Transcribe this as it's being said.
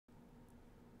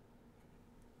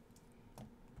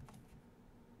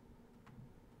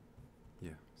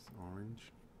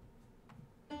Orange.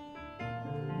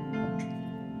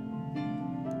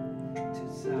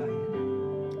 To Zion.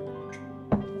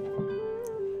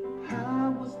 I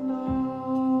was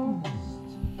lost,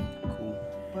 Cool.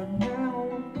 but now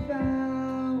I'm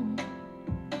found.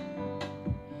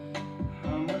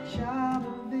 I'm a child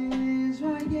of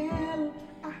Israel.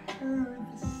 I heard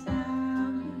the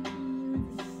sound,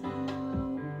 the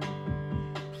sound.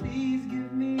 Please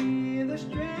give me the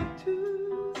strength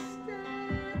to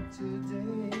stand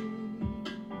today.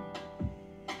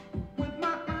 With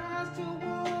my eyes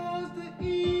towards the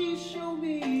east, show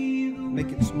me the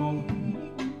Make it smaller.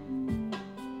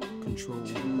 Control.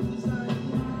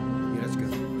 Yeah, that's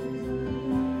good.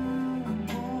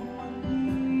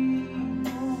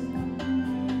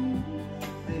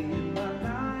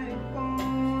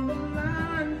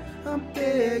 I'm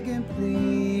begging,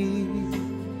 please.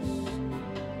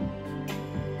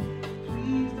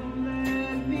 Please don't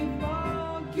let me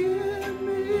fall. Give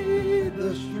me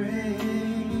the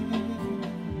strength.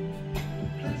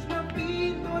 Place my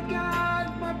feet, Lord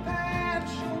God, my path.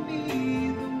 Show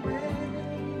me the way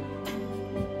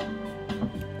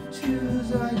to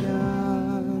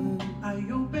Zion. I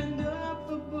opened up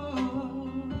the book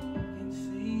and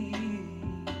see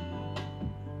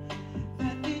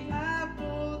that the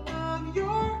apple of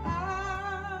your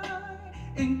eye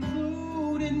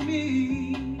included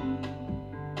me,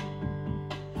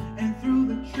 and through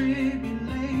the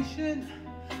tribulation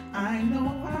I know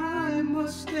I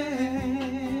must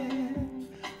stand,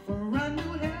 for I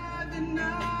knew heaven,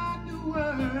 I knew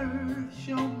earth.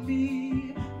 Show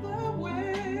me the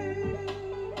way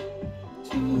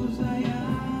to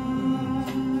Zion.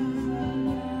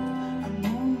 I'm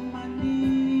on my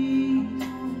knees,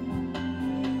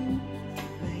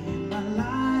 laying my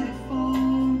life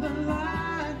on the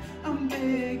line. I'm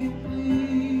begging,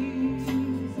 please.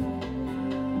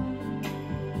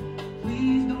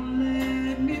 Please don't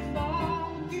let me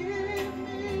fall. Give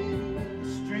me the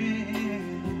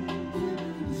strength.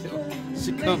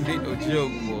 She come ain't no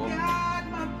joke, boy. Guide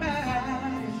my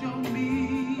path. Show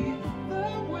me the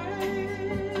way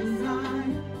to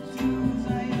Zion, to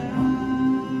Zion.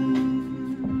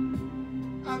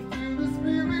 I feel the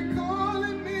Spirit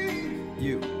calling me,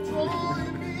 You.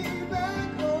 drawing me back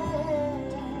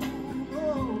home.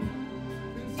 Oh,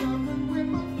 been suffering with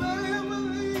my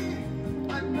family.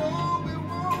 I know it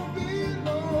won't be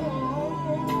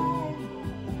long.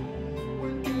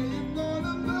 One day you're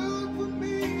gonna look for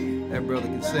me. That brother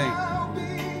can sing. I'll be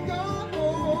gone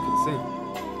home. Can sing.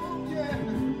 Yeah.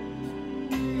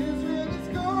 Israel is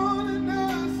calling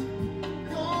us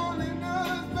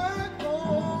back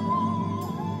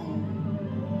home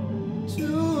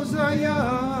to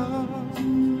Zion.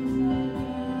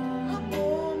 I'm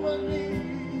on my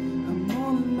knees. I'm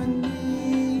on my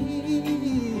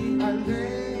knees. I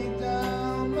lay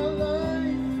down my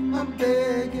life. I'm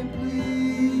begging,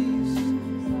 please.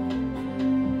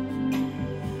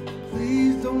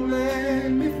 Please don't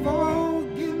let me fall.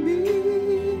 Give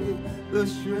me the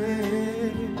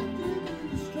strength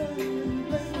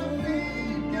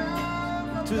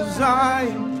to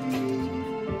Zion.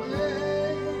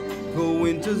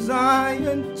 Going to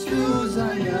Zion, to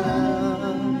Zion.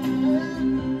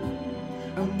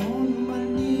 I'm on my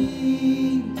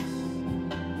knees,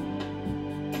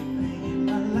 laying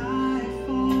my life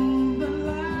on the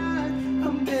line.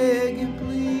 I'm begging,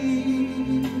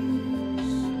 please.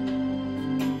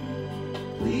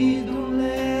 Please don't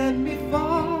let me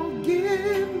fall.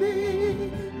 Give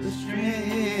me the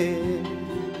strength.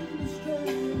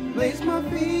 Place my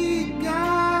feet,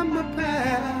 guide my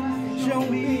path. Show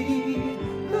me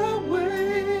the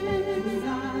way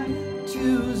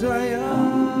to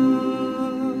Zion.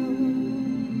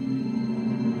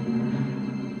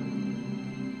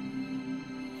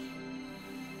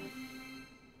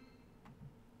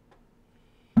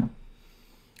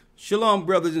 Shalom,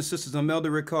 brothers and sisters. I'm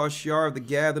Elder Rawchaa of the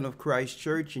Gathering of Christ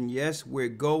Church, and yes, we're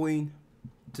going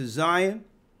to Zion.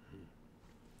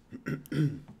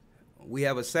 We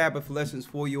have a Sabbath lessons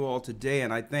for you all today,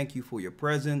 and I thank you for your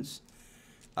presence.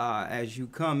 As you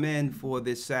come in for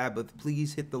this Sabbath,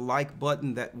 please hit the like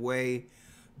button. That way,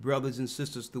 brothers and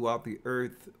sisters throughout the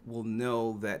earth will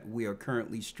know that we are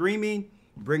currently streaming,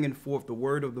 bringing forth the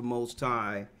word of the Most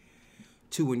High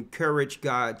to encourage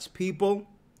God's people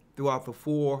throughout the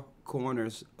four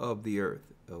corners of the earth.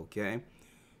 Okay,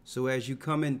 so as you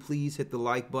come in, please hit the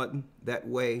like button. That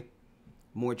way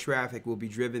more traffic will be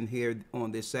driven here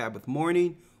on this Sabbath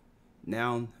morning,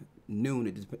 now noon,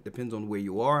 it depends on where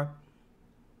you are,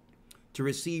 to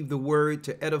receive the word,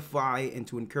 to edify and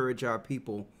to encourage our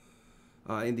people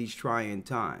in these trying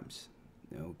times.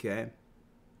 Okay,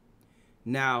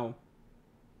 now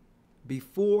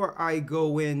Before I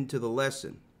go into the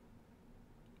lesson,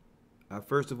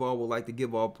 first of all, we'd like to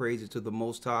give all praises to the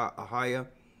Most High, Ahaya,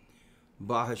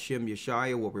 Bahashem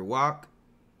Yeshaya, Wabirwak.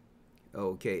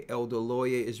 Okay, Elder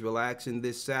Lawya is relaxing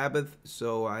this Sabbath,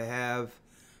 so I have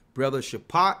Brother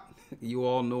Shapat. You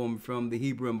all know him from the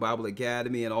Hebrew and Bible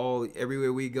Academy, and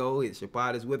everywhere we go,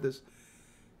 Shapat is with us.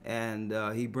 And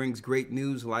he brings great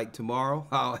news like tomorrow.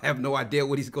 I have no idea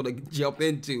what he's going to jump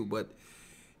into, but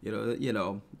you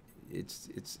know,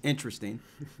 it's interesting.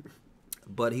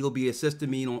 But he'll be assisting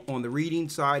me on the reading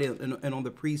side and on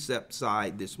the precept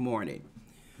side this morning.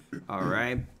 All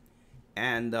right.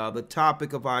 And the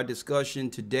topic of our discussion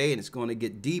today, and it's going to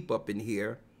get deep up in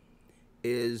here,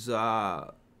 is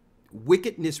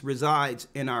wickedness resides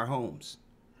in our homes.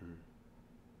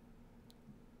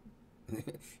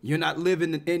 You're not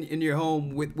living in your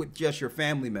home with just your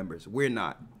family members. We're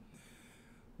not.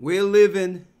 We're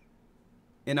living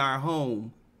in our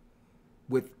home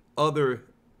with other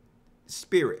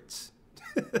spirits.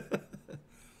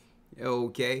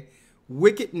 Okay.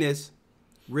 Wickedness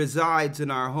resides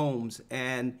in our homes,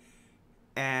 and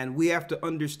we have to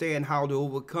understand how to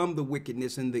overcome the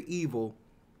wickedness and the evil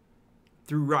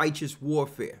through righteous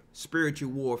warfare,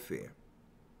 spiritual warfare.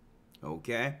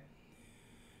 Okay.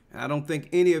 I don't think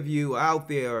any of you out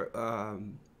there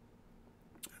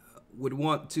would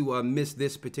want to miss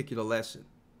this particular lesson.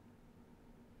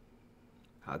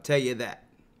 I'll tell you that.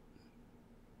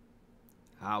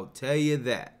 I'll tell you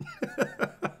that.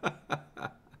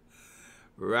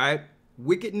 Right?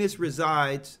 Wickedness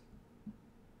resides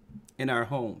in our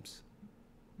homes.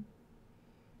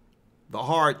 The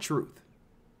hard truth.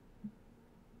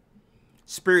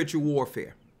 Spiritual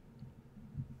warfare.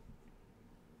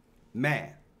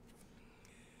 Man.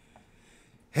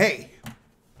 Hey,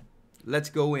 let's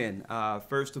go in.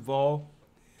 First of all,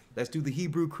 let's do the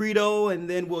Hebrew Credo, and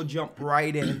then we'll jump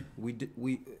right in.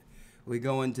 We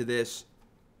go into this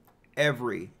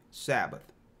every Sabbath.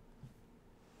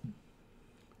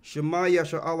 Shema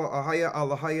Yasha'Allah Ahaya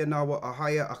Alahaya Nawa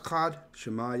Ahaya Akkad.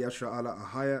 Shema Yasha'Allah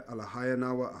Ahaya Alahaya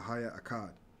Nawa Ahaya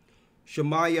Akkad.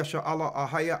 Shema Yasha'Allah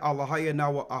Ahaya Alahaya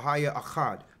Nawa Ahaya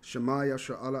Akkad. Shema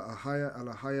Yasha'Allah Ahaya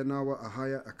Alahaya Nawa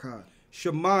Ahaya Akkad.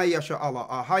 Shema Yasha'Allah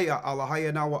Ahaya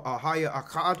Alahaya Nawa Ahaya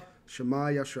Akkad. Shema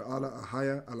Yasha'Allah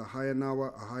Ahaya Alahaya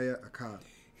Nawa Ahaya Akkad.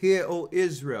 Hear, O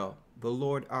Israel, the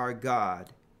Lord our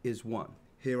God is one.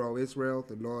 Hear, O Israel,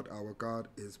 the Lord our God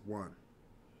is one.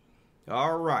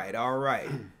 All right, all right.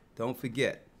 Don't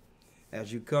forget,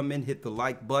 as you come in, hit the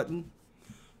like button.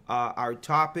 Our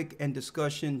topic and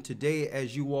discussion today,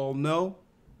 as you all know,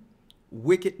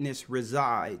 wickedness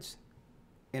resides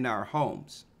in our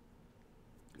homes.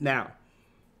 Now,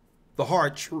 the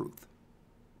hard truth.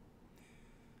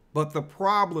 But the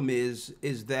problem is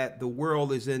that the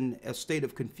world is in a state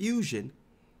of confusion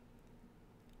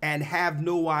and have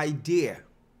no idea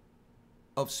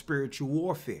of spiritual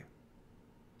warfare.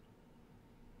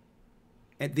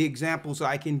 And the examples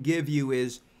I can give you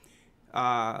is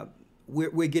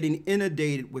we're getting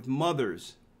inundated with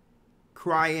mothers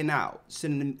crying out,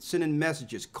 sending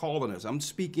messages, calling us. I'm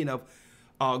speaking of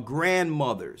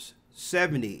grandmothers,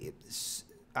 70.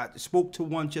 I spoke to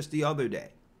one just the other day,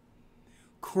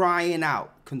 crying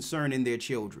out concerning their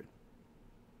children.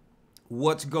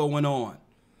 What's going on?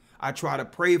 I try to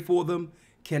pray for them.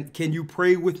 Can you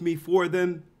pray with me for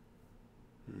them?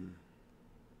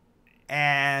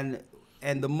 And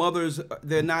the mothers,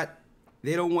 they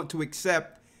don't want to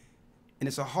accept, and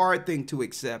it's a hard thing to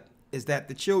accept, is that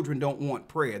the children don't want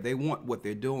prayer. They want what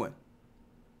they're doing.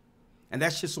 And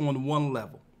that's just on one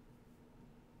level.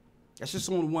 That's just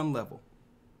on one level.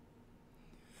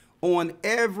 On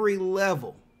every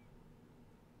level,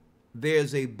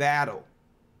 there's a battle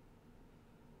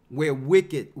where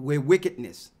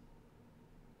wickedness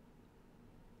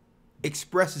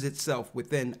expresses itself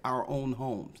within our own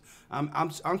homes.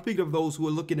 I'm speaking of those who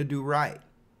are looking to do right.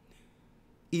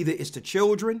 Either it's the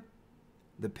children,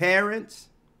 the parents,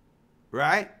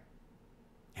 right?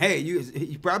 Hey,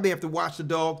 you probably have to watch the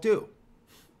dog too.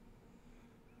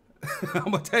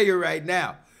 I'm going to tell you right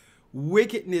now,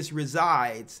 wickedness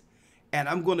resides, and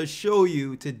I'm going to show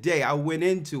you today, I went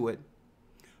into it,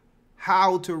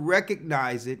 how to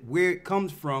recognize it, where it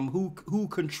comes from, who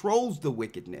controls the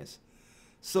wickedness,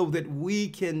 so that we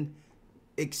can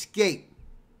escape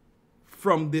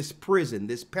from this prison,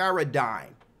 this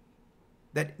paradigm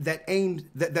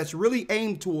that's really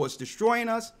aimed towards destroying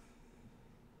us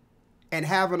and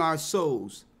having our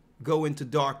souls go into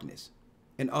darkness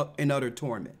and utter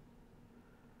torment.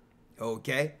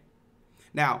 Okay?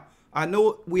 Now, I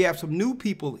know we have some new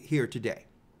people here today.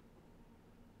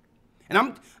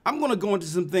 And I'm going to go into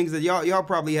some things that y'all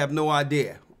probably have no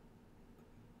idea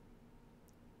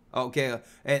Okay.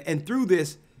 And through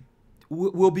this,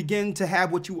 we'll begin to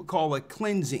have what you would call a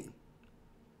cleansing.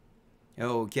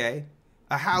 Okay.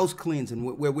 A house cleansing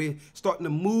where we're starting to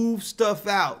move stuff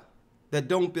out that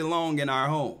don't belong in our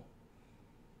home.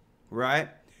 Right.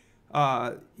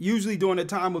 Usually during the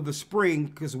time of the spring,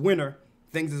 because winter,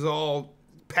 things is all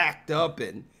packed up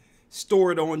and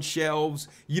stored on shelves.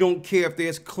 You don't care if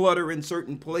there's clutter in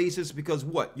certain places because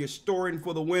what? You're storing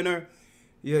for the winter.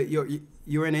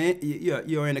 You're in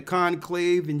a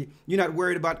conclave and you're not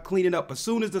worried about cleaning up. As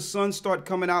soon as the sun starts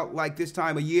coming out like this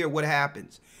time of year, what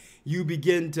happens? You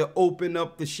begin to open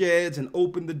up the sheds and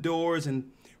open the doors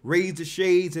and raise the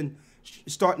shades and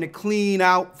starting to clean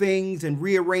out things and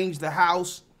rearrange the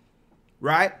house,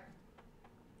 right?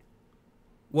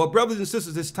 Well, brothers and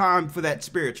sisters, it's time for that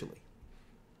spiritually,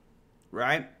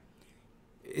 right?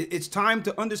 It's time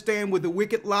to understand where the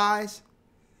wicked lies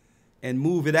and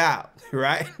move it out,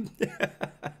 right?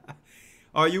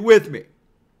 Are you with me?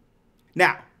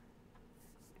 Now,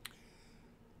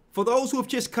 for those who have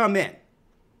just come in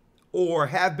or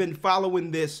have been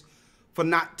following this for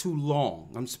not too long,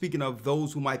 I'm speaking of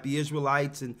those who might be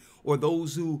Israelites or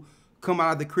those who come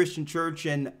out of the Christian church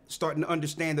and starting to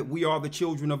understand that we are the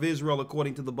children of Israel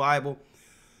according to the Bible.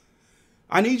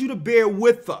 I need you to bear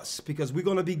with us because we're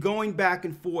going to be going back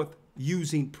and forth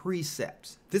using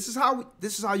precepts. This is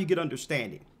how you get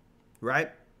understanding,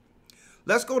 right?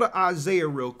 Let's go to Isaiah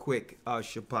real quick,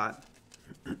 Shapat.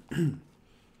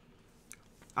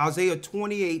 Isaiah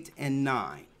 28 and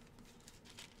 9.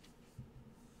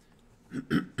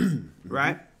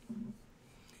 Right?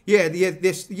 Yeah,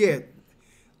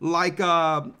 like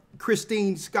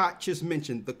Christine Scott just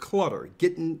mentioned, the clutter,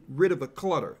 getting rid of the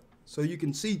clutter so you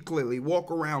can see clearly,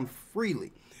 walk around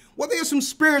freely. Well, there's some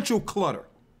spiritual clutter,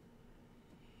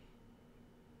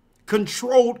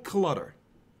 controlled clutter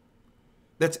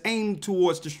that's aimed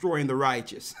towards destroying the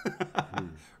righteous,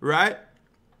 right?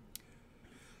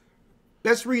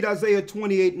 Let's read Isaiah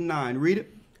 28 and 9. Read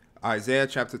it. Isaiah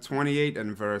chapter 28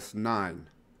 and verse 9.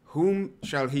 Whom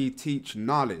shall he teach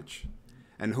knowledge?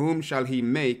 And whom shall he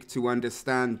make to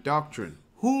understand doctrine?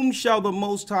 Whom shall the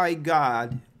Most High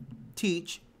God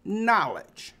teach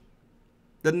knowledge?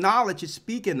 The knowledge it's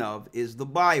speaking of is the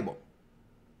Bible,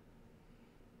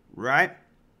 right?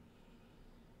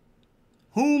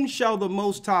 Whom shall the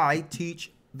Most High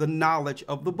teach the knowledge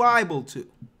of the Bible to?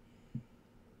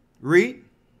 Read.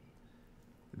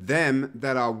 Them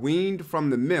that are weaned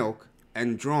from the milk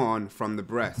and drawn from the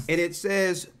breast. And it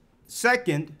says,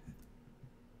 second,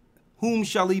 whom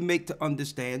shall he make to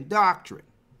understand doctrine?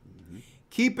 Mm-hmm.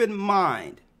 Keep in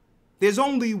mind, there's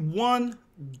only one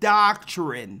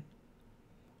doctrine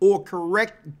or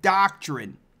correct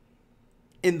doctrine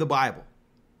in the Bible.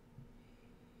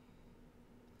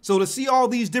 So to see all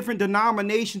these different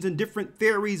denominations and different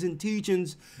theories and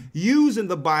teachings used in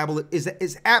the Bible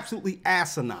is absolutely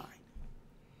asinine.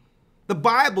 The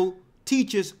Bible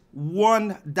teaches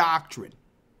one doctrine: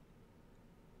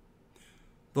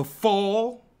 the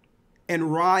fall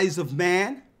and rise of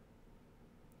man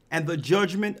and the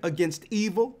judgment against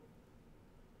evil,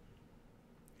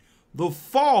 the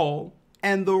fall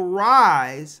and the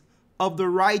rise of the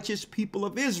righteous people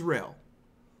of Israel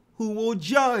who will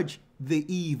judge the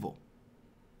evil.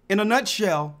 In a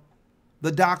nutshell,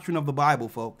 the doctrine of the Bible,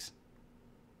 folks.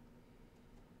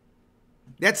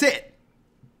 That's it.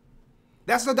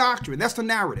 That's the doctrine. That's the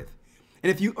narrative.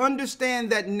 And if you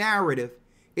understand that narrative,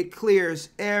 it clears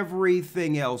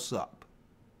everything else up.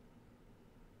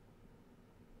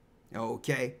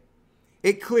 Okay?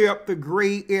 It clears up the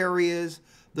gray areas,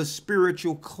 the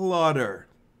spiritual clutter.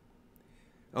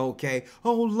 Okay?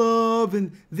 Oh, love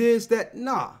and this, that.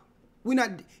 Nah.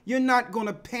 You're not going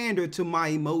to pander to my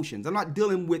emotions. I'm not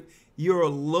dealing with your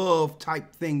love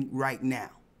type thing right now.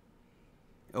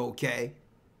 Okay?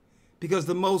 Because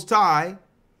the Most High,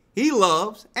 he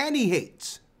loves and he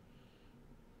hates.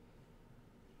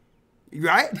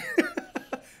 Right?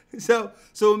 So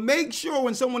make sure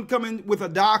when someone comes in with a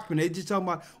doctrine, they just talking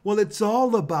about, well, it's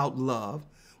all about love.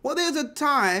 Well, there's a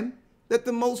time that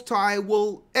the Most High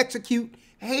will execute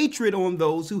hatred on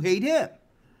those who hate him.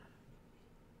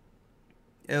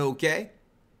 Okay?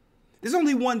 There's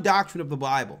only one doctrine of the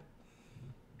Bible.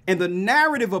 And the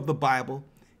narrative of the Bible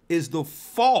is the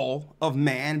fall of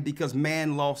man because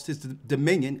man lost his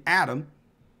dominion, Adam,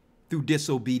 through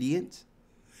disobedience,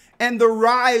 and the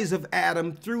rise of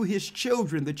Adam through his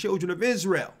children, the children of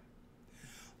Israel.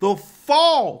 The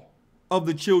fall of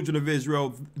the children of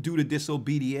Israel due to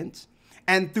disobedience,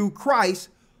 and through Christ,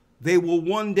 they will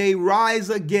one day rise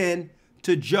again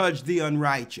to judge the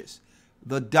unrighteous.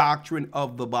 The doctrine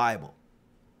of the Bible.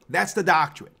 That's the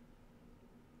doctrine.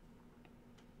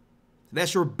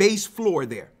 That's your base floor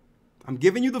there. I'm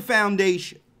giving you the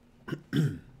foundation.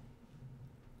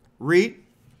 Read.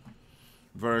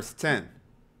 Verse 10.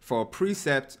 For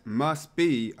precept must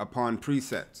be upon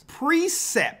precept.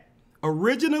 Precept,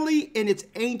 originally in its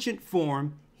ancient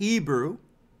form, Hebrew.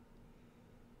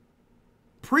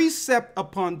 Precept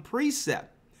upon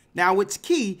precept. Now it's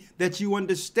key that you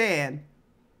understand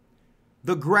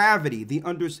the gravity,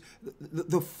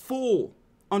 the full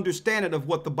understanding of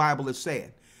what the Bible is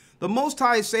saying. The Most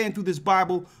High is saying through this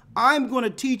Bible, I'm going to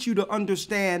teach you to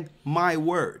understand my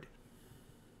word.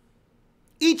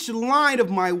 Each line of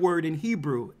my word in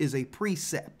Hebrew is a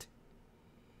precept.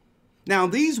 Now,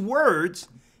 these words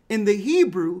in the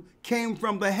Hebrew came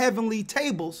from the heavenly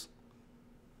tables,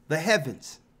 the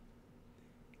heavens,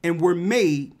 and were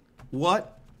made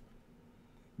what?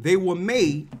 They were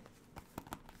made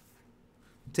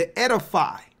to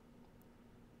edify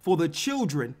for the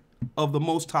children of the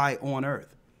Most High on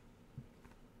earth.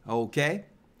 Okay?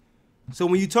 So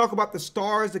when you talk about the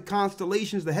stars, the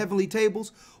constellations, the heavenly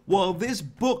tables, well, this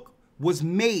book was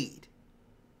made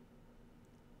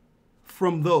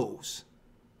from those,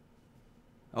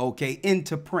 okay,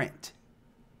 into print.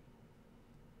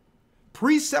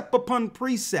 Precept upon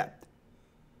precept,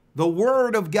 the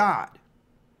word of God.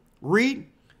 Read.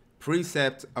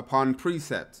 Precept upon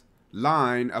precept,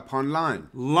 line upon line.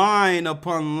 Line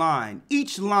upon line.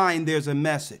 Each line there's a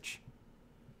message.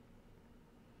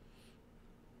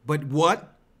 But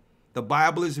what? The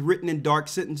Bible is written in dark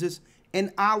sentences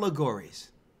and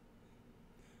allegories.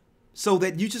 So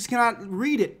that you just cannot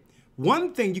read it.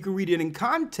 One thing, you can read it in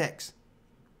context,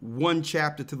 one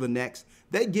chapter to the next.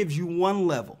 That gives you one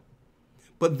level.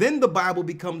 But then the Bible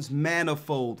becomes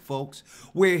manifold, folks,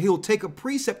 where he'll take a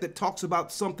precept that talks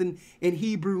about something in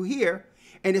Hebrew here,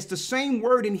 and it's the same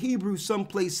word in Hebrew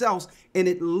someplace else, and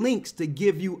it links to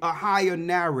give you a higher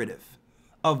narrative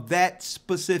of that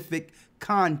specific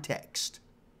context.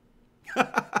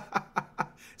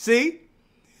 See?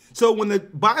 So when the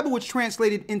Bible was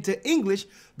translated into English,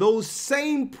 those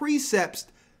same precepts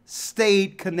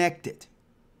stayed connected.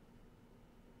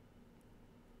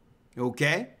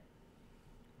 Okay?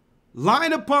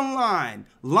 Line upon line,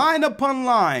 line upon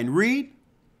line. Read.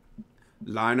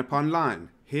 Line upon line.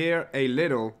 Here a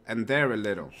little and there a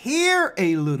little. Here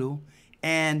a little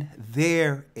and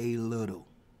there a little.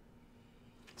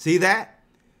 See that?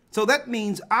 So that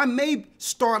means I may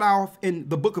start off in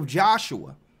the book of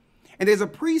Joshua, and there's a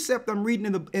precept I'm reading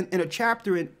in a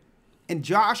chapter in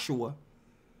Joshua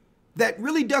that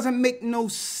really doesn't make no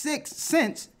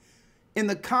sense in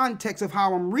the context of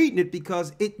how I'm reading it,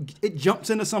 because it jumps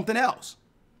into something else,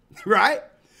 right?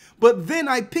 But then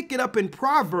I pick it up in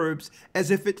Proverbs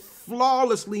as if it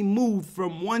flawlessly moved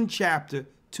from one chapter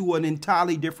to an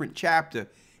entirely different chapter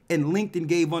and linked and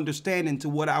gave understanding to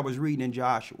what I was reading in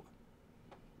Joshua.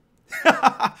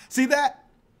 See that?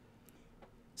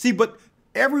 See, but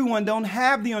everyone don't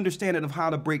have the understanding of how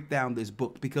to break down this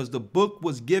book, because the book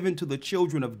was given to the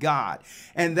children of God.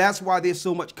 And that's why there's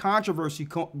so much controversy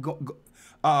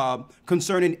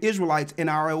concerning Israelites in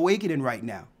our awakening right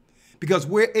now, because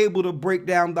we're able to break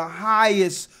down the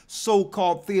highest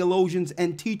so-called theologians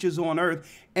and teachers on earth,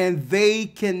 and they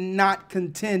cannot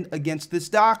contend against this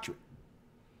doctrine.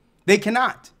 They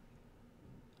cannot.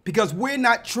 Because we're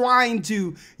not trying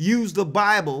to use the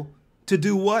Bible to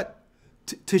do what?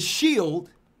 To shield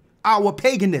our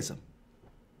paganism.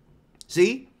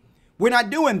 See? We're not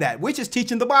doing that. We're just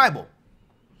teaching the Bible.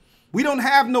 We don't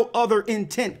have no other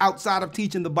intent outside of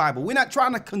teaching the Bible. We're not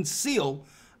trying to conceal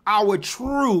our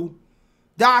true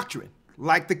doctrine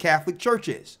like the Catholic Church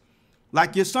is,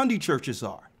 like your Sunday churches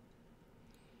are.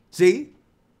 See?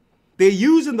 They're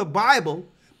using the Bible,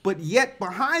 but yet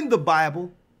behind the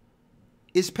Bible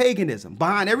is paganism.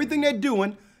 Behind everything they're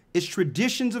doing is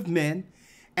traditions of men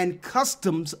and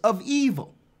customs of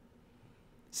evil.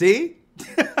 See?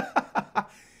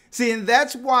 See, and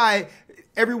that's why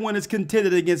everyone is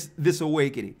contended against this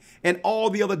awakening. And all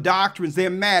the other doctrines, they're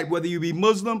mad, whether you be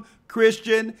Muslim,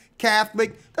 Christian,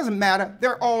 Catholic, doesn't matter.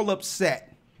 They're all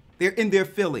upset. They're in their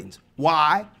feelings.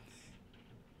 Why?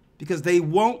 Because they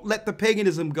won't let the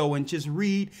paganism go and just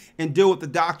read and deal with the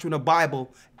doctrine of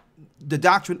Bible, the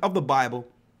doctrine of the Bible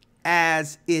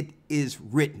as it is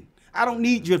written. I don't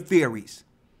need your theories,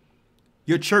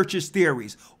 your church's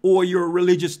theories, or your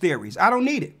religious theories. I don't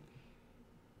need it.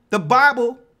 The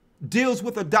Bible deals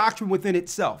with a doctrine within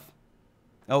itself.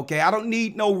 Okay, I don't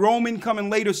need no Roman coming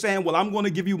later saying, well, I'm going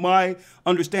to give you my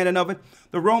understanding of it.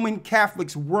 The Roman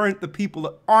Catholics aren't the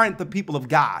people of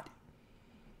God.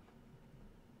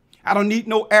 I don't need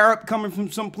no Arab coming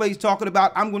from someplace talking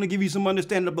about, I'm going to give you some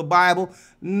understanding of the Bible.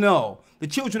 No, the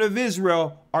children of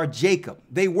Israel are Jacob.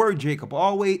 They were Jacob,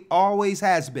 always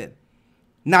has been,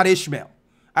 not Ishmael.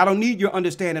 I don't need your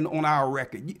understanding on our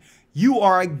record. You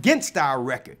are against our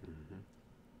record.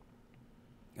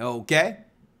 Okay?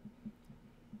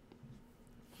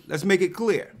 Let's make it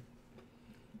clear.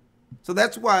 So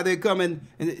that's why they're coming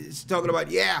and it's talking about,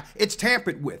 yeah, it's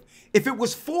tampered with. If it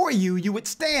was for you, you would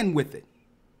stand with it.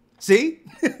 See?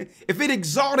 If it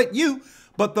exalted you,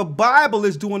 but the Bible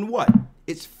is doing what?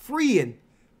 It's freeing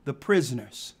the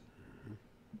prisoners.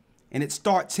 And it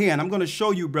starts here. And I'm going to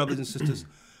show you, brothers and sisters,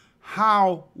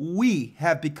 how we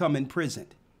have become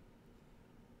imprisoned.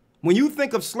 When you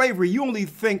think of slavery, you only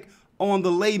think on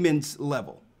the layman's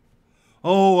level.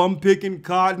 Oh, I'm picking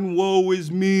cotton, woe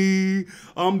is me.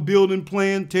 I'm building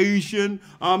plantation.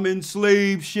 I'm in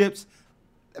slave ships.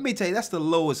 Let me tell you, that's the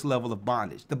lowest level of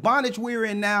bondage. The bondage we're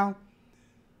in now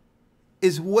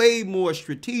is way more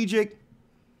strategic.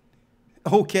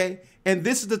 Okay? And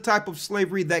this is the type of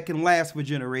slavery that can last for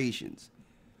generations.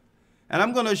 And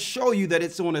I'm going to show you that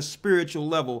it's on a spiritual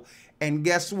level. And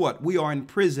guess what? We are in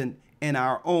prison in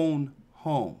our own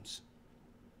homes.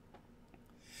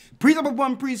 Precept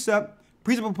upon precept,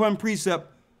 precept upon precept.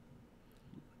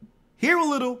 Here a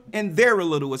little and there a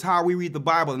little is how we read the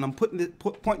Bible. And I'm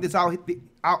pointing this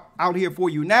out here for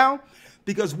you now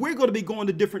because we're going to be going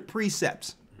to different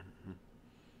precepts.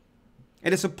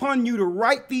 And it's upon you to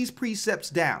write these precepts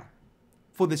down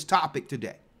for this topic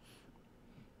today.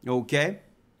 Okay?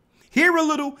 Here a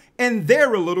little and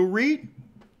there a little. Read.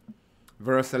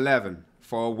 Verse 11.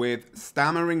 For with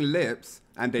stammering lips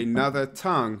and another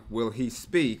tongue will he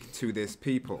speak to this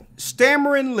people.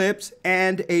 Stammering lips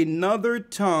and another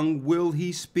tongue will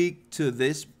he speak to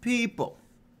this people.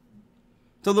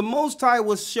 So the Most High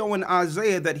was showing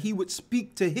Isaiah that he would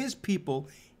speak to his people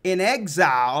in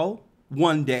exile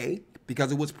one day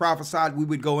because it was prophesied we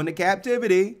would go into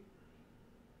captivity.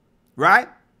 Right?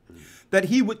 That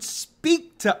he would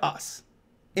speak to us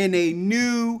in a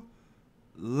new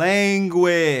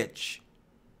language.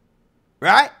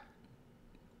 Right?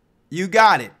 You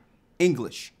got it.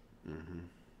 English. Mm-hmm.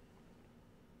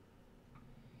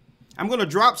 I'm going to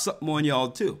drop something on y'all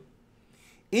too.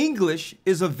 English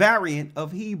is a variant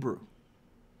of Hebrew.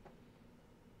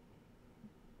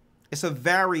 It's a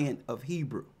variant of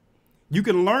Hebrew. You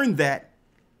can learn that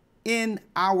in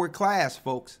our class,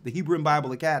 folks, the Hebrew and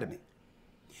Bible Academy.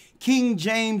 King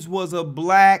James was a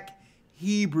black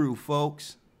Hebrew,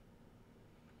 folks.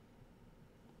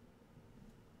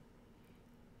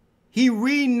 He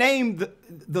renamed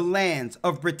the lands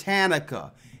of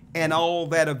Britannica and all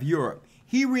that of Europe.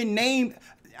 He renamed,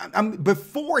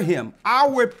 before him,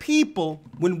 our people,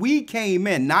 when we came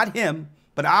in, not him,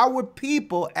 but our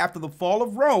people after the fall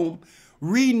of Rome,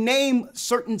 renamed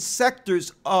certain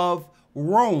sectors of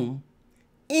Rome,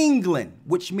 England,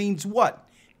 which means what?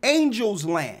 Angel's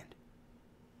land.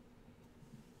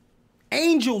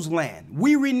 Angel's land.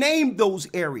 We renamed those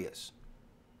areas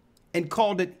and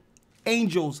called it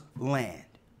Angel's land.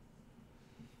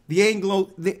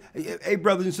 Hey,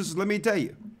 brothers and sisters, let me tell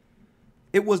you,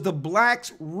 it was the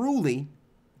blacks ruling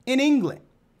in England.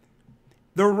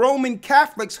 The Roman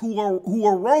Catholics who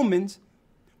are Romans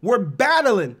were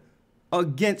battling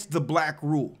against the black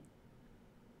rule.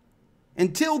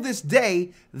 Until this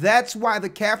day, that's why the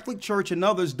Catholic Church and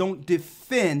others don't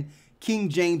defend King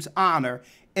James' honor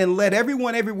and let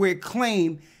everyone everywhere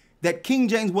claim that King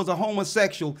James was a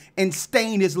homosexual and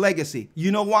stain his legacy.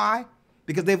 You know why?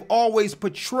 Because they've always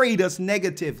portrayed us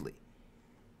negatively.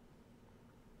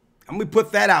 I'm going to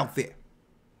put that out there.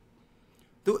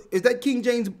 Is that King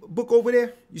James book over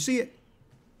there? You see it?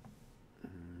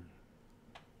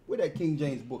 Where that King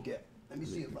James book at? Let me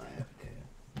see if I have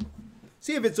it.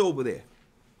 See if it's over there.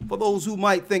 For those who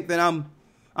might think that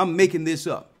I'm making this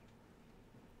up.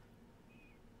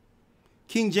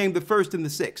 King James the 1st and the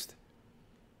 6th.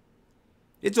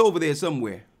 It's over there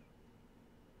somewhere.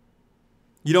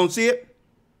 You don't see it?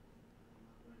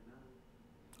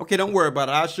 Okay, don't worry about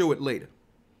it. I'll show it later.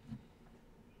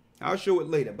 I'll show it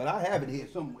later, but I have it here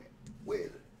somewhere. Where is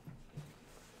it?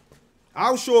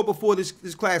 I'll show it before this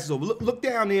class is over. Look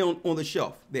down there on the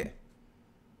shelf there.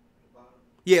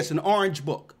 Yes, an orange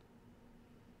book.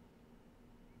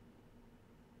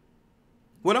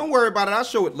 Well, don't worry about it. I'll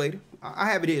show it later.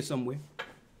 I have it here somewhere.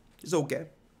 It's okay.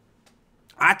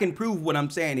 I can prove what I'm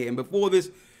saying here. And before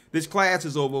this class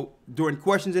is over, during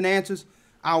questions and answers,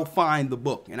 I'll find the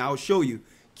book and I'll show you.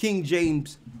 King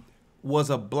James was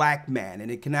a black man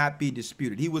and it cannot be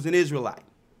disputed. He was an Israelite.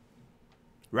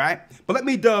 Right? But let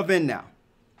me delve in now.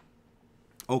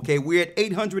 Okay, we're at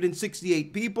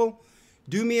 868 people.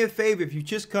 Do me a favor. If you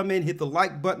just come in, hit the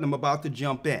like button. I'm about to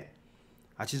jump in.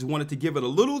 I just wanted to give it a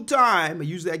little time.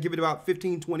 Usually I give it about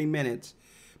 15, 20 minutes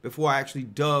before I actually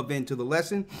dove into the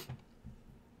lesson.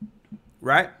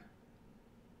 Right?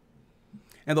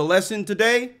 And the lesson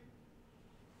today,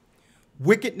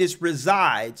 wickedness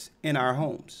resides in our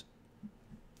homes.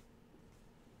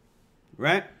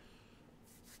 Right?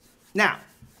 Now,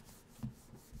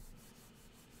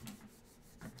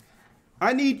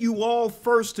 I need you all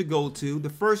first to go to, the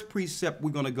first precept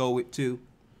we're going to go to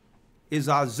is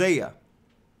Isaiah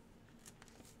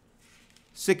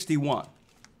 61.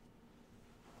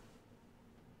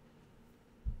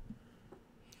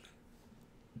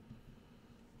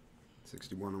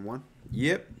 and 1.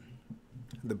 Yep.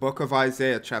 The book of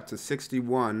Isaiah, chapter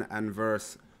 61 and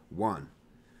verse 1.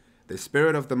 The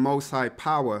Spirit of the Most High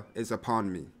power is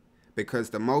upon me, because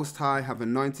the Most High have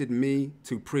anointed me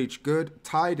to preach good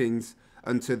tidings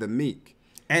unto the meek.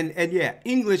 And yeah,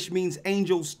 English means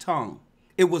angel's tongue.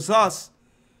 It was us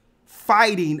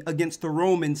fighting against the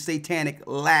Roman satanic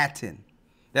Latin.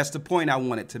 That's the point I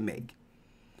wanted to make.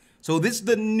 So this is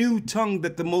the new tongue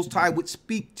that the Most High would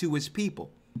speak to his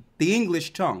people, the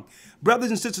English tongue.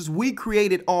 Brothers and sisters, we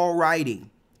created all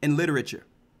writing and literature.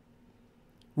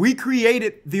 We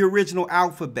created the original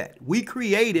alphabet. We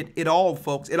created it all,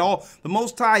 folks. It all. The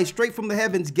Most High, straight from the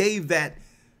heavens, gave that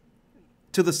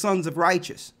to the sons of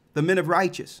righteous, the men of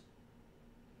righteous.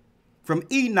 From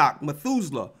Enoch,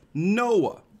 Methuselah,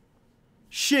 Noah,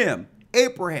 Shem,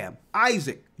 Abraham,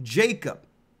 Isaac, Jacob.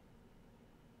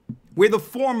 We're the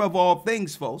form of all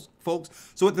things, folks.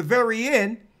 So at the very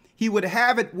end, he would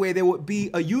have it where there would be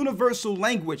a universal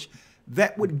language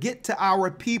that would get to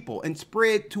our people and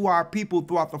spread to our people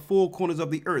throughout the four corners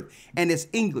of the earth. And it's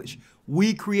English.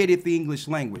 We created the English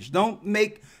language. When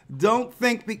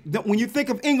you think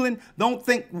of England, don't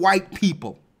think white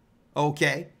people.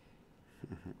 Okay?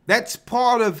 That's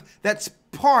part of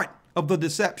the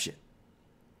deception.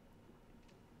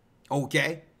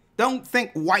 Okay? Don't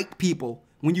think white people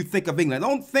when you think of England.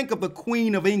 Don't think of the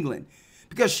Queen of England,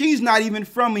 because she's not even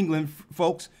from England,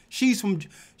 folks. She's from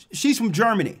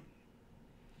Germany.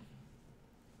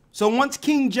 So once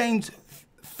King James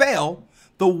fell,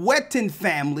 the Wetton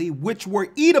family, which were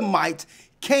Edomites,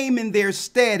 came in their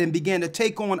stead and began to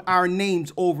take on our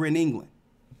names over in England.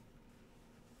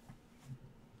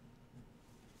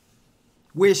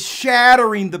 We're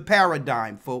shattering the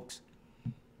paradigm, folks.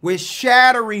 We're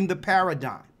shattering the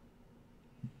paradigm.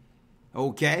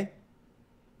 Okay?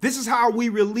 This is how we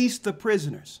release the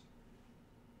prisoners.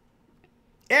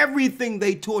 Everything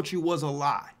they taught you was a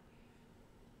lie.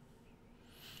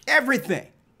 Everything.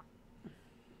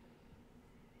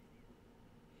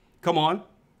 Come on.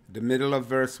 The middle of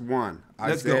verse 1.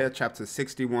 Let's Isaiah go. chapter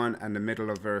 61 and the middle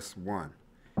of verse 1.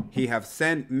 He have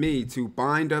sent me to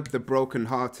bind up the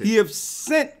brokenhearted. He have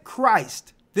sent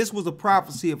Christ. This was a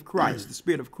prophecy of Christ, the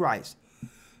Spirit of Christ,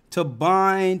 to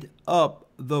bind up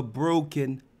the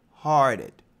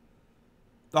brokenhearted.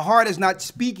 The heart is not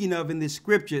speaking of in the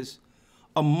scriptures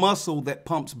a muscle that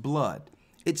pumps blood.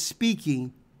 It's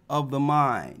speaking of the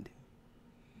mind.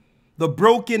 The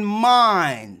broken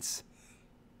minds.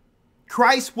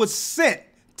 Christ was sent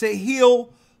to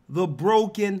heal the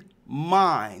broken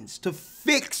minds, to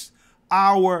fix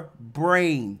our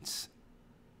brains.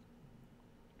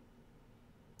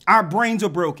 Our brains are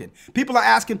broken. People are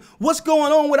asking, what's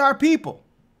going on with our people?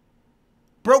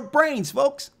 Broke brains,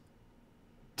 folks.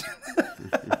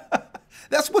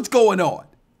 That's what's going on.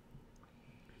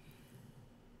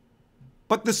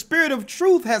 But the Spirit of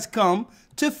truth has come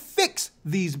to fix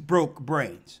these broke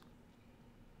brains.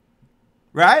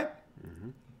 Right? Mm-hmm.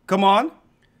 Come on.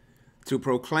 To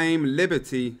proclaim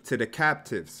liberty to the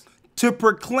captives. To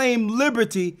proclaim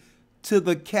liberty to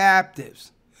the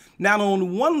captives. Now,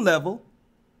 on one level,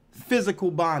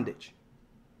 physical bondage.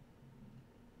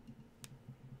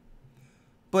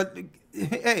 But,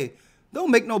 hey,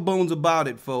 don't make no bones about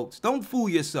it, folks. Don't fool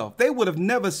yourself. They would have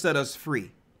never set us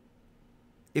free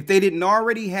if they didn't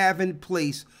already have in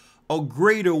place a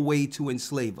greater way to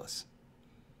enslave us,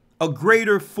 a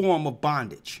greater form of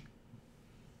bondage.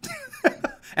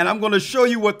 And I'm going to show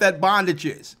you what that bondage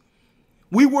is.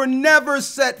 We were never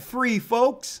set free,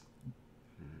 folks.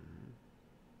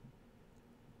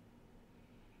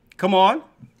 Come on.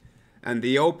 And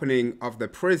the opening of the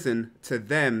prison to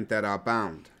them that are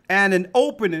bound. And an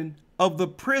opening of the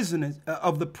prison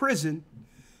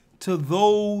to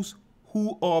those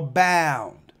who are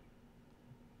bound.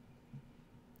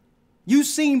 You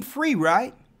seem free,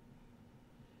 right?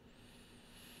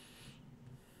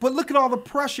 But look at all the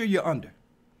pressure you're under.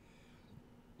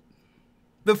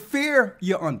 The fear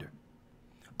you're under.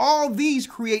 All these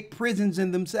create prisons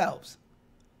in themselves.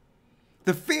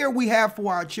 the fear we have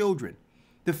for our children,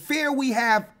 the fear we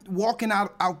have walking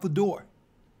out the door,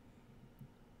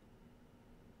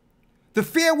 the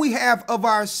fear we have of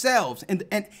ourselves and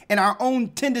our own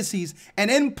tendencies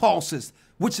and impulses,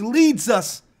 which leads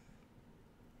us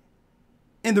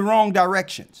in the wrong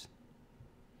directions.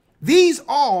 These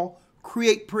all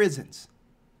create prisons.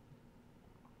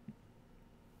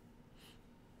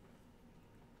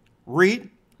 Read.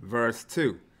 Verse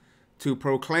 2. To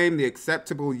proclaim the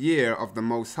acceptable year of the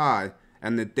Most High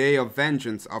and the day of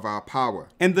vengeance of our power.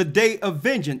 And the day of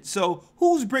vengeance. So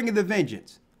who's bringing the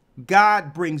vengeance?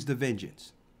 God brings the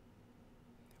vengeance.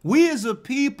 We as a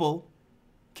people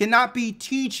cannot be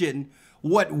teaching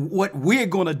what we're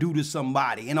going to do to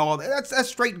somebody and all that. That's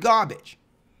straight garbage.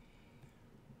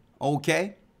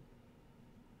 Okay?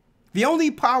 The only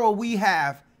power we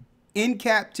have in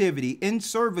captivity, in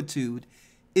servitude,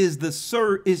 is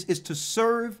to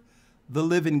serve the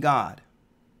living God.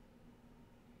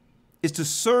 Is to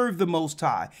serve the Most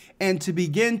High and to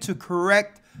begin to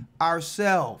correct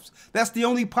ourselves. That's the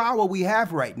only power we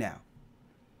have right now.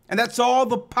 And that's all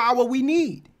the power we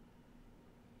need.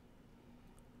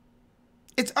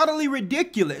 It's utterly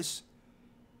ridiculous.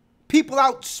 People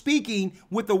out speaking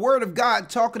with the word of God,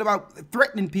 talking about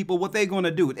threatening people, what they're going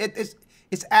to do.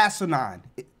 It's asinine.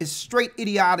 It's straight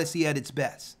idiocy at its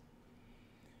best.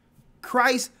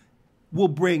 Christ will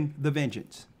bring the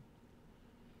vengeance.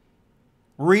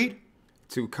 Read.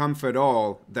 To comfort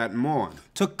all that mourn.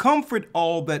 To comfort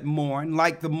all that mourn,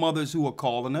 like the mothers who are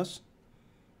calling us.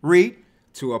 Read.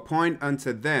 To appoint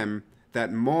unto them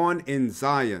that mourn in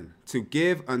Zion, to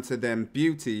give unto them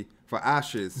beauty for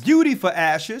ashes. Beauty for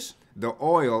ashes. The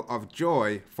oil of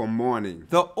joy for mourning.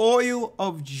 The oil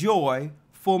of joy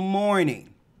for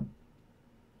mourning.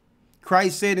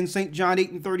 Christ said in St. John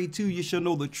 8:32, you shall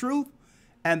know the truth,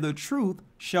 and the truth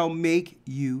shall make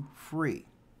you free.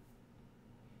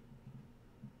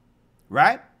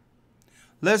 Right?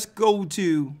 Let's go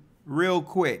to, real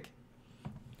quick,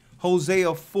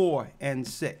 Hosea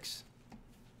 4:6.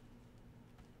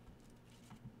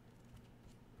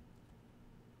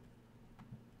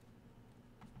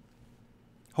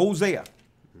 Hosea.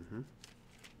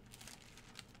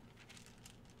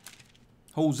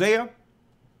 Hosea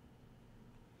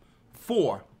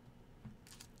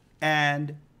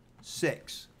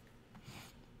 4:6.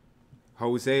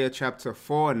 Hosea chapter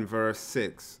 4 and verse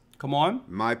 6. Come on.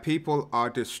 My people are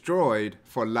destroyed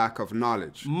for lack of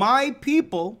knowledge. My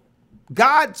people,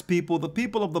 God's people, the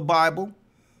people of the Bible,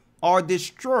 are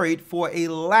destroyed for a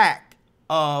lack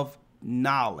of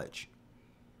knowledge.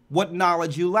 What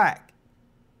knowledge you lack?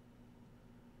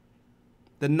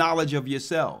 The knowledge of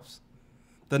yourselves,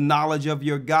 the knowledge of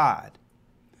your God,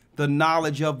 the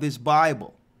knowledge of this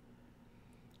Bible,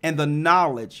 and the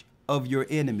knowledge of your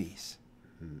enemies.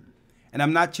 And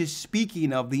I'm not just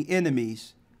speaking of the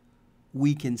enemies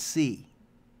we can see.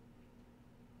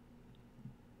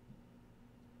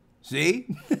 See?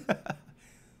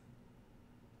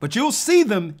 But you'll see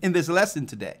them in this lesson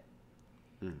today.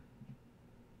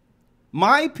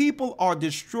 My people are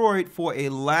destroyed for a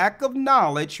lack of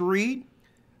knowledge. Read.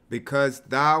 Because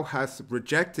thou hast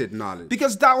rejected knowledge.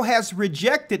 Because thou hast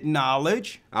rejected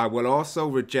knowledge. I will also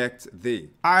reject thee.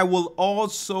 I will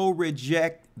also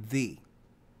reject thee.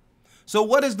 So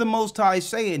what is the Most High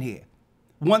saying here?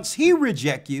 Once he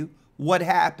reject you, what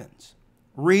happens?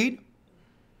 Read.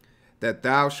 That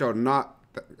thou shalt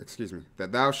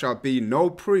that thou shalt be no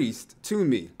priest to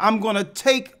me. I'm going to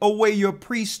take away your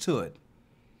priesthood.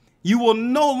 You will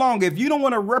no longer, if you don't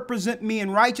want to represent me in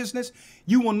righteousness,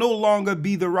 you will no longer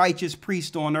be the righteous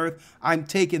priest on earth. I'm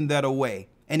taking that away.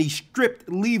 And he stripped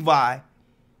Levi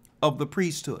of the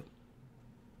priesthood.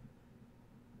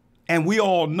 And we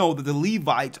all know that the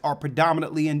Levites are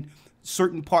predominantly in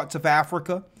certain parts of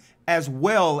Africa, as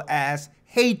well as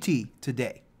Haiti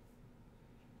today.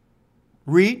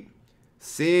 Read.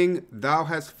 Seeing thou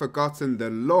hast forgotten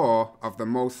the law of the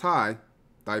Most High,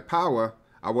 thy power,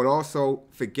 I will also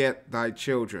forget thy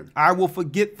children. I will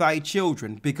forget thy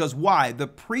children. Because why? The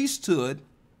priesthood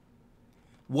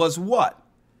was what?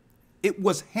 It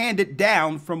was handed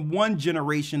down from one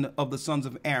generation of the sons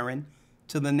of Aaron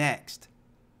to the next.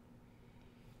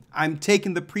 I'm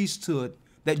taking the priesthood,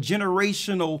 that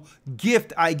generational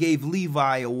gift I gave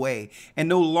Levi, away, and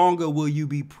no longer will you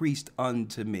be priest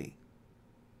unto me.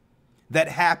 That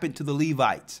happened to the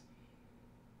Levites.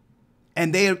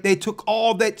 And they took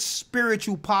all that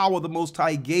spiritual power the Most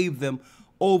High gave them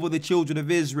over the children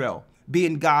of Israel,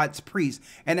 being God's priests.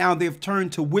 And now they've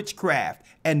turned to witchcraft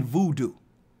and voodoo.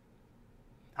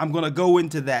 I'm going to go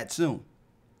into that soon.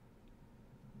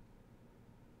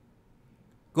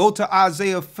 Go to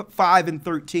Isaiah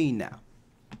 5:13 now.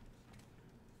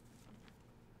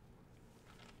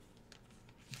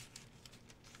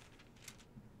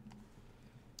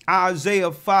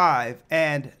 Isaiah 5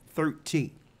 and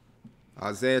 13.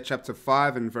 Isaiah chapter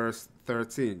 5 and verse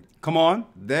 13. Come on.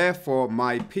 Therefore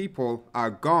my people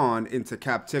are gone into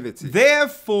captivity.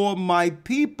 Therefore my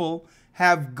people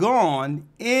have gone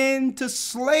into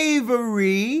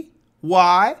slavery.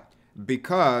 Why?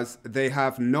 Because they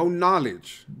have no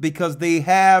knowledge. Because they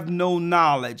have no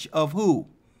knowledge of who?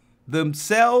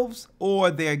 Themselves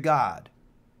or their God.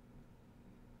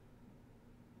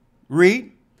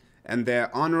 Read. And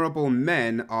their honorable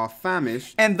men are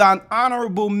famished. And thine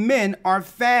honorable men are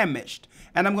famished.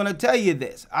 And I'm going to tell you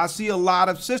this. I see a lot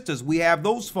of sisters. We have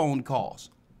those phone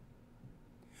calls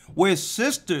where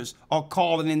sisters are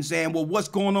calling and saying, well, what's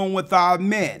going on with our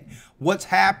men? What's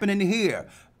happening here?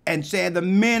 And saying the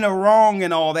men are wrong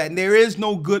and all that. And there is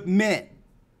no good men.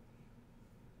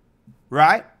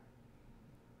 Right?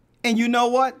 And you know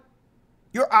what?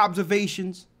 Your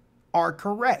observations are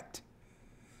correct.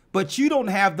 But you don't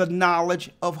have the knowledge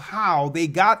of how they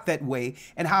got that way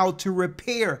and how to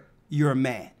repair your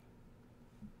man.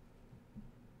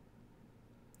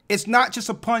 It's not just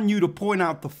upon you to point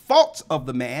out the faults of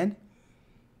the man.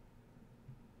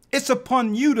 It's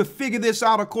upon you to figure this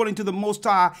out according to the Most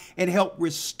High and help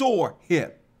restore him.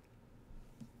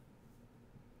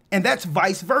 And that's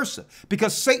vice versa,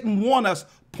 because Satan wants us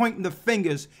pointing the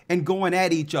fingers and going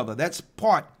at each other. That's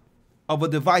part of a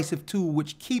divisive tool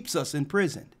which keeps us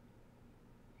imprisoned.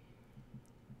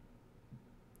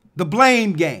 The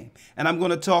blame game. And I'm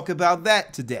going to talk about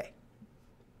that today.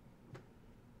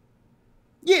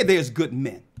 Yeah, there's good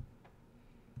men.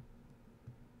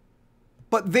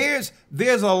 But there's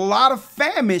a lot of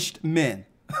famished men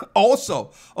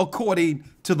also, according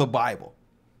to the Bible.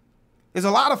 There's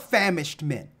a lot of famished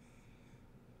men.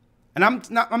 And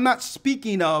I'm not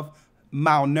speaking of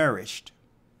malnourished.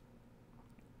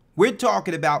 We're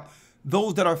talking about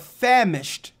those that are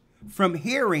famished from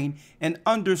hearing and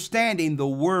understanding the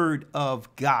word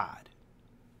of God.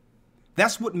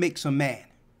 That's what makes a man.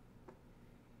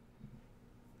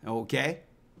 Okay?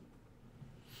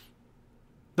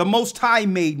 The Most High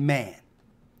made man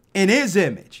in his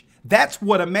image. That's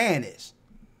what a man is.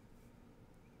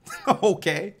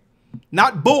 Okay?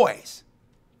 Not boys.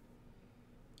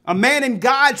 A man in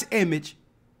God's image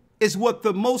is what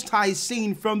the Most High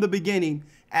seen from the beginning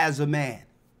as a man.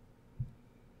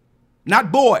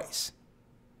 Not boys.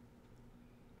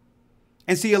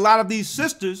 And see, a lot of these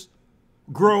sisters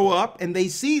grow up and they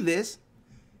see this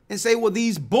and say, well,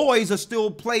 these boys are still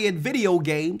playing video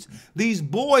games. These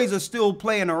boys are still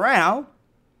playing around,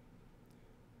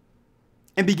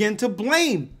 and begin to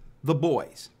blame the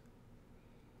boys,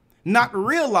 not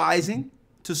realizing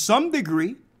to some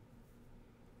degree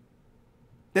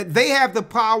that they have the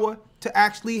power to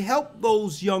actually help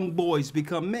those young boys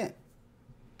become men.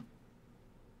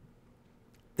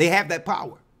 They have that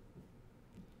power.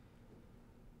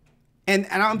 And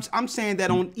I'm saying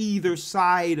that on either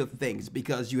side of things,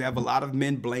 because you have a lot of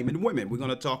men blaming women. We're going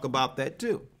to talk about that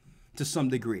too, to some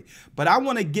degree. But I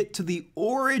want to get to the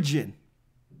origin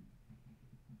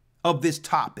of this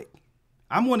topic.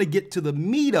 I want to get to the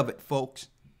meat of it, folks.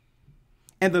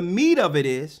 And the meat of it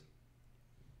is,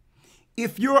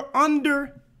 if you're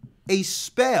under a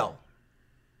spell,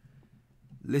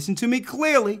 listen to me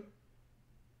clearly.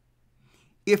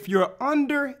 If you're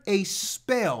under a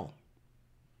spell,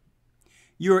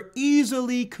 you're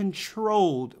easily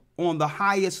controlled on the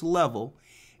highest level,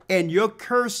 and your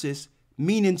curses,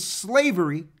 meaning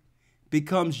slavery,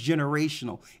 becomes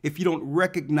generational if you don't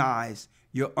recognize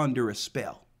you're under a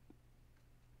spell.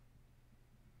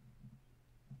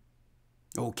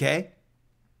 Okay?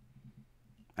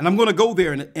 And I'm going to go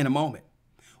there in a moment.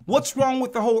 What's wrong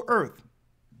with the whole earth?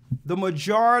 The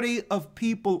majority of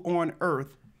people on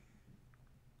earth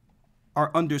are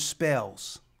under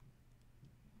spells.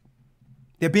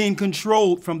 They're being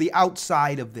controlled from the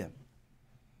outside of them.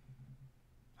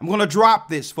 I'm going to drop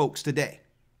this, folks, today,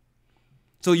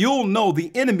 so you'll know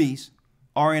the enemies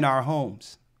are in our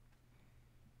homes.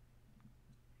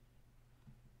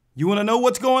 You want to know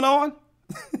what's going on?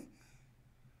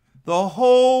 The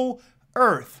whole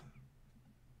earth,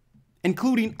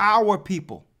 including our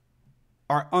people,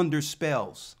 are under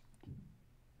spells.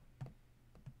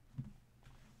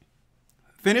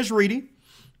 Finish reading.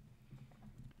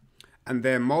 And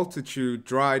their multitude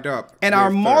dried up. And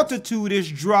our multitude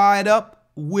is dried up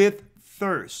with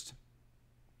thirst.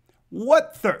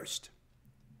 What thirst?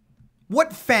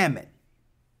 What famine?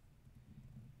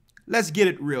 Let's get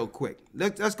it real quick.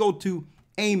 Let's go to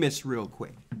Amos real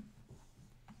quick.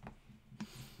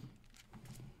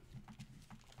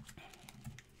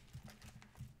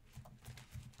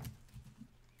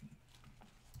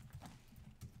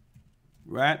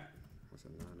 Right? Was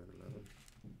it 9 and 11?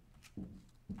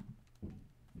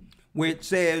 where it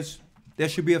says there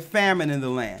should be a famine in the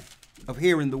land of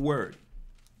hearing the word.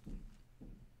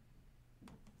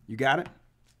 You got it?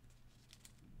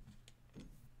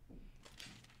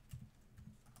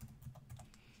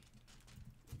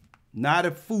 Not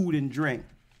of food and drink,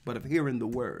 but of hearing the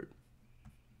word.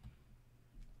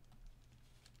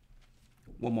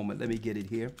 One moment, let me get it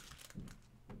here.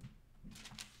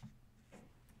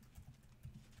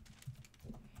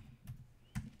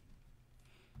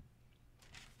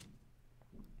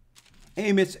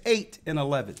 Amos 8 and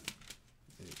 11.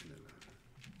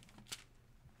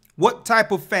 What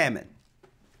type of famine?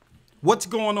 What's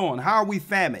going on? How are we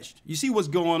famished? You see what's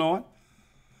going on?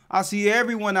 I see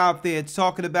everyone out there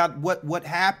talking about what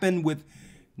happened with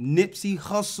Nipsey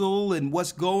Hussle and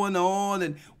what's going on,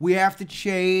 and we have to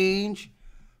change.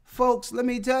 Folks, let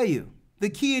me tell you, the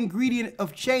key ingredient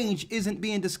of change isn't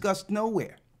being discussed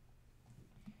nowhere.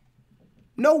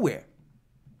 Nowhere.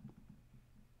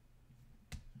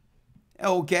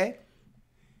 Okay.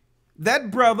 That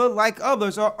brother, like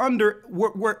others, are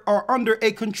under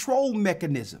a control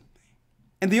mechanism.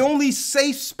 And the only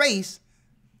safe space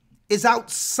is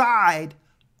outside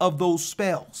of those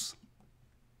spells.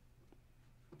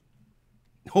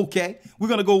 Okay, we're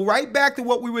going to go right back to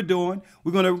what we were doing.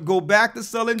 We're going to go back to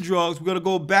selling drugs. We're going to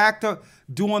go back to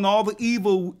doing all the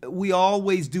evil we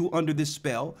always do under this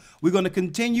spell. We're going to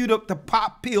continue to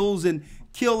pop pills and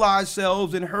kill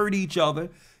ourselves and hurt each other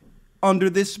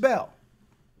under this spell.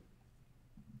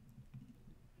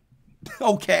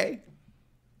 Okay.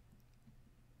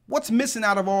 What's missing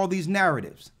out of all these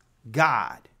narratives?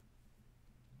 God,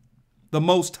 the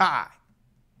Most High.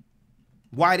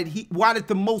 Why did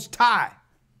the Most High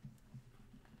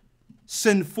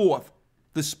send forth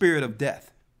the spirit of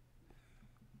death?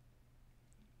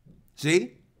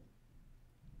 See?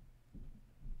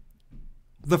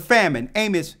 The famine,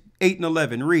 Amos 8 and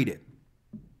 11, read it.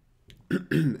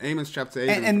 Amos chapter 8.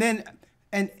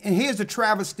 And here's the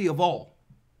travesty of all.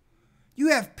 You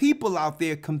have people out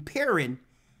there comparing,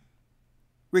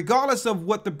 regardless of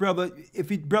what the brother, if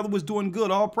his brother was doing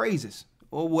good, all praises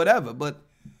or whatever, but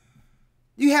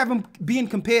you have him being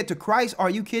compared to Christ. Are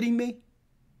you kidding me?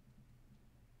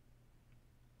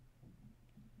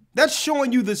 That's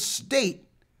showing you the state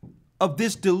of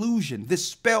this delusion, this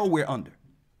spell we're under.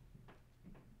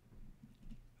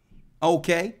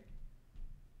 Okay.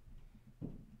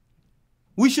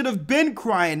 We should have been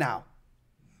crying out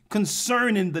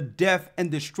concerning the death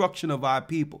and destruction of our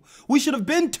people. We should have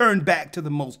been turned back to the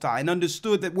Most High and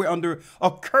understood that we're under a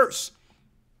curse,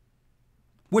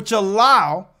 which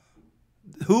allow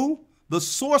who? The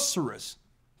sorcerers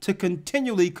to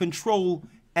continually control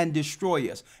and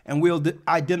destroy us. And we'll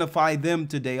identify them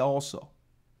today also.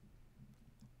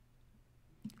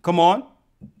 Come on.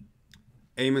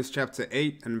 Amos chapter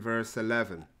 8 and verse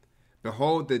 11.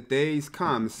 Behold, the days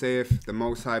come, saith the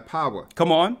Most High Power.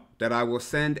 Come on. That I will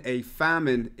send a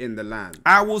famine in the land.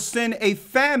 I will send a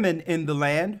famine in the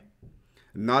land.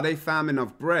 Not a famine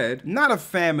of bread. Not a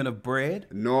famine of bread.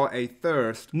 Nor a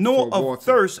thirst nor for a water.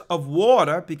 Thirst of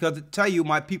water, because I tell you,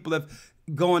 my people have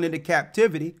gone into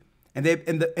captivity, and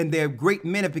their great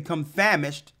men have become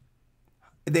famished.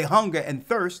 They hunger and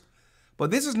thirst.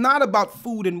 But this is not about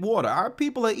food and water. Our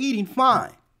people are eating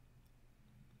fine.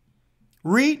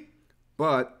 Read.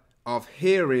 But of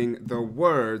hearing the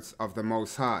words of the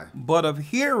Most High. But of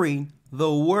hearing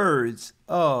the words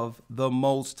of the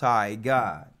Most High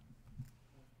God.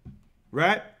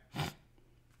 Right?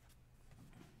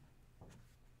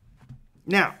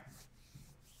 Now,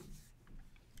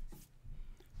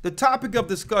 the topic of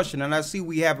discussion, and I see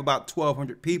we have about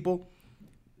 1,200 people.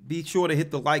 Be sure to hit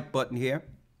the like button here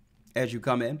as you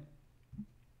come in.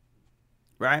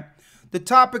 Right? The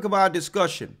topic of our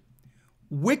discussion: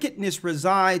 wickedness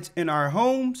resides in our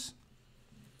homes.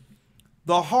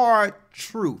 The hard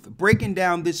truth, breaking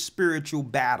down this spiritual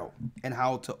battle and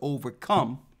how to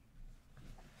overcome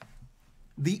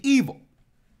the evil.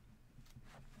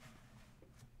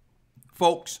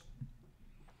 Folks,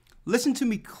 listen to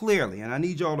me clearly, and I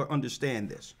need y'all to understand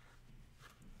this.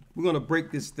 We're going to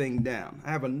break this thing down.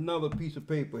 I have another piece of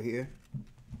paper here.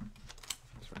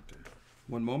 It's right there.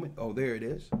 One moment. Oh, there it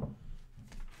is.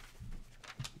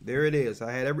 There it is.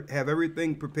 I have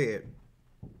everything prepared.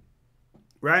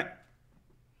 Right?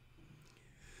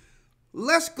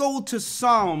 Let's go to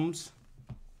Psalms.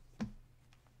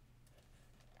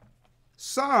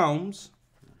 Psalms,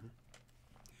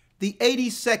 the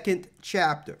 82nd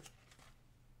chapter.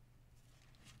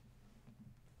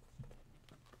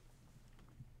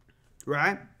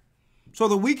 Right? So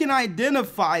that we can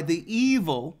identify the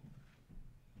evil,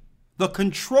 the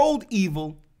controlled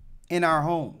evil in our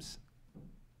homes.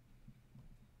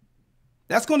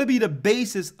 That's going to be the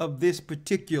basis of this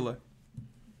particular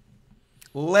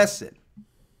lesson.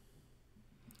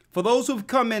 For those who've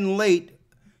come in late,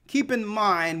 keep in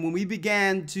mind when we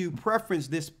began to preference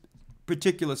this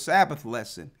particular Sabbath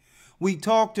lesson, we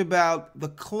talked about the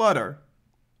clutter,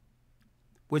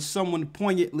 which someone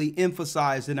poignantly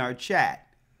emphasized in our chat,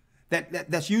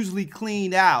 that's usually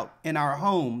cleaned out in our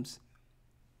homes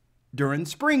during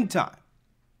springtime.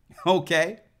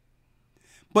 Okay?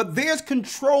 But there's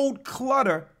controlled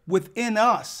clutter within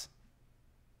us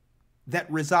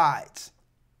that resides.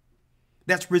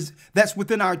 That's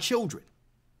within our children.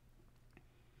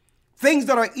 Things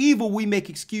that are evil, we make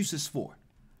excuses for.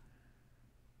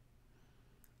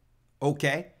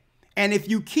 Okay? And if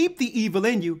you keep the evil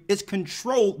in you, it's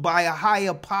controlled by a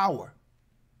higher power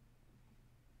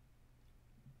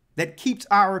that keeps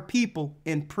our people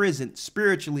in prison,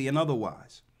 spiritually and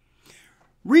otherwise.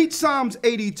 Read Psalms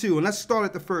 82, and let's start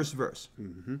at the first verse.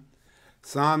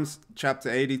 Psalms chapter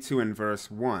 82 and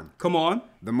verse 1. Come on.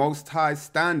 The Most High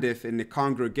standeth in the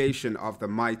congregation of the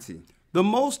mighty. The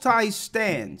Most High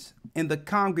stands in the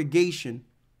congregation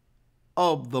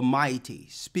of the mighty.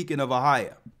 Speaking of a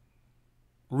higher.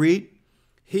 Read.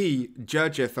 He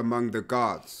judgeth among the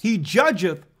gods. He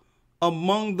judgeth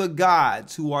among the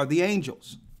gods, who are the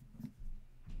angels.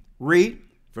 Read.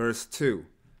 Verse 2.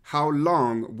 How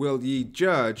long will ye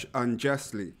judge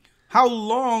unjustly? How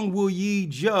long will ye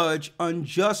judge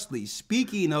unjustly?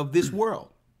 Speaking of this world.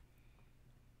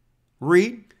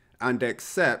 Read. And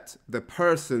accept the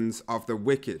persons of the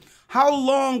wicked. How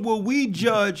long will we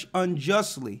judge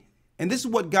unjustly? And this is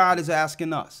what God is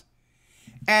asking us.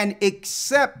 And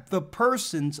accept the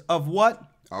persons of what?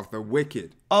 Of the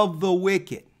wicked. Of the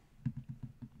wicked.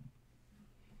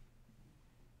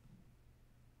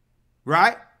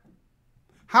 Right?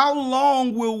 How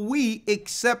long will we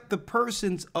accept the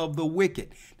persons of the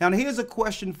wicked? Now, here's a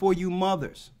question for you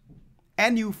mothers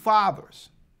and you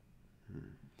fathers.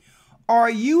 Are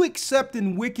you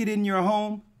accepting wicked in your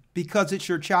home because it's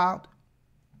your child?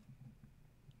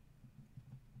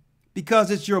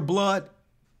 Because it's your blood?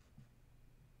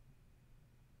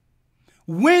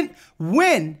 When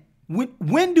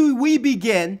do we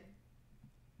begin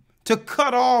to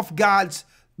cut off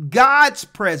God's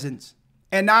presence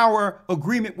and our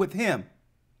agreement with him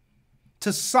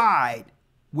to side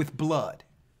with blood?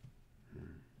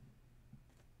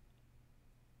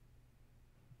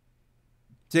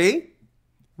 See?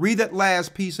 Read that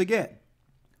last piece again.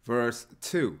 Verse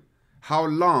 2. How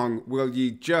long will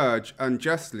ye judge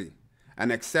unjustly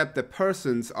and accept the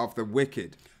persons of the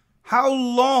wicked? How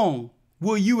long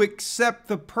will you accept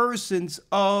the persons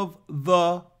of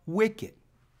the wicked?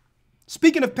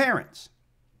 Speaking of parents,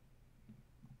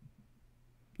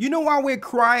 you know why we're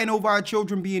crying over our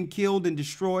children being killed and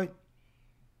destroyed?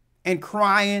 And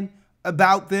crying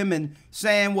about them and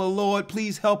saying, well, Lord,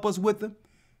 please help us with them?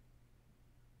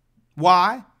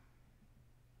 Why?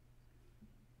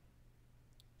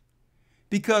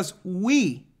 Because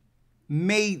we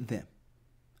made them,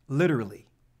 literally.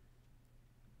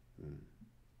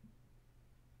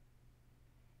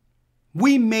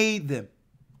 We made them.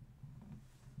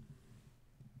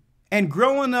 And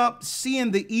growing up,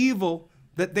 seeing the evil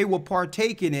that they were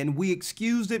partaking in, we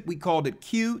excused it. We called it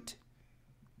cute.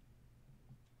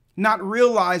 Not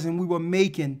realizing we were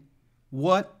making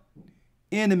what?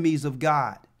 Enemies of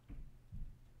God.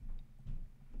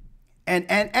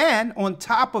 And on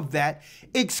top of that,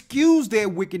 excuse their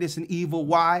wickedness and evil.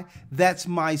 Why? That's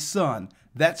my son.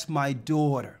 That's my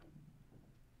daughter.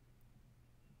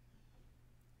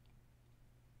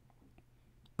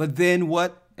 But then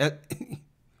what?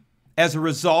 As a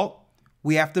result,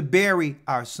 we have to bury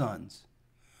our sons.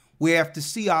 We have to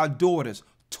see our daughters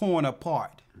torn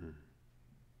apart.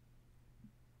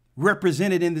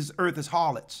 Represented in this earth as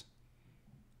harlots.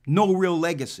 No real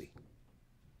legacy.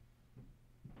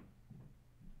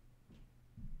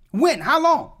 When? How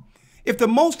long? If the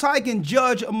Most High can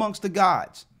judge amongst the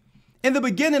gods. In the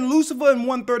beginning, Lucifer and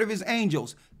 1/3 of his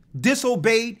angels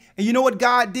disobeyed. And you know what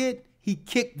God did? He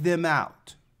kicked them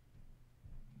out.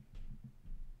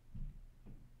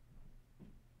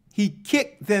 He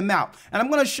kicked them out. And I'm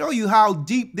going to show you how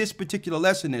deep this particular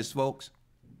lesson is, folks.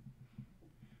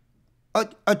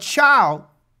 A child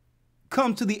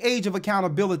comes to the age of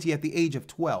accountability at the age of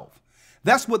 12.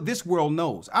 That's what this world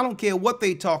knows. I don't care what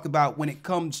they talk about when it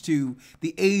comes to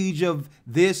the age of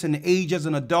this and the age as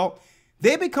an adult.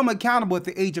 They become accountable at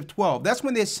the age of 12. That's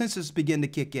when their senses begin to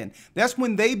kick in. That's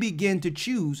when they begin to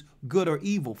choose good or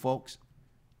evil, folks.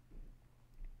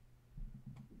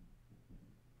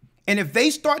 And if they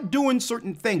start doing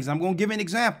certain things, I'm going to give an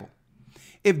example.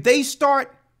 If they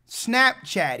start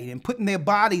Snapchatting and putting their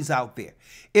bodies out there,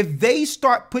 if they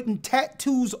start putting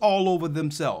tattoos all over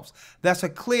themselves, that's a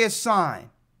clear sign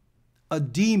a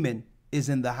demon is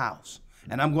in the house.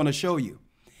 And I'm going to show you.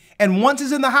 And once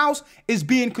it's in the house, it's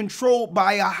being controlled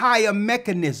by a higher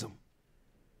mechanism.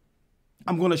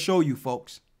 I'm going to show you,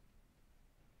 folks.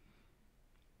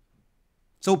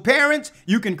 So parents,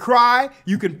 you can cry,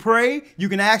 you can pray, you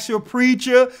can ask your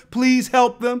preacher, please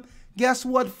help them. Guess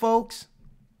what, folks?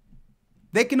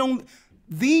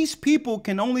 These people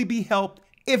can only be helped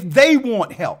if they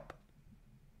want help.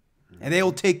 And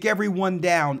they'll take everyone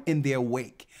down in their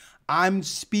wake. I'm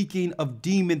speaking of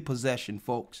demon possession,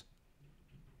 folks.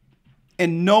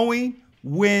 And knowing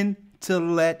when to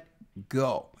let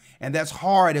go. And that's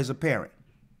hard as a parent.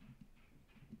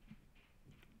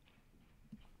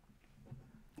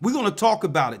 We're going to talk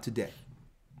about it today.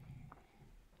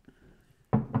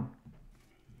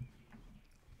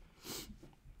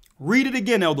 Read it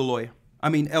again, Elder Lawya.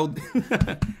 Elder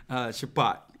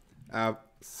Shapat.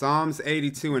 Psalms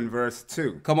 82 and verse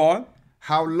 2. Come on.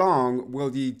 How long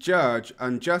will ye judge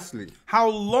unjustly? How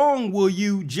long will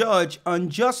you judge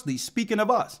unjustly? Speaking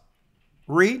of us.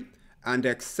 Read. And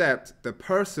accept the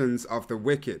persons of the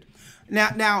wicked.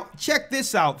 Now, check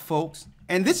this out, folks.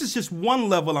 And this is just one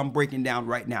level I'm breaking down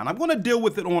right now. And I'm going to deal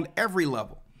with it on every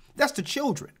level. That's the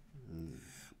children.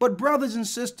 But brothers and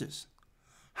sisters,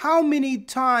 how many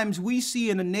times we see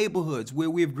in the neighborhoods where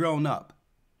we've grown up,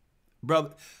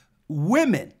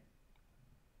 women,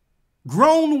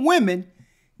 grown women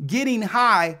getting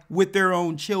high with their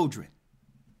own children?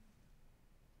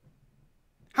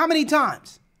 How many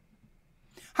times?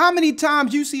 How many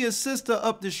times you see a sister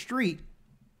up the street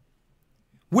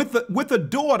with a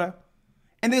daughter,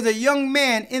 and there's a young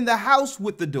man in the house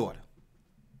with the daughter,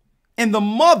 and the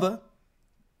mother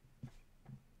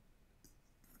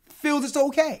feels it's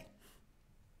okay,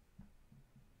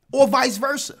 or vice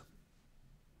versa,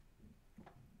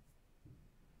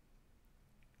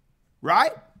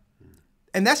 right?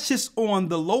 And that's just on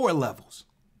the lower levels.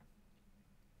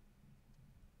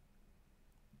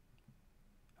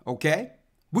 Okay?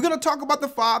 We're going to talk about the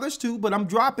fathers too, but I'm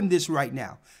dropping this right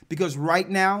now because right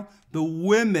now the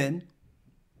women,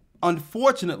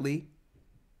 unfortunately,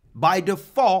 by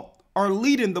default, are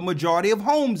leading the majority of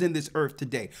homes in this earth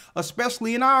today,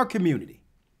 especially in our community.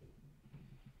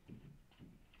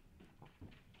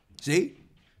 See?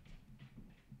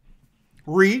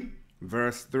 Read.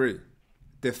 Verse 3.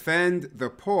 Defend the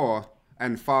poor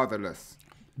and fatherless.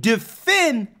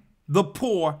 Defend the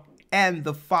poor and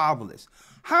the fatherless.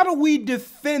 How do we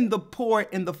defend the poor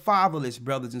and the fatherless,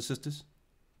 brothers and sisters?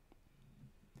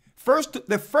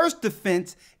 The first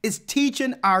defense is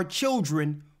teaching our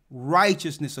children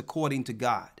righteousness according to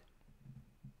God.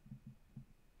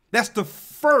 That's the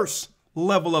first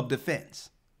level of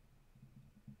defense.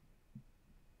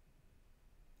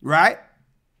 Right?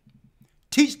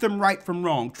 Teach them right from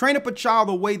wrong. Train up a child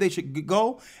the way they should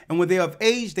go, and when they are of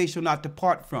age, they shall not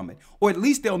depart from it. Or at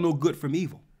least they'll know good from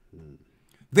evil.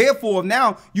 Therefore,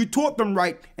 now you taught them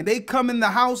right, and they come in the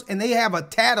house and they have a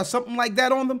tat or something like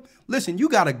that on them. Listen, you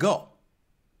got to go.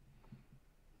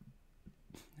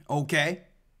 Okay?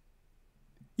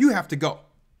 You have to go.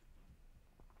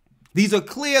 These are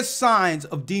clear signs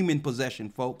of demon possession,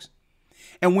 folks.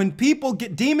 And when people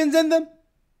get demons in them,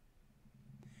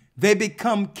 they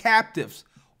become captives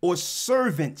or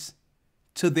servants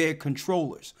to their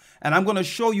controllers. And I'm going to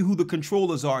show you who the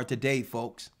controllers are today,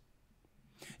 folks.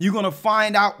 You're going to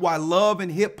find out why love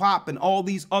and hip hop and all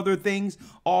these other things,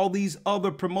 all these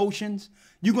other promotions,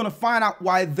 you're going to find out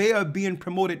why they are being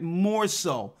promoted more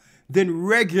so than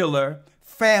regular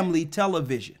family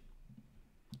television.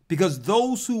 Because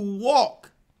those who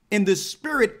walk in the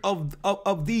spirit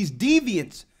of these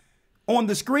deviants on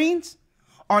the screens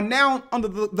are now under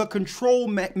the control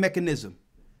mechanism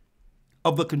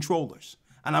of the controllers.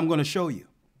 And I'm going to show you.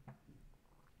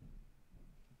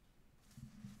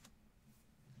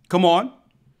 Come on.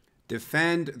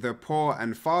 Defend the poor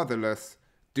and fatherless.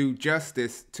 Do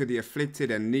justice to the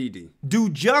afflicted and needy. Do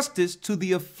justice to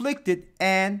the afflicted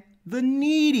and the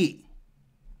needy.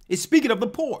 It's speaking of the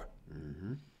poor.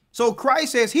 Mm-hmm. So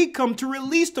Christ says he come to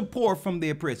release the poor from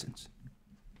their prisons.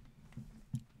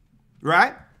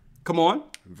 Right? Come on.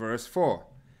 Verse 4.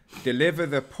 Deliver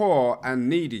the poor and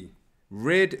needy.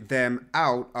 Rid them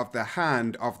out of the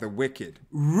hand of the wicked.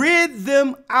 Rid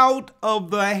them out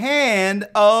of the hand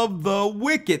of the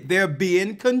wicked. They're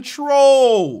being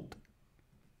controlled.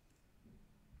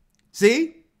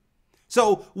 See?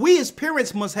 So we as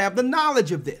parents must have the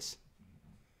knowledge of this.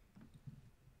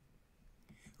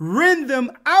 Rid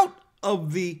them out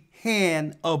of the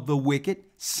hand of the wicked.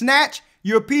 Snatch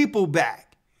your people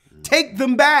back. take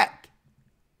them back.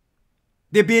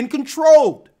 They're being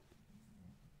controlled.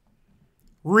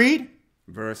 Read.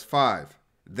 Verse 5.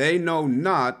 They know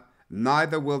not,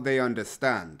 neither will they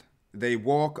understand. They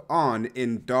walk on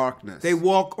in darkness. They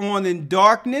walk on in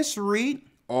darkness. Read.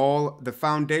 All the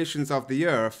foundations of the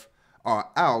earth are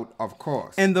out of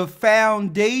course. And the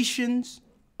foundations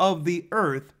of the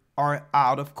earth are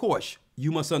out of course.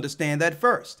 You must understand that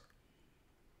first.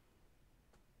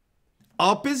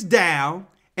 Up is down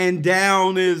and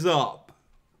down is up.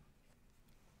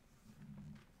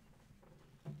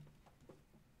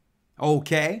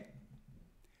 Okay?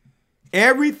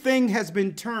 Everything has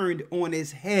been turned on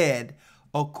its head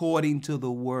according to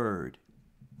the word.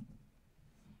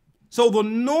 So the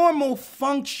normal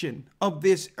function of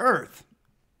this earth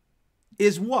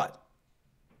is what?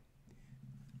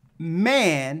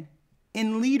 Man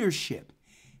in leadership.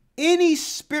 Any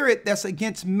spirit that's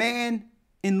against man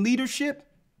in leadership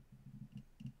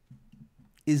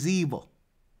is evil.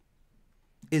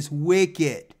 It's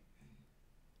wicked.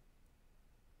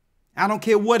 I don't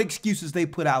care what excuses they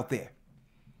put out there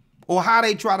or how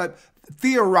they try to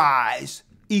theorize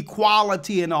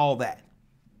equality and all that.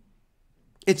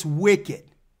 It's wicked.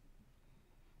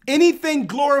 Anything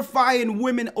glorifying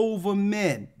women over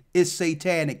men is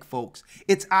satanic, folks.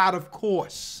 It's out of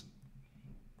course.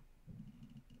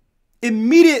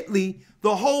 Immediately,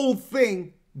 the whole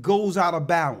thing goes out of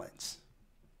balance.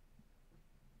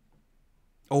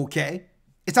 Okay?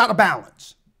 It's out of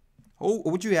balance. Oh,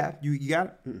 what you have? You got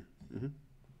it? Mm-hmm.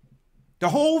 The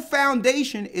whole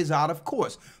foundation is out of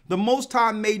course. The Most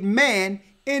High made man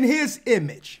in his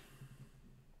image.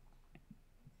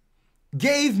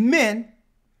 Gave men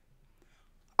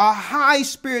a high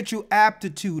spiritual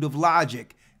aptitude of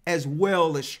logic as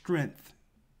well as strength.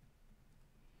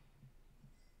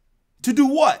 To do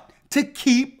what? To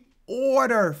keep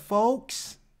order,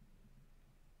 folks.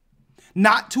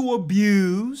 Not to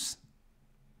abuse,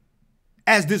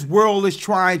 as this world is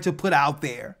trying to put out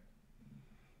there.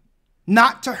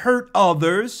 Not to hurt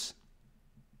others,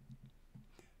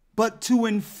 but to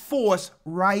enforce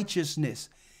righteousness.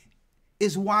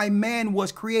 Is why man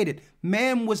was created.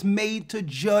 Man was made to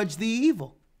judge the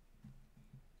evil.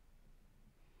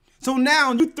 So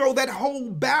now you throw that whole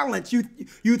balance,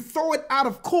 you throw it out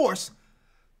of course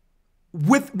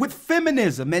with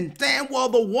feminism and saying, well,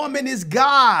 the woman is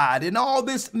God and all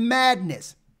this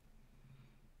madness.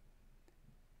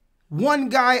 One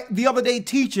guy the other day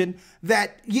teaching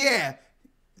that, yeah,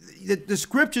 the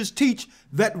scriptures teach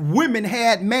that women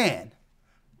had man.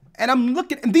 And I'm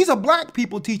looking, and these are black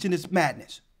people teaching this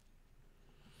madness.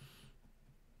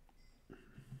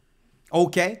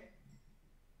 Okay.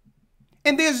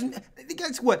 And there's,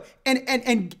 guess what?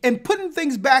 And putting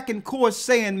things back in course,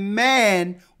 saying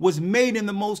man was made in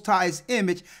the Most High's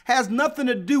image has nothing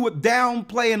to do with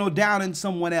downplaying or downing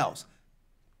someone else.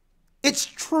 It's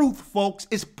truth, folks.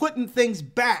 It's putting things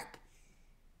back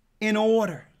in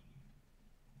order.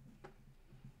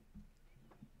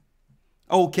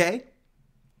 Okay.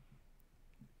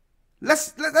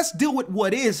 Let's deal with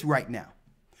what is right now.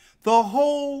 The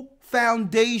whole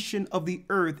foundation of the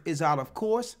earth is out of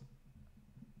course.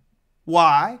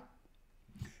 Why?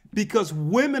 Because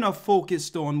women are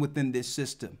focused on within this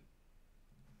system.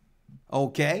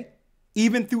 Okay?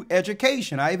 Even through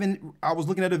education. I was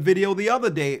looking at a video the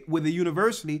other day with a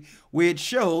university where it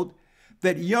showed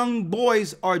that young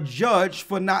boys are judged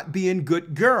for not being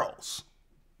good girls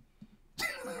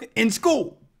in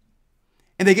school.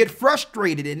 And they get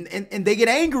frustrated and they get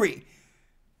angry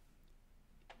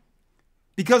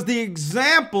because the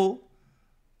example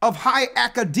of high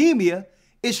academia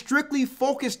is strictly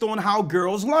focused on how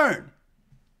girls learn.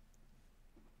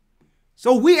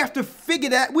 So we have to figure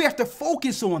that, we have to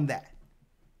focus on that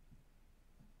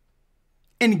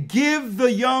and give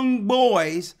the young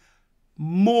boys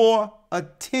more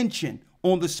attention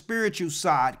on the spiritual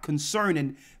side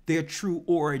concerning their true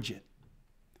origin.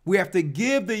 We have to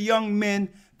give the young men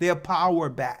their power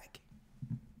back.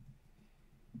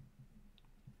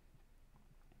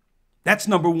 That's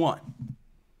number one.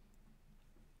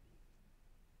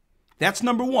 That's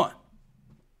number one.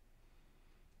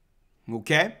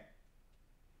 Okay?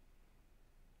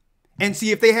 And see,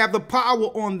 if they have the power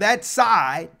on that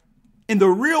side in the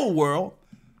real world,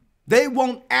 they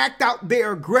won't act out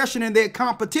their aggression and their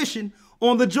competition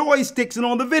on the joysticks and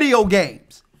on the video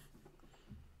games.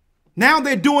 Now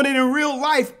they're doing it in real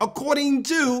life according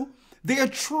to their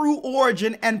true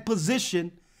origin and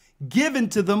position given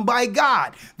to them by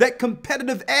God. That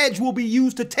competitive edge will be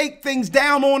used to take things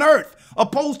down on earth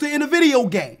opposed to in a video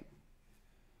game.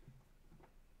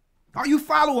 Are you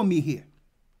following me here?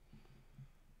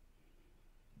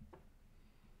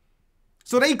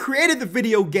 So they created the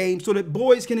video game so that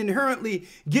boys can inherently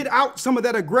get out some of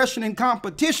that aggression and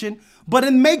competition, but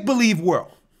in make-believe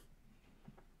world.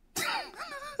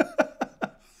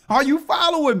 Are you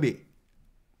following me?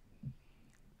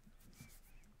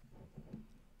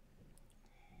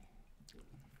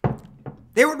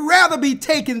 They would rather be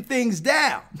taking things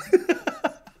down.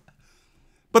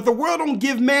 But the world don't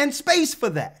give man space for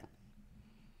that.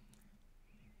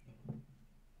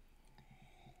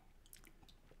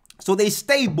 So they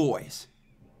stay boys.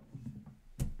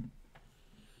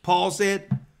 Paul said,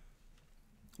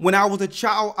 when I was a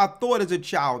child, I thought as a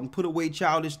child and put away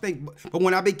childish things. But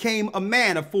when I became a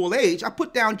man of full age, I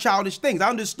put down childish things. I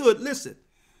understood, listen,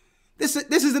 this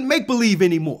isn't make-believe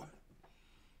anymore.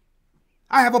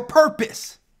 I have a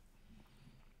purpose.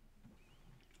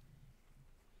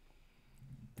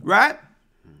 Right?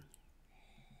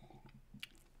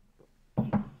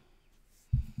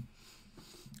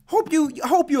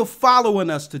 Hope you're following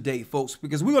us today, folks,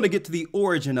 because we're going to get to the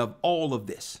origin of all of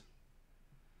this.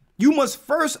 You must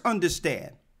first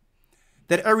understand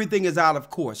that everything is out of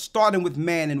course, starting with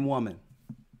man and woman.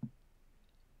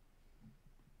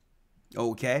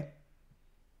 Okay?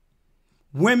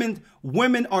 Women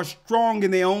are strong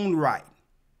in their own right.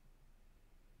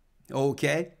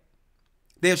 Okay?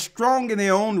 They're strong in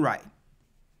their own right.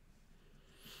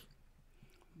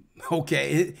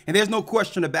 Okay? And there's no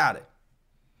question about it.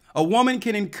 A woman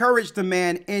can encourage the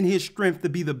man in his strength to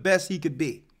be the best he could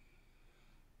be.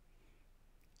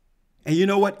 And you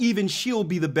know what? Even she'll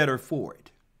be the better for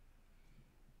it.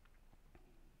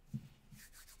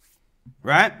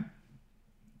 Right?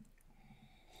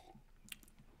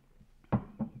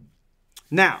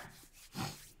 Now,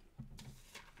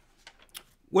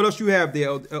 what else you have there?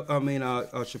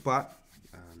 Shapat?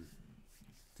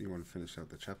 Do you want to finish out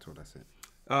the chapter or that's it?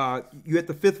 You at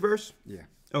the 5th verse? Yeah.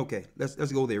 Okay,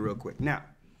 let's go there real quick. Now,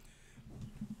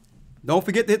 don't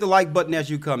forget to hit the like button as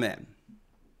you come in.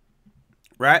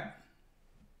 Right?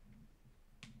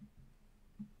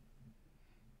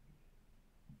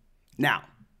 Now,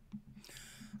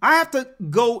 I have to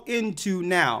go into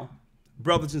now,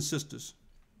 brothers and sisters,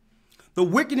 the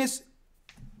wickedness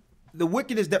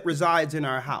that resides in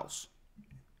our house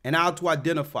and how to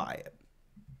identify it.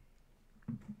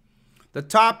 The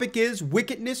topic is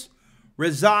wickedness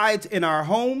resides in our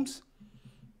homes,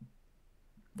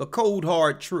 the cold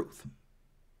hard truth.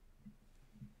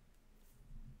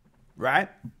 Right?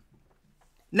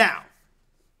 Now,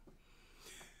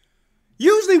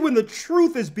 usually when the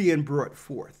truth is being brought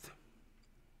forth,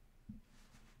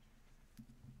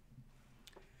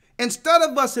 instead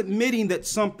of us admitting that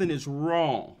something is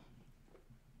wrong,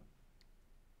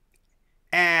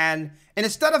 and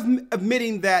instead of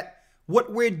admitting that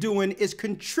what we're doing is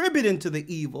contributing to the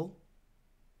evil,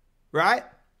 right?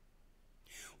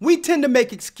 We tend to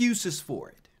make excuses for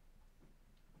it.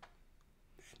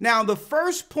 Now, the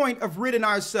first point of ridding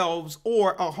ourselves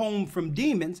or a home from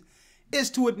demons is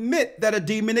to admit that a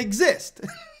demon exists,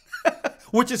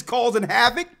 which is causing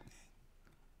havoc,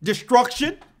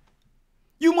 destruction.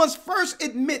 You must first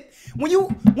admit, when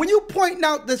you point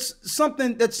out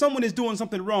that someone is doing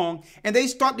something wrong and they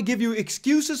start to give you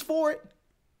excuses for it,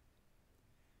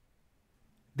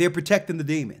 they're protecting the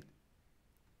demon.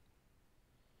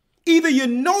 Either you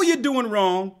know you're doing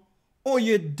wrong or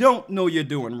you don't know you're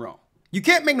doing wrong. You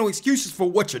can't make no excuses for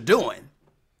what you're doing,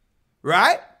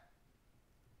 right?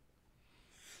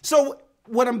 So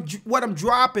what I'm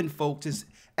dropping, folks, is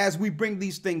as we bring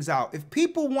these things out, if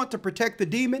people want to protect the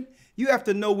demon, you have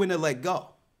to know when to let go.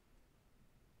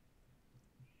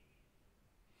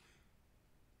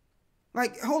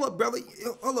 Like, hold up, brother.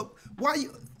 Hold up. Why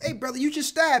you? Hey, brother, you just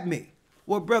stabbed me.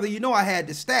 Well, brother, you know I had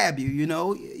to stab you.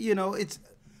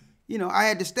 I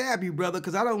had to stab you, brother,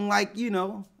 because I don't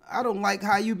like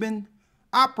how you've been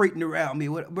operating around me.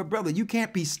 But brother, you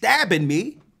can't be stabbing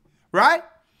me, right?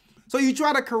 So you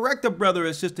try to correct a brother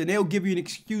or sister, and they'll give you an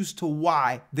excuse to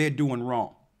why they're doing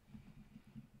wrong,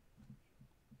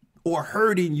 or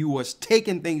hurting you, or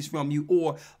taking things from you,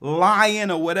 or lying,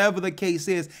 or whatever the case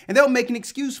is, and they'll make an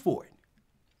excuse for it.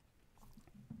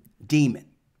 Demon.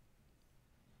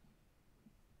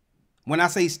 When I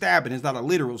say stabbing, it's not a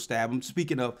literal stab. I'm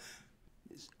speaking of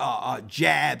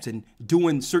jabs and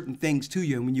doing certain things to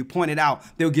you. And when you point it out,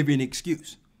 they'll give you an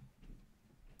excuse.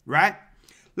 Right?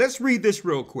 Let's read this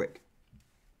real quick.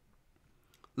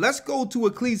 Let's go to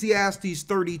Ecclesiastes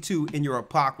 32 in your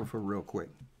Apocrypha real quick.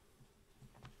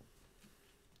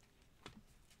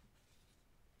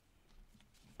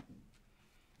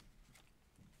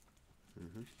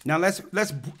 Now let's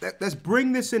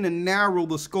bring this in and narrow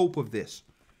the scope of this.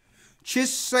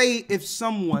 Just say if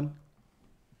someone,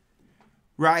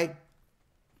 right,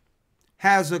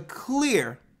 has a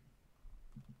clear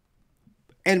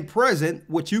and present,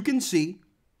 what you can see,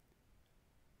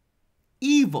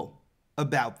 evil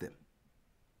about them.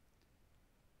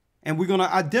 And we're going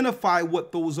to identify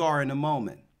what those are in a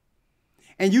moment.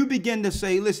 And you begin to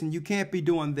say, listen, you can't be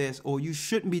doing this, or you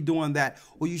shouldn't be doing that,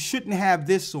 or you shouldn't have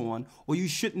this on, or you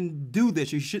shouldn't do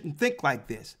this, or you shouldn't think like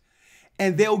this.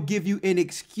 And they'll give you an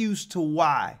excuse to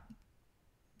why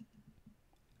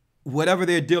whatever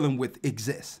they're dealing with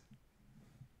exists.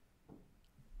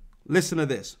 Listen to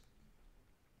this.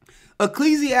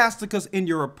 Ecclesiasticus in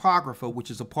your Apocrypha,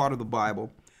 which is a part of the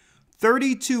Bible,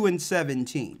 32 and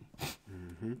 17.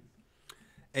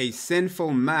 A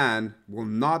sinful man will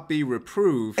not be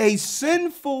reproved. A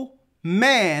sinful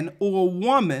man or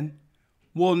woman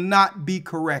will not be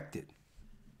corrected.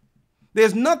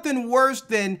 There's nothing worse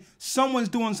than someone's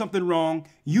doing something wrong,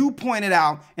 you point it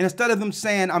out, and instead of them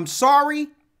saying, I'm sorry,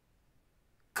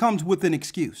 comes with an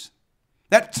excuse.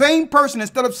 That same person,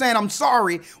 instead of saying, I'm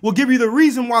sorry, will give you the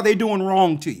reason why they're doing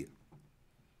wrong to you.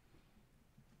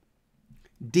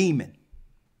 Demon.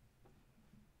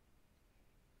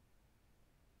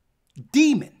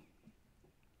 Demon.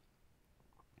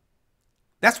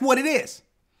 That's what it is.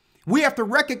 We have to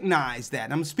recognize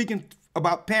that. I'm speaking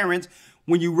about parents.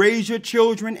 When you raise your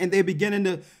children and they're beginning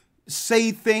to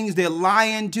say things, they're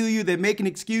lying to you, they're making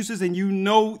excuses, and you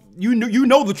know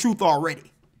the truth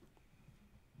already.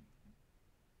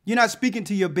 You're not speaking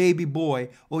to your baby boy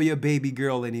or your baby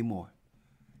girl anymore.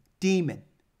 Demon.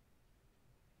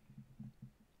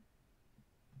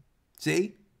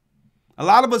 See? A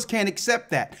lot of us can't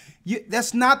accept that.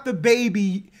 That's not the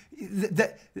baby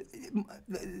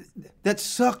that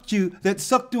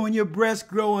sucked on your breast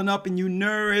growing up, and you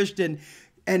nourished and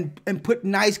put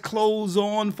nice clothes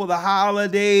on for the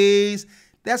holidays.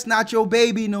 That's not your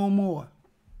baby no more.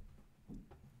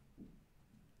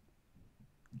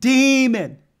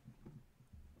 Demon.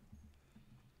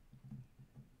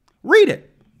 Read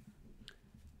it.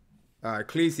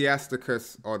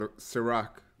 Ecclesiasticus or the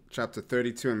Sirach, chapter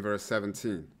 32 and verse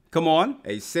 17. Come on.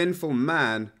 A sinful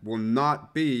man will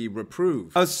not be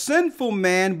reproved. A sinful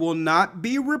man will not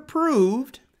be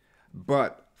reproved,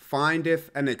 but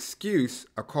findeth an excuse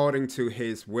according to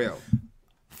his will.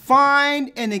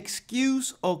 Find an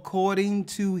excuse according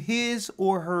to his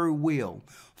or her will.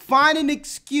 Find an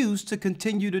excuse to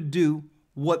continue to do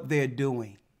what they're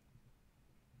doing.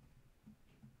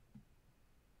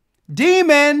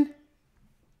 Demon.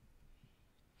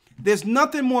 There's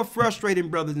nothing more frustrating,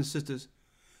 brothers and sisters,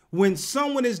 when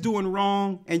someone is doing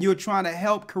wrong and you're trying to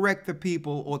help correct the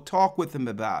people or talk with them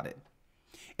about it.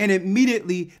 And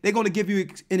immediately they're going to give you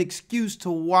an excuse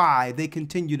to why they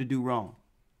continue to do wrong.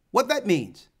 What that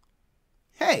means?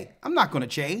 Hey, I'm not going to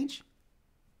change.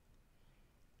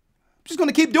 I'm just going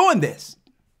to keep doing this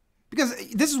because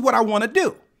this is what I want to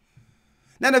do.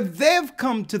 Now, if they've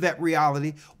come to that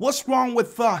reality, what's wrong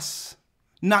with us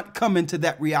not coming to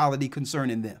that reality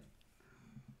concerning them?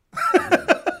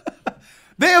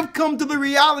 They have come to the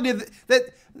reality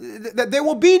that there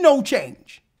will be no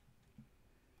change.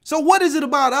 So what is it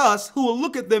about us who will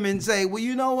look at them and say, well,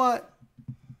 you know what?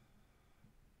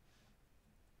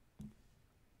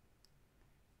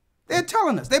 They're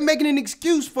telling us. They're making an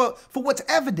excuse for what's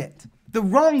evident, the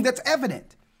wrong that's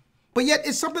evident. But yet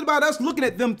it's something about us looking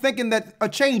at them thinking that a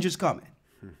change is coming.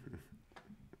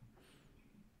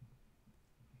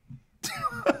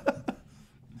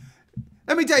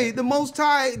 Let me tell you, the Most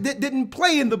High didn't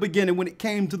play in the beginning when it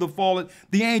came to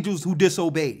the angels who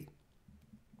disobeyed.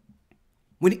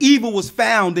 When evil was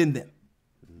found in them.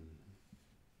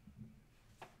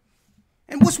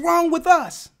 And what's wrong with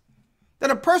us?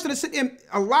 That a person is sitting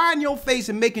a lie in your face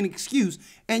and making an excuse,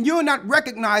 and you're not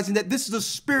recognizing that this is a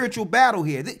spiritual battle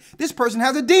here. This person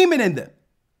has a demon in them.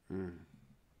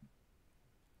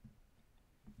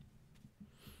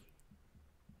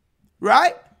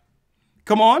 Right?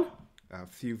 Come on. A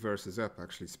few verses up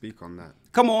actually speak on that.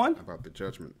 Come on. About the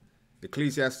judgment.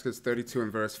 Ecclesiasticus 32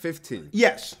 and verse 15.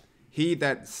 Yes. He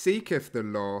that seeketh the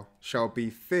law shall be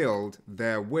filled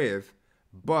therewith,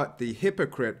 but the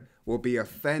hypocrite will be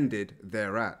offended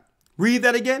thereat. Read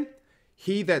that again.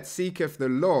 He that seeketh the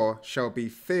law shall be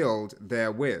filled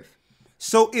therewith.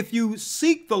 So if you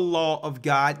seek the law of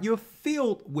God, you're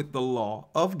filled with the law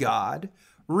of God.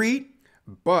 Read.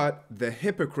 But the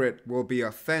hypocrite will be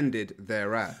offended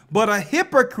thereat. But a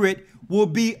hypocrite will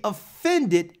be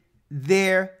offended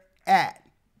thereat.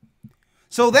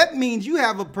 So that means you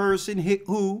have a person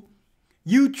who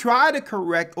you try to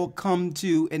correct or come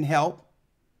to and help.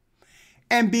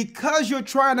 And because you're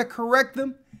trying to correct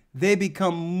them, they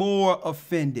become more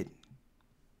offended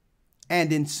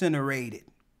and incinerated.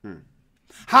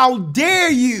 How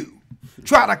dare you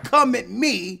try to come at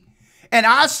me, and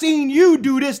I seen you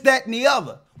do this, that, and the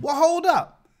other. Well, hold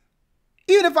up.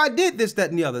 Even if I did this, that,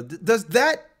 and the other, does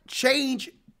that change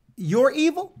your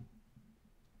evil?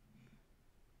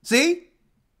 See?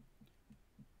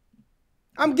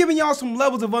 I'm giving y'all some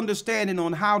levels of understanding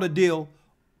on how to deal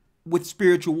with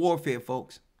spiritual warfare,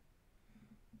 folks.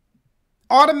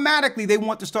 Automatically, they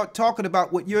want to start talking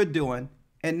about what you're doing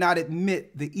and not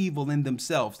admit the evil in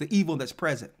themselves, the evil that's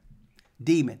present.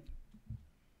 Demon.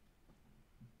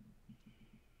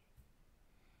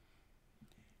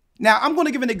 Now, I'm going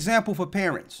to give an example for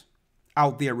parents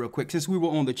out there real quick, since we were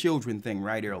on the children thing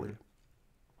right earlier.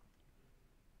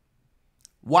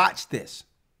 Watch this.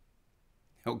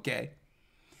 Okay.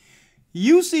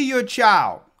 You see your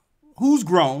child who's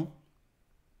grown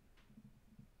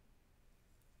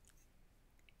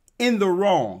in the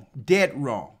wrong, dead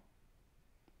wrong.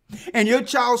 And your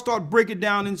child start breaking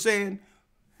down and saying,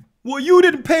 well, you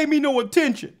didn't pay me no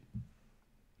attention.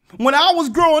 When I was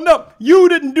growing up, you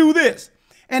didn't do this.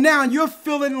 And now you're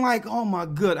feeling like, oh my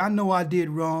God, I know I did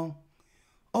wrong.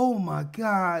 Oh my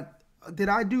God, did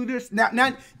I do this?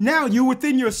 Now you're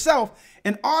within yourself,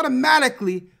 and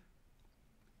automatically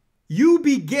you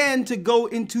begin to go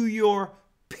into your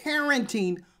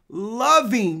parenting,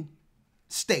 loving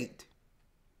state,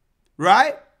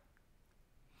 right?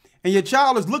 And your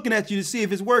child is looking at you to see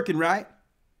if it's working, right?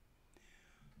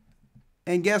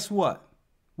 And guess what?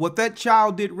 What that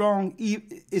child did wrong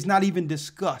is not even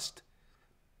discussed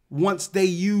once they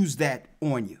use that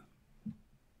on you.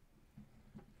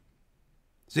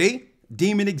 See?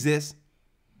 Demon exists.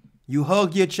 You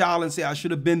hug your child and say, I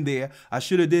should have been there. I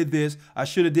should have did this. I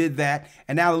should have did that.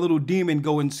 And now the little demon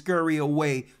go and scurry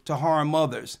away to harm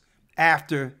others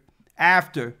after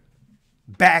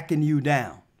backing you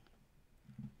down.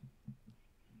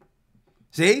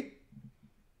 See?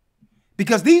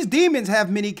 Because these demons have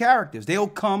many characters. They'll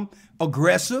come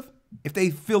aggressive if they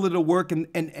feel it'll work and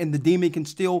the demon can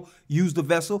still use the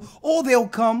vessel. Or they'll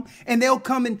come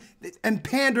and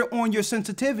pander on your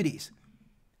sensitivities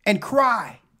and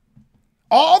cry.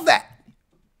 All that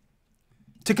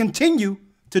to continue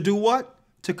to do what?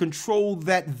 To control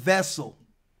that vessel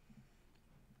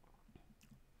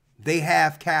they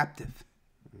have captive.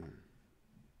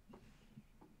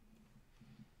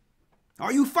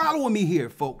 Are you following me here,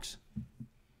 folks?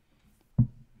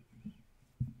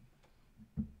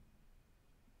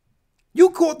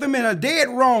 You caught them in a dead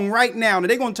wrong right now, and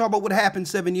they're going to talk about what happened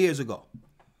 7 years ago.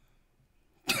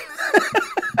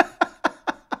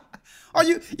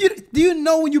 Do you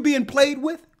know when you're being played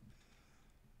with?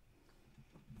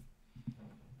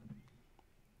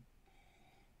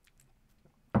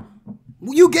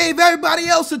 You gave everybody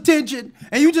else attention,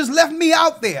 and you just left me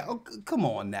out there. Oh, come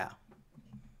on now.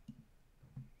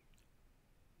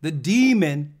 The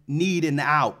demon need an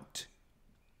out.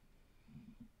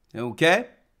 Okay?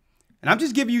 And I'm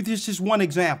just giving you just one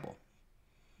example.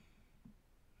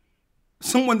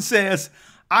 Someone says,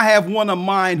 I have one of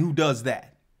mine who does that.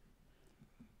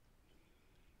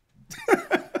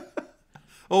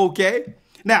 Okay?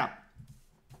 Now,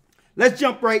 let's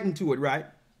jump right into it, right?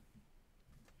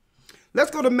 Let's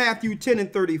go to Matthew 10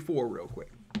 and 34 real quick.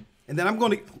 And then we're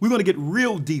going to get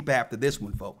real deep after this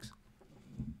one, folks.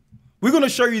 We're going to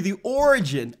show you the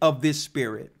origin of this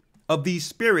spirit, of these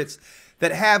spirits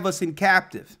that have us in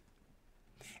captive,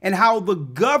 and how the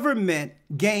government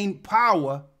gained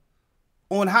power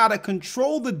on how to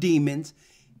control the demons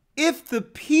if the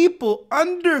people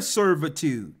under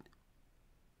servitude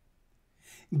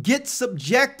get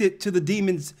subjected to the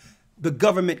demons the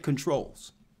government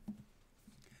controls.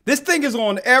 This thing is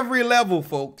on every level,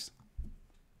 folks.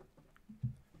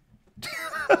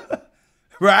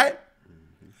 Right?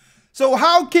 So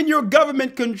how can your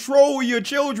government control your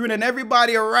children and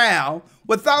everybody around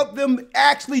without them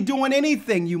actually doing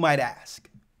anything, you might ask?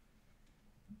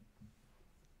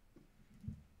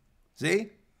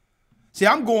 See? See,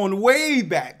 I'm going way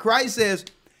back. Christ says,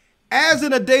 as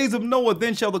in the days of Noah,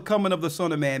 then shall the coming of the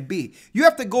Son of Man be. You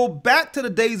have to go back to the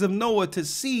days of Noah to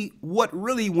see what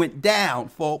really went down,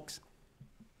 folks.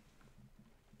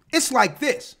 It's like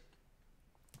this,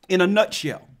 in a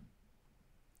nutshell.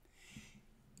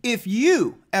 If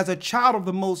you, as a child of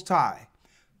the Most High,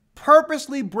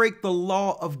 purposely break the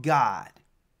law of God,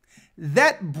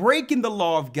 that breaking the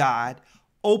law of God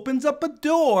opens up a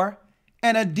door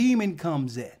and a demon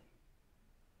comes in.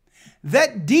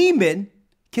 That demon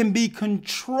can be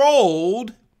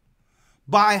controlled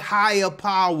by higher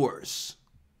powers,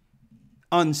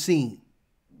 unseen.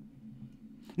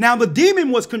 Now, the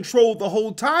demon was controlled the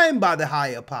whole time by the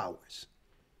higher powers,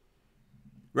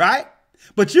 right?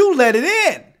 But you let it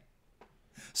in.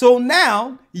 So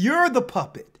now you're the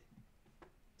puppet.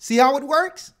 See how it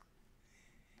works?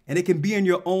 And it can be in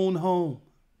your own home.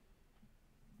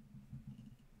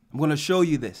 I'm going to show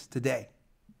you this today.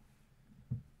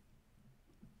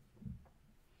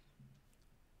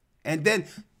 And then,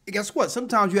 guess what?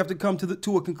 Sometimes you have to come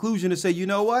to a conclusion and say, you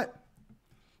know what?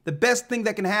 The best thing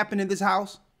that can happen in this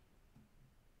house,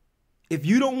 if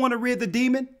you don't want to rid the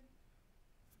demon,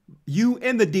 you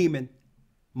and the demon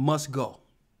must go.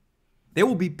 There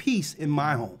will be peace in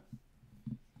my home.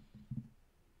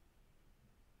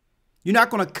 You're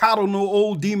not going to coddle no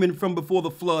old demon from before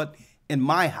the flood in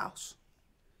my house.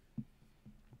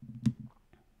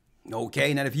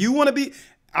 Okay, now if you want to be,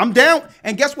 I'm down.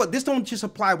 And guess what? This don't just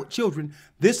apply with children.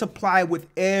 This apply with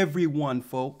everyone,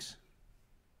 folks.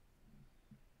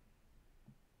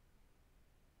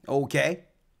 Okay.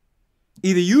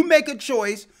 Either you make a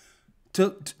choice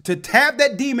to have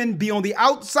that demon be on the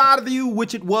outside of you,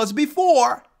 which it was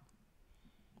before,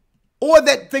 or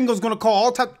that thing is going to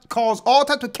cause all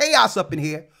types of chaos up in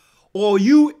here, or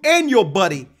you and your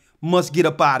buddy must get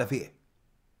up out of here.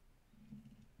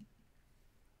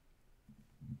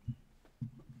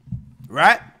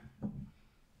 Right?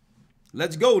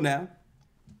 Let's go now.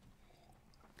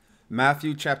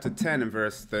 Matthew chapter 10 and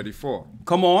verse 34.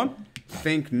 Come on.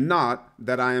 Think not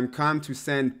that I am come to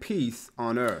send peace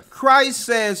on earth. Christ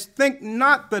says, think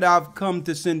not that I've come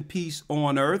to send peace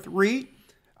on earth. Read.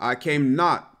 I came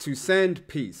not to send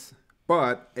peace,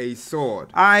 but a sword.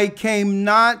 I came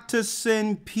not to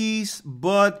send peace,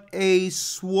 but a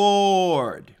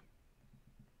sword.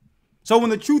 So when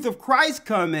the truth of Christ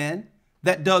come in,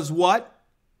 that does what?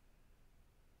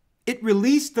 It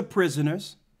released the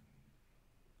prisoners.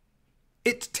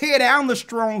 It tear down the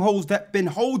strongholds that been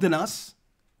holding us.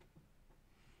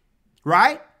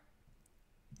 Right?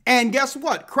 And guess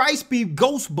what? Christ be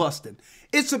ghost busting.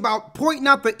 It's about pointing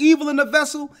out the evil in the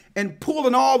vessel and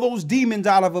pulling all those demons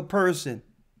out of a person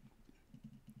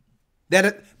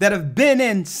that have been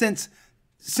in since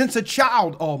a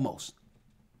child almost,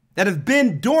 that have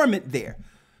been dormant there.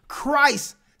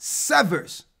 Christ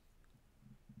severs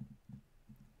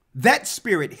that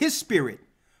spirit, his spirit,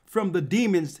 from the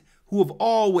demons who have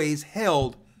always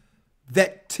held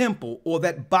that temple or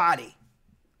that body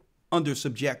under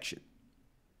subjection.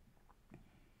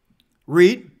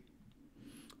 Read.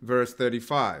 Verse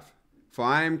 35. For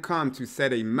I am come to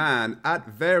set a man at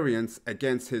variance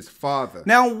against his father.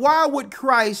 Now, why would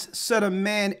Christ set a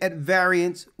man at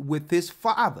variance with his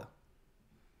father?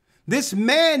 This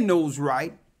man knows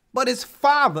right, but his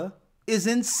father is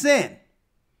in sin.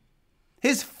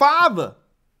 His father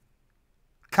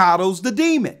coddles the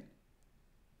demon.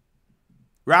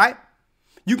 Right?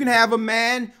 You can have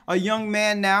a young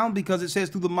man now, because it says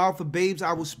through the mouth of babes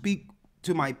I will speak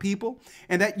to my people.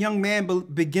 And that young man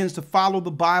begins to follow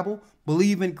the Bible,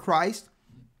 believe in Christ,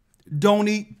 don't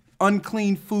eat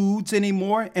unclean foods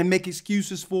anymore and make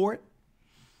excuses for it.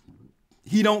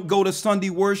 He don't go to Sunday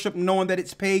worship knowing that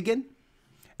it's pagan.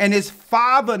 And his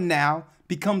father now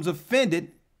becomes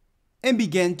offended and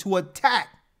begin to attack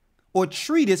or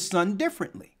treat his son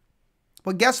differently.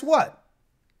 But guess what?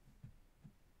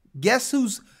 Guess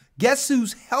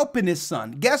who's helping his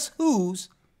son? Guess whose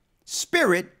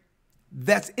spirit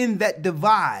that's in that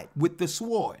divide with the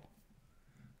sword?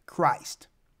 Christ.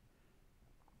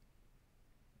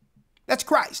 That's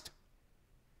Christ.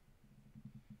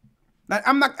 Now,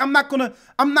 I'm not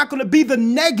gonna be the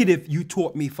negative you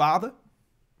taught me, Father.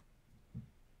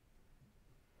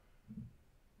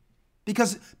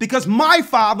 Because my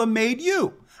Father made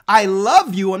you. I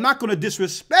love you. I'm not going to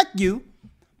disrespect you,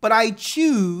 but I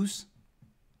choose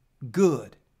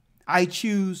good. I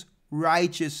choose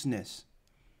righteousness.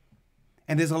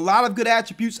 And there's a lot of good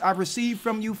attributes I've received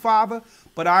from you, Father,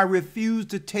 but I refuse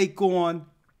to take on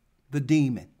the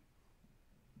demon.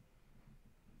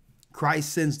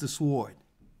 Christ sends the sword.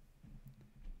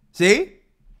 See?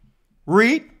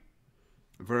 Read.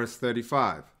 Verse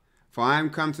 35. For I am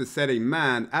come to set a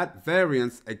man at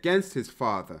variance against his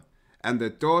father, and the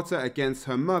daughter against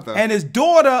her mother. And his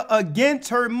daughter against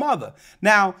her mother.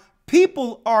 Now,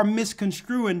 people are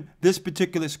misconstruing this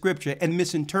particular scripture and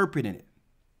misinterpreting it.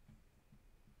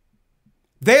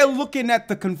 They're looking at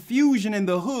the confusion in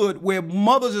the hood where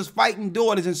mothers is fighting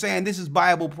daughters and saying this is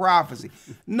Bible prophecy.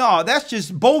 No, that's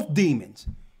just both demons.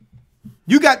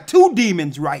 You got two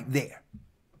demons right there.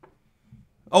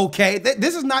 Okay,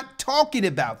 this is not talking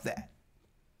about that.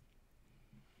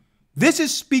 This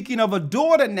is speaking of a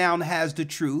daughter now has the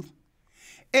truth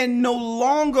and no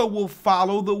longer will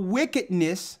follow the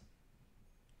wickedness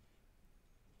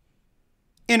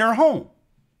in her home,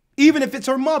 even if it's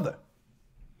her mother.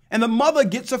 And the mother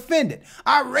gets offended.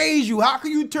 I raised you. How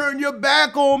can you turn your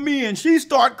back on me? And she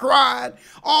start crying.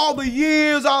 All the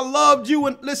years I loved you.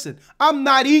 And listen, I'm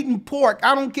not eating pork.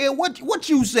 I don't care what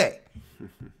you say.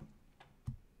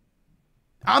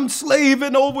 I'm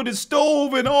slaving over the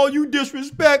stove and all you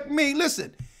disrespect me.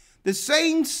 Listen, the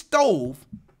same stove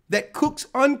that cooks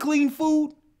unclean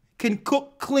food can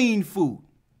cook clean food.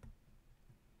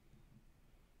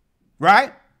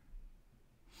 Right?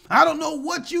 I don't know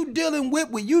what you dealing with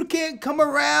when you can't come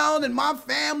around and my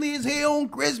family is here on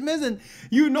Christmas and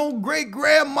you know great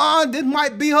grandma, this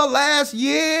might be her last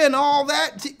year and all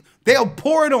that. They'll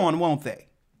pour it on, won't they?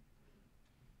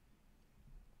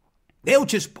 They'll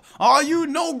just, oh, you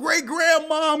know great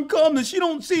grandmom comes and she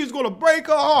don't see it's going to break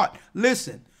her heart.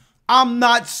 Listen, I'm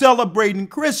not celebrating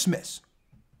Christmas.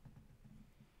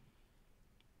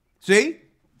 See?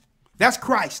 That's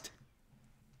Christ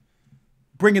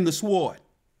bringing the sword.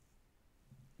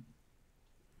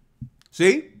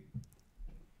 See?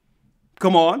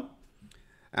 Come on.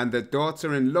 And the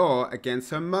daughter-in-law against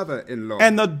her mother-in-law.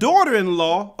 And the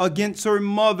daughter-in-law against her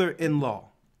mother-in-law.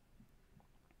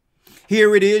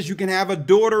 Here it is. You can have a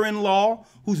daughter-in-law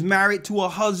who's married to a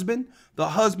husband. The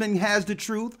husband has the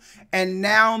truth. And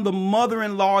now the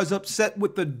mother-in-law is upset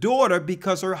with the daughter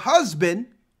because her husband,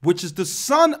 which is the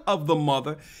son of the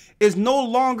mother, is no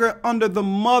longer under the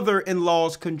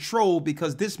mother-in-law's control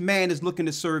because this man is looking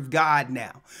to serve God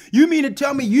now. You mean to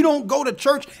tell me you don't go to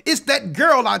church? It's that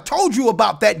girl. I told you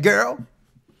about that girl.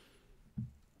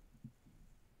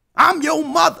 I'm your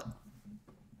mother.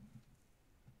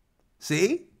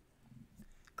 See?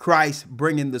 Christ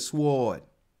bringing the sword.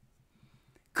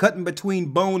 Cutting between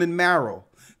bone and marrow.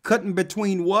 Cutting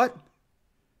between what?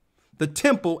 The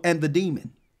temple and the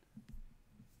demon.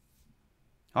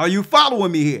 Are you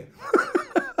following me here?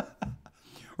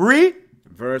 Read.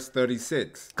 Verse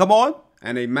 36. Come on.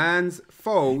 And a man's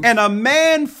foes. And a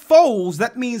man foes,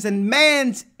 that means a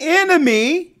man's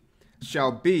enemy.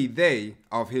 Shall be they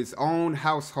of his own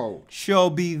household. Shall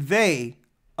be they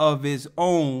of his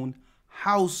own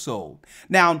household.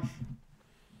 Now,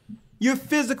 your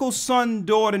physical son,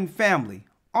 daughter, and family,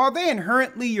 are they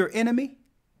inherently your enemy?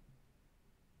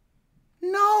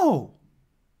 No.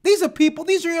 These are people,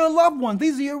 these are your loved ones,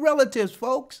 these are your relatives,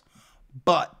 folks.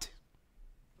 But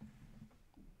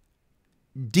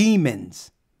demons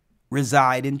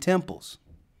reside in temples.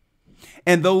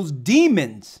 And those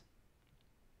demons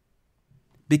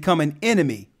become an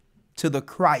enemy to the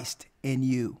Christ in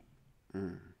you.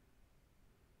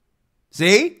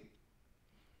 See?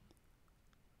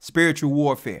 Spiritual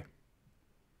warfare.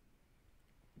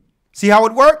 See how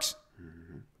it works?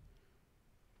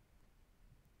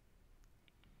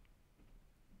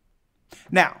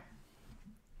 Now,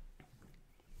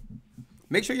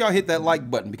 make sure y'all hit that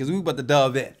like button because we're about to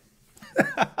dive in.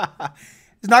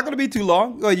 It's not going to be too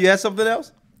long. Oh, you have something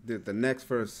else? The next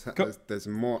verse, there's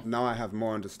more. Now I have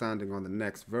more understanding on the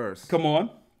next verse. Come on.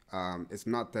 It's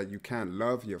not that you can't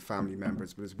love your family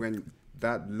members, but it's when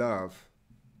that love,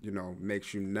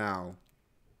 makes you now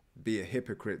be a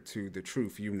hypocrite to the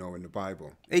truth in the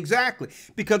Bible. Exactly.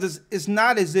 Because it's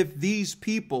not as if these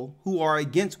people who are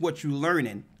against what you're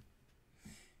learning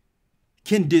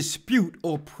can dispute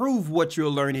or prove what you're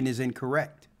learning is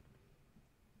incorrect.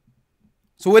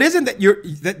 So it isn't that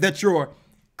you're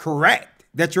correct,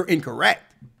 that you're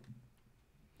incorrect.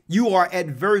 You are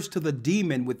adverse to the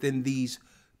demon within these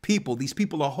people. These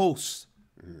people are hosts.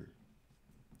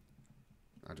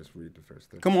 I'll just read the verse.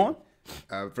 Come on.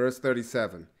 Verse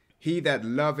 37. He that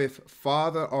loveth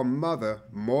father or mother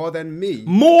more than me.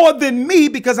 More than me,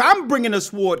 because I'm bringing a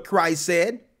sword, Christ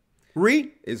said.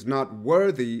 Read. Is not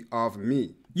worthy of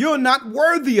me. You're not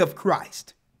worthy of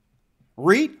Christ.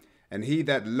 Read. And he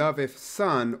that loveth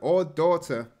son or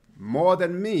daughter more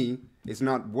than me is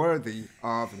not worthy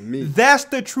of me. That's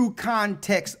the true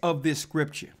context of this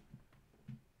scripture.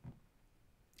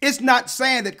 It's not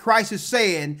saying that Christ is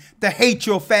saying to hate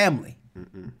your family.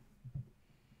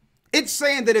 It's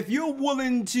saying that if you're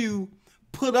willing to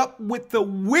put up with the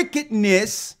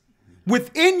wickedness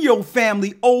within your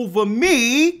family over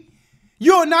me,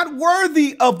 you're not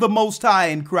worthy of the Most High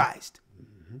in Christ.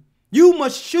 You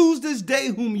must choose this day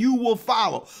whom you will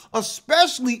follow,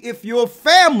 especially if your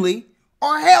family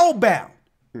are hellbound.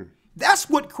 That's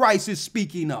what Christ is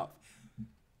speaking of.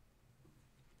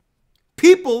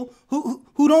 People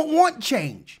who don't want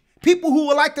change. People who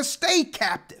would like to stay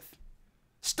captive.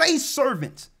 Stay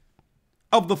servants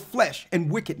of the flesh and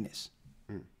wickedness.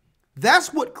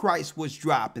 That's what Christ was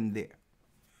dropping there.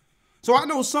 So I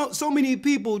know so many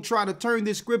people try to turn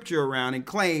this scripture around and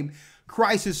claim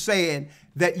Christ is saying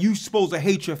that you're supposed to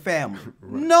hate your family.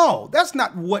 Right. No, that's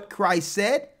not what Christ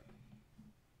said.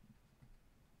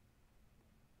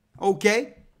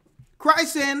 Okay?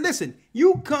 Christ saying, listen,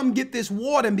 you come get this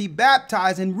water and be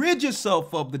baptized and rid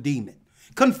yourself of the demon.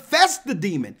 Confess the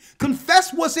demon.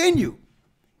 Confess what's in you.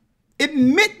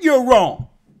 Admit you're wrong.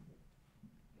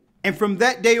 And from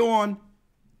that day on,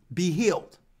 be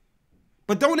healed.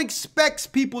 But don't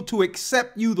expect people to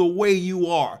accept you the way you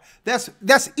are.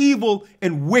 That's evil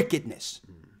and wickedness.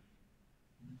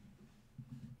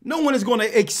 No one is going to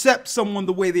accept someone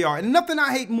the way they are. And nothing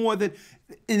I hate more than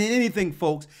anything,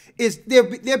 folks, is there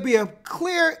be a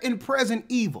clear and present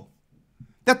evil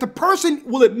that the person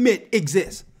will admit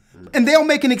exists. And they'll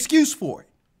make an excuse for it.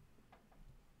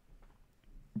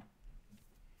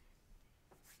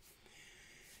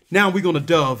 Now we're going to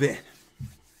delve in.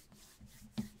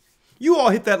 You all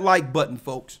hit that like button,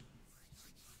 folks,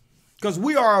 because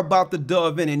we are about to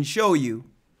delve in and show you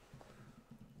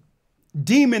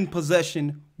Demon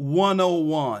Possession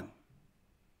 101.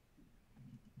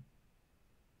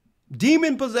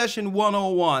 Demon Possession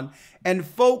 101. And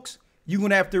folks, you're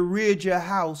going to have to rid your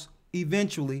house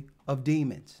eventually of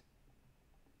demons.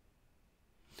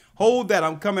 Hold that.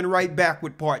 I'm coming right back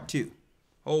with part 2.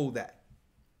 Hold that.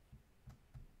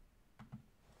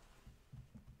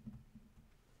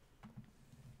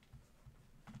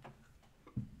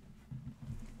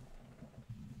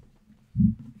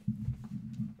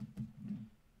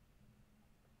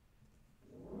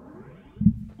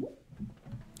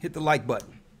 Hit the like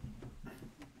button.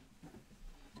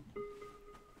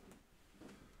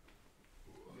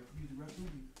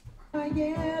 I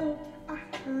yelled, I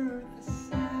heard the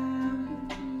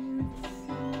sound.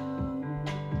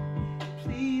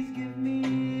 Please give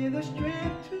me the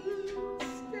strength to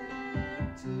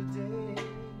stand today.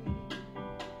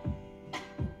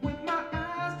 With my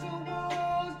eyes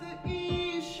towards the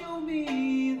east, show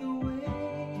me the way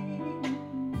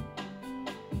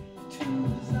to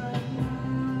Zion.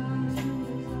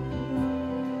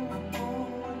 I'm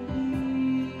on my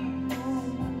knees,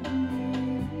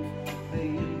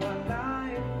 laying my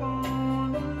life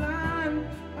on the line.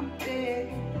 I'm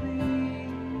begging,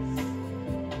 please,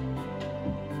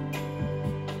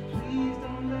 please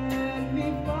don't let me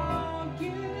fall.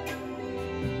 Give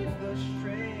me the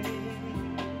strength.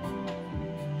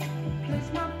 Place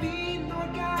my feet,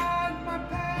 Lord, guide my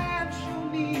path. Show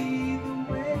me the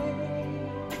way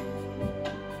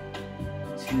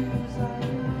to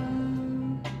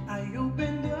Zion. I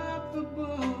opened up the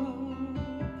book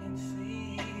and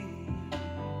see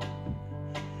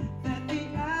that the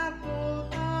apple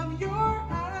of your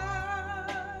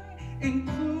eye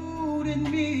included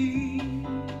me.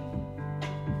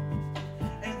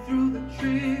 And through the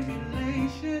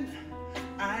tribulation,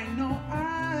 I know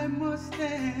I must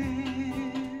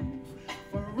stand.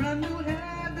 For a new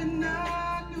heaven,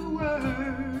 a new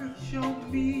earth, show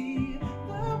me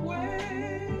the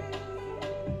way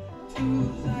to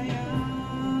Zion.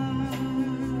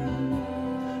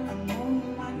 I'm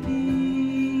on my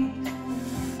knees,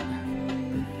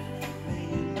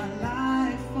 laying my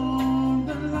life on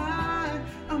the line.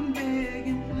 I'm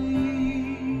begging,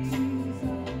 please,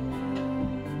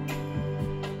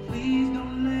 please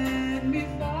don't let me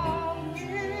fall.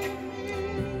 Give me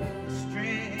the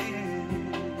strength.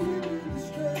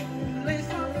 Place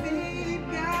my feet,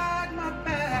 guide my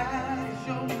path.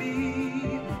 Show me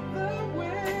the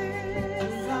way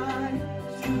to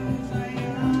Zion.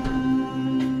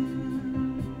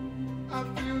 I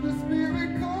feel the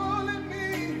Spirit calling me,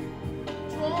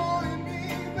 drawing me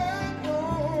back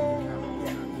home.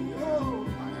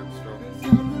 There's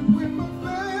something with my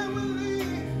family.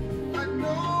 I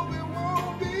know it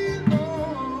won't be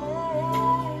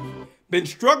long. Been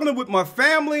struggling with my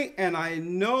family, and I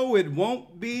know it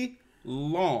won't be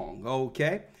long.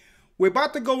 Okay. We're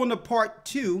about to go into part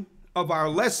 2 of our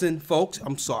lesson, folks.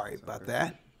 I'm sorry about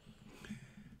that.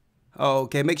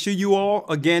 Okay, make sure you all,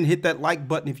 again, hit that like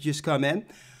button if you just come in.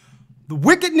 The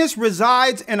wickedness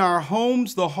resides in our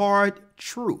homes, the hard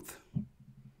truth.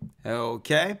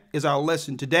 Okay, is our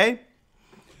lesson today.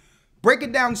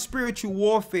 Breaking down spiritual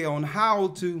warfare on how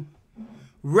to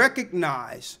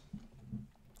recognize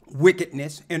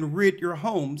wickedness and rid your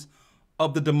homes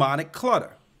of the demonic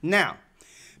clutter. Now,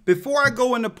 before I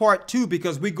go into part 2,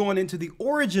 because we're going into the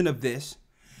origin of this,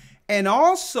 and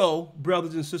also,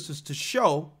 brothers and sisters, to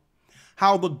show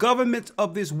how the governments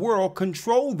of this world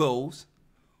control those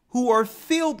who are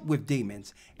filled with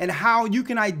demons, and how you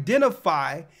can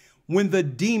identify when the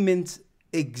demons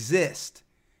exist,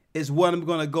 is what I'm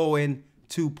going to go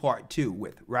into part 2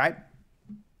 with, right?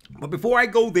 But before I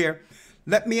go there,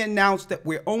 let me announce that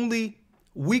we're only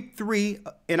week 3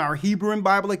 in our Hebrew and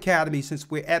Bible Academy, since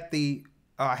we're at the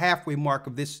halfway mark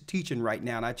of this teaching right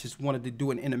now. And I just wanted to do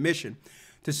an intermission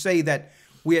to say that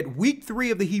We're at week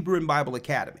 3 of the Hebrew and Bible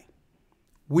Academy.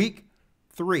 Week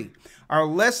 3. Our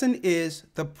lesson is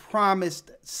the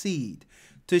promised seed,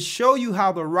 to show you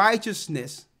how the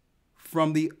righteousness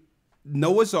from the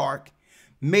Noah's Ark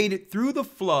made it through the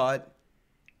flood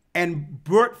and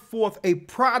brought forth a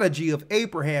prodigy of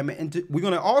Abraham. And we're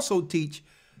going to also teach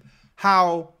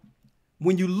how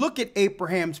when you look at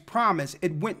Abraham's promise,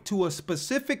 it went to a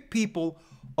specific people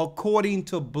according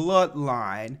to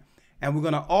bloodline. And we're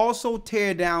going to also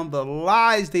tear down the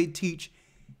lies they teach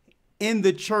in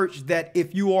the church that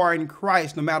if you are in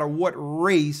Christ, no matter what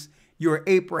race, you're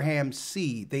Abraham's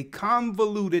seed. They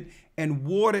convoluted and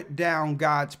watered down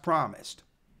God's promise.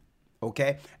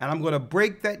 Okay? And I'm going to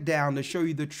break that down to show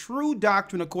you the true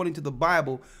doctrine according to the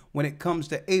Bible when it comes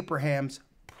to Abraham's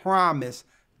promise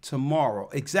tomorrow.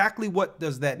 Exactly what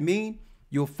does that mean?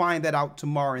 You'll find that out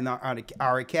tomorrow in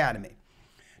our academy.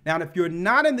 Now, if you're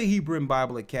not in the Hebrew and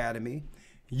Bible Academy,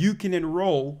 you can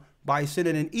enroll by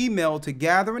sending an email to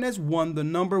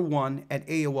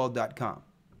gatheringas1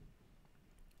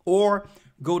 or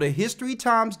go to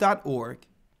historytimes.org,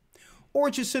 or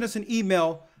just send us an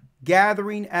email,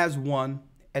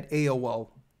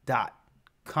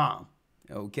 gatheringas1@aol.com.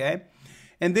 Okay?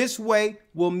 And this way,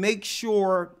 we'll make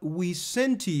sure we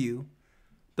send to you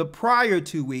the prior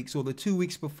 2 weeks or the 2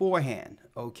 weeks beforehand.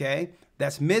 Okay?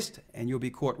 That's missed, and you'll be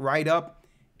caught right up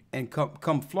and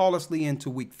come flawlessly into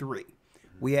week 3.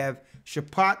 We have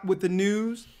Shabbat with the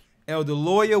news, Elder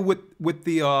Lawya with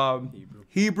the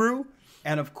Hebrew,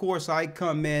 and of course I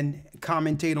come in,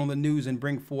 commentate on the news, and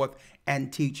bring forth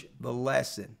and teach the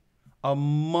lesson. A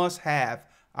must-have,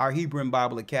 our Hebrew and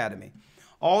Bible Academy.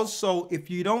 Also,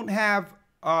 if you don't have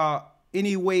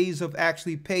any ways of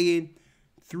actually paying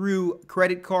through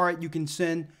credit card, you can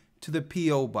send to the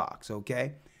P.O. box,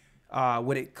 okay?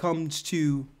 When it comes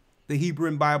to the Hebrew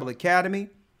and Bible Academy,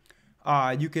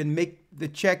 you can make the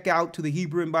check out to the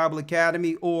Hebrew and Bible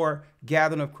Academy or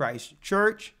Gathering of Christ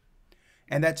Church.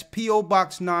 And that's P.O.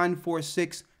 Box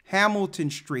 946, Hamilton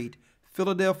Street,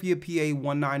 Philadelphia, PA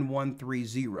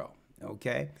 19130.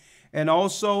 Okay. And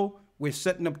also, we're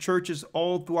setting up churches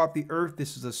all throughout the earth.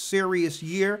 This is a serious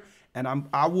year, and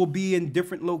I will be in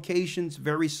different locations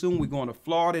very soon. We're going to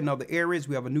Florida and other areas.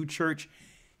 We have a new church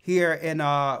here in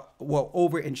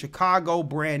over in Chicago,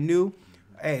 brand new.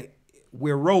 Hey,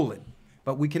 we're rolling,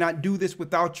 but we cannot do this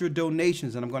without your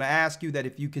donations. And I'm going to ask you that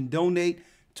if you can donate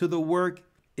to the work,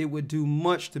 it would do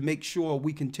much to make sure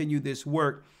we continue this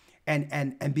work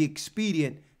and be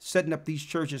expedient setting up these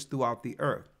churches throughout the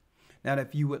earth. Now,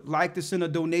 if you would like to send a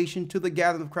donation to the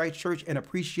Gathering of Christ Church and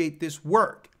appreciate this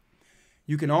work,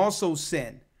 you can also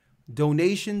send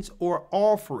donations or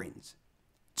offerings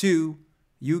to,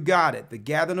 you got it, the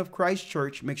Gathering of Christ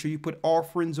Church. Make sure you put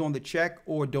offerings on the check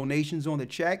or donations on the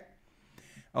check.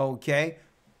 Okay.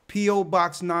 P.O.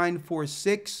 Box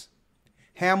 946,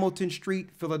 Hamilton Street,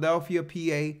 Philadelphia,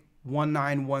 PA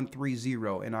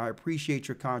 19130. And I appreciate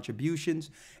your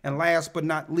contributions. And last but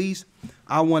not least,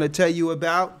 I want to tell you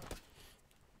about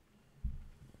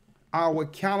our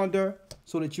calendar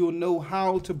so that you'll know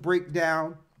how to break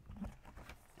down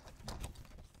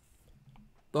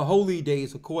the holy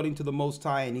days according to the Most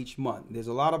High in each month. There's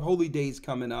a lot of holy days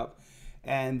coming up,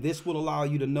 and this will allow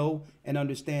you to know and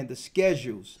understand the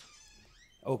schedules,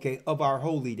 okay, of our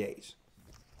holy days.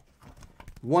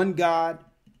 One God,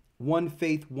 one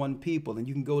faith, one people. And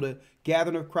you can go to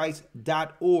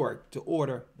gatheringofchrist.org to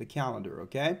order the calendar,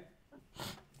 okay?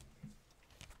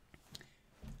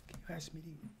 Can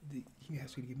you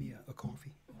ask me to give me a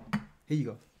coffee? Here you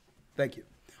go. Thank you.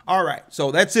 All right, so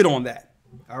that's it on that.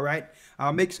 All right,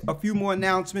 I'll make a few more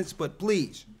announcements, but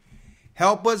please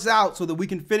help us out so that we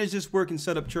can finish this work and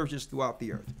set up churches throughout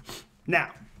the earth.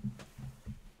 Now,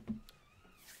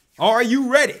 are you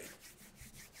ready?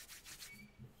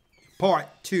 Part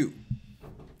 2.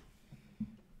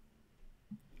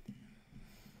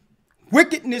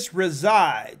 Wickedness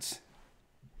resides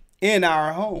in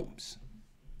our homes.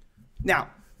 Now,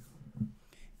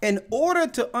 in order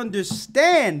to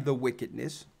understand the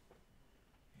wickedness,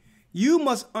 you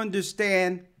must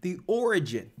understand the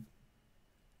origin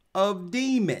of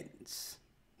demons.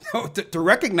 to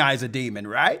recognize a demon,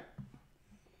 right?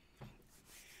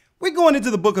 We're going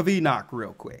into the book of Enoch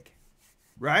real quick,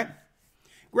 right?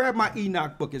 Grab my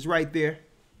Enoch book. It's right there.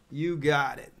 You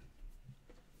got it.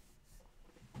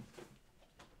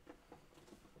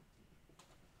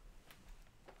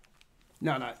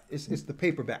 No, it's the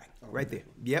paperback right there.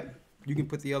 Yep. You can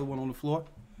put the other one on the floor.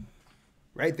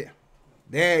 Right there.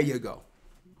 There you go.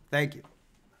 Thank you.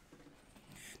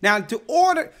 Now,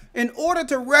 in order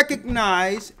to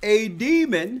recognize a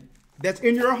demon that's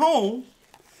in your home,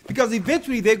 Because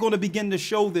eventually they're going to begin to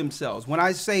show themselves. When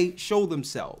I say show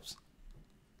themselves,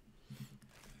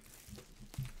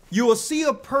 you will see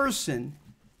a person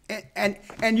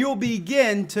and you'll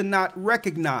begin to not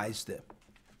recognize them.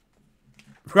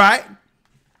 Right?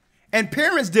 And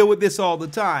parents deal with this all the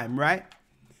time, right?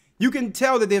 You can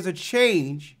tell that there's a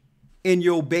change in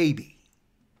your baby.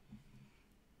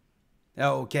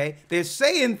 Okay? They're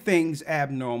saying things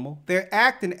abnormal. They're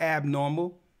acting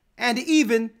abnormal. And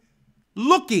even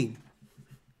looking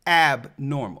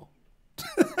abnormal.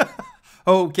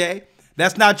 Okay?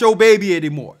 That's not your baby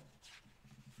anymore.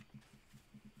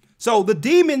 So the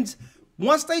demons,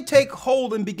 once they take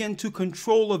hold and begin to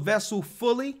control a vessel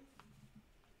fully,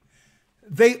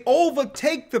 they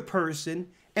overtake the person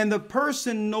and the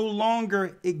person no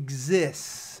longer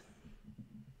exists.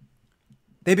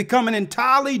 They become an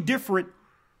entirely different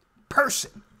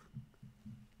person.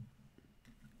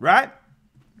 Right?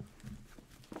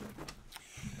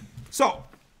 So,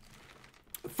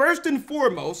 first and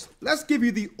foremost, let's give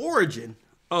you the origin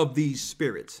of these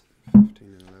spirits.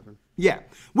 15 and 11. Yeah,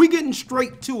 we're getting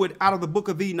straight to it out of the book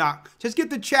of Enoch. Just get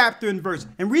the chapter and verse.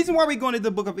 And reason why we're going to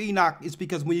the book of Enoch is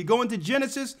because when you go into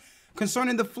Genesis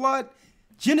concerning the flood,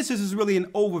 Genesis is really an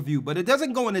overview, but it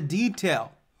doesn't go into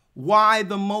detail why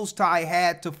the Most High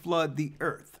had to flood the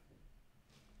earth.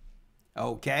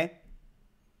 Okay?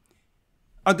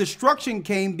 A destruction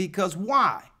came because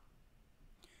why?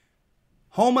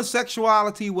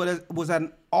 Homosexuality was at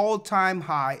an all-time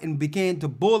high and began to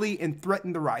bully and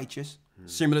threaten the righteous,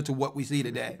 similar to what we see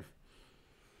today.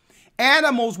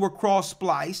 Animals were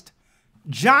cross-spliced.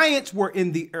 Giants were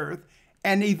in the earth.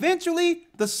 And eventually,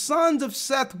 the sons of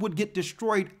Seth would get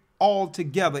destroyed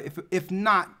altogether, if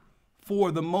not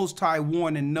for the Most High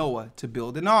warning Noah to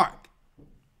build an ark.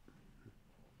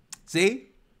 See?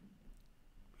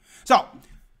 So,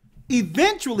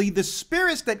 eventually, the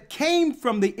spirits that came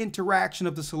from the interaction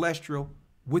of the celestial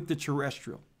with the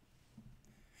terrestrial,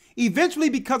 eventually,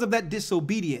 because of that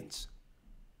disobedience,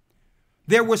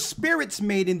 there were spirits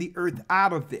made in the earth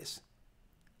out of this,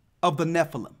 of the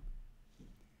Nephilim.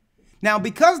 Now,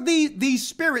 because these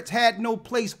spirits had no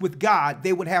place with God,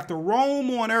 they would have to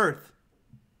roam on earth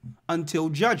until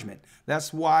judgment.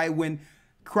 That's why when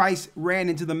Christ ran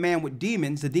into the man with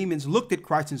demons, the demons looked at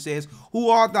Christ and says, "Who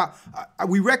art thou?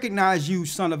 We recognize you,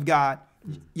 Son of God,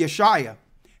 Yeshua.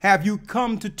 Have you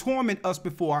come to torment us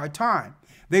before our time?"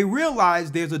 They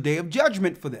realized there's a day of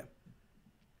judgment for them.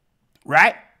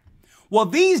 Right? Well,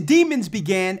 these demons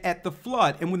began at the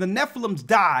flood. And when the Nephilims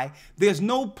die, there's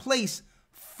no place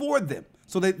for them.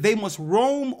 So they must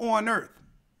roam on earth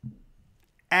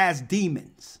as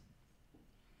demons.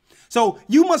 So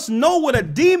you must know what a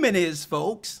demon is,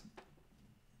 folks.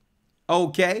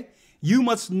 Okay? You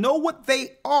must know what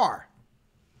they are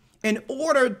in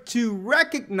order to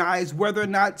recognize whether or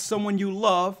not someone you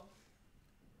love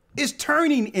is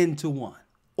turning into one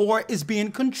or is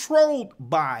being controlled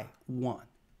by one.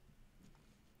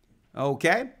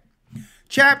 Okay?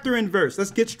 Chapter and verse.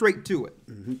 Let's get straight to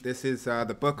it. This is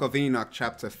the book of Enoch,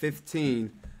 chapter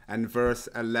 15 and verse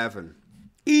 11.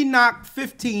 Enoch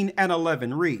 15 and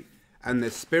 11. Read. And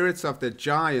the spirits of the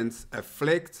giants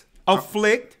afflict,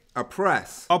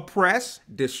 oppress,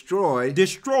 destroy,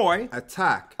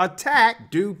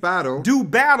 attack, do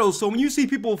battle. So when you see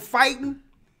people fighting,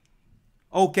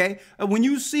 okay, when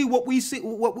you see what we see,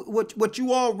 what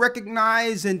you all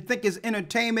recognize and think is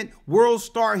entertainment, world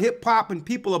star hip hop, and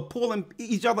people are pulling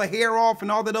each other hair off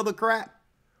and all that other crap.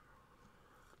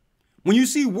 When you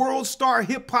see world star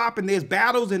hip hop and there's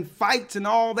battles and fights and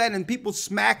all that and people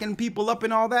smacking people up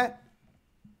and all that,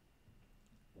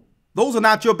 those are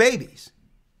not your babies.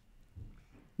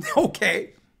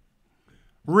 Okay.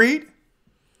 Read.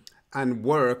 And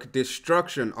work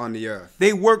destruction on the earth.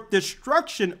 They work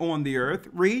destruction on the earth.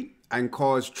 Read. And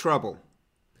cause trouble.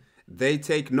 They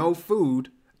take no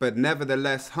food, but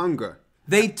nevertheless hunger.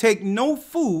 They take no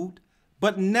food,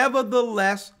 but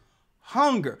nevertheless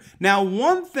hunger. Now,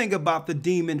 one thing about the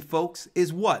demon, folks,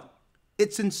 is what?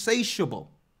 It's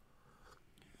insatiable.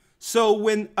 So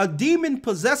when a demon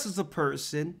possesses a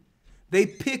person, they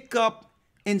pick up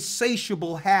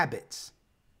insatiable habits.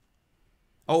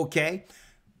 Okay?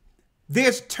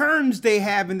 There's terms they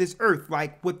have in this earth,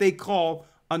 like what they call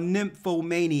a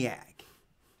nymphomaniac.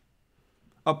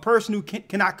 A person who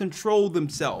cannot control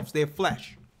themselves, their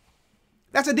flesh.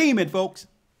 That's a demon, folks.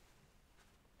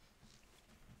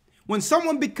 When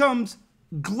someone becomes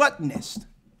gluttonous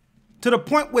to the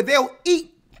point where they'll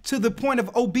eat to the point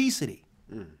of obesity.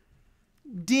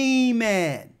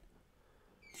 Demon.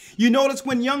 You notice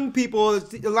when young people,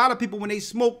 a lot of people, when they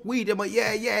smoke weed, they're like,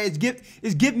 yeah, it's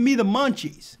giving me the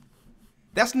munchies.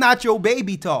 That's not your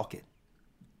baby talking.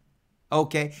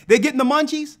 Okay. They're getting the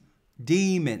munchies?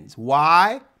 Demons.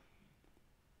 Why?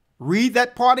 Read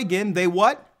that part again. They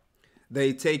what?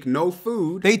 They take no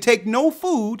food, They take no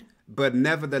food. but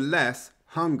nevertheless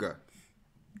hunger.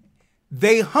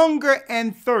 They hunger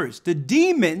and thirst. The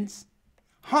demons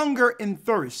hunger and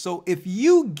thirst. So if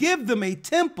you give them a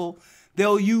temple,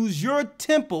 they'll use your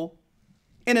temple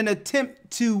in an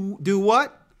attempt to do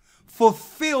what?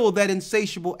 Fulfill that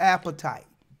insatiable appetite.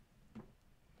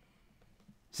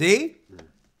 See?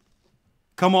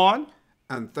 Come on.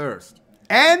 And thirst.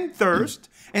 And thirst.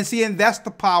 And see, and that's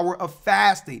the power of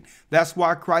fasting. That's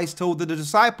why Christ told the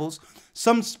disciples,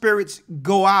 some spirits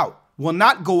go out, will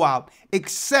not go out,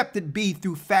 except it be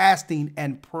through fasting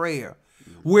and prayer,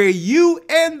 where you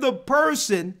and the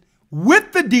person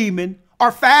with the demon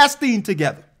are fasting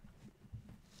together.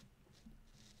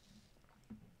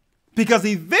 Because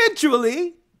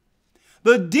eventually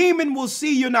the demon will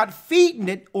see you're not feeding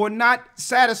it or not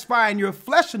satisfying your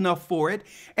flesh enough for it,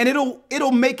 and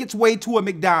it'll make its way to a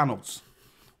McDonald's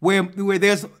where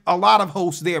there's a lot of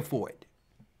hosts there for it.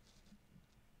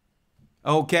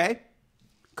 Okay?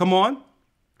 Come on.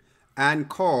 And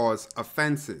cause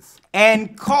offenses.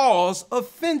 And cause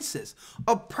offenses.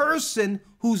 A person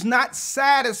who's not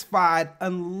satisfied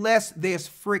unless there's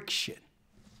friction.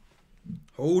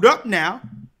 Hold up now.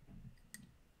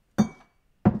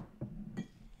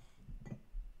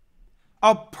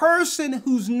 A person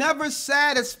who's never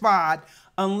satisfied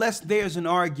unless there's an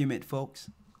argument,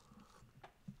 folks.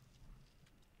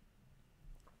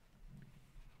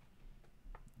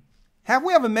 Have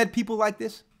we ever met people like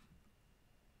this?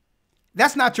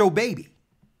 That's not your baby.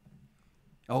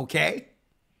 Okay?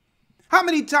 How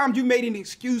many times you made an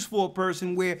excuse for a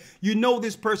person where you know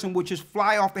this person will just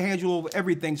fly off the handle over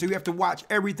everything, so you have to watch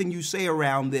everything you say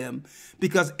around them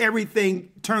because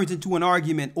everything turns into an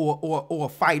argument or a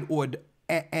fight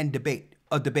and debate,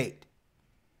 a debate.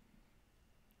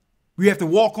 You have to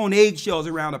walk on eggshells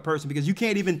around a person because you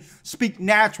can't even speak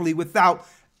naturally without,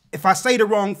 if I say the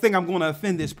wrong thing, I'm going to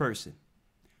offend this person.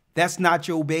 That's not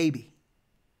your baby.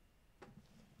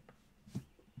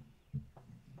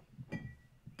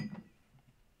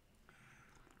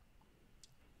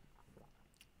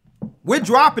 We're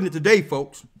dropping it today,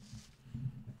 folks.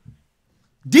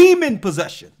 Demon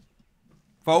possession,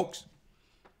 folks.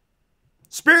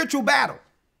 Spiritual battle.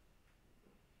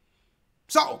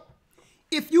 So,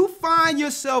 if you find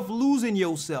yourself losing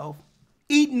yourself,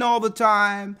 eating all the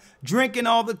time, drinking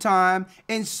all the time,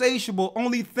 insatiable,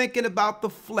 only thinking about the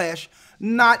flesh,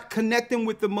 not connecting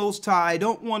with the Most High,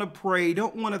 don't want to pray,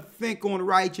 don't want to think on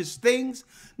righteous things,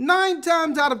 9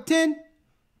 times out of 10,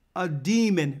 a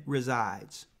demon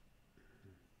resides.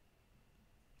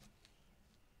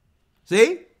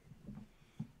 See?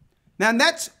 Now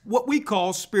that's what we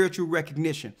call spiritual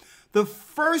recognition. The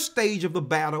first stage of the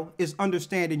battle is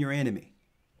understanding your enemy.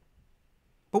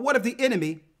 But what if the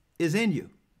enemy is in you?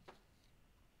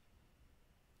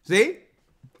 See?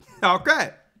 Okay.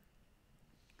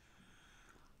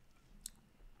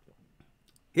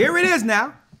 Here it is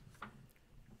now.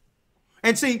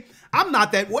 And see, I'm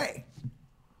not that way.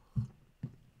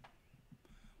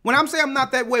 When I say I'm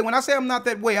not that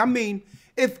way, I mean,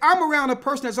 if I'm around a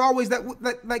person that's always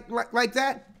like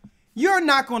that, you're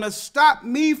not going to stop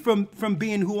me from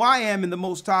being who I am in the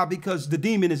Most High because the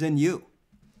demon is in you.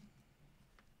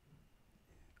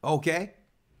 Okay?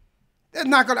 I'm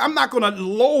not going to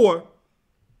lower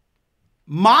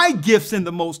my gifts in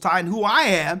the Most High and who I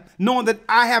am, knowing that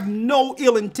I have no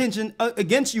ill intention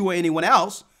against you or anyone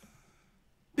else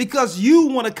because you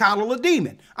want to coddle a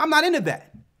demon. I'm not into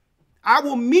that. I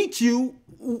will meet you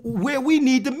where we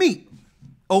need to meet.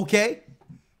 Okay?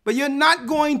 But you're not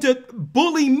going to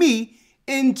bully me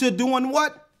into doing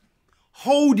what?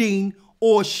 Holding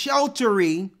or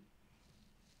sheltering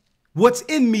what's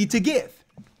in me to give.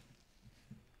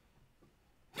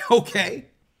 Okay?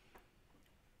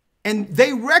 And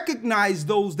they recognize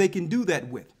those they can do that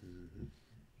with.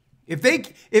 If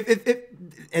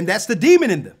and that's the demon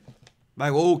in them.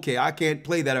 Like, okay, I can't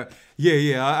play that.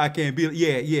 I can't be.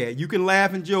 Yeah. You can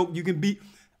laugh and joke. You can be.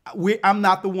 I'm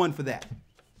not the one for that.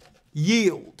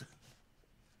 Yield.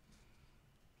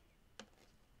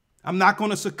 I'm not going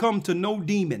to succumb to no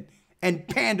demon and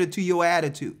pander to your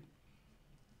attitude.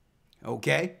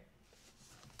 Okay?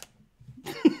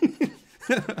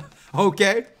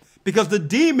 Okay? Because the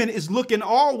demon is looking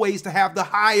always to have the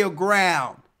higher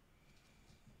ground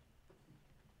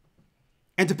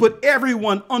and to put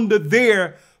everyone under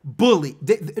their bully,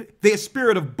 their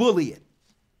spirit of bullying.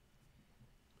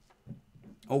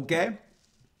 Okay?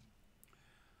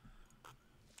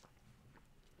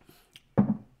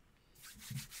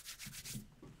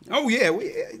 Oh, yeah,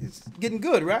 it's getting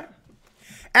good, right?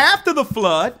 After the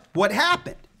flood, what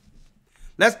happened?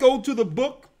 Let's go to the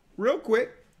book real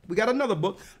quick. We got another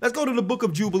book. Let's go to the book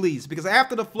of Jubilees, because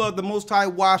after the flood, the Most High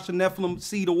washed the Nephilim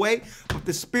seed away, but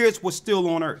the spirits were still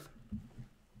on earth.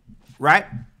 Right?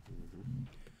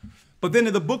 But then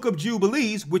in the book of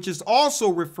Jubilees, which is also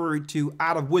referred to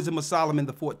out of Wisdom of Solomon,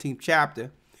 the 14th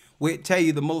chapter, where it tell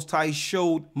you the Most High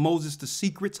showed Moses the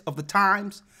secrets of the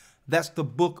times, that's the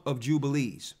book of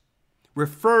Jubilees,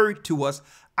 referred to us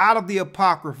out of the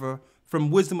Apocrypha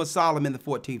from Wisdom of Solomon, the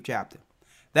 14th chapter.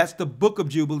 That's the book of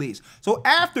Jubilees. So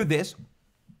after this,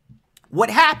 what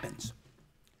happens?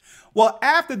 Well,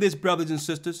 after this, brothers and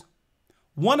sisters,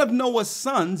 one of Noah's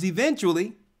sons,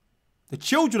 eventually, the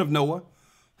children of Noah,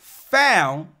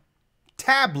 found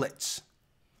tablets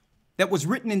that was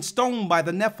written in stone by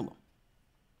the Nephilim.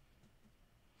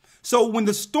 So when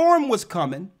the storm was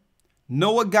coming,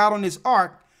 Noah got on his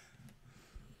ark.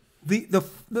 The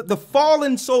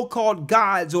fallen so-called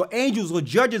gods or angels or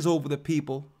judges over the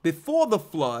people before the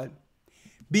flood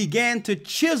began to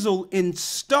chisel in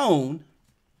stone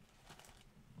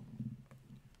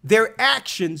their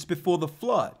actions before the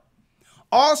flood.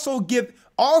 Also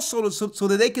so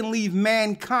that they can leave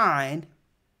mankind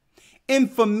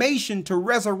information to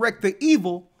resurrect the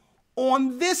evil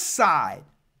on this side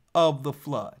of the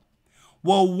flood.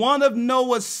 Well, one of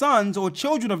Noah's sons or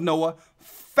children of Noah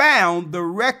found the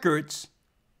records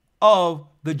of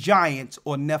the giants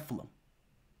or Nephilim,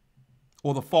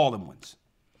 or the fallen ones.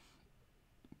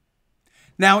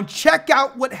 Now check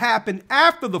out what happened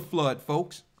after the flood,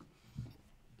 folks.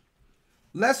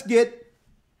 Let's get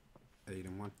 8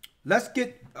 and 1.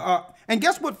 And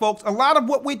guess what, folks? A lot of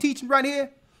what we're teaching right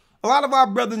here, a lot of our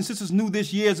brothers and sisters knew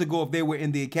this years ago if they were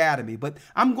in the academy, but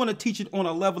I'm going to teach it on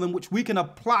a level in which we can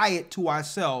apply it to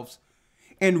ourselves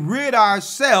and rid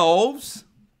ourselves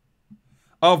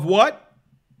of what?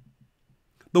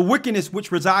 The wickedness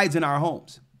which resides in our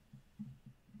homes.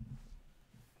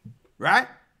 Right?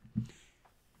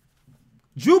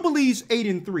 Jubilees 8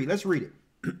 and 3. Let's read it.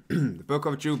 The book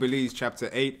of Jubilees, chapter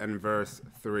 8 and verse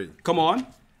 3. Come on.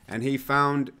 And he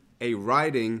found a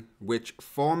writing which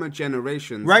former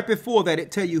generations... Right before that,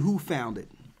 it tell you who found it.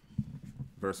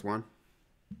 Verse 1.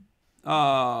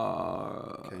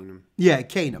 Canaan. Yeah,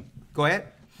 Canaan. Go ahead.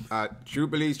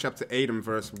 Jubilees, chapter 8 and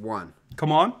verse 1.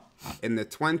 Come on. In the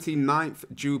 29th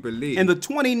Jubilee... In the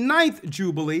 29th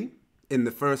Jubilee... In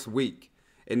the first week,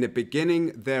 in the beginning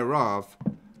thereof,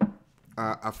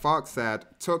 Arphaxad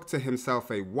took to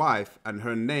himself a wife, and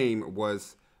her name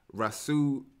was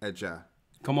Rawchaa.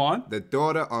 Come on. The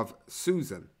daughter of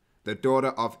Susan, the daughter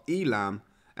of Elam,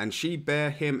 and she bare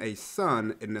him a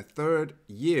son in the 3rd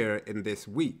year in this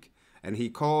week, and he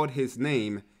called his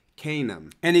name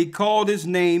Canaan. And he called his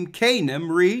name Canaan.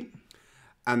 Read.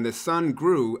 And the son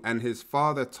grew, and his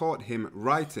father taught him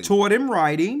writing. Taught him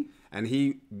writing. And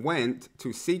he went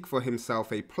to seek for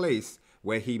himself a place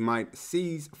where he might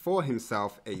seize for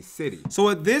himself a city. So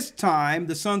at this time,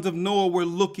 the sons of Noah were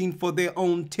looking for their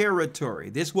own territory.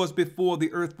 This was before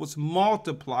the earth was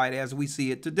multiplied as we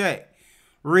see it today.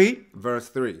 Read. Verse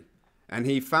 3. And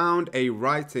he found a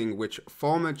writing which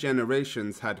former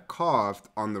generations had carved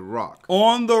on the rock.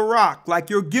 On the rock, like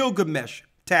your Gilgamesh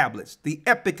tablets, the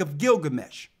Epic of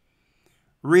Gilgamesh.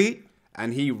 Read.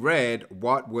 And he read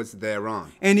what was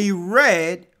thereon. And he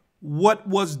read what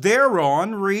was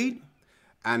thereon. Read.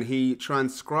 And he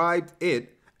transcribed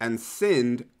it and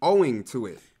sinned owing to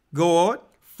it. Go on.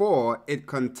 For it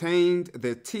contained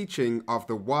the teaching of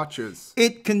the watchers.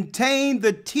 It contained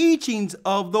the teachings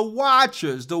of the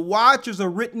watchers. The watchers are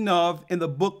written of in the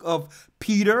book of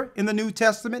Peter in the New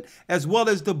Testament, as well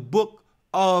as the book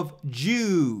of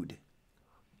Jude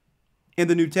in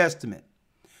the New Testament.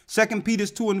 2 Peter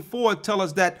 2 and 4 tell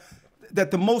us that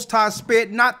the Most High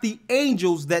spared not the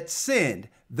angels that sinned.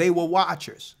 They were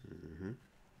watchers.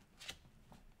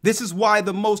 This is why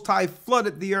the Most High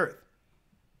flooded the earth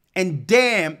and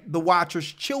damned the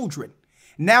watchers' children.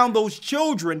 Now those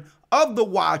children of the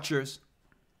watchers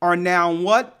are now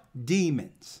what?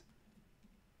 Demons.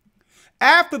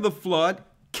 After the flood,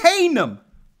 Canaan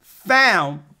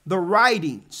found the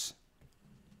writings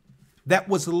that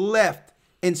was left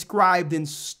inscribed in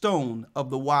stone of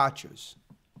the watchers.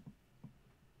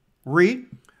 Read.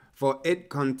 For it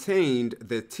contained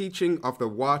the teaching of the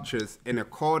watchers, in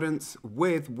accordance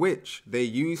with which they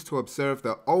used to observe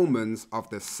the omens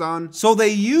of the sun. So they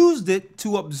used it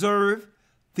to observe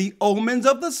the omens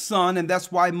of the sun, and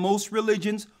that's why most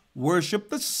religions worship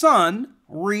the sun.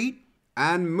 Read.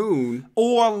 And moon.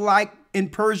 Or like in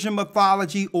Persian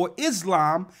mythology or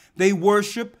Islam, they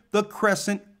worship the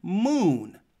crescent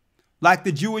moon. like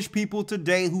the Jewish people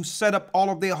today who set up all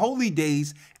of their holy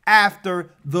days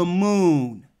after the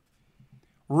moon.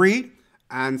 Read.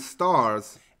 And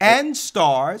stars. And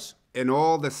stars. In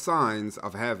all the signs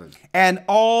of heaven. And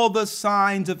all the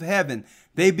signs of heaven.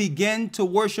 They begin to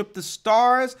worship the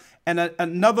stars. And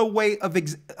another way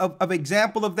of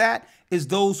example of that is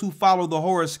those who follow the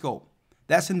horoscope.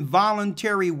 That's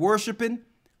involuntary worshiping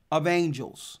of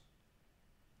angels.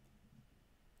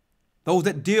 Those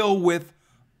that deal with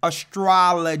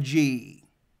astrology.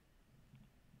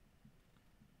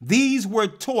 These were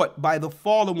taught by the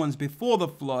fallen ones before the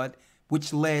flood,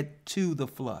 which led to the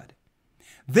flood.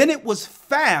 Then it was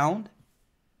found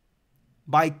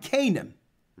by Canaan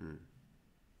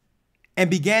and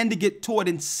began to get taught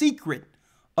in secret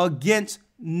against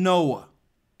Noah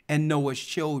and Noah's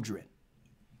children.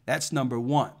 That's number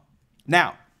one.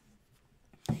 Now,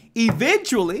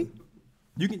 eventually,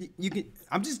 you can,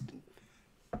 I'm just,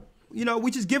 we're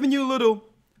just giving you a little,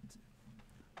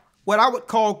 what I would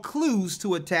call clues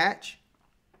to attach.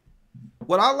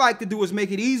 What I like to do is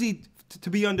make it easy to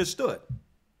be understood.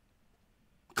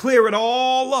 Clear it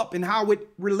all up in how it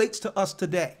relates to us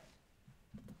today.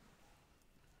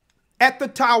 At the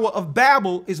Tower of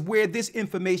Babel is where this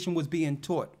information was being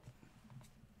taught.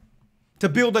 To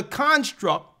build a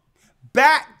construct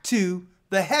back to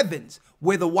the heavens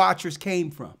where the watchers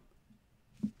came from.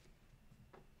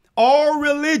 All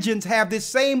religions have this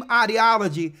same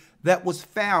ideology that was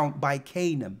found by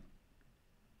Canaan,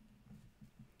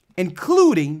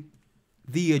 including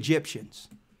the Egyptians,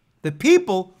 the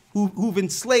people who've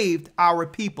enslaved our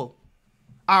people,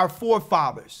 our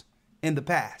forefathers in the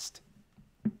past.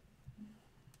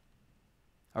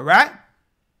 All right?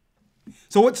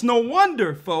 So it's no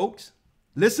wonder, folks,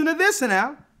 listen to this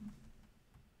now.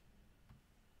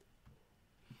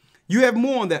 You have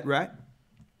more on that, right?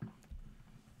 I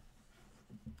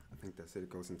think that's it. It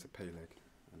goes into Peleg.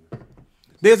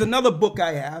 There's another book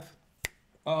I have.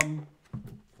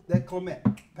 That Clement.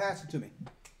 Pass it to me.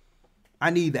 I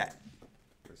need that.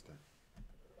 What's that?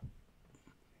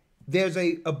 There's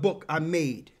a book I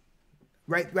made.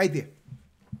 Right there.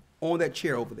 On that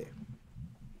chair over there.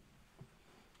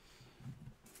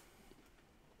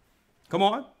 Come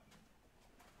on.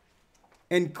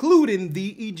 Including the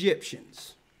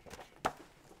Egyptians.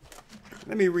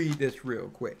 Let me read this real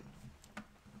quick.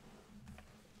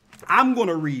 I'm going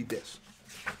to read this.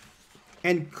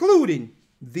 Including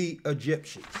the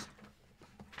Egyptians.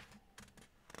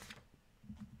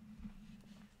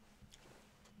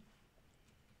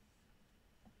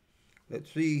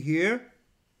 Let's see here.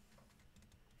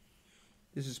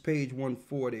 This is page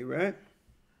 140, right?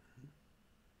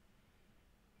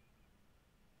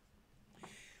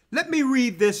 Let me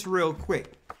read this real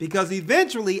quick, because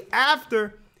eventually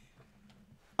after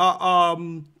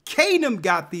Canaan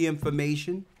got the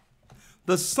information,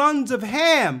 the sons of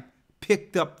Ham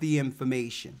picked up the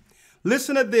information.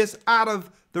 Listen to this out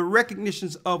of the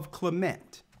recognitions of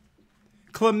Clement.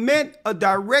 Clement, a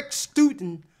direct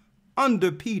student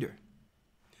under Peter.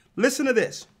 Listen to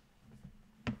this.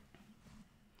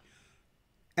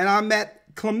 And I'm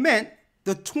at Clement,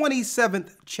 the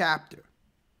 27th chapter.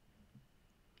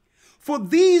 For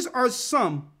these are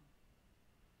some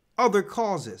other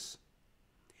causes.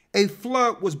 A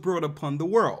flood was brought upon the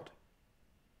world.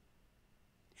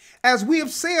 As we have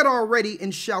said already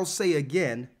and shall say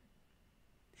again,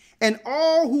 and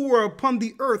all who were upon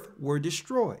the earth were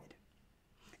destroyed,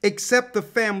 except the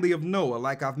family of Noah,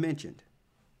 like I've mentioned,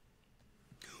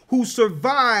 who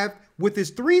survived with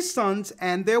his 3 sons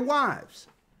and their wives.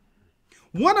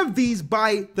 One of these,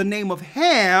 by the name of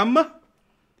Ham,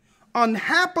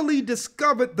 unhappily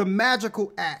discovered the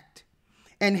magical act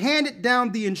and handed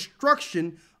down the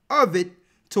instruction of it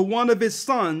to one of his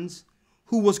sons,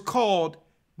 who was called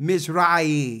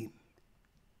Mizraim,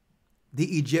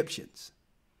 the Egyptians.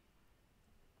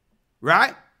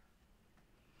 Right?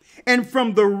 And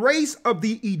from the race of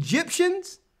the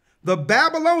Egyptians, the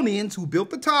Babylonians who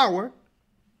built the tower,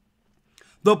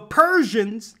 the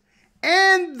Persians,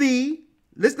 and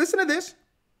listen to this.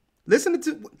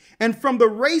 And from the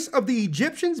race of the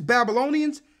Egyptians,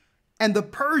 Babylonians, and the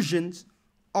Persians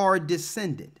are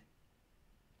descended.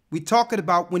 We're talking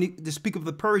about, to speak of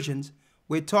the Persians,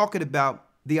 we're talking about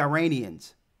the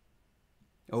Iranians.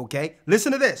 Okay?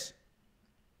 Listen to this.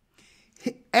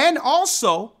 And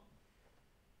also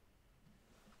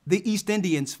the East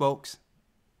Indians, folks.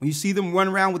 When you see them run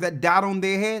around with that dot on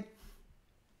their head,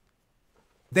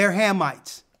 they're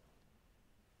Hamites.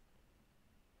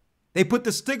 They put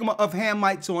the stigma of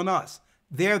Hamites on us.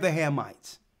 They're the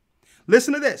Hamites.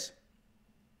 Listen to this.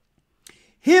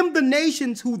 Him the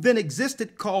nations who then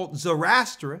existed called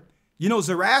Zoroaster. You know,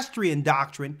 Zoroastrian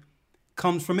doctrine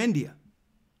comes from India.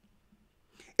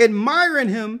 Admiring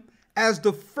him as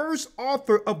the first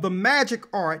author of the magic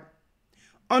art,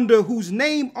 under whose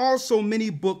name also many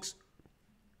books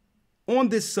on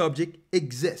this subject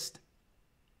exist.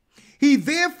 He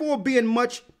therefore, being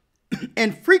much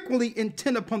and frequently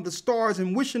intent upon the stars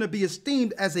and wishing to be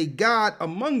esteemed as a god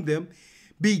among them,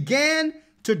 began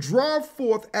to draw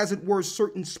forth, as it were,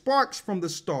 certain sparks from the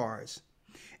stars,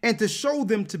 and to show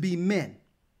them to be men,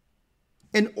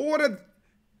 in order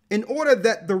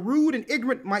that the rude and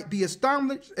ignorant might be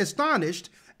astonished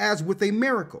as with a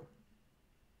miracle.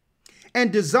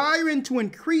 And desiring to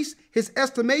increase his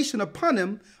estimation upon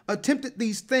him, attempted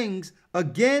these things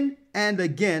again and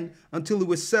again until he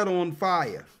was set on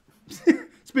fire.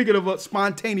 Speaking of a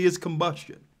spontaneous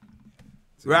combustion.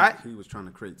 So right? He was trying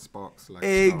to create sparks. Like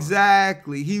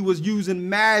exactly. He was using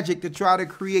magic to try to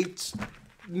create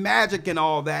magic and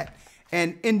all that,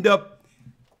 and end up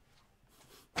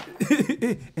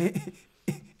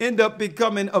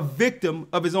becoming a victim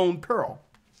of his own peril.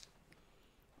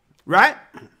 Right?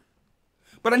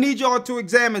 But I need y'all to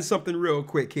examine something real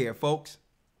quick here, folks.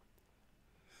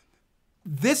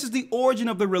 This is the origin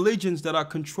of the religions that are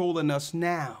controlling us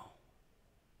now.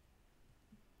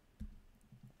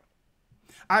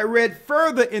 I read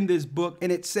further in this book,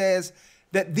 and it says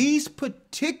that these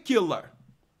particular,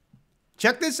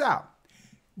 check this out,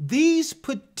 these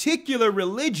particular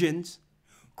religions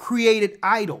created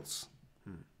idols.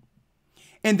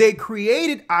 And they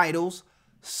created idols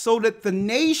so that the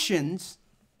nations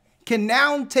can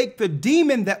now take the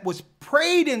demon that was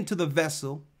prayed into the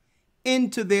vessel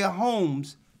into their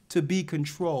homes to be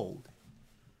controlled.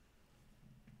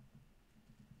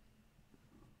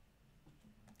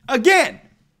 Again,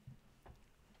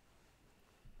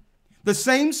 the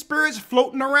same spirits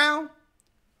floating around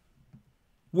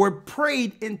were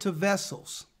prayed into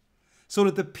vessels so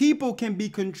that the people can be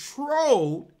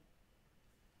controlled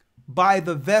by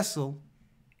the vessel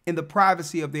in the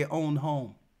privacy of their own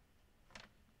home.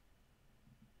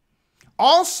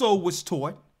 Also was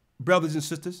taught, brothers and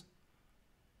sisters,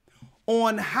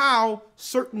 on how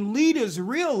certain leaders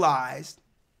realized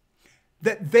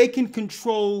that they can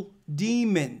control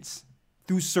demons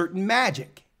through certain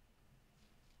magic.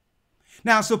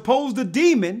 Now, suppose the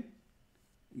demon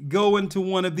go into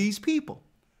one of these people,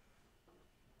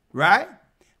 right?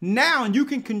 Now you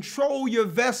can control your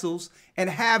vessels and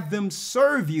have them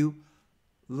serve you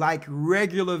like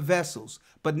regular vessels.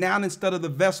 But now instead of the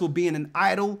vessel being an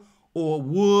idol or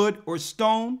wood or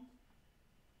stone,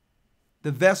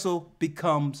 the vessel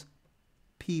becomes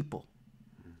people.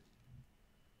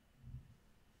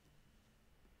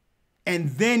 And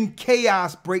then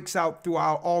chaos breaks out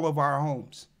throughout all of our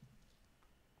homes.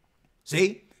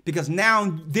 See? Because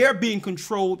now they're being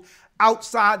controlled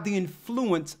outside the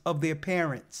influence of their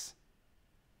parents.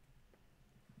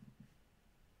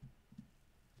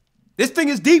 This thing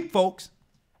is deep, folks.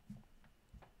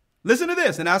 Listen to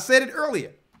this, and I said it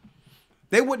earlier.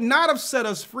 They would not have set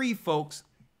us free, folks.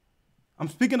 I'm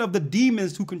speaking of the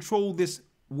demons who control this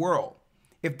world,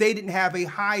 if they didn't have a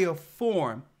higher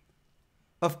form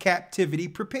of captivity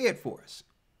prepared for us.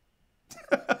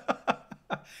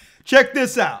 Check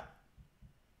this out.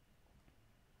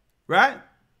 Right?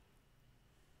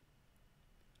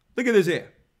 Look at this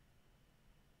here.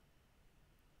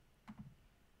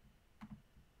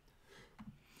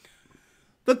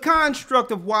 The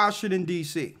construct of Washington,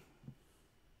 D.C.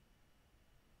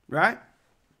 Right?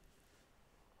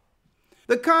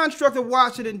 The construct of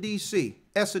Washington, D.C.,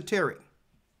 esoteric,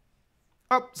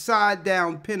 upside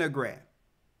down pentagram.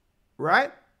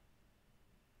 Right?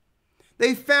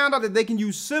 They found out that they can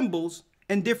use symbols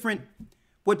and different,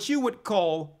 what you would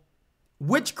call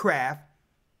witchcraft,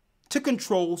 to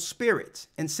control spirits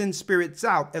and send spirits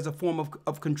out as a form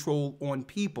of control on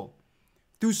people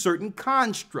through certain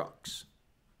constructs.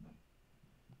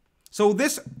 So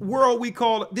this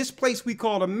place we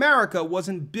call America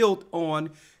wasn't built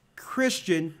on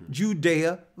Christian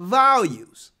Judea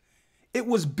values. It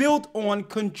was built on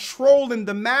controlling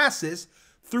the masses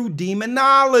through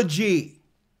demonology.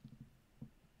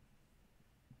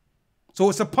 So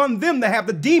it's upon them to have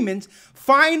the demons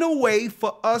find a way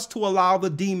for us to allow the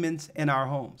demons in our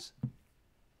homes.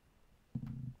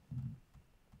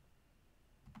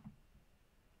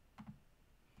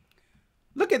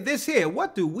 Look at this here.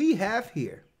 What do we have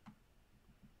here?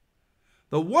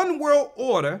 The one world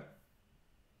order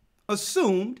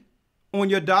assumed on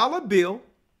your dollar bill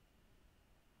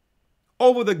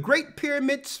over the Great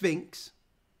Pyramid Sphinx,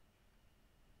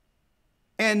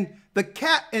 and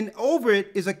over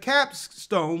it is a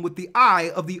capstone with the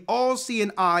eye of the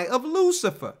all-seeing eye of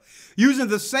Lucifer, using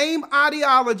the same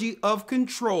ideology of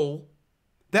control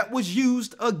that was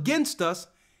used against us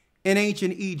in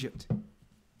ancient Egypt.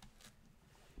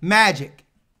 Magic.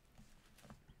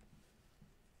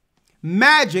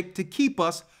 Magic to keep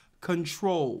us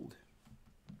controlled.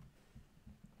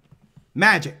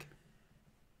 Magic.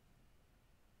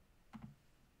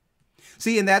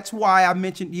 See, and that's why I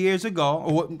mentioned years ago,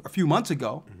 or a few months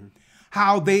ago,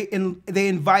 how they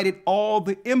invited all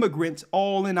the immigrants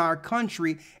all in our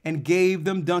country and gave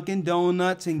them Dunkin'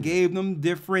 Donuts and gave them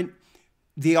different,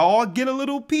 they all get a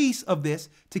little piece of this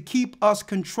to keep us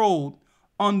controlled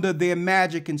under their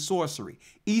magic and sorcery.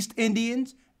 East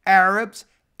Indians, Arabs,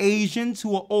 Asians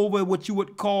who are over what you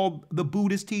would call the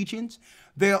Buddhist teachings,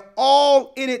 they're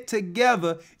all in it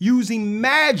together using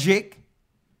magic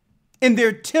in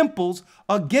their temples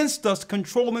against us,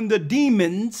 controlling the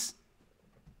demons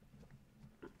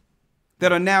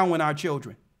that are now in our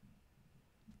children.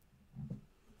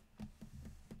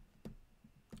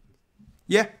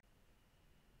 Yeah.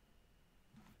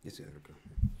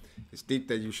 It's deep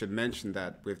that you should mention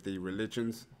that with the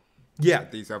religions. Yeah.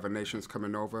 These other nations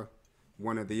coming over.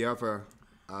 One of the other,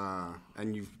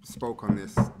 and you spoke on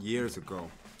this years ago,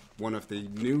 one of the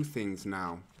new things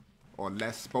now, or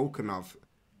less spoken of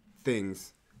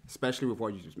things, especially with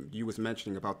what you was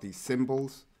mentioning about these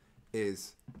symbols,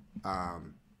 is,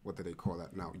 what do they call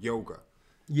that now? Yoga.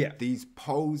 Yeah. These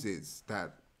poses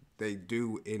that they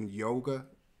do in yoga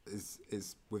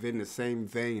is within the same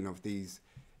vein of these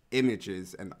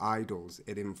images and idols.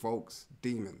 It invokes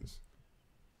demons.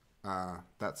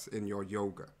 That's in your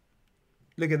yoga.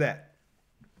 Look at that.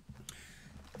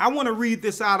 I want to read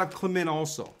this out of Clement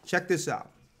also. Check this out.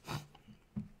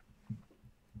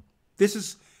 This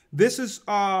is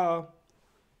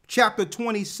chapter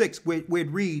 26 where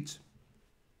it reads,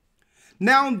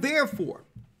 "Now therefore,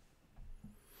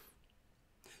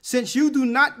 since you do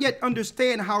not yet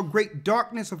understand how great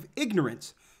darkness of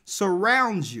ignorance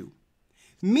surrounds you,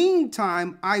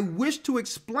 meantime I wish to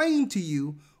explain to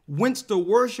you whence the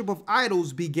worship of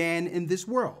idols began in this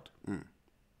world.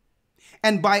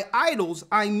 And by idols,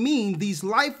 I mean these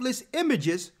lifeless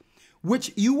images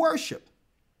which you worship,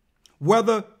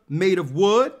 whether made of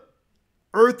wood,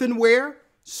 earthenware,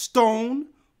 stone,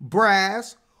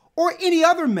 brass, or any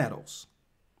other metals.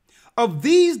 Of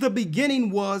these the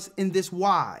beginning was in this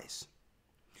wise.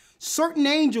 Certain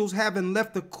angels, having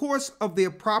left the course of their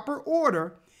proper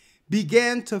order,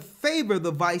 began to favor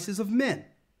the vices of men,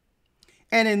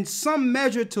 and in some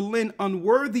measure to lend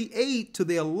unworthy aid to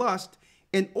their lust,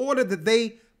 in order that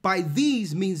they by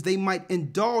these means they might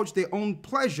indulge their own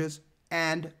pleasures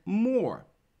and more.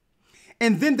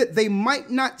 And then that they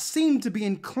might not seem to be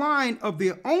inclined of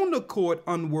their own accord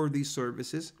unworthy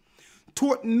services,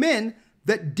 taught men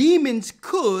that demons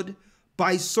could,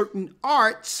 by certain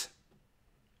arts,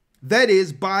 that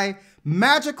is, by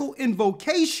magical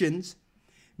invocations,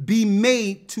 be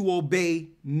made to obey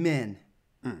men.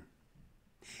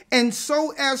 And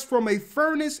so as from a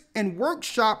furnace and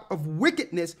workshop of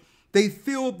wickedness, they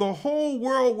filled the whole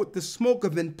world with the smoke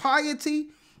of impiety,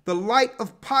 the light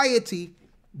of piety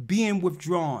being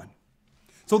withdrawn.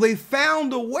 So they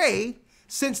found a way,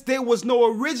 since there was no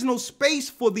original space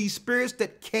for these spirits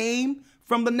that came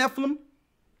from the Nephilim,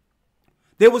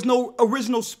 there was no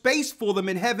original space for them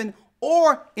in heaven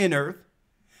or in earth,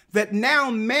 that now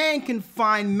man can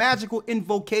find magical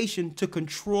invocation to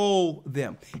control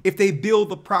them if they build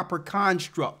the proper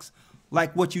constructs,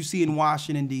 like what you see in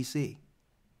Washington, D.C.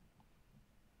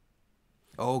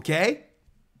 Okay?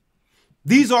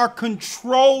 These are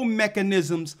control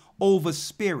mechanisms over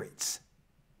spirits.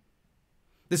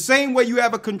 The same way you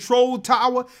have a control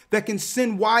tower that can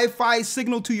send Wi-Fi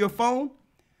signal to your phone.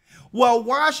 Well,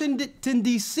 Washington,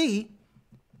 D.C.,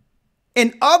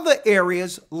 in other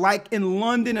areas, like in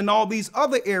London and all these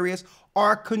other areas,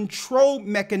 are control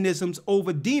mechanisms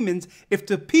over demons if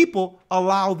the people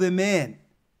allow them in.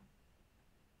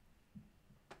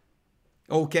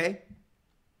 Okay?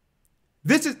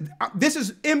 This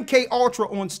is MK Ultra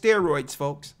on steroids,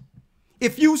 folks.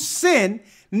 If you sin,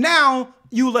 now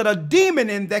you let a demon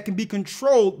in that can be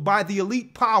controlled by the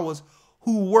elite powers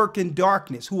who work in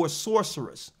darkness, who are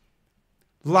sorcerers,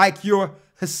 like your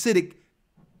Hasidic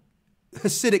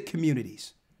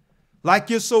communities, like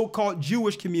your so-called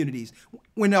Jewish communities,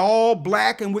 when they're all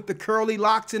black and with the curly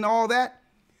locks and all that.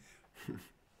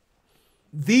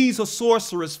 These are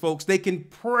sorcerers, folks. They can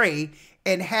pray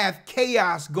and have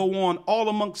chaos go on all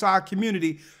amongst our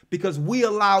community because we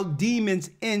allow demons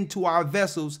into our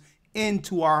vessels,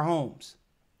 into our homes.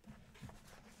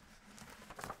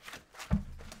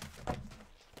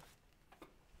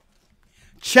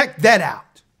 Check that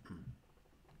out.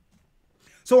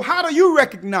 So how do you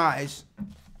recognize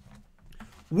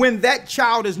when that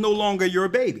child is no longer your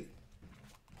baby?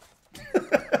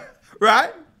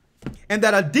 Right? And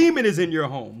that a demon is in your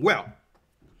home. Well,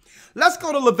 let's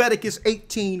go to Leviticus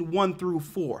 18, 1 through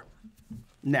 4.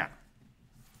 Now,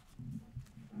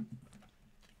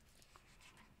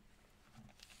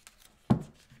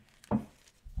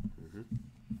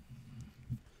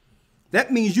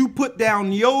 that means you put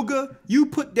down yoga, you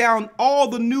put down all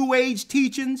the new age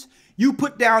teachings, you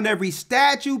put down every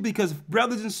statue, because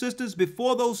brothers and sisters,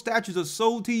 before those statues are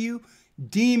sold to you,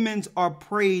 demons are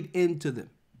prayed into them.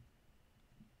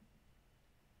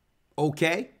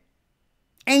 Okay?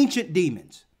 Ancient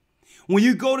demons. When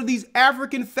you go to these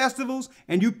African festivals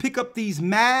and you pick up these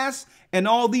masks and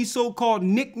all these so-called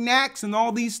knickknacks and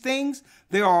all these things,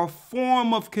 they are a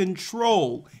form of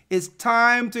control. It's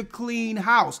time to clean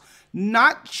house.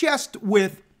 Not just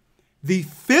with the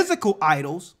physical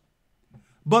idols,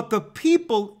 but the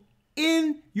people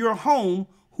in your home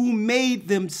who made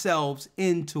themselves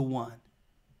into one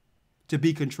to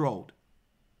be controlled.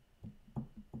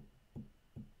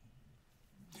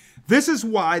 This is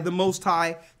why the Most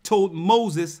High told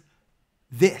Moses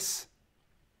this.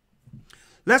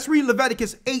 Let's read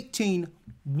Leviticus 18,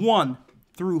 1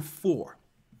 through 4.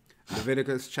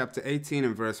 Leviticus chapter 18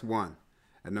 and verse 1.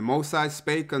 And the Most High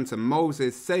spake unto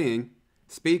Moses, saying,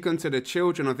 Speak unto the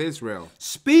children of Israel.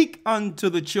 Speak unto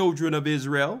the children of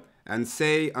Israel. And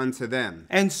say unto them.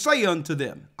 And say unto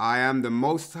them. I am the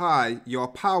Most High, your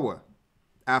power,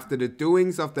 after the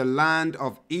doings of the land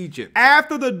of Egypt.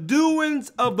 After the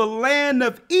doings of the land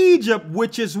of Egypt,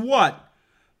 which is what?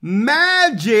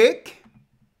 Magic.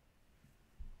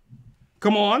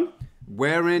 Come on.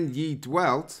 Wherein ye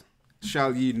dwelt,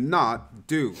 shall ye not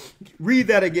do. Read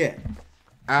that again.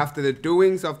 After the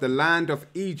doings of the land of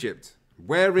Egypt,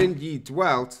 wherein ye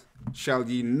dwelt, shall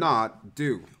ye not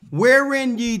do.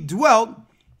 Wherein ye dwelt,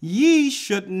 ye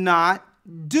should not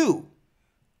do.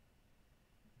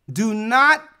 Do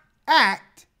not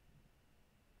act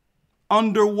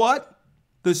under what?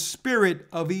 The spirit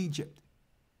of Egypt.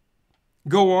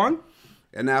 Go on.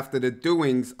 And after the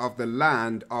doings of the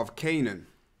land of Canaan.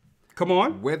 Come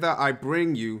on. Whither I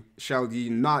bring you shall ye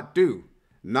not do,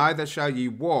 neither shall ye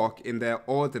walk in their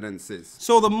ordinances.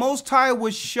 So the Most High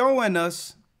was showing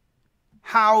us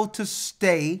how to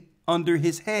stay under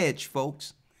his hedge,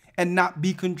 folks, and not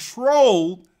be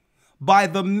controlled by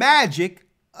the magic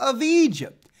of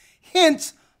Egypt.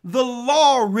 Hence, the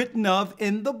law written of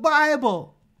in the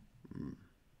Bible.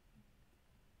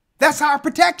 That's our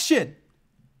protection.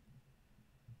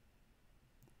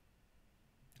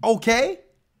 Okay?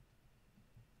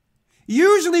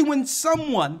 Usually when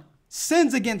someone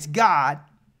sins against God,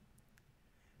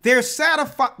 they're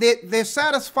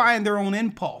satisfying their own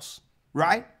impulse,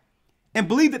 right? And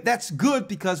believe that that's good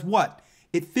because what?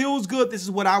 It feels good. This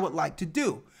is what I would like to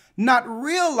do. Not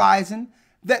realizing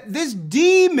that this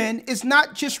demon is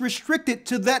not just restricted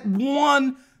to that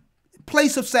one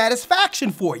place of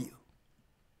satisfaction for you.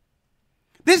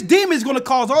 This demon is going to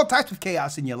cause all types of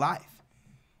chaos in your life.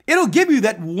 It'll give you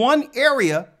that one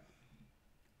area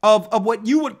of what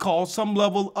you would call some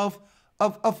level of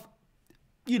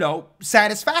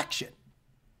satisfaction.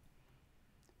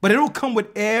 But it'll come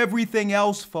with everything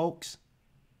else, folks.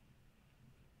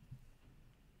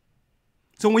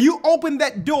 So when you open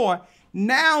that door,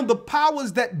 now the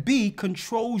powers that be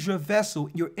controls your vessel,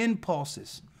 your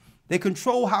impulses. They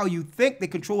control how you think. They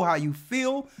control how you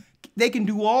feel. They can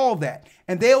do all that.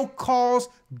 And they'll cause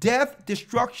death,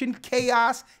 destruction,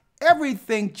 chaos,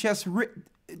 everything just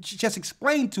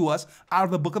explained to us out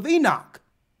of the book of Enoch.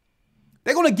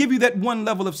 They're going to give you that one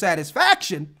level of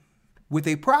satisfaction with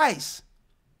a price.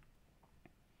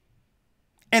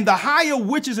 And the higher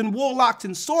witches and warlocks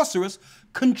and sorcerers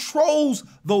controls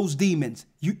those demons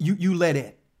you let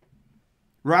in.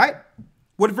 Right?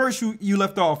 What verse you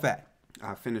left off at?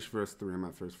 I finished verse 3. I'm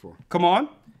at verse 4. Come on.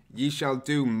 Ye shall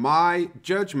do my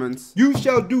judgments. You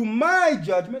shall do my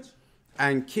judgments.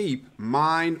 And keep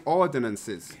mine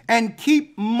ordinances. And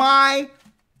keep my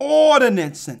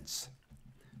ordinances.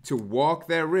 To walk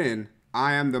therein,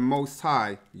 I am the Most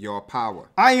High, your power.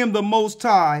 I am the Most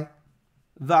High,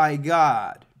 thy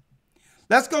God.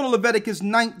 Let's go to Leviticus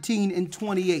 19 and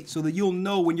 28 so that you'll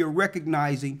know when you're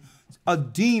recognizing a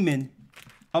demon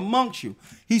amongst you.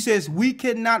 He says, we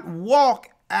cannot walk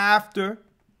after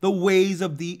the ways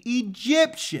of the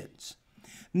Egyptians.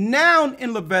 Now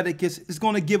in Leviticus is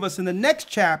going to give us in the next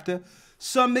chapter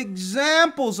some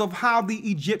examples of how the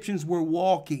Egyptians were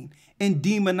walking in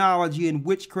demonology and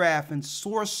witchcraft and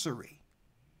sorcery.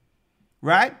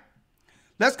 Right?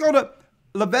 Let's go to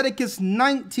Leviticus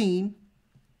 19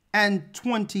 and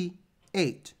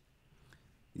 28.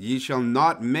 Ye shall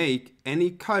not make any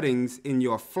cuttings in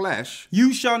your flesh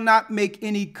You shall not make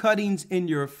any cuttings in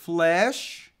your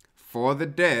flesh for the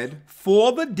dead,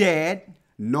 for the dead,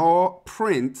 nor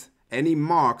print any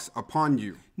marks upon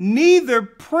you. neither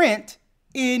print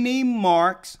any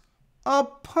marks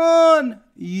upon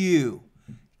you.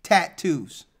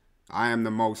 Tattoos. I am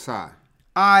the Most High.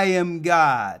 I am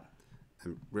God.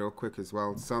 And real quick as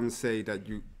well, some say that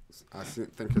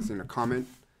think it's in a comment,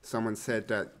 someone said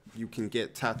that you can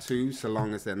get tattoos so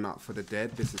long as they're not for the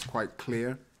dead. This is quite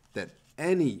clear that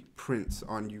any prints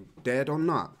on you, dead or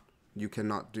not, you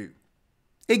cannot do.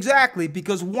 Exactly,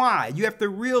 because why? You have to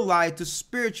realize the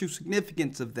spiritual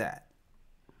significance of that.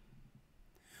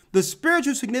 The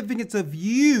spiritual significance of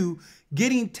you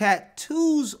getting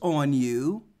tattoos on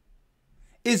you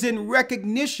is in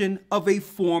recognition of a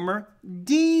former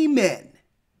demon.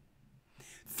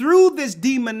 Through this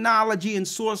demonology and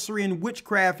sorcery and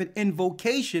witchcraft and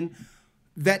invocation,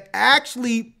 that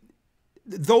actually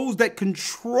those that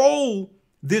control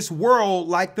this world,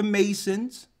 like the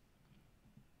Masons,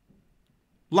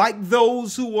 like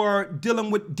those who are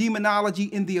dealing with demonology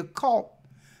in the occult,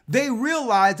 they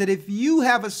realize that if you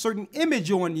have a certain image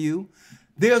on you,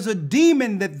 there's a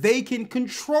demon that they can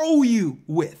control you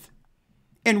with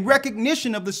in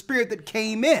recognition of the spirit that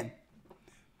came in.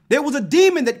 There was a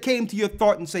demon that came to your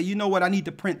thought and say, you know what, I need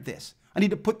to print this. I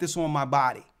need to put this on my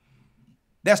body.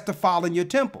 That's defiling your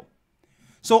temple.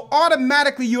 So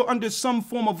automatically you're under some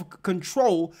form of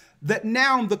control that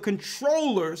now the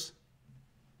controllers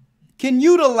can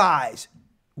utilize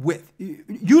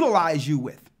you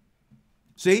with.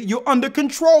 See, you're under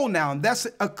control now. And that's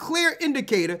a clear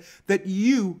indicator that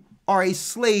you are a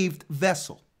slaved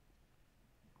vessel.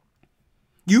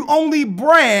 You only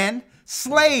brand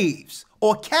slaves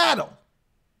or cattle.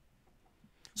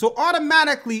 So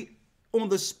automatically on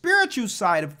the spiritual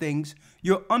side of things,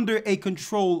 you're under a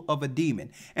control of a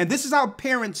demon. And this is how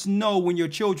parents know when your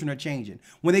children are changing.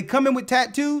 When they come in with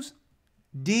tattoos,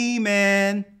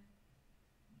 demon.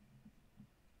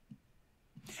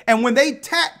 And when they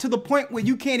tat to the point where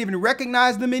you can't even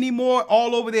recognize them anymore,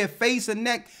 all over their face and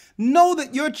neck, know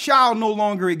that your child no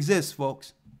longer exists,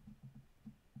 folks.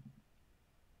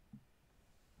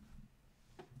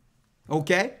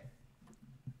 Okay?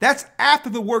 That's after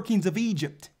the workings of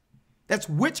Egypt. That's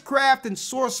witchcraft and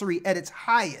sorcery at its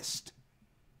highest.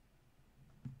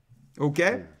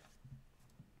 Okay?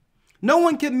 No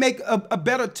one can make a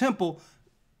better temple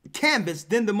canvas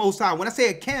than the Most High. When I say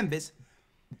a canvas,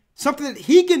 something that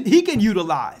he can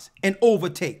utilize and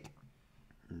overtake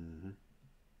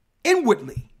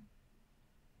inwardly.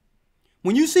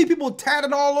 When you see people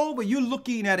tatted all over, you're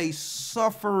looking at a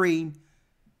suffering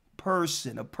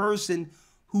person, a person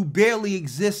who barely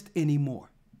exists anymore.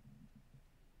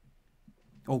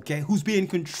 Okay, who's being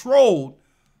controlled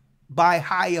by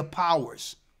higher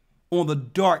powers on the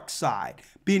dark side,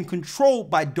 being controlled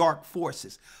by dark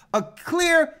forces. A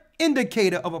clear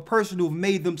indicator of a person who have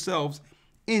made themselves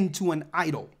into an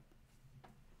idol.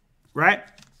 Right?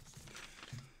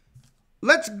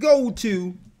 Let's go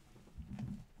to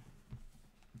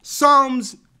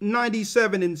Psalms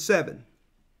 97 and 7.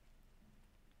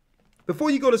 Before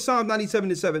you go to Psalms 97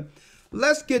 and 7,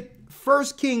 let's get 1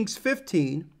 Kings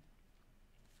 15,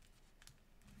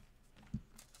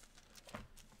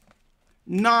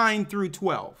 9 through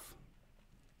 12.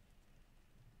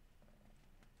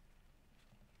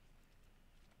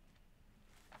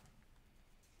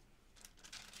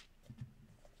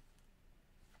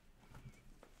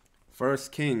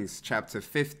 First Kings chapter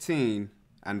 15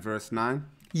 and verse 9.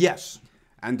 Yes.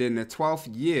 And in the 12th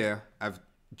year of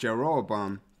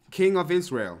Jeroboam, king of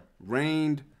Israel,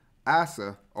 reigned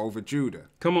Asa over Judah.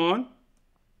 Come on.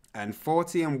 And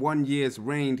 41 years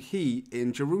reigned he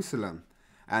in Jerusalem.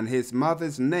 And his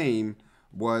mother's name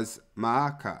was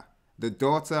Maacah, the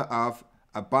daughter of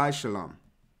Abishalom.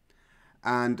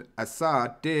 And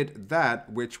Asa did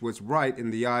that which was right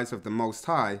in the eyes of the Most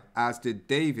High, as did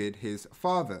David his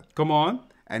father. Come on.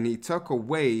 And he took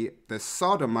away the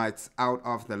Sodomites out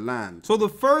of the land. So the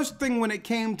first thing when it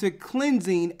came to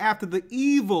cleansing after the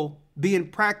evil being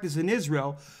practiced in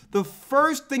Israel, the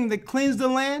first thing that cleansed the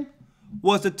land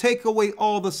was to take away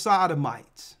all the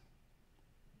Sodomites.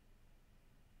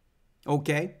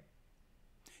 Okay?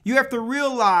 You have to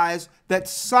realize that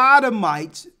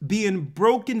Sodomites, being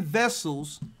broken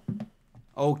vessels,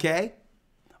 okay,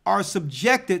 are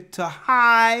subjected to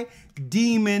high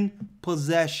demon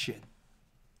possession.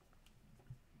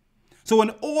 So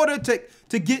in order to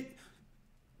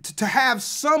have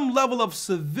some level of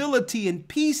civility and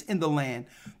peace in the land,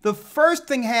 the first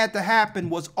thing had to happen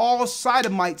was all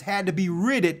Sodomites had to be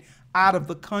ridded out of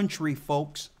the country,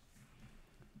 folks.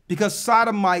 because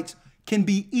sodomites can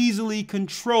be easily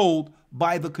controlled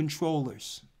by the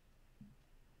controllers.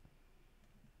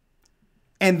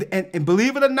 And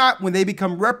believe it or not, when they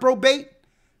become reprobate,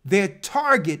 their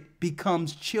target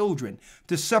becomes children,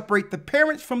 to separate the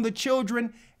parents from the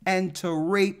children and to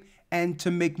rape and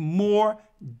to make more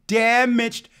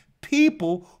damaged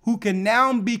people who can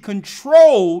now be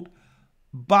controlled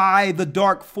by the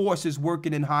dark forces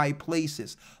working in high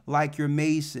places, like your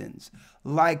Masons,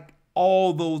 like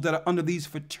all those that are under these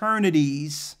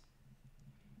fraternities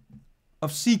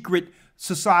of secret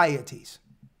societies.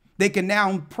 They can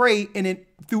now pray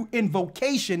through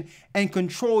invocation and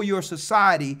control your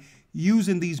society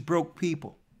using these broke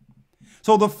people.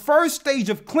 So the first stage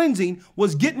of cleansing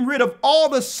was getting rid of all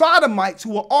the sodomites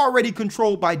who were already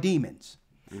controlled by demons.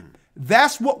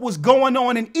 That's what was going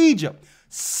on in Egypt.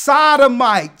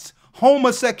 Sodomites,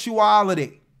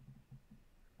 homosexuality.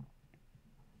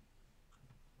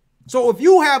 So if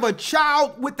you have a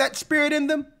child with that spirit in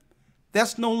them,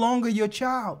 that's no longer your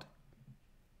child.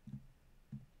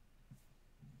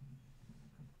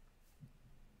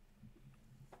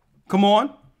 Come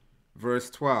on. Verse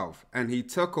 12, and he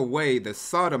took away the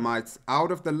Sodomites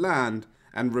out of the land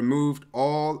and removed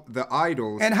all the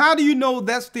idols. And how do you know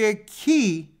that's their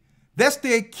key? That's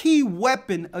their key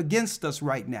weapon against us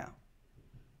right now.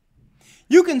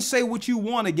 You can say what you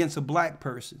want against a black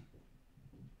person.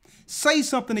 Say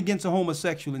something against a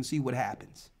homosexual and see what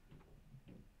happens.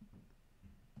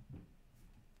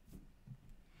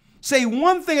 Say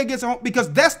one thing against a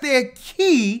because that's their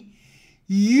key,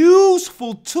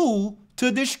 useful tool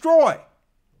to destroy.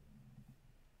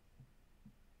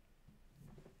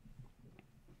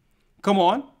 Come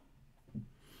on.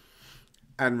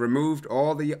 And removed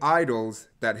all the idols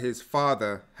that his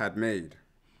father had made.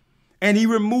 And he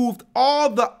removed all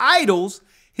the idols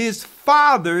his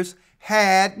fathers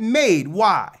had made.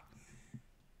 Why?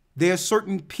 There's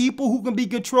certain people who can be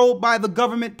controlled by the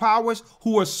government powers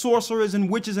who are sorcerers and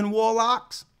witches and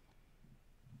warlocks.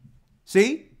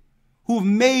 See? Who've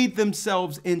made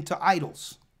themselves into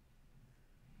idols.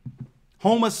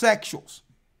 Homosexuals.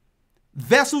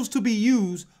 Vessels to be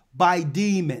used by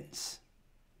demons.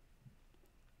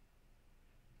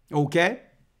 Okay?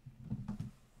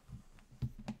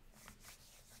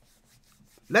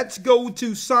 Let's go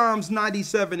to Psalms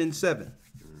 97 and 7.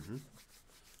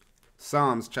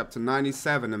 Psalms chapter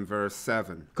 97 and verse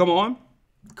 7. Come on.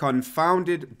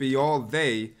 Confounded be all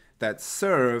they that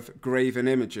serve graven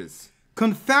images.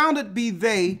 Confounded be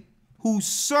they who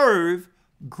serve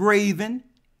graven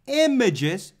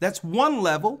images. That's one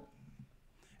level.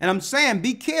 And I'm saying,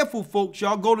 be careful, folks.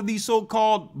 Y'all go to these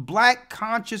so-called black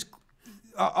conscious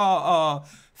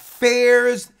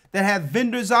fairs that have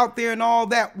vendors out there and all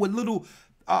that with little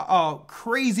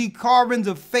crazy carvings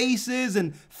of faces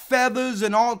and feathers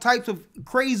and all types of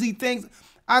crazy things.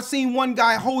 I seen one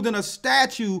guy holding a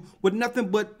statue with nothing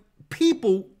but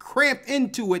people cramped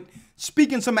into it,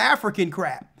 speaking some African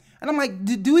crap. And I'm like,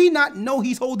 do he not know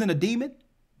he's holding a demon?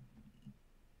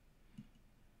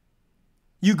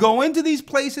 You go into these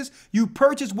places, you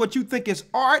purchase what you think is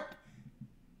art,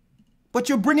 but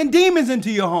you're bringing demons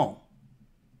into your home.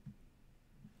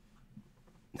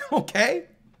 Okay?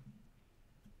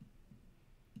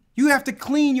 You have to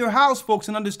clean your house, folks,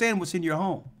 and understand what's in your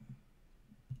home.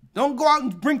 Don't go out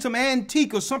and bring some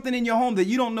antique or something in your home that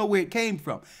you don't know where it came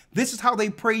from. This is how they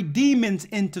pray demons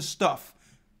into stuff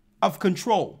of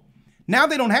control. Now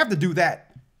they don't have to do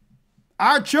that.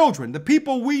 Our children, the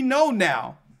people we know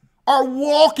now, are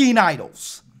walking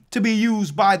idols to be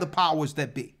used by the powers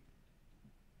that be.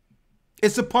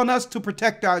 It's upon us to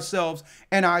protect ourselves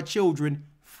and our children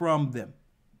from them.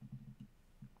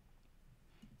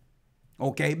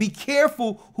 Okay, be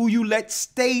careful who you let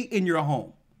stay in your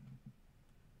home.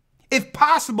 If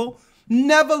possible,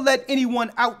 never let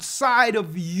anyone outside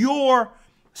of your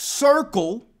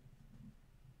circle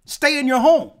stay in your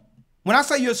home. When I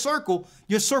say your circle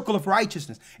of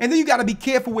righteousness. And then you got to be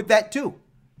careful with that too.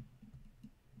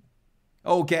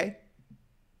 Okay.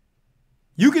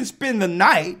 You can spend the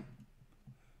night,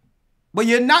 but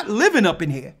you're not living up in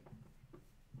here.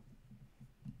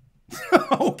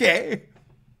 Okay.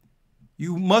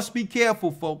 You must be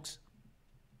careful, folks.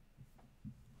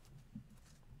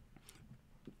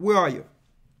 Where are you?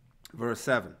 Verse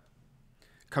 7.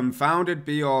 Confounded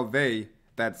be all they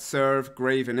that serve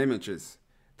graven images,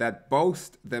 that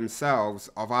boast themselves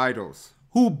of idols.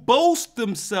 Who boast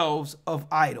themselves of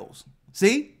idols.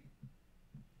 See?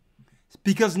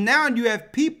 Because now you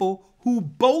have people who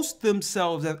boast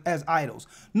themselves as idols.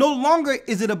 No longer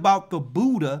is it about the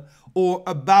Buddha or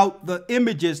about the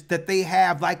images that they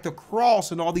have, like the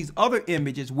cross and all these other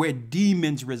images where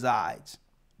demons resides.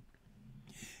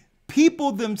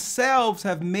 People themselves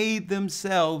have made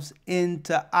themselves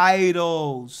into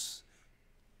idols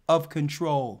of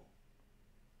control.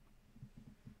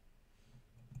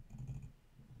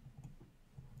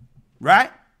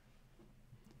 Right?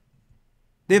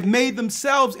 They've made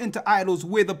themselves into idols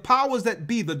where the powers that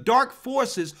be, the dark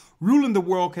forces ruling the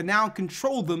world, can now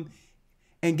control them.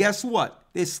 And guess what?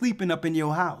 They're sleeping up in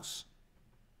your house.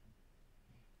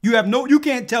 You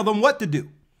can't tell them what to do.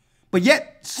 But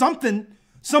yet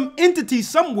some entity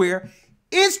somewhere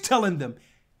is telling them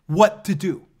what to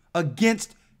do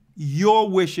against your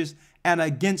wishes and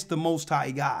against the Most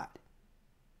High God.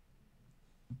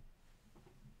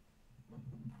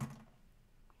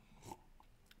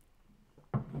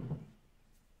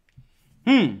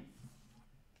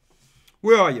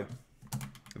 Where are you?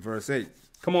 Verse 8.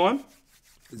 Come on.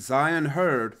 Zion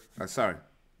heard,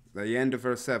 the end of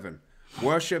verse 7.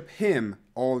 Worship him,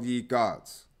 all ye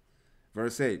gods.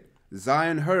 Verse 8.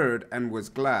 Zion heard and was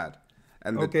glad.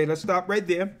 And Okay, let's stop right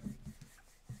there.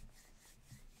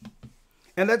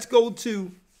 And let's go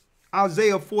to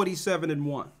Isaiah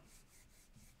 47:1.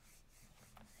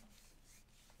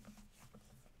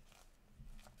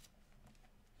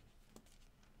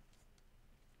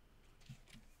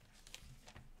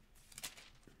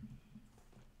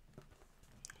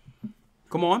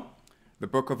 Come on. The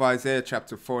book of Isaiah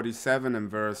chapter 47 and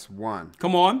verse 1.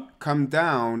 Come on. Come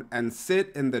down and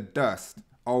sit in the dust,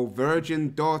 O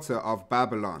virgin daughter of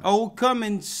Babylon. Oh, come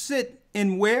and sit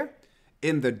in where?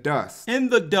 In the dust. In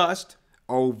the dust.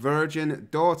 O virgin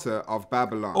daughter of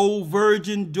Babylon. O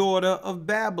virgin daughter of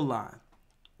Babylon.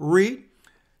 Read.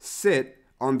 Sit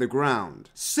on the ground.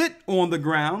 Sit on the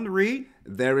ground. Read.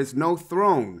 There is no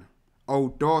throne, O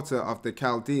daughter of the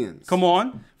Chaldeans. Come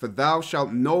on. For thou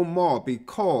shalt no more be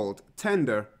called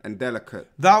tender and delicate.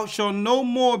 Thou shalt no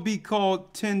more be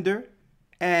called tender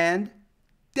and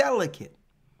delicate.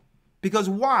 Because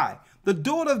why? The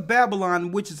daughter of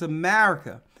Babylon, which is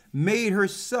America,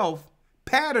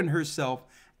 patterned herself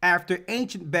after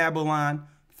ancient Babylon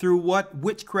through what?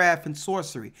 Witchcraft and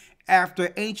sorcery.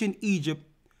 After ancient Egypt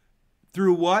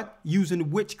through what? Using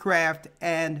witchcraft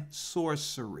and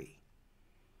sorcery.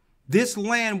 This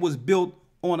land was built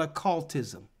on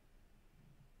occultism,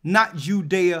 not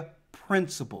Judea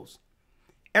principles.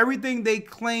 Everything they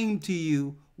claimed to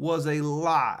you was a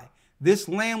lie. This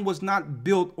land was not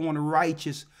built on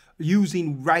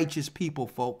using righteous people,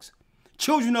 folks.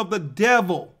 Children of the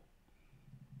devil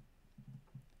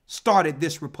started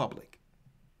this republic,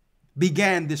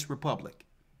 began this republic.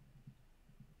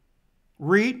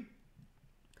 Read.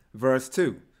 Verse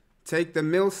 2. Take the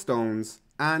millstones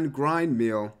and grind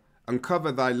meal,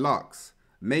 uncover thy locks,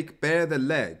 make bare the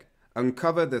leg,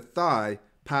 uncover the thigh,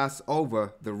 pass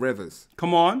over the rivers.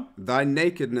 Come on. Thy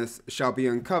nakedness shall be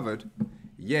uncovered,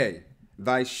 yea,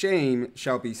 thy shame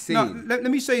shall be seen. Now,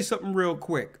 let me say something real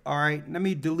quick, all right? Let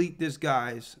me delete this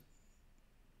guy's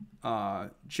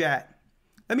chat.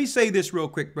 Let me say this real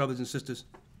quick, brothers and sisters.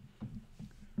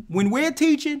 When we're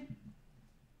teaching,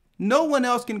 no one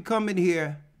else can come in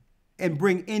here and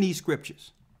bring any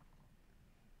scriptures.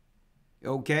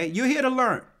 Okay? You're here to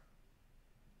learn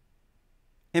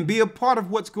and be a part of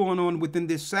what's going on within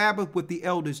this Sabbath with the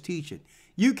elders teaching.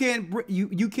 You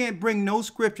can't bring no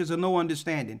scriptures or no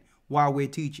understanding while we're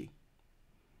teaching.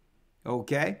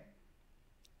 Okay?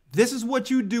 This is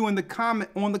what you do on the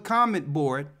comment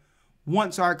board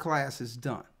once our class is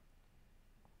done,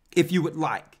 if you would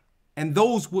like. And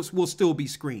those will still be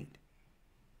screened.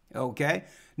 Okay?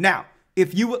 Now,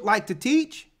 if you would like to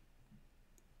teach,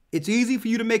 it's easy for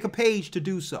you to make a page to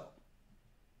do so.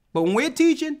 But when we're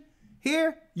teaching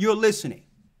here, you're listening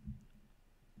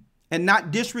and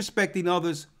not disrespecting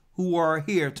others who are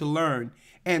here to learn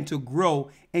and to grow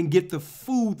and get the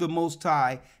food the Most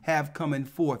High have coming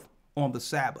forth on the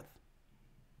Sabbath.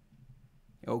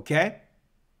 Okay?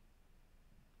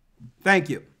 Thank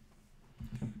you.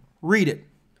 Read it.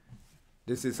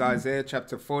 This is Isaiah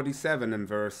chapter 47 and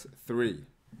verse 3.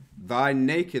 Thy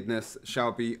nakedness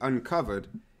shall be uncovered,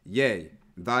 yea,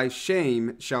 thy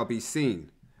shame shall be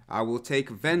seen. I will take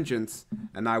vengeance,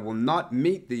 and I will not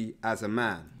meet thee as a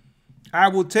man. I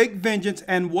will take vengeance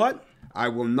and what? I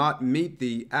will not meet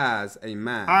thee as a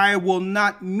man. I will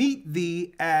not meet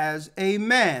thee as a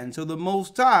man. So the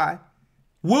Most High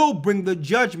will bring the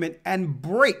judgment and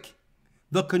break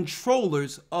the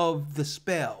controllers of the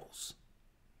spells.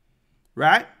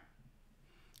 Right?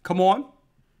 Come on.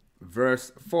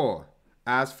 Verse 4.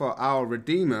 As for our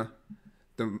Redeemer,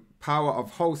 the power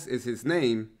of hosts is his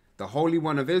name, the Holy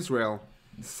One of Israel,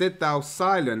 sit thou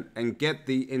silent and get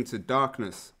thee into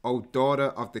darkness, O daughter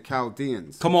of the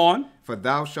Chaldeans. Come on. For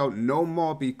thou shalt no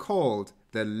more be called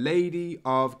the Lady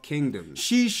of Kingdoms.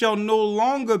 She shall no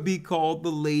longer be called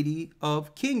the Lady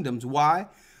of Kingdoms. Why?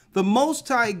 The Most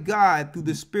High God, through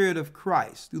the Spirit of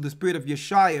Christ, through the Spirit of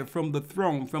Yeshua from the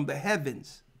throne, from the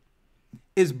heavens,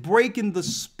 is breaking the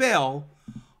spell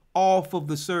off of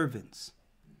the servants.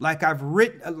 Like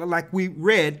we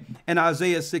read in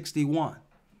Isaiah 61.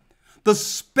 The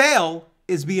spell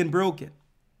is being broken.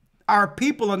 Our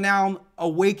people are now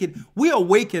awakened. We are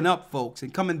waking up, folks,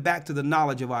 and coming back to the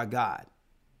knowledge of our God.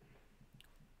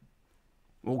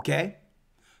 Okay?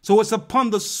 So it's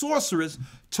upon the sorcerers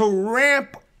to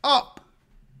ramp up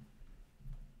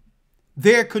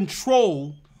their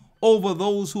control over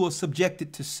those who are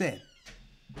subjected to sin.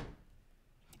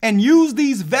 And use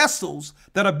these vessels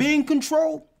that are being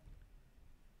controlled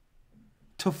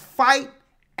to fight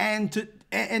and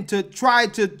to try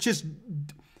to just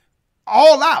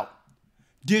all out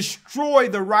destroy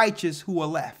the righteous who are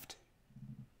left.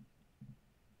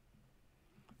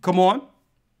 Come on.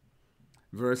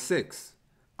 Verse 6.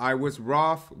 I was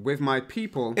wroth with my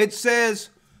people. It says,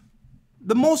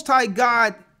 the Most High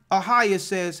God, Ahia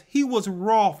says, he was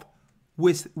wroth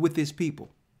with his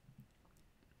people.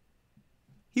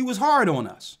 He was hard on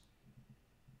us.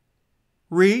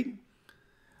 Read.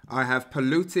 I have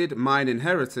polluted mine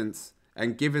inheritance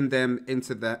and given them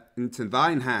into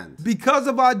thine hand. Because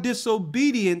of our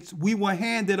disobedience, we were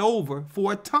handed over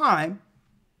for a time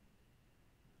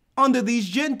under these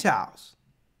Gentiles,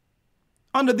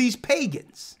 under these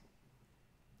pagans,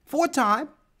 for a time,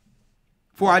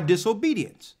 for our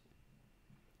disobedience.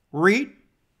 Read.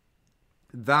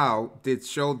 Thou didst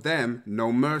show them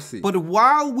no mercy. But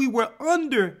while we were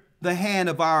under the hand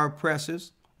of our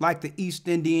oppressors, like the East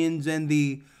Indians and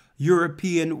the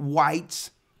European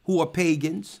whites who are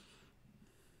pagans,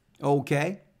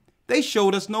 okay, they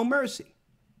showed us no mercy.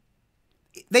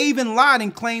 They even lied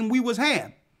and claimed we was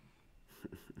Ham.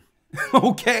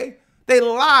 Okay? They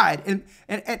lied and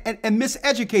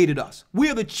miseducated us. We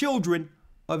are the children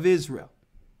of Israel.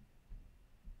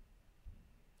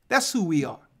 That's who we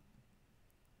are.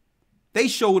 They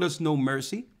showed us no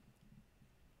mercy.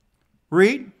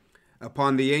 Read.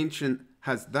 Upon the ancient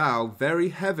hast thou very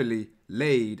heavily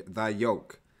laid thy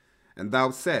yoke. And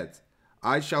thou said,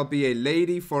 I shall be a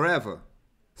lady forever,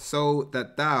 so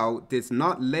that thou didst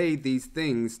not lay these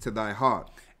things to thy heart.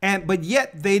 But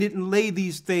yet they didn't lay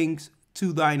these things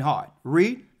to thine heart.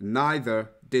 Read. Neither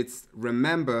didst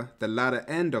remember the latter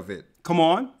end of it. Come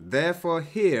on. Therefore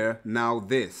hear now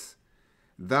this.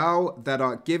 Thou that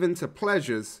art given to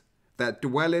pleasures, that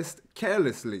dwellest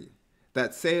carelessly,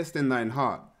 that sayest in thine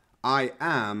heart, I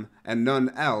am, and none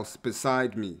else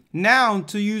beside me. Now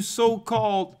to you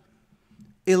so-called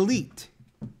elite,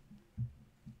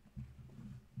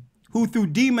 who through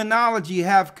demonology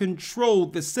have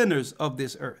controlled the sinners of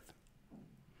this earth.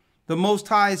 The Most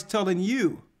High is telling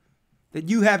you that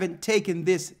you haven't taken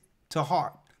this to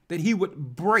heart, that he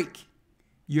would break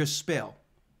your spell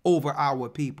over our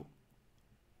people.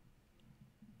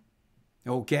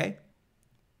 Okay?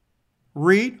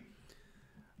 Read.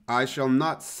 I shall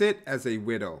not sit as a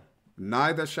widow,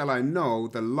 neither shall I know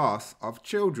the loss of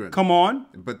children. Come on.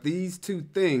 But these two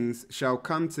things shall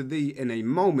come to thee in a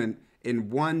moment, in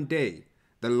one day,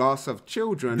 the loss of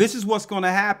children. This is what's going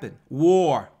to happen.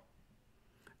 War.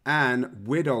 And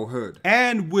widowhood.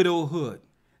 And widowhood.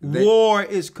 War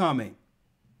is coming.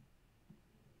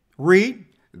 Read.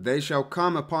 They shall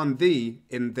come upon thee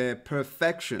in their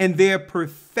perfection. In their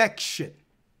perfection.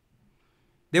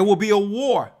 There will be a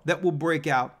war that will break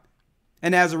out.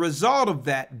 And as a result of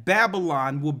that,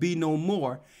 Babylon will be no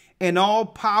more. And all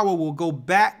power will go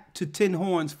back to 10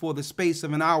 horns for the space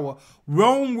of an hour.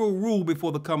 Rome will rule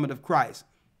before the coming of Christ.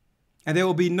 And there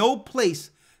will be no place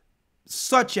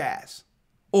such as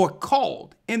or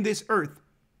called in this earth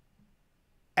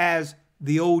as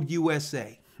the old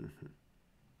USA.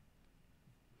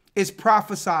 It's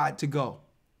prophesied to go.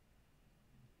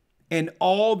 And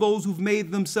all those who've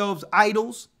made themselves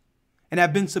idols and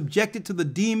have been subjected to the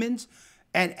demons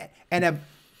and have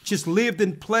just lived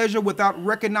in pleasure without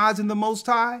recognizing the Most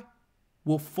High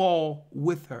will fall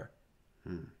with her.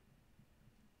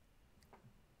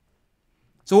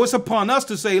 So it's upon us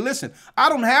to say, listen, I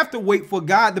don't have to wait for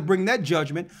God to bring that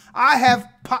judgment. I have,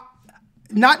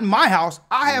 not in my house,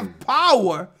 I have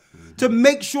power to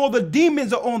make sure the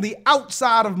demons are on the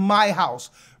outside of my house,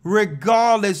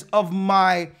 regardless of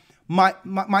my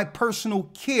personal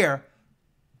care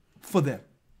for them.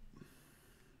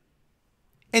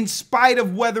 In spite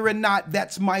of whether or not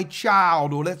that's my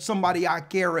child or that's somebody I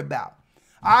care about.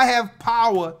 I have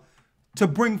power to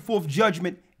bring forth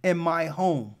judgment in my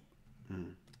home.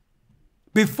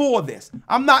 Before this,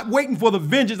 I'm not waiting for the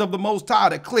vengeance of the Most High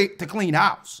to clean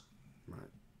house. Right.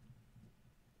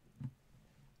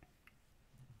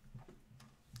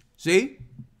 See?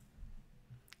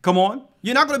 Come on.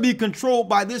 You're not going to be controlled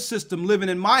by this system living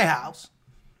in my house,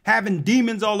 having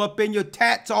demons all up in your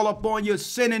tats, all up on your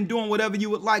sinning, doing whatever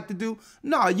you would like to do.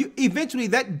 No, you eventually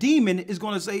that demon is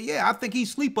going to say, yeah, I think he's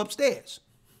asleep upstairs.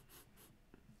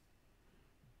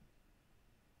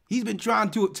 He's been trying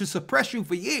to suppress you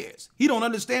for years. He don't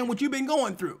understand what you've been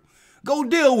going through. Go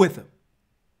deal with him.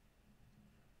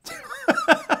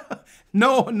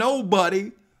 No,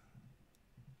 nobody.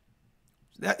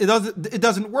 It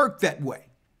doesn't work that way.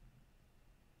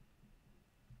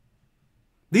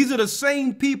 These are the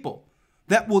same people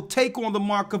that will take on the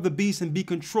mark of the beast and be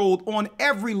controlled on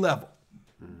every level.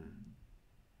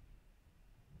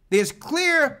 There's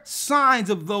clear signs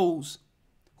of those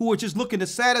who are just looking to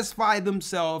satisfy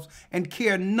themselves and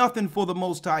care nothing for the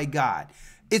Most High God.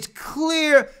 It's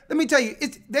clear. Let me tell you,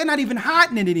 they're not even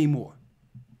hiding it anymore.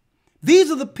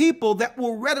 These are the people that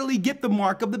will readily get the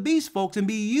mark of the beast, folks, and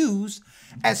be used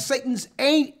as Satan's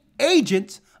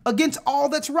agents against all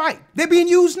that's right. They're being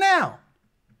used now.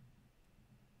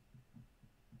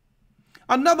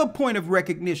 Another point of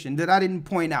recognition that I didn't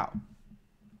point out.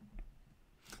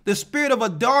 The spirit of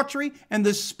adultery and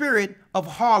the spirit of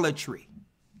harlotry.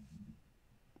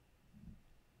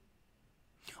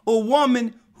 A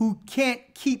woman who can't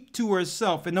keep to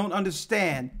herself and don't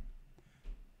understand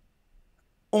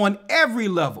on every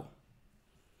level,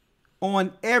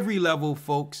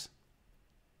 folks,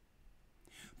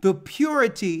 the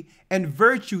purity and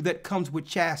virtue that comes with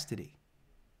chastity.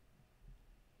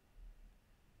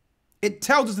 It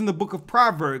tells us in the book of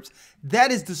Proverbs,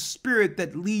 that is the spirit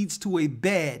that leads to a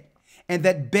bed, and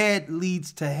that bed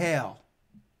leads to hell.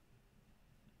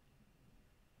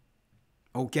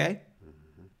 Okay?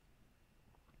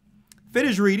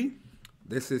 Finish reading.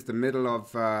 This is the middle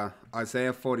of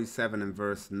Isaiah 47 and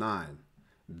verse 9.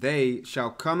 They shall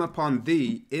come upon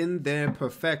thee in their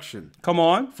perfection. Come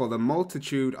on. For the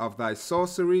multitude of thy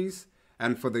sorceries,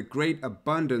 and for the great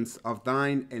abundance of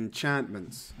thine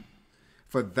enchantments.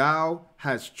 For thou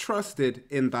hast trusted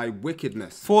in thy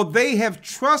wickedness. For they have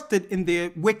trusted in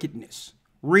their wickedness.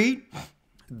 Read.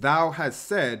 Thou hast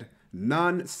said,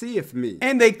 none seeth me.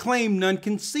 And they claim none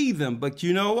can see them. But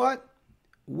you know what?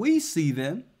 We see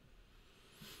them.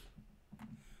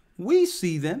 We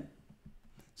see them.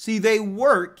 See, they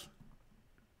work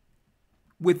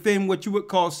within what you would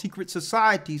call secret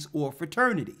societies or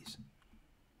fraternities.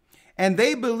 And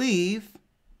they believe,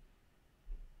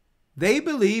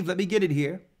 let me get it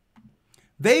here.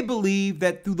 They believe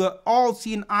that through the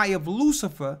all-seeing eye of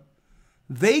Lucifer,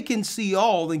 they can see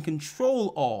all and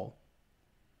control all,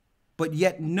 but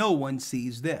yet no one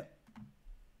sees them.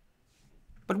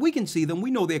 But we can see them.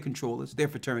 We know they're controllers, they're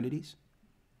fraternities.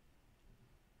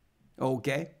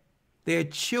 Okay? They're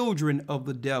children of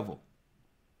the devil.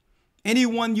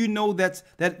 Anyone you know that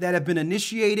have been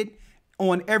initiated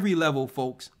on every level,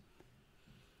 folks,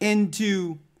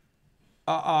 into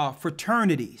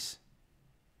fraternities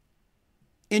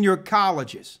in your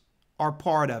colleges are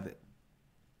part of it.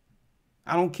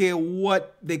 I don't care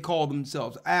what they call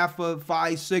themselves, Alpha,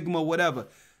 Phi, Sigma, whatever.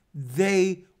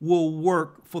 They will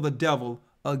work for the devil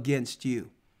against you.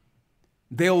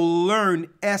 They'll learn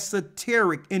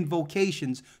esoteric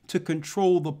invocations to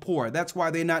control the poor. That's why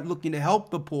they're not looking to help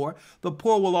the poor. The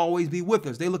poor will always be with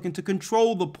us. They're looking to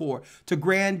control the poor, to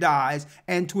grandize,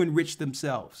 and to enrich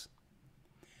themselves.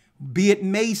 Be it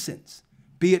Masons,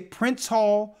 be it Prince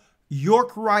Hall,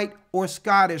 York Rite, or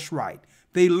Scottish Rite.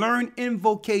 They learn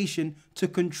invocation to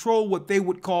control what they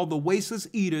would call the wasteless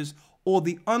eaters or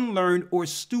the unlearned or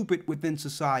stupid within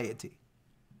society.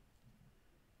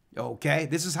 Okay,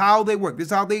 this is how they work. This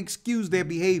is how they excuse their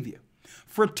behavior.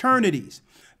 Fraternities,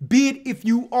 be it if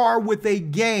you are with a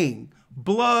gang,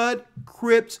 Blood,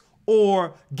 Crips,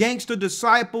 or Gangster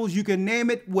Disciples, you can name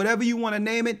it, whatever you want to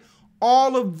name it.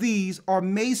 All of these are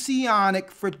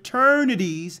Masonic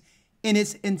fraternities in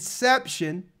its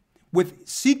inception with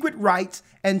secret rites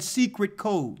and secret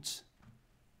codes.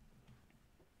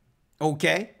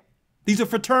 Okay, these are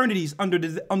fraternities under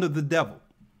the devil.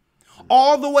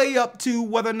 All the way up to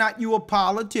whether or not you're a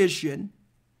politician.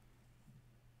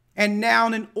 And now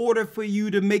in order for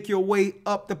you to make your way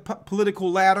up the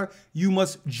political ladder, you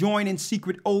must join in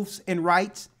secret oaths and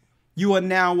rites. You are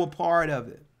now a part of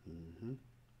it. Mm-hmm.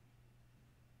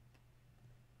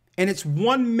 And it's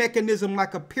one mechanism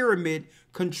like a pyramid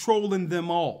controlling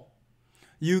them all.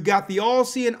 You got the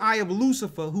all-seeing eye of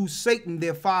Lucifer, who's Satan,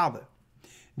 their father.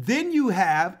 Then you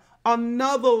have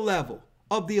another level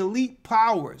of the elite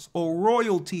powers or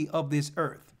royalty of this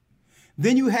earth.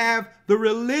 Then you have the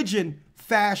religion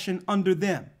fashioned under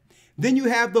them. Then you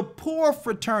have the poor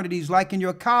fraternities like in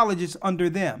your colleges under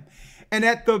them. And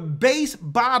at the base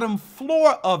bottom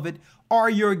floor of it are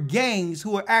your gangs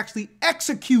who are actually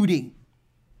executing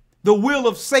the will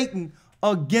of Satan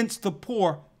against the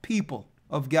poor people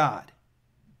of God.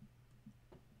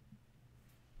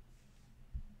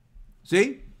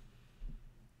 See?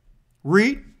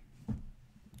 Read.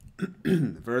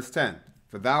 Verse 10.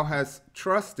 For thou hast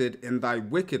trusted in thy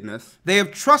wickedness. They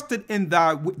have trusted in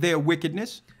their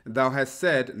wickedness. Thou hast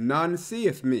said, none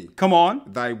seeth me. Come on.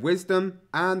 Thy wisdom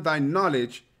and thy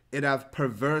knowledge, it hath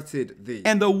perverted thee.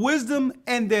 And the wisdom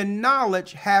and their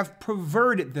knowledge have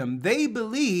perverted them. They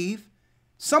believe,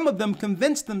 some of them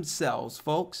convince themselves,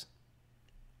 folks,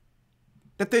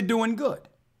 that they're doing good.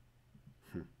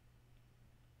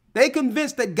 They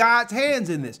convinced that God's hand's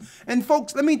in this. And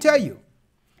folks, let me tell you,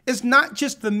 it's not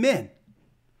just the men.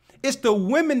 It's the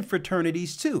women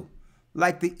fraternities too,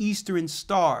 like the Eastern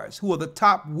Stars, who are the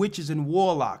top witches and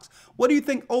warlocks. What do you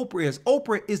think Oprah is?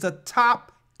 Oprah is a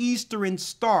top Eastern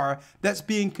Star that's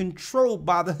being controlled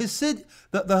by the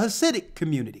Hasidic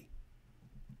community.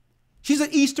 She's an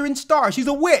Eastern Star. She's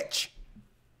a witch.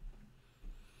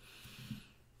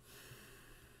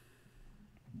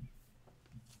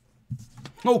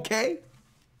 Okay.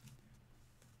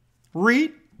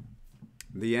 Read.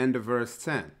 The end of verse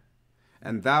 10.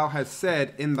 And thou hast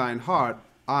said in thine heart,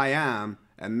 I am,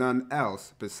 and none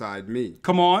else beside me.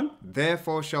 Come on.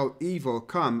 Therefore shall evil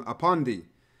come upon thee.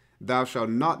 Thou shalt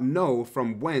not know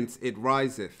from whence it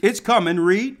riseth. It's coming.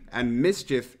 Read. And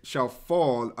mischief shall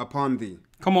fall upon thee.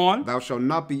 Come on. Thou shalt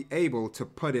not be able to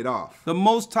put it off. The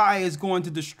Most High is going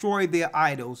to destroy their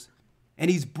idols,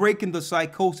 and he's breaking the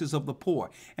psychosis of the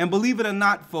poor. And believe it or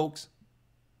not, folks,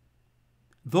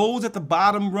 those at the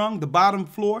bottom rung, the bottom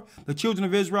floor, the children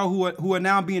of Israel who are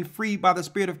now being freed by the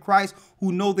Spirit of Christ,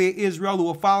 who know they're Israel, who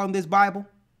are following this Bible,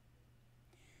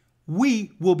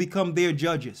 we will become their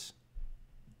judges.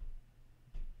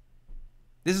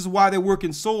 This is why they're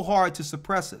working so hard to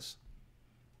suppress us.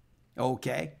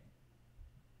 Okay.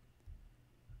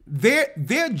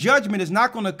 Their judgment is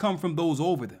not going to come from those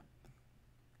over them.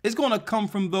 It's going to come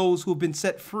from those who have been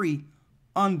set free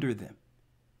under them.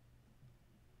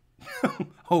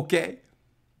 Okay.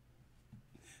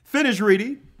 Finish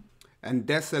reading. And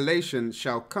desolation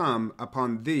shall come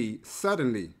upon thee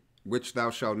suddenly, which thou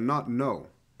shalt not know.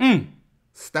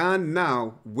 Stand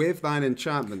now with thine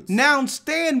enchantments. Now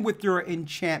stand with your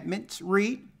enchantments.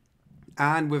 Read.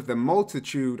 And with the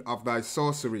multitude of thy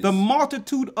sorceries. The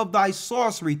multitude of thy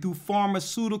sorcery through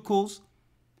pharmaceuticals,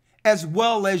 as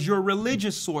well as your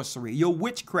religious sorcery, your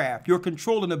witchcraft, your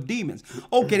controlling of demons.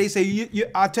 Okay, they say,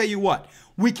 I'll tell you what,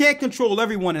 we can't control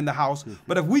everyone in the house,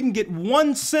 but if we can get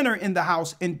one sinner in the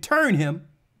house and turn him,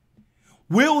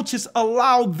 we'll just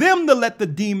allow them to let the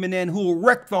demon in who will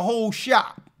wreck the whole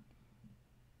shop.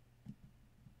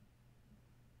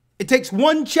 It takes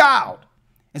one child.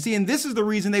 And see, and this is the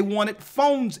reason they wanted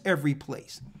phones every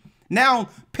place. Now,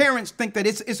 parents think that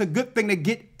it's a good thing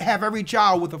to have every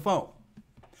child with a phone.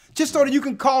 Just so that you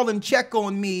can call and check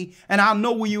on me and I'll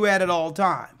know where you at all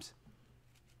times.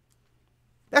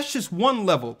 That's just one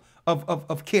level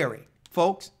of caring,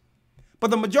 folks. But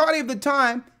the majority of the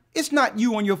time, it's not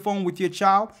you on your phone with your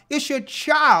child. It's your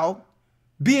child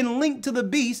being linked to the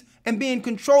beast and being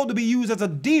controlled to be used as a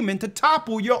demon to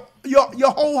topple your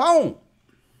whole home.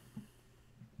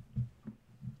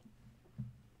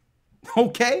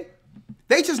 Okay?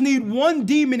 They just need one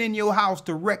demon in your house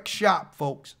to wreck shop,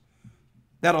 folks.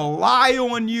 That'll lie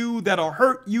on you, that'll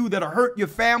hurt your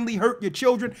family, hurt your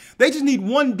children. They just need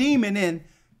one demon in,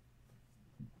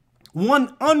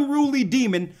 one unruly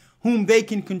demon whom they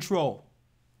can control.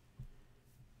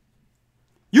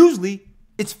 Usually,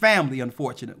 it's family,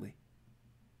 unfortunately.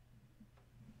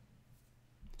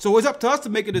 So it's up to us to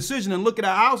make a decision and look at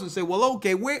our house and say, well,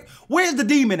 okay, where's the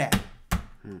demon at?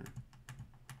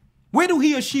 Where do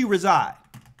he or she reside?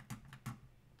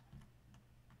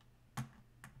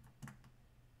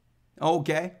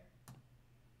 Okay.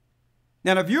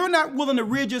 Now, if you're not willing to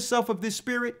rid yourself of this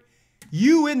spirit,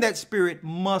 you in that spirit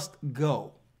must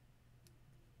go.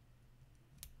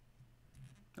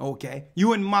 Okay.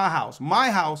 You in my house.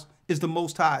 My house is the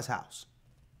Most High's house.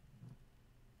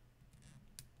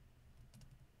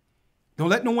 Don't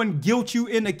let no one guilt you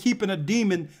into keeping a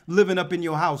demon living up in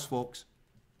your house, folks.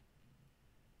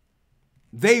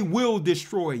 They will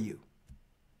destroy you.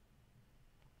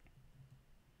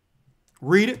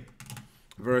 Read it.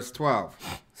 Verse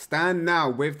 12. Stand now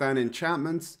with thine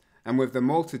enchantments and with the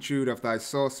multitude of thy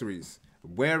sorceries,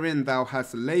 wherein thou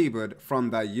hast labored from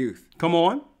thy youth. Come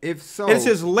on. If so. It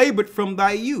says labored from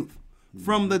thy youth.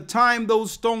 From the time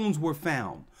those stones were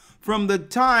found. From the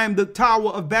time the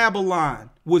Tower of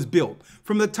Babylon was built.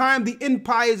 From the time the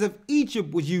empires of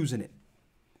Egypt was using it.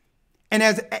 And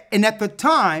at the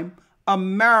time,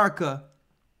 America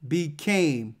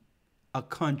became a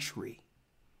country.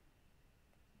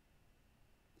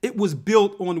 It was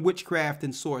built on witchcraft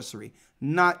and sorcery,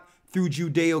 not through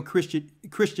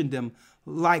Judeo-Christendom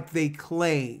like they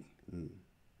claim.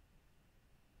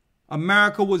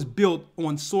 America was built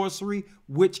on sorcery,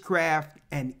 witchcraft,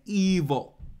 and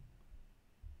evil.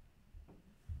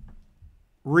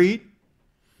 Read.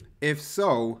 If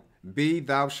so, be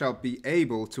thou shalt be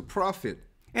able to profit.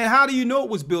 And how do you know it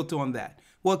was built on that?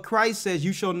 Well, Christ says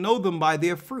you shall know them by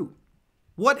their fruit.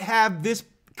 What have this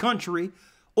country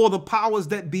or the powers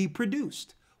that be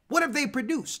produced? What have they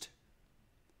produced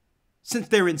since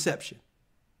their inception?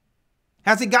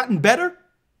 Has it gotten better?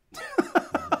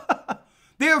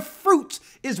 Their fruit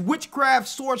is witchcraft,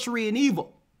 sorcery, and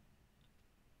evil.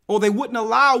 Or they wouldn't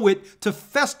allow it to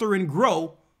fester and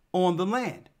grow on the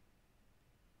land.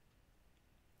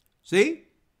 See?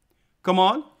 Come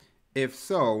on. If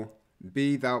so,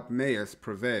 be thou mayest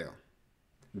prevail.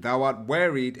 Thou art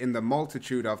wearied in the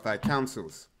multitude of thy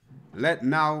counsels. Let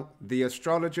now the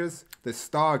astrologers, the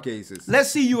stargazers. Let's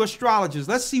see you astrologers.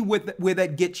 Let's see where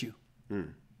that gets you.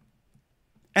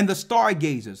 And the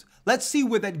stargazers. Let's see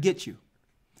where that gets you.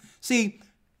 See,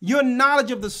 your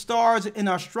knowledge of the stars in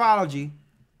astrology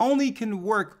only can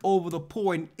work over the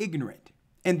poor and ignorant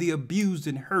and the abused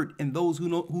and hurt and those who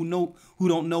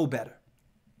don't know better.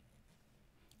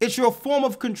 It's your form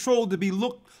of control to be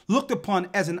looked upon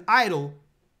as an idol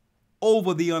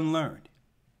over the unlearned.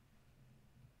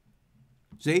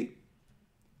 See?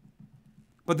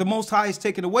 But the Most High is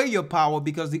taking away your power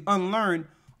because the unlearned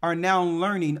are now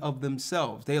learning of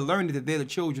themselves. They're learning that they're the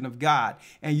children of God,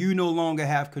 and you no longer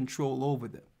have control over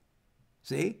them.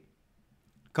 See?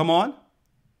 Come on.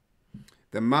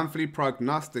 The monthly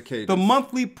prognosticators. The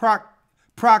monthly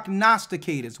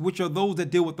prognosticators, which are those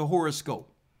that deal with the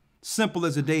horoscope. Simple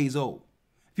as a day's old.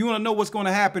 If you want to know what's going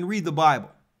to happen, read the Bible.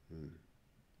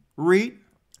 Read.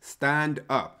 Stand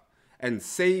up and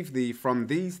save thee from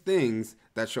these things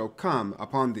that shall come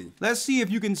upon thee. Let's see if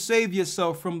you can save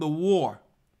yourself from the war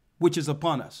which is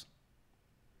upon us.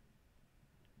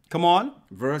 Come on.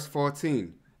 Verse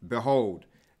 14. Behold,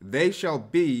 they shall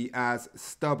be as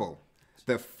stubble.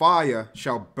 The fire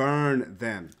shall burn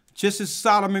them. Just as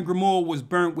Sodom and Gomorrah was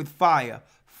burnt with fire,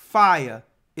 fire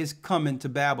is coming to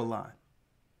Babylon.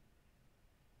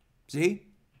 See?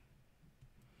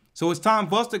 So it's time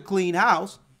for us to clean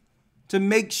house to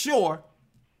make sure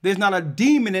there's not a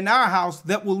demon in our house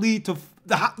that will lead to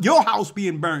your house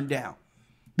being burned down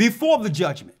before the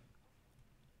judgment.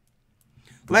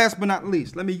 Last but not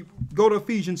least, let me go to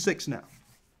Ephesians 6 now.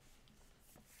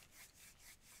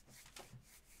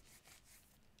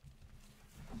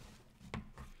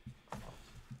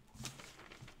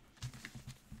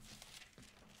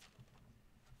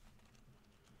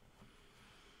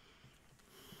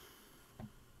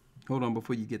 Hold on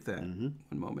before you get that. One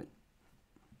moment.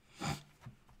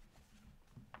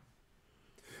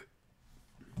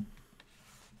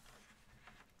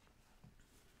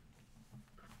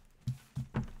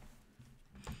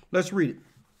 Let's read it.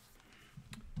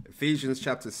 Ephesians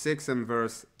chapter 6 and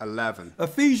verse 11.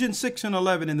 Ephesians 6 and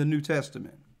 11 in the New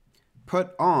Testament.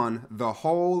 Put on the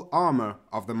whole armor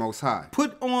of the Most High.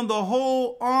 Put on the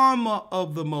whole armor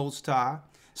of the Most High,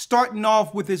 starting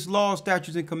off with his laws,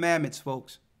 statutes, and commandments,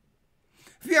 folks.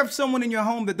 If you have someone in your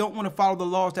home that don't want to follow the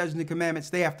laws, statutes, and commandments,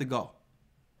 they have to go.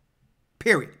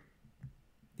 Period.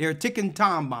 They're a ticking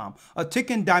time bomb, a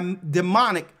ticking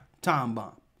demonic time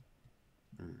bomb.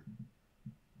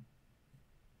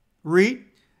 Read.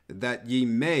 That ye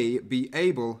may be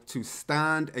able to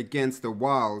stand against the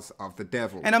wiles of the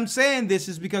devil. And I'm saying this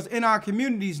is because in our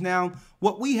communities now,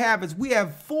 what we have is we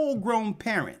have full-grown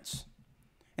parents.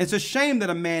 It's a shame that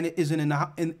a man isn't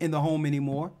in the home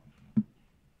anymore.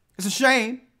 It's a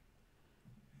shame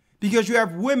because you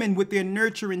have women with their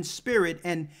nurturing spirit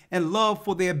and love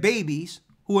for their babies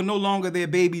who are no longer their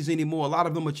babies anymore. A lot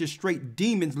of them are just straight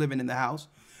demons living in the house,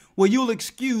 where you'll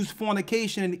excuse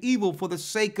fornication and evil for the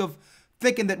sake of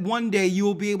thinking that one day you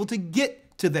will be able to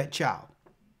get to that child.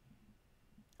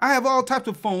 I have all types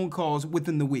of phone calls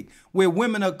within the week where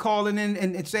women are calling in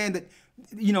and saying that,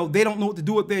 you know, they don't know what to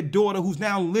do with their daughter who's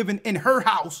now living in her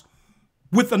house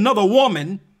with another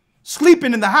woman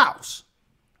sleeping in the house.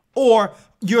 Or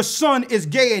your son is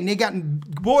gay and they got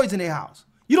boys in their house.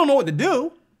 You don't know what to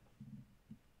do.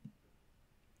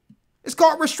 It's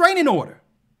called restraining order.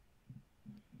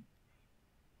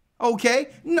 Okay,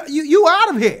 no, you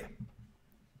out of here.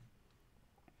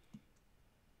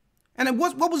 And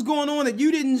what was going on that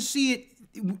you didn't see it?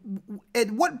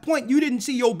 At what point you didn't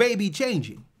see your baby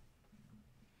changing?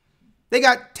 They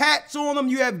got tats on them.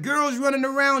 You have girls running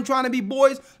around trying to be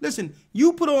boys. Listen,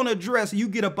 you put on a dress and you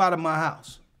get up out of my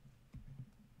house.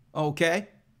 Okay?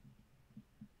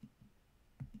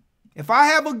 If I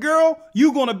have a girl,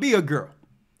 you're going to be a girl.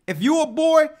 If you're a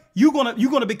boy, you're going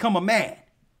to become a man.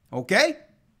 Okay?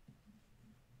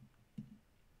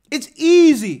 It's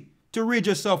easy to rid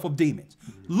yourself of demons.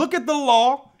 Look at the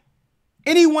law.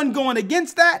 Anyone going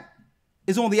against that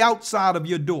is on the outside of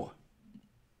your door.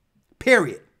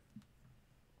 Period.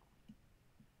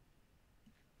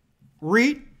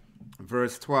 Read.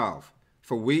 Verse 12.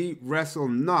 For we wrestle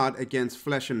not against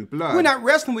flesh and blood. We're not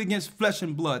wrestling against flesh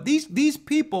and blood. These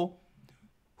people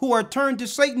who are turned to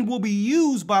Satan will be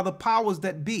used by the powers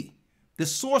that be, the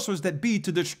sorcerers that be,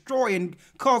 to destroy and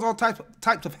cause all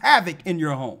types of havoc in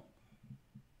your home.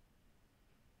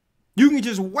 You can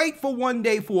just wait for one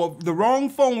day for the wrong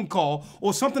phone call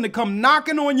or something to come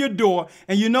knocking on your door,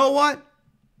 and you know what?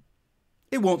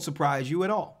 It won't surprise you at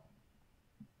all.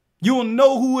 You'll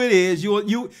know who it is.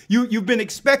 You've been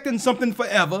expecting something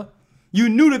forever. You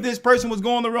knew that this person was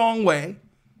going the wrong way.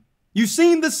 You've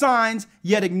seen the signs,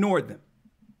 yet ignored them.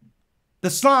 The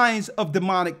signs of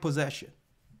demonic possession.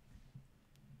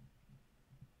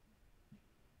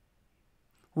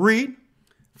 Read.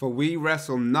 For we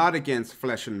wrestle not against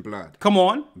flesh and blood. Come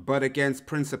on. But against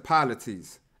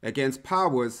principalities, against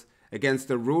powers, against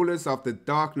the rulers of the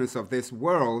darkness of this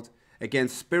world,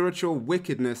 against spiritual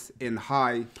wickedness in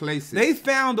high places. They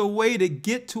found a way to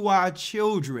get to our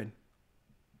children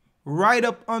right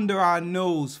up under our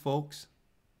nose, folks.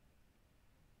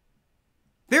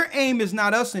 Their aim is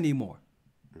not us anymore.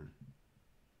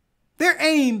 Their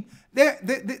aim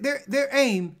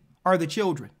are the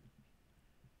children.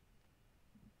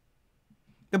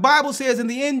 The Bible says in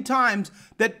the end times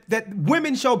that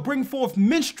women shall bring forth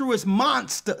menstruous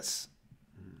monsters.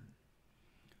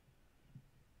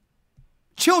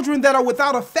 Children that are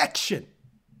without affection.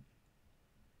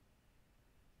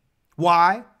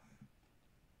 Why?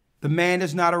 The man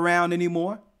is not around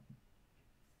anymore.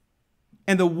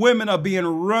 And the women are being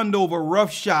run over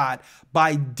roughshod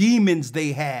by demons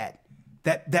they had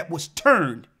that was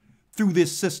turned through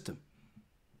this system,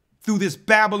 through this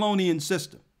Babylonian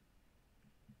system.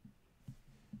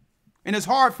 And it's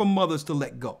hard for mothers to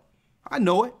let go. I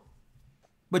know it,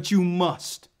 but you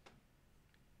must.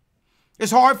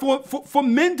 It's hard for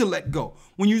men to let go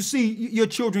when you see your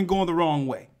children going the wrong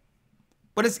way.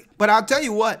 But I'll tell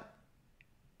you what,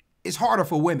 it's harder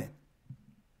for women.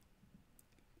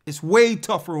 It's way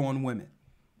tougher on women.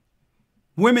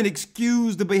 Women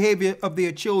excuse the behavior of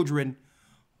their children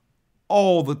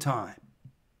all the time.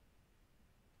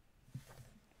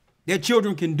 Their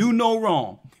children can do no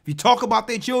wrong. If you talk about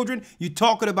their children, you're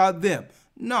talking about them.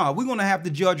 No, we're going to have to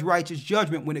judge righteous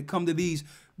judgment when it comes to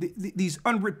these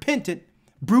unrepentant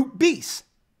brute beasts.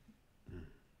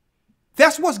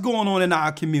 That's what's going on in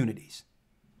our communities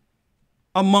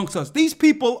amongst us. These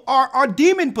people are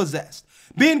demon possessed,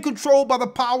 being controlled by the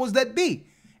powers that be.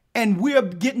 And we're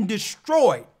getting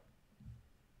destroyed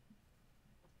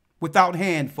without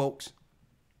hand, folks.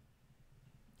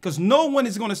 Because no one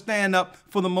is going to stand up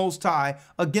for the Most High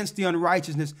against the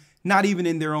unrighteousness, not even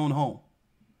in their own home.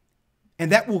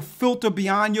 And that will filter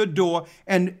beyond your door,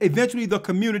 and eventually the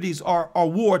communities are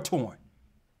war-torn.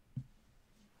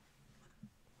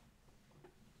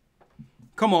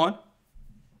 Come on.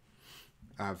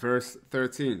 Verse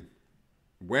 13.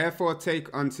 Wherefore take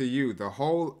unto you the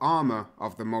whole armor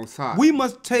of the Most High. We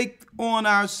must take on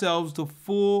ourselves the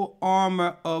full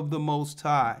armor of the Most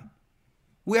High.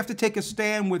 We have to take a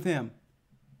stand with him.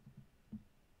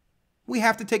 We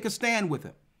have to take a stand with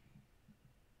him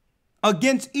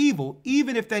against evil,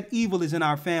 even if that evil is in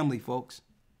our family, folks.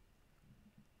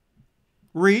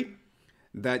 Read.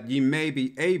 That ye may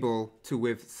be able to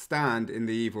withstand in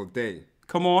the evil day.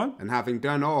 Come on. And having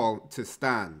done all to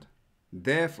stand.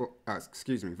 Therefore,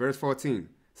 verse 14.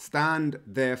 Stand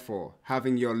therefore,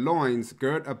 having your loins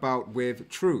girt about with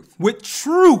truth. With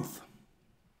truth.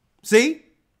 See?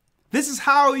 This is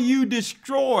how you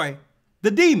destroy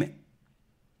the demon.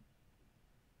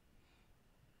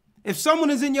 If someone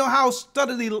is in your house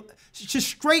steadily, just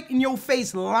straight in your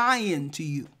face lying to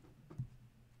you,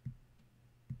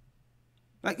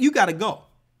 like, you got to go.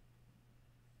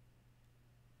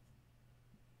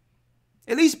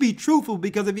 At least be truthful,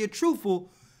 because if you're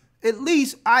truthful, at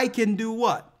least I can do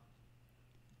what?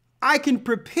 I can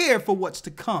prepare for what's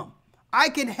to come. I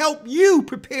can help you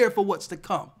prepare for what's to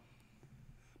come.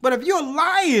 But if you're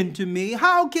lying to me,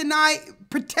 how can I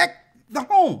protect the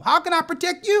home? How can I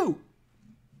protect you?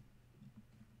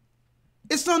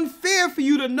 It's unfair for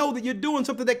you to know that you're doing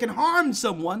something that can harm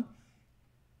someone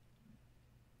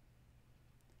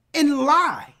and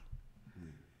lie.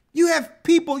 You have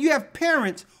people, you have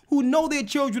parents who know their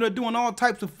children are doing all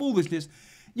types of foolishness.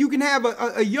 You can have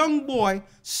a young boy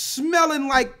smelling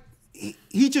like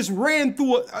he just ran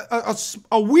through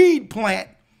a weed plant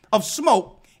of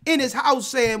smoke in his house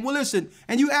saying, well, listen,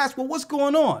 and you ask, well, what's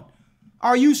going on?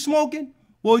 Are you smoking?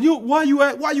 Well, why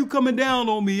you coming down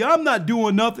on me? I'm not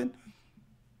doing nothing.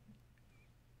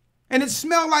 And it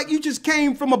smelled like you just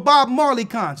came from a Bob Marley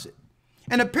concert.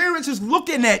 And the parents is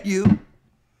looking at you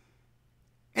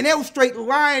and they'll straight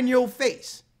lie in your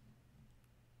face.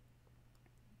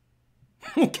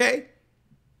 Okay?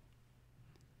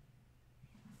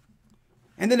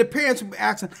 And then the parents will be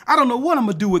asking, I don't know what I'm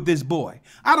going to do with this boy.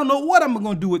 I don't know what I'm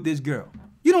going to do with this girl.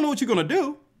 You don't know what you're going to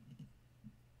do.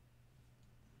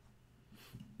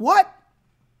 What?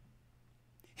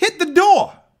 Hit the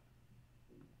door.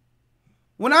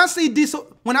 When I see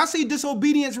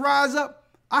disobedience rise up,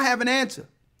 I have an answer.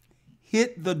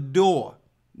 Hit the door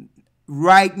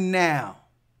right now.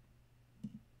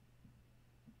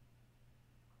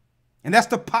 And that's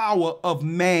the power of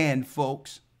man,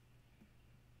 folks.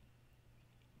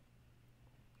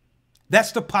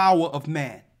 That's the power of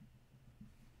man.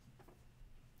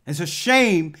 It's a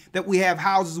shame that we have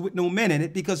houses with no men in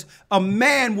it, because a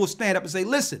man will stand up and say,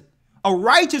 listen, a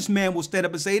righteous man will stand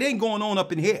up and say, it ain't going on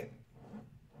up in here.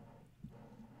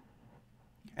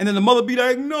 And then the mother be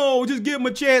like, no, just give him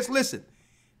a chance. Listen,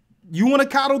 you want to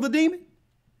coddle the demon?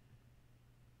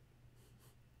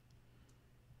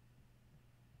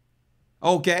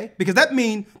 Okay, because that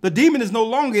means the demon is no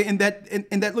longer in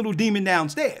that little demon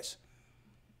downstairs.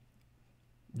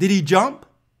 Did he jump?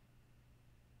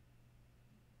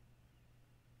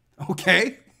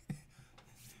 Okay.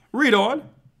 Read on.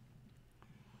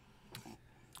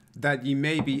 That ye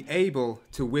may be able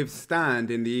to withstand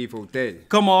in the evil day.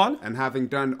 Come on. And having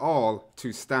done all,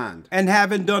 to stand. And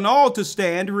having done all to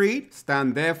stand, read.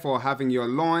 Stand therefore, having your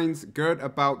loins girt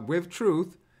about with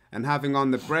truth, and having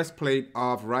on the breastplate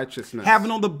of righteousness.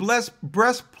 Having on the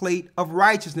breastplate of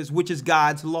righteousness, which is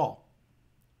God's law.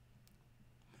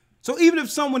 So even if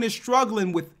someone is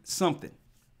struggling with something,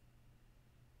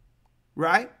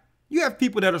 right? You have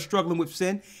people that are struggling with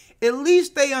sin. At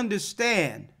least they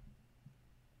understand,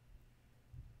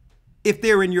 if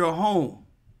they're in your home,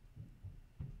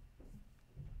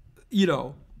 you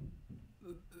know,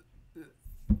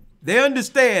 they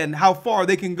understand how far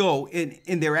they can go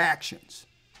in their actions.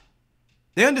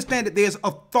 They understand that there's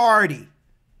authority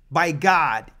by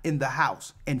God in the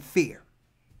house and fear.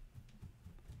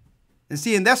 And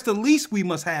see, and that's the least we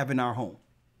must have in our home.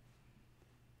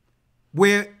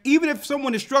 Where even if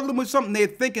someone is struggling with something,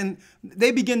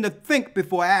 they begin to think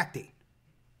before acting.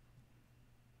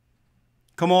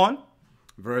 Come on.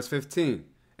 Verse 15,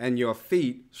 and your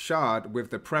feet shod with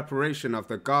the preparation of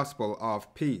the gospel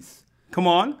of peace. Come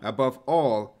on. Above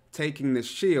all, taking the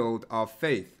shield of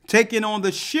faith. Taking on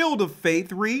the shield of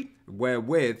faith, read.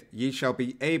 Wherewith ye shall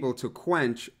be able to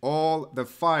quench all the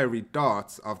fiery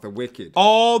darts of the wicked.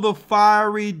 All the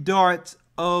fiery darts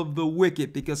of the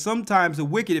wicked. Because sometimes the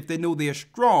wicked, if they know they're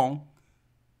strong,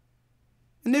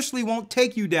 initially won't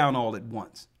take you down all at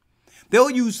once. They'll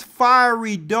use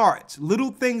fiery darts,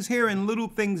 little things here and little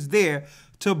things there,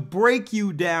 to break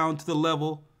you down to the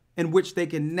level in which they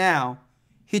can now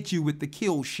hit you with the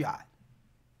kill shot.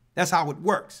 That's how it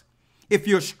works. If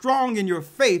you're strong in your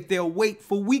faith, they'll wait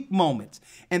for weak moments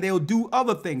and they'll do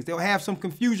other things. They'll have some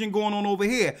confusion going on over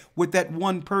here with that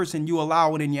one person you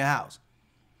allow it in your house.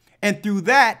 And through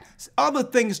that, other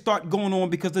things start going on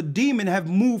because the demon have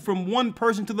moved from one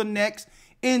person to the next,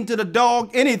 into the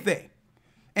dog, anything.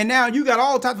 And now you got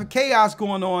all types of chaos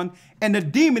going on and the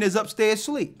demon is upstairs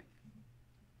asleep.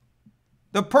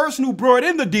 The person who brought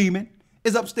in the demon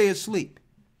is upstairs asleep.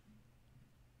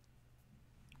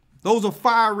 Those are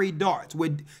fiery darts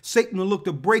where Satan will look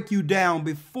to break you down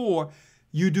before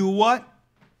you do what?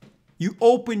 You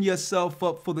open yourself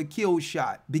up for the kill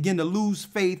shot. Begin to lose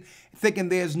faith, thinking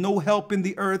there's no help in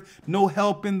the earth, no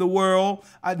help in the world,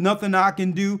 nothing I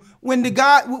can do. When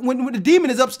the demon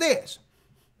is upstairs.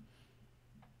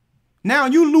 Now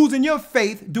you losing your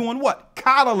faith doing what?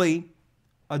 Coddling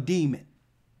a demon.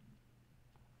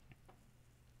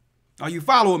 Are you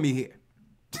following me here?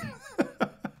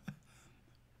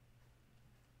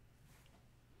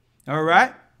 All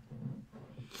right.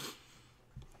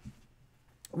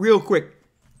 Real quick.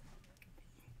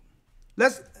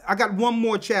 I got one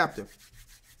more chapter.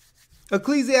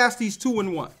 Ecclesiastes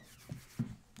 2:1.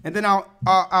 And then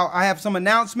I have some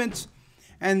announcements.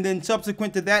 And then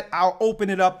subsequent to that, I'll open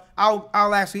it up. I'll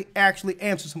actually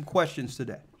answer some questions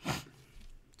today.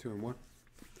 2:1.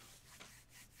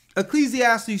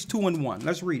 Ecclesiastes 2:1.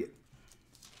 Let's read it.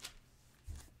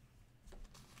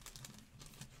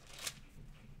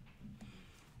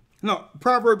 No,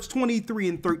 Proverbs 23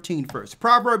 and 13 first.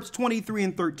 Proverbs 23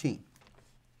 and 13.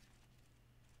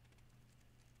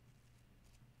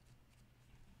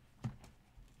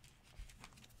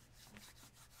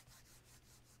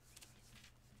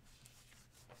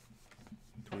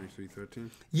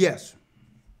 Yes.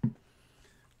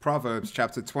 Proverbs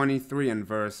chapter 23 and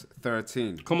verse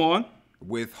 13. Come on.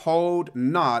 Withhold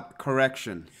not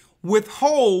correction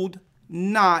Withhold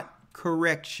not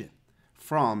correction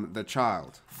from the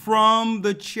child. from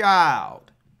the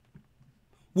child.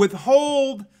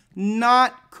 Withhold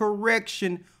not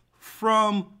correction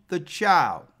from the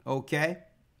child. Okay?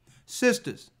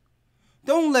 Sisters,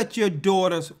 don't let your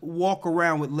daughters walk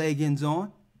around with leggings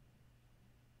on.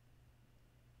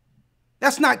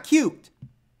 That's not cute.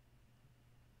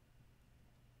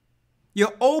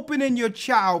 You're opening your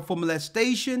child for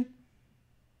molestation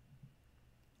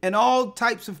and all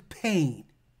types of pain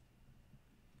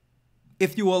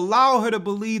if you allow her to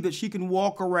believe that she can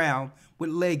walk around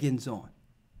with leggings on.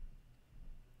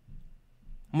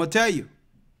 I'm going to tell you,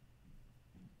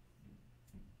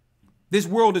 this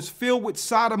world is filled with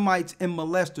sodomites and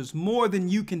molesters more than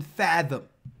you can fathom.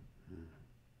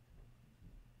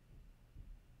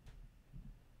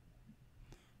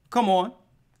 Come on.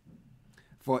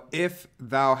 For if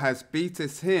thou hast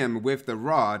beatest him with the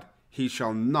rod, he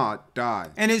shall not die.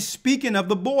 And it's speaking of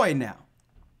the boy now.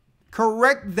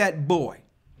 Correct that boy.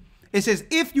 It says,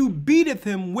 if you beateth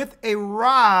him with a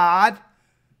rod,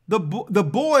 the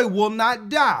boy will not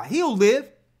die. He'll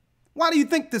live. Why do you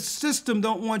think the system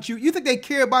don't want you? You think they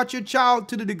care about your child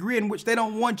to the degree in which they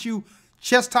don't want you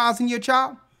chastising your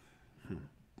child?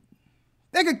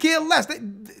 They could care less.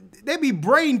 They be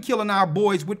brain killing our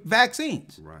boys with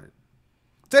vaccines. Right.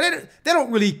 So they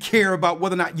don't really care about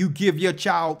whether or not you give your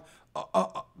child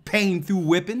pain through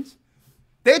whippings.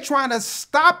 They're trying to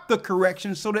stop the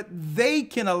correction so that they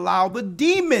can allow the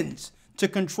demons to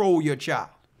control your child.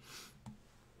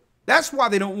 That's why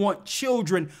they don't want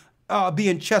children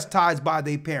being chastised by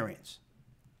their parents.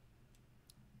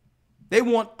 They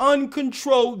want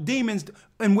uncontrolled demons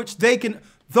in which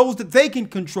those that they can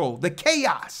control, the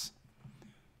chaos.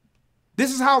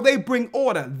 This is how they bring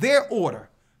order, their order,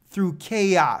 through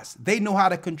chaos. They know how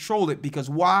to control it because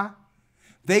why?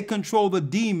 They control the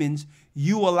demons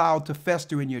you allow to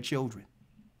fester in your children.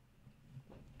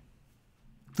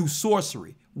 Through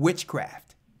sorcery,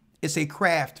 witchcraft. It's a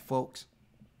craft, folks.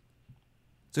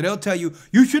 So they'll tell you,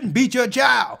 you shouldn't beat your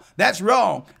child. That's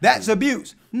wrong. That's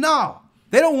abuse. No,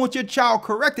 they don't want your child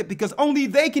corrected because only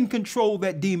they can control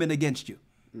that demon against you.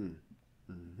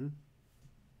 Mm-hmm.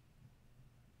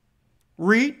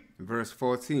 Read. Verse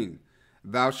 14.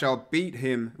 Thou shalt beat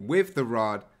him with the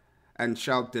rod and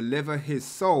shalt deliver his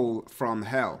soul from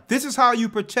hell. This is how you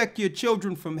protect your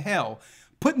children from hell,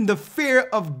 putting the fear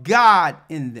of God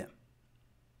in them.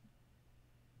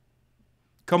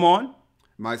 Come on.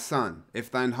 My son,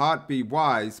 if thine heart be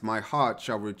wise, my heart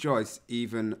shall rejoice,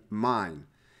 even mine.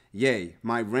 Yea,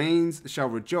 my reins shall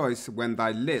rejoice when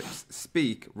thy lips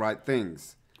speak right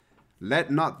things.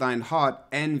 Let not thine heart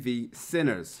envy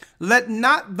sinners. Let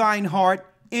not thine heart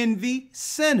envy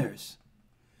sinners.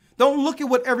 Don't look at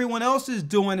what everyone else is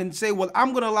doing and say, well,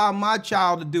 I'm going to allow my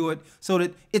child to do it so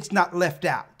that it's not left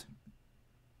out.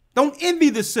 Don't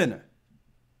envy the sinner.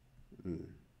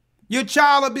 Your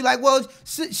child will be like, well,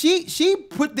 she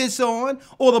put this on.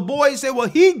 Or the boy say, well,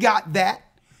 he got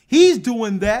that. He's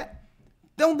doing that.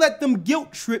 Don't let them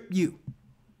guilt trip you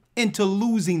into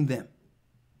losing them.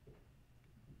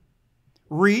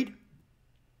 Read.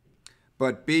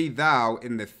 But be thou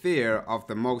in the fear of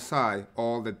the Most High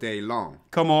all the day long.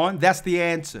 Come on, that's the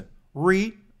answer.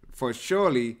 Read. For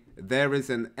surely there is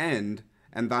an end,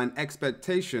 and thine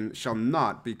expectation shall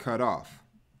not be cut off.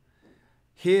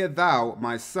 Hear thou,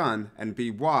 my son, and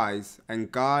be wise,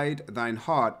 and guide thine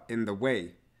heart in the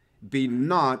way. Be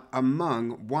not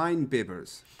among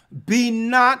winebibbers. Be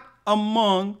not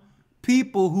among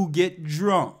people who get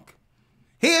drunk.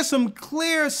 Here's some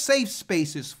clear safe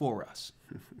spaces for us.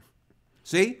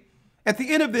 See, at the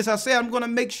end of this, I say I'm going to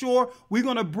make sure we're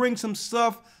going to bring some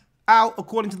stuff out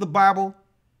according to the Bible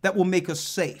that will make us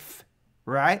safe,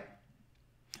 right?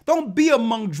 Don't be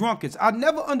among drunkards. I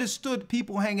never understood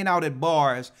people hanging out at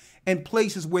bars and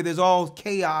places where there's all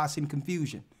chaos and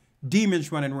confusion,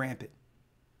 demons running rampant.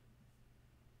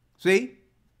 See?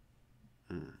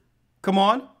 Come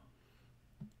on.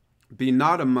 Be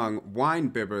not among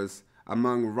winebibbers,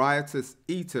 among riotous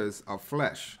eaters of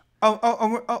flesh.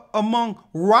 Among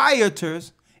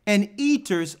rioters and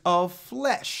eaters of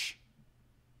flesh.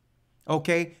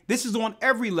 Okay, this is on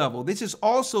every level. This is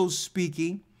also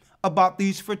speaking about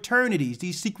these fraternities,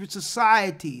 these secret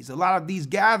societies, a lot of these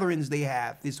gatherings they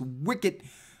have, this wicked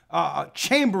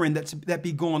chambering that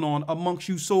be going on amongst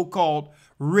you so-called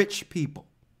rich people.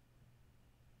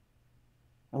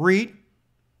 Read.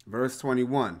 Verse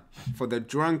 21, for the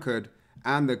drunkard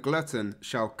and the glutton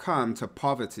shall come to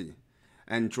poverty,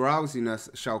 and drowsiness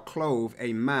shall clothe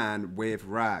a man with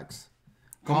rags.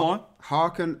 Come on.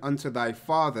 Hearken unto thy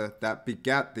father that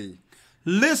begat thee.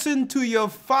 Listen to your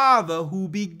father who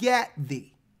begat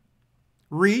thee.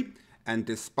 Read. And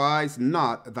despise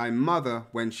not thy mother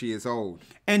when she is old.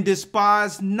 And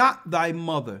despise not thy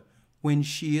mother when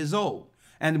she is old.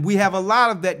 And we have a lot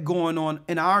of that going on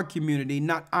in our community,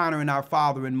 not honoring our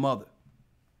father and mother.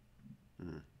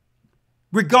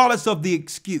 Regardless of the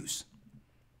excuse.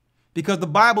 Because the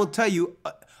Bible tell you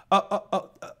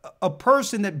a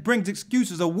person that brings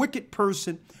excuses, a wicked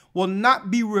person, will not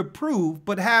be reproved,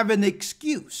 but have an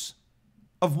excuse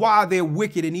of why they're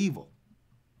wicked and evil.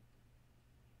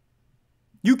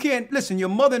 You can't, listen, your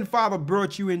mother and father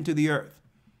brought you into the earth.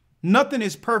 Nothing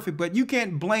is perfect, but you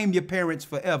can't blame your parents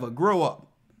forever. Grow up.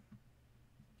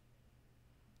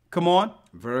 Come on.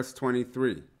 Verse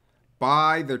 23,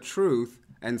 buy the truth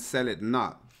and sell it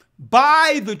not.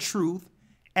 Buy the truth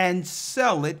and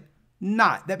sell it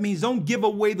not. That means don't give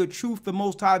away the truth the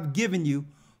Most High have given you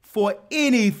for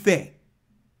anything.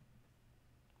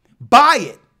 Buy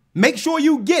it. Make sure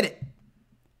you get it,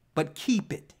 but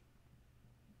keep it.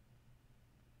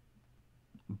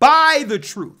 Buy the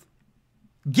truth.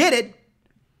 Get it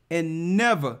and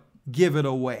never give it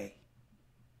away.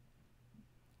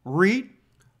 Read.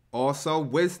 Also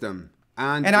wisdom.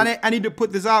 And I need to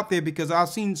put this out there because I've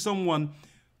seen someone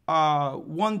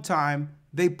one time,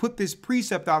 they put this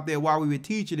precept out there while we were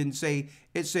teaching and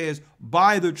it says,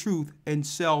 buy the truth and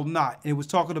sell not. And it was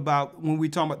talking about, when we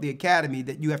talk about the academy,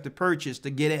 that you have to purchase to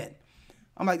get in.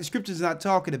 I'm like, the scripture's not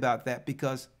talking about that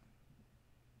because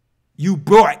you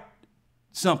bought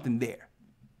something there.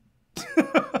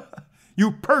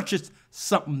 You purchased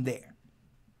something there.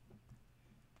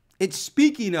 It's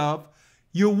speaking of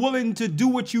you're willing to do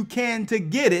what you can to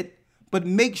get it, but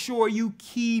make sure you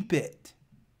keep it.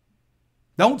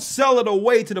 Don't sell it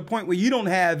away to the point where you don't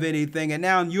have anything and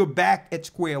now you're back at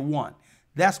square one.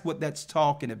 That's what that's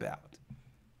talking about.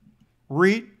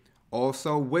 Read.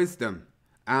 Also wisdom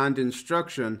and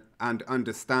instruction and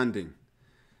understanding.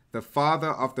 The father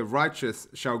of the righteous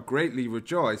shall greatly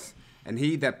rejoice, and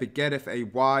he that begetteth a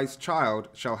wise child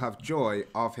shall have joy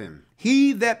of him.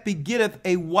 He that begetteth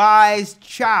a wise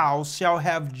child shall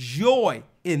have joy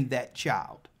in that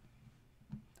child.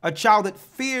 A child that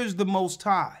fears the Most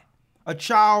High. A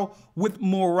child with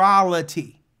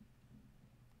morality.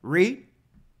 Read.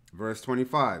 Verse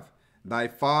 25. Thy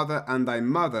father and thy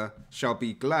mother shall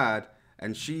be glad,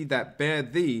 and she that bare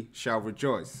thee shall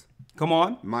rejoice. Come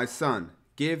on. My son,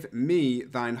 give me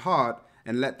thine heart,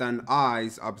 and let thine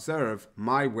eyes observe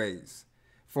my ways.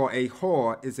 For a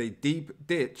whore is a deep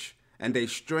ditch, and a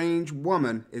strange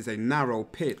woman is a narrow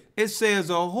pit. It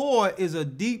says a whore is a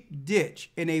deep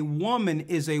ditch, and a woman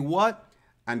is a what?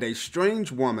 And a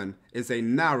strange woman is a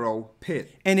narrow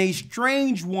pit. And a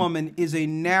strange woman is a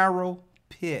narrow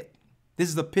pit. This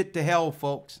is a pit to hell,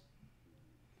 folks.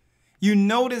 You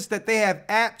notice that they have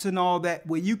apps and all that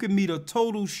where you can meet a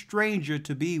total stranger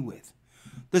to be with.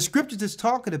 The scriptures is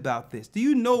talking about this. Do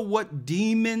you know what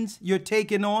demons you're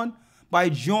taking on by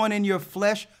joining your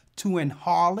flesh to an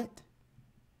harlot?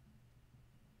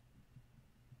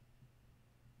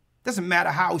 Doesn't matter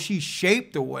how she's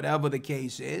shaped or whatever the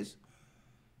case is.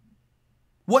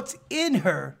 What's in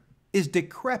her is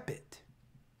decrepit.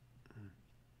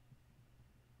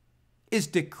 It's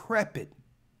decrepit.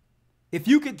 If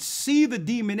you could see the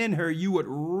demon in her, you would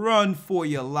run for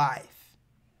your life.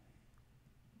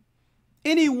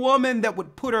 Any woman that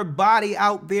would put her body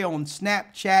out there on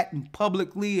Snapchat and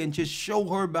publicly and just show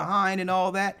her behind and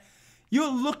all that,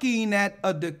 you're looking at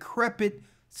a decrepit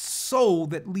soul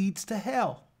that leads to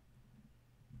hell.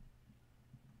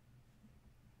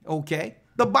 Okay?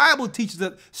 The Bible teaches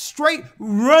us straight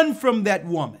run from that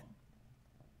woman.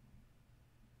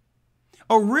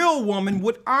 A real woman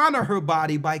would honor her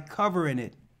body by covering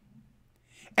it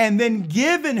and then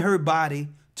giving her body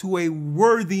to a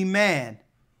worthy man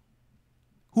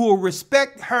who will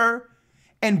respect her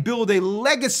and build a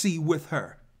legacy with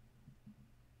her.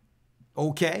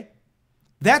 Okay?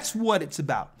 That's what it's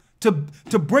about.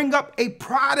 To bring up a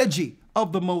prodigy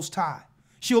of the Most High.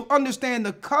 She'll understand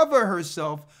to cover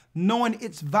herself, knowing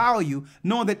its value,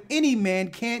 knowing that any man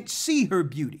can't see her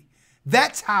beauty.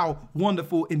 That's how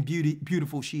wonderful and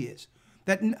beautiful she is.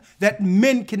 That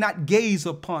men cannot gaze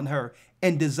upon her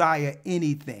and desire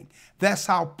anything. That's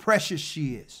how precious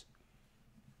she is.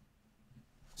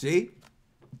 See?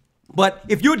 But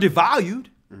if you're devalued,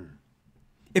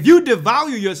 If you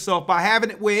devalue yourself by having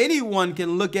it where anyone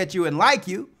can look at you and like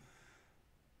you,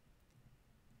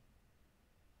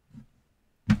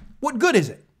 what good is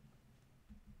it?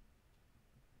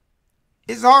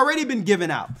 It's already been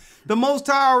given out. The Most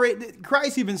High already,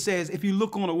 Christ even says, if you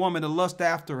look on a woman to lust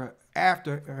after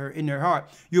her in their heart,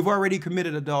 you've already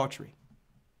committed adultery.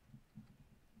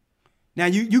 Now,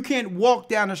 you can't walk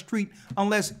down the street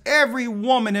unless every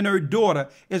woman and her daughter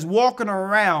is walking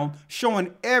around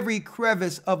showing every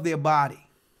crevice of their body.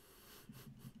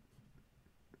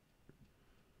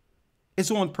 It's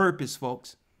on purpose,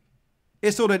 folks.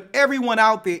 It's so that everyone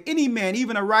out there, any man,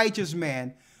 even a righteous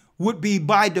man, would be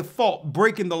by default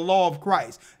breaking the law of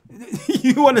Christ.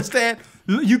 You understand?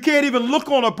 You can't even look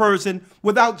on a person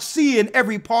without seeing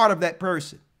every part of that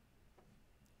person.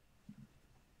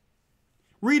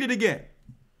 Read it again.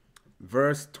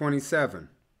 Verse 27.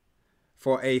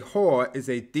 For a whore is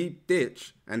a deep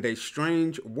ditch, and a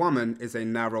strange woman is a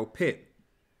narrow pit.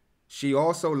 She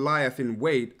also lieth in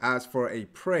wait as for a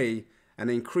prey, and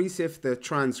increaseth the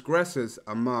transgressors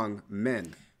among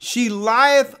men. She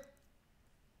lieth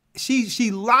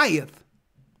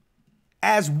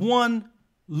as one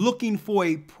looking for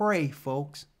a prey,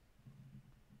 folks.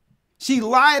 She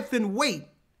lieth in wait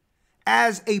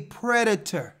as a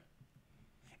predator.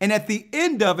 And at the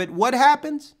end of it, what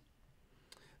happens?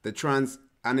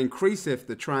 And increaseth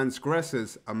the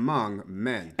transgressors among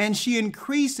men. And she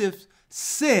increaseth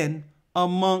sin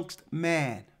amongst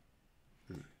man.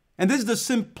 And this is the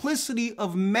simplicity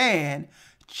of man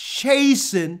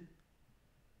chasing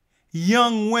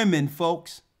young women,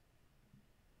 folks,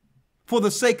 for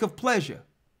the sake of pleasure.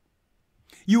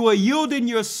 You are yielding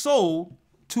your soul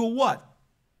to what?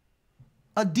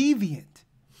 A deviant.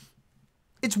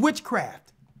 It's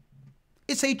witchcraft.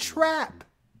 It's a trap.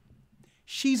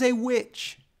 She's a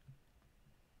witch.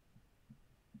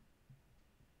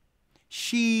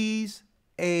 She's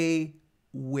a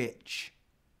witch.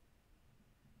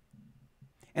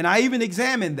 And I even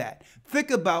examined that.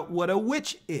 Think about what a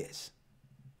witch is.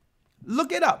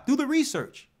 Look it up. Do the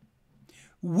research.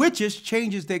 Witches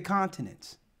changes their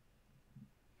continence.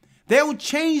 They'll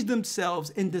change themselves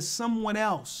into someone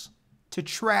else to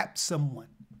trap someone.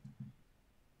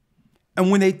 And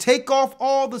when they take off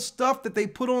all the stuff that they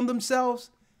put on themselves,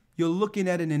 you're looking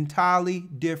at an entirely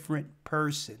different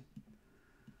person.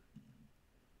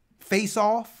 Face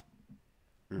off,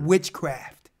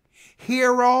 witchcraft.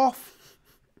 Hair off,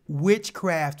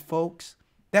 witchcraft, folks.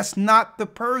 That's not the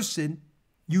person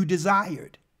you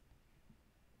desired.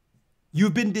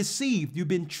 You've been deceived. You've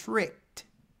been tricked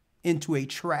into a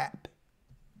trap.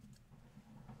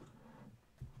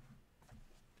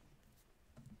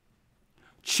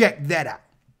 Check that out.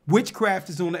 Witchcraft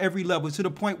is on every level to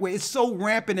the point where it's so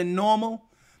rampant and normal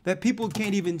that people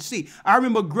can't even see. I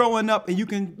remember growing up, and you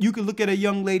can look at a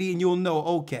young lady and you'll know,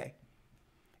 okay,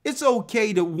 it's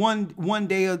okay to one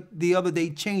day or the other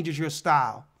day changes your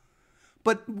style.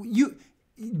 But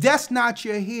that's not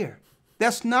your hair.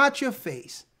 That's not your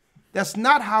face. That's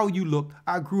not how you look.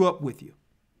 I grew up with you.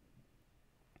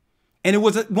 And it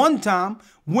was at one time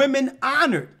women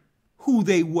honored who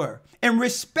they were and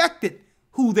respected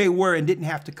who they were and didn't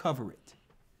have to cover it.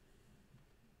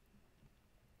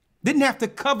 Didn't have to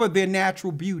cover their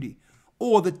natural beauty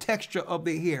or the texture of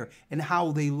their hair and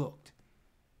how they looked.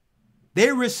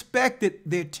 They respected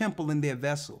their temple and their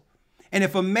vessel. And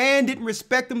if a man didn't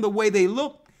respect them the way they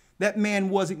looked, that man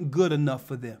wasn't good enough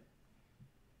for them.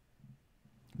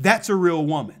 That's a real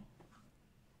woman.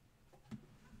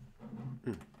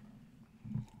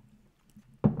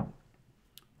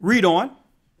 Read on.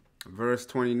 Verse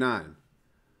 29.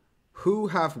 Who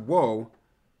have woe,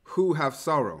 who have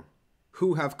sorrow,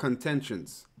 who have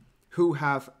contentions, who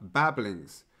have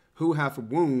babblings, who have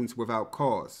wounds without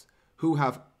cause, who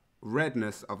have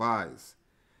redness of eyes.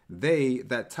 They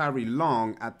that tarry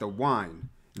long at the wine,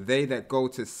 they that go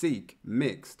to seek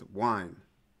mixed wine.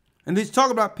 And he's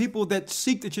talking about people that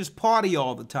seek to just party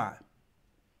all the time.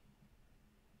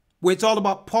 Where it's all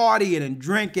about partying and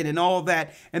drinking and all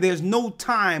that. And there's no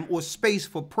time or space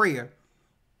for prayer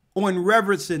or in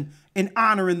reverencing and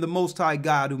honoring the Most High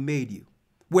God who made you.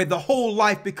 Where the whole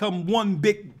life become one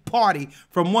big party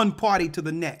from one party to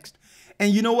the next.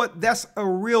 And you know what? That's a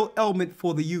real element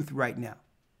for the youth right now.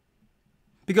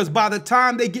 Because by the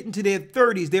time they get into their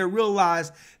 30s, they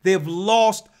realize they've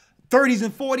lost 30s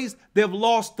and 40s. They've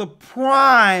lost the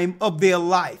prime of their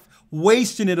life,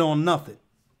 wasting it on nothing.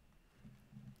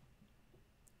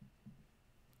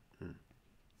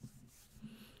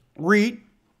 Read.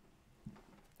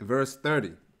 Verse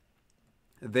 30.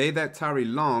 They that tarry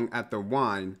long at the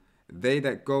wine, they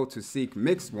that go to seek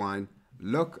mixed wine,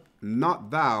 look not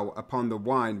thou upon the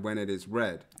wine when it is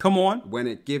red, Come on. when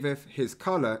it giveth his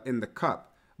color in the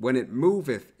cup, when it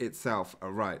moveth itself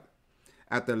aright.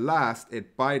 At the last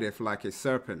it biteth like a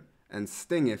serpent, and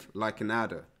stingeth like an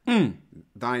adder.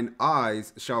 Thine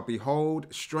eyes shall behold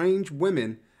strange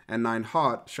women, and thine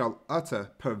heart shall utter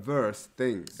perverse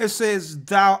things. It says,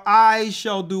 thou eyes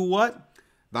shall do what?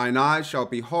 Thine eyes shall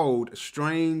behold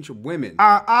strange women,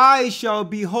 Our eyes shall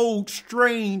behold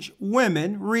strange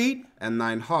women. Read. and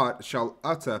thine heart shall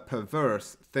utter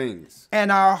perverse things.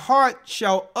 And our heart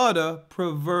shall utter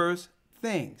perverse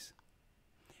things.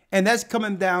 And that's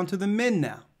coming down to the men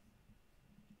now.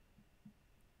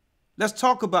 Let's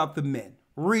talk about the men.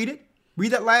 Read it.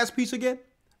 Read that last piece again.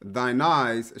 Thine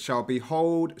eyes shall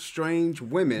behold strange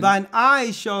women. Thine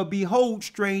eyes shall behold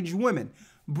strange women.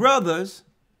 Brothers,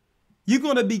 you're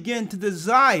going to begin to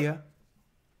desire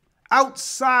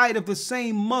outside of the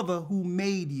same mother who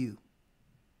made you,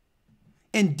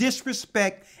 in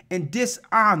disrespect and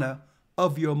dishonor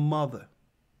of your mother.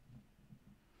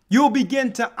 You'll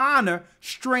begin to honor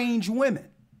strange women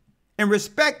and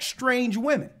respect strange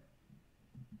women.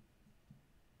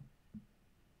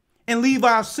 And leave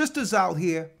our sisters out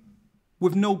here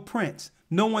with no prince,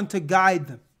 no one to guide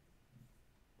them.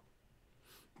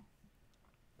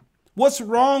 What's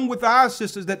wrong with our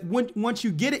sisters that once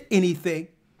you get anything,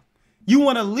 you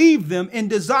want to leave them and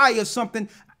desire something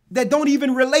that don't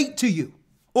even relate to you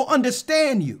or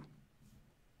understand you?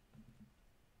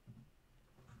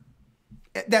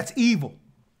 That's evil.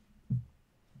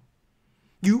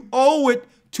 You owe it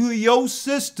to your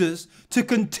sisters to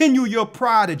continue your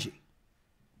prodigy.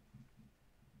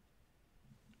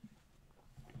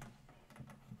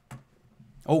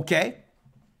 Okay?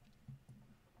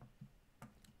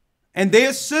 And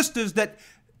there's sisters that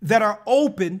are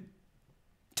open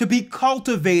to be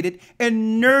cultivated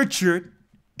and nurtured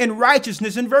in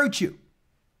righteousness and virtue.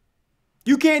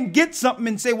 You can't get something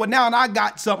and say, well, now I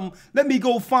got something. Let me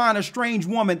go find a strange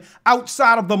woman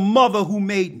outside of the mother who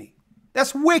made me.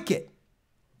 That's wicked.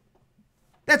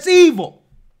 That's evil.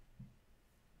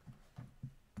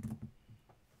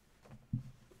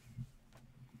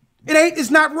 It's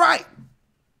not right.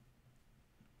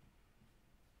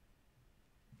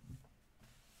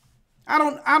 I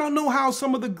don't know how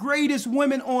some of the greatest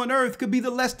women on earth could be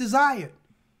the less desired.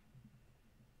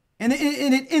 And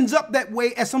it ends up that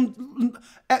way as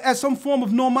some form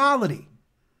of normality.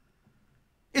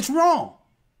 It's wrong.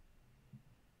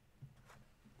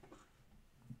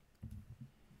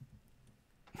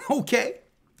 Okay.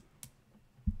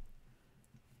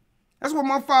 That's what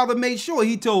my father made sure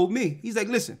he told me. He's like,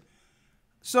 listen,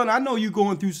 son, I know you're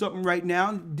going through something right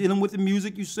now, dealing with the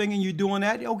music, you singing, you doing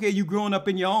that. Okay, you growing up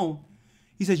in your own.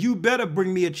 He says, you better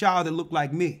bring me a child that look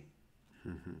like me.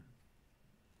 Mm-hmm.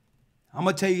 I'm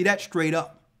going to tell you that straight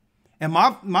up. And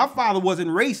my father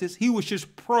wasn't racist. He was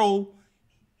just pro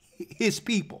his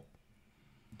people.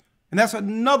 And that's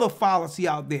another fallacy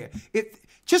out there.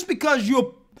 Just because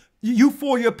you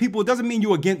for your people doesn't mean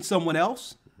you're against someone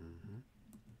else. Mm-hmm.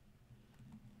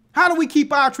 How do we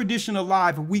keep our tradition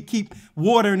alive if we keep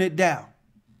watering it down,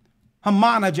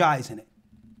 homogenizing it?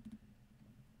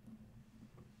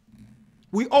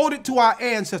 We owed it to our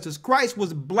ancestors. Christ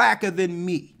was blacker than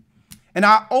me. And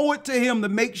I owe it to him to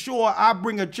make sure I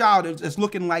bring a child that's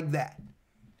looking like that.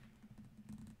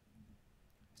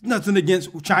 Nothing against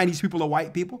Chinese people or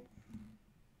white people.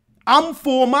 I'm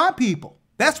for my people.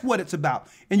 That's what it's about.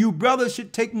 And you brothers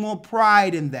should take more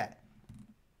pride in that.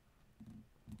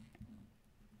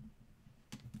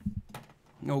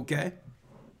 Okay.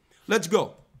 Let's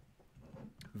go.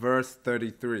 Verse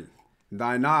 33.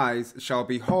 Thine eyes shall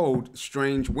behold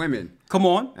strange women. Come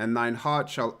on. And thine heart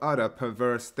shall utter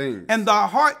perverse things. And thy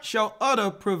heart shall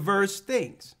utter perverse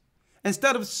things.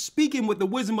 Instead of speaking with the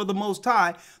wisdom of the Most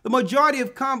High, the majority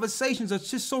of conversations are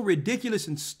just so ridiculous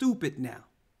and stupid now.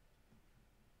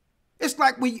 It's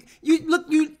like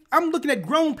I'm looking at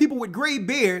grown people with gray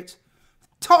beards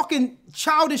talking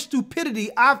childish stupidity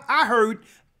I heard,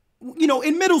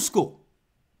 in middle school.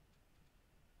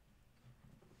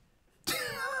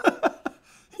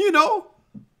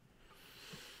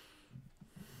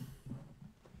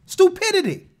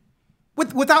 Stupidity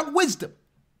without wisdom.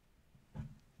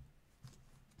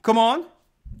 Come on.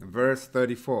 Verse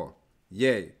 34.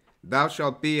 Yea, thou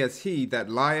shalt be as he that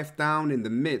lieth down in the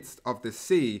midst of the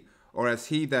sea, or as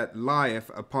he that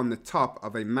lieth upon the top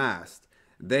of a mast.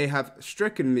 They have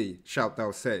stricken me, shalt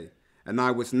thou say, and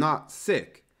I was not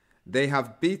sick. They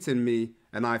have beaten me,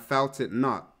 and I felt it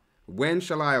not. When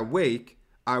shall I awake?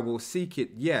 I will seek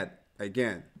it yet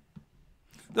again.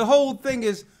 The whole thing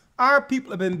is, our people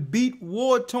have been beat,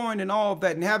 war-torn, and all of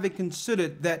that, and haven't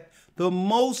considered that the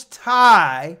Most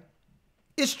High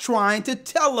is trying to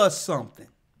tell us something.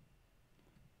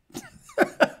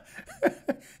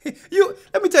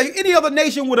 Let me tell you, any other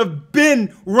nation would have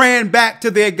been ran back to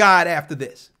their God after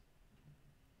this.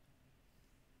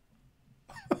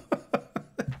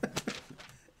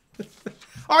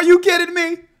 Are you kidding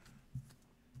me?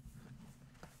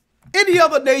 Any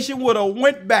other nation would have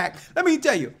went back. Let me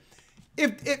tell you,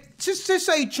 if just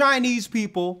say Chinese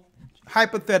people,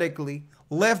 hypothetically,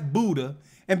 left Buddha,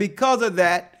 and because of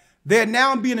that, they're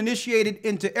now being initiated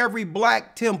into every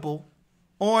black temple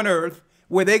on earth,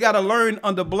 where they got to learn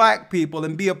under black people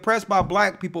and be oppressed by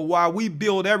black people while we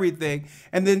build everything.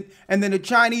 And then the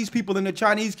Chinese people in the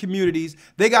Chinese communities,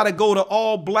 they got to go to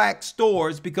all black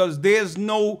stores because there's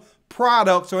no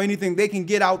products or anything they can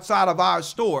get outside of our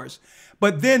stores.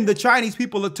 But then the Chinese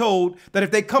people are told that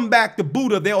if they come back to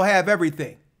Buddha, they'll have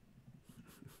everything.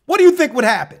 What do you think would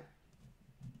happen?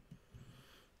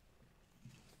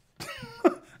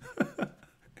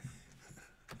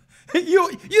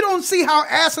 You don't see how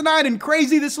asinine and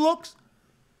crazy this looks?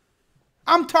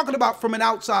 I'm talking about from an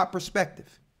outside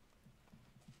perspective.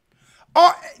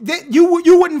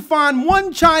 You wouldn't find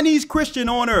one Chinese Christian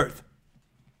on earth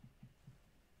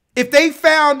if they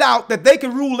found out that they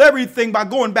could rule everything by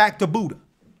going back to Buddha.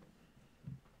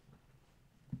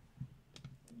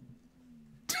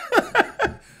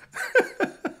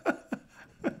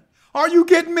 Are you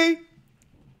kidding me?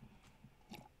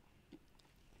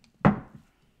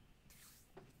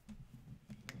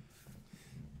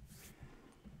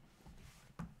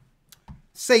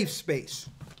 Safe space.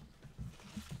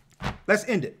 Let's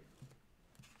end it.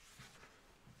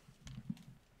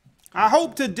 I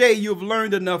hope today you've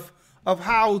learned enough of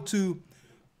how to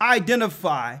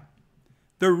identify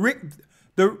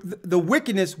the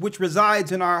wickedness which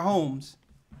resides in our homes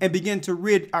and begin to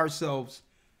rid yourselves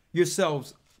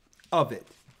of it.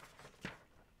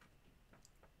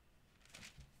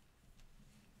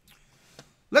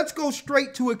 Let's go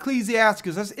straight to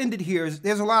Ecclesiastes. Let's end it here.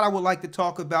 There's a lot I would like to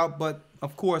talk about, but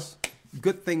of course,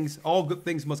 all good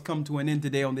things must come to an end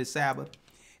today on this Sabbath.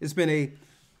 It's been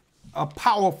a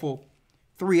powerful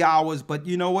 3 hours, but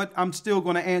you know what? I'm still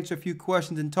going to answer a few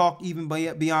questions and talk even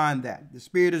beyond that. The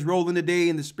Spirit is rolling today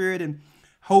in the Spirit, and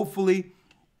hopefully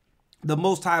the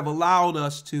Most High have allowed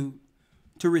us to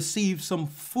receive some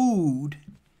food,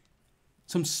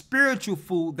 some spiritual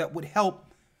food that would help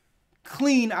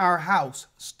clean our house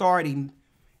starting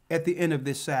at the end of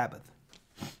this Sabbath.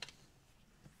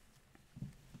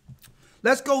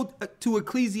 Let's go to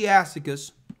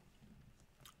Ecclesiasticus,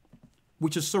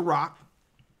 which is Sirach,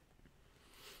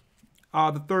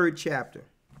 the 3rd chapter.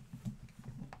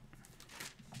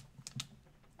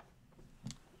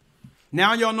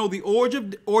 Now y'all know the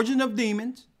origin of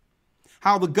demons,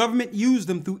 how the government used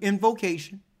them through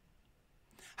invocation,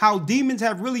 how demons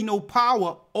have really no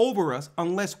power over us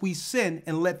unless we sin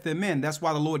and let them in. That's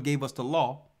why the Lord gave us the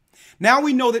law. Now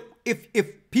we know that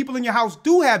if people in your house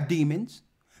do have demons,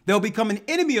 they'll become an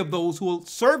enemy of those who will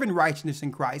serve in righteousness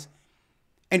in Christ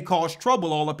and cause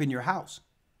trouble all up in your house.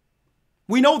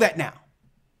 We know that now.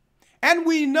 And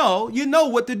we know, you know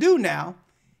what to do now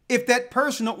if that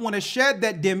person don't want to shed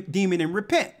that demon and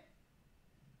repent.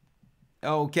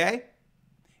 Okay?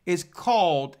 It's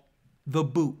called the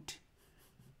boot.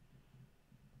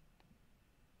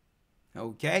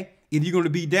 Okay? Either you're going to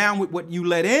be down with what you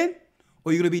let in,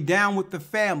 or you're going to be down with the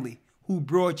family who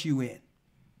brought you in.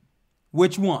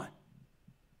 Which one?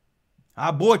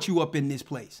 I brought you up in this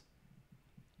place.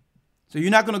 So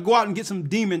you're not going to go out and get some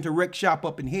demon to wreck shop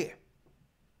up in here.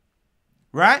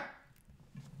 Right?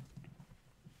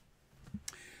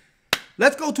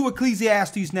 Let's go to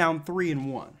Ecclesiastes now in 3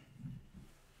 and 1.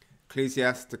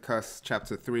 Ecclesiasticus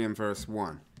chapter 3 and verse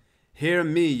 1. Hear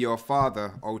me, your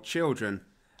father, O children,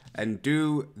 and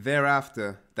do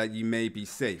thereafter that ye may be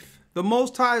safe. The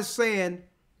Most High is saying,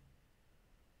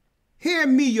 hear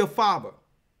me, your father,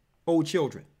 O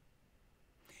children,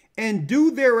 and do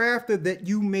thereafter that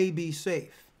you may be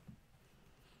safe.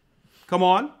 Come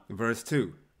on. Verse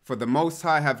 2. For the Most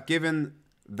High have given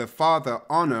the father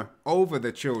honor over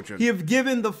the children. He have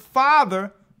given the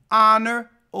father honor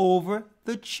over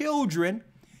the children.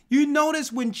 You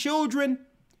notice when children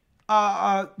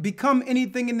become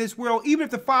anything in this world, even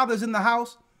if the father's in the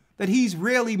house, that he's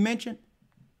rarely mentioned.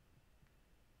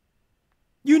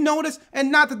 You notice,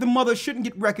 and not that the mother shouldn't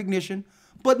get recognition,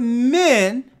 but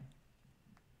men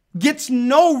gets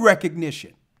no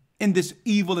recognition in this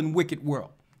evil and wicked world.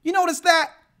 You notice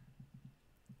that?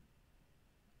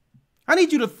 I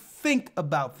need you to think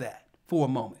about that for a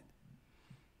moment.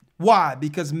 Why?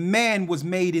 Because man was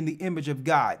made in the image of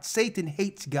God. Satan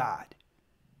hates God.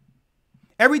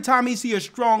 Every time he see a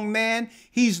strong man,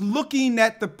 he's looking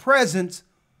at the presence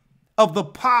of the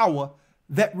power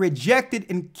that rejected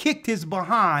and kicked his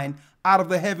behind out of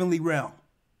the heavenly realm.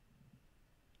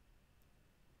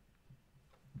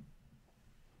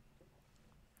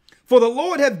 For the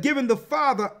Lord hath given the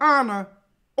father honor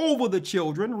over the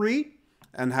children, read.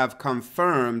 And have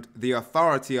confirmed the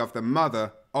authority of the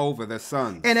mother over the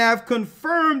sons. And have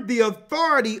confirmed the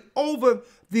authority of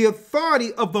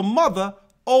the mother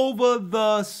over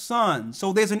the son.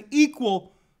 So there's an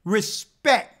equal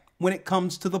respect when it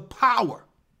comes to the power.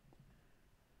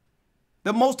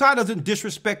 The Most High doesn't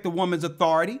disrespect the woman's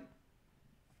authority,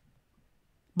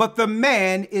 but the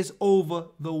man is over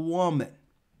the woman.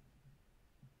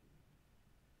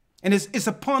 And it's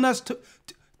upon us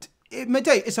let me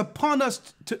tell you, it's upon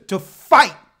us to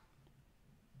fight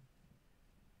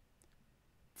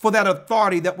for that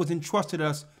authority that was entrusted to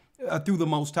us through the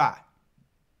Most High.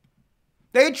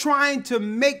 They're trying to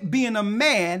make being a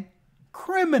man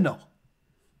criminal.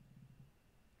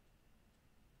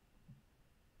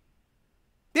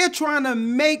 They're trying to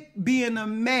make being a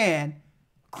man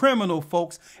criminal,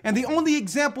 folks. And the only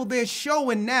example they're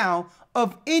showing now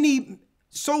of any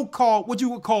so-called, what you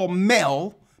would call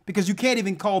male, because you can't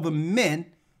even call them men,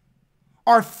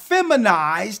 are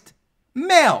feminized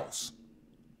males.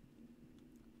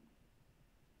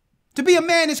 To be a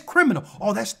man is criminal.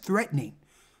 Oh, that's threatening.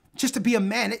 Just to be a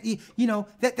man,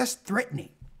 that's threatening.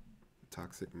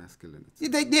 Toxic masculinity.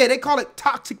 They call it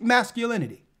toxic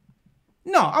masculinity.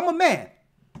 No, I'm a man.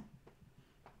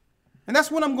 And that's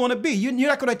what I'm going to be. You're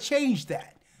not going to change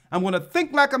that. I'm going to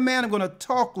think like a man. I'm going to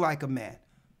talk like a man.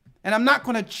 And I'm not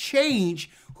going to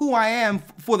change who I am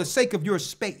for the sake of your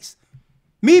space.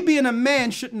 Me being a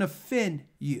man shouldn't offend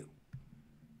you.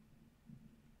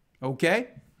 Okay?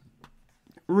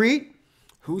 Read.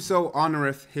 Whoso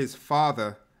honoreth his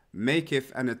father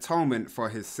maketh an atonement for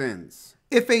his sins.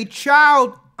 If a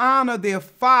child honor their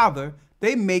father,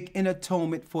 they make an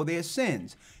atonement for their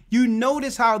sins. You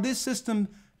notice how this system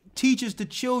teaches the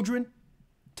children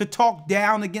to talk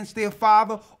down against their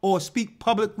father or speak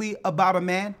publicly about a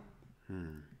man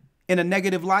in a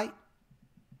negative light?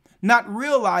 Not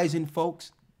realizing,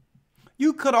 folks,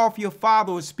 you cut off your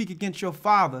father or speak against your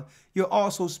father, you're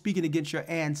also speaking against your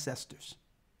ancestors.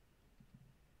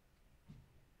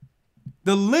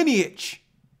 The lineage,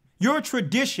 your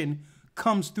tradition,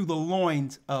 comes through the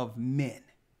loins of men.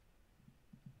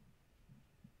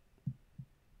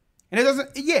 And it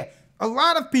doesn't, a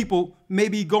lot of people may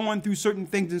be going through certain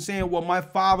things and saying, well, my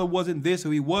father wasn't this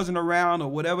or he wasn't around or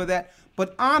whatever that.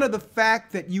 But honor the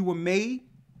fact that you were made.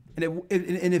 And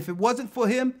if it wasn't for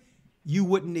him, you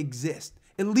wouldn't exist.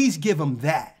 At least give him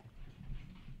that.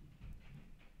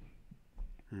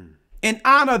 And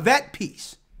honor that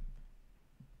piece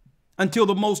until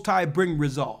the Most High bring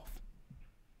resolve.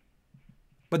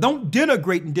 But don't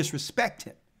denigrate and disrespect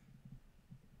him.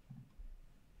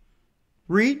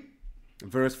 Read.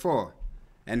 Verse 4.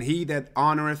 And he that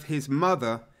honoreth his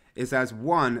mother is as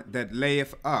one that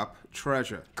layeth up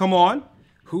treasure. Come on.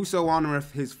 Whoso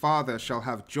honoreth his father shall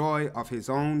have joy of his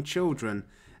own children,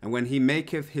 and when he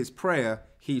maketh his prayer,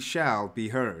 he shall be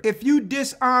heard. If you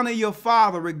dishonor your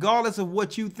father, regardless of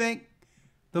what you think,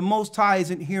 the Most High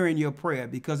isn't hearing your prayer.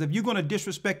 Because if you're going to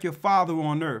disrespect your father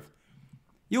on earth,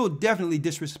 you'll definitely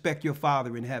disrespect your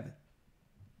father in heaven.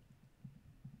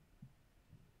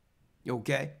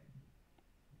 Okay?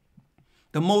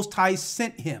 The Most High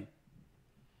sent him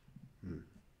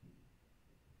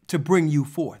to bring you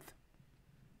forth,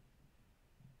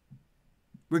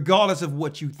 regardless of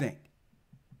what you think.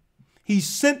 He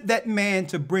sent that man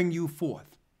to bring you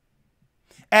forth.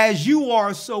 As you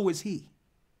are, so is he.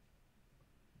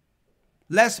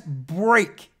 Let's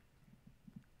break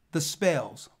the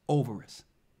spells over us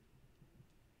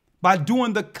by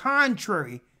doing the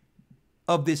contrary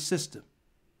of this system.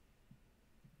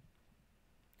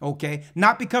 Okay?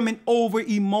 Not becoming over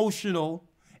emotional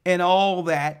and all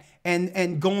that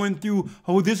and going through,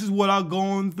 oh, this is what I'm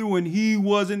going through and he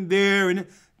wasn't there. And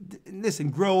listen,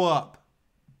 grow up.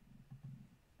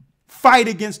 Fight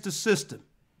against the system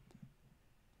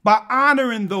by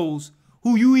honoring those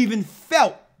who you even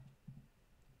felt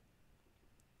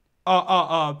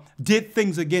did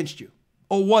things against you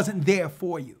or wasn't there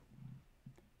for you.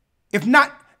 If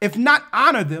not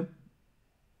honor them,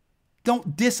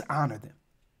 don't dishonor them.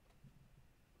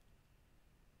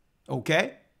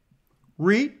 Okay?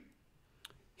 Read.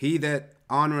 He that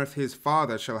honoreth his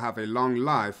father shall have a long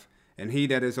life, and he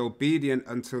that is obedient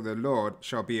unto the Lord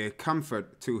shall be a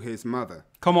comfort to his mother.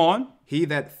 Come on. He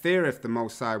that feareth the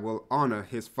Most High will honor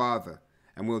his father,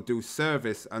 and will do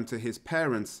service unto his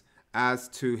parents as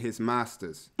to his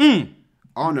masters.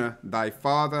 Honor thy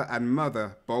father and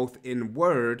mother both in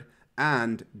word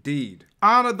and deed.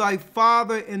 Honor thy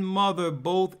father and mother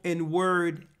both in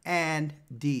word and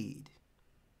deed.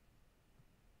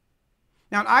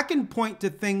 Now, I can point to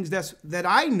things that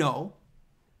I know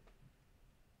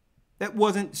that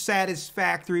wasn't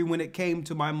satisfactory when it came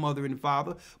to my mother and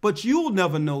father, but you'll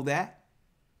never know that.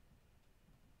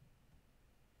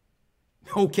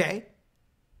 Okay?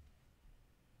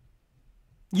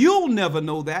 You'll never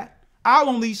know that. I'll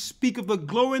only speak of the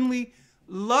glowingly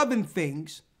loving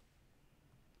things,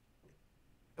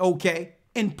 okay,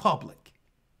 in public.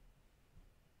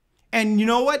 And you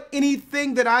know what?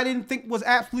 Anything that I didn't think was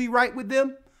absolutely right with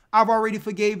them, I've already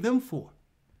forgave them for.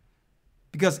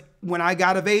 Because when I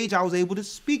got of age, I was able to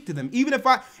speak to them. Even if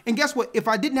and guess what? If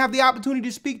I didn't have the opportunity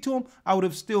to speak to them, I would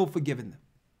have still forgiven them.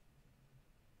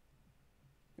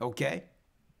 Okay?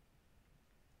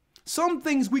 Some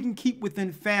things we can keep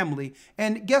within family.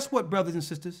 And guess what, brothers and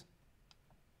sisters?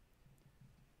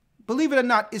 Believe it or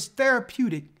not, it's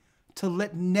therapeutic to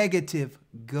let negative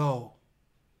go.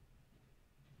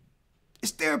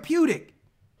 It's therapeutic.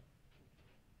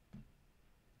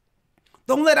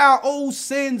 Don't let our old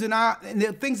sins and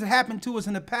the things that happened to us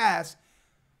in the past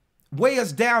weigh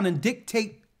us down and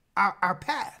dictate our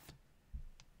path.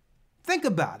 Think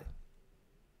about it.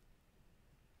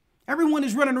 Everyone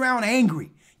is running around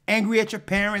angry. Angry at your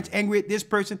parents, angry at this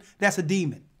person. That's a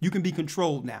demon. You can be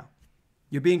controlled now.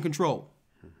 You're being controlled.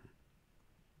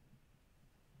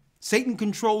 Satan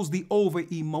controls the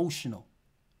over-emotional,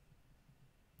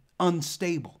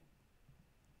 unstable.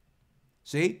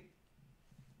 See?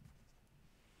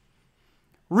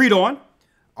 Read on.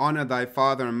 Honor thy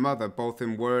father and mother both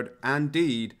in word and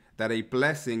deed, that a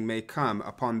blessing may come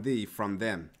upon thee from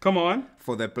them. Come on.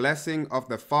 For the blessing of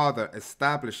the father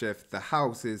establisheth the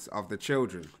houses of the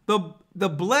children. The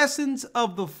blessings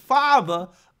of the father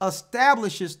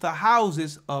establishes the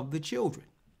houses of the children.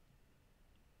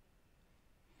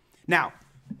 Now,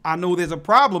 I know there's a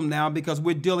problem now because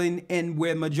we're dealing in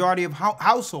where majority of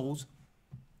households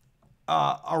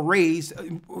are raised,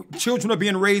 children are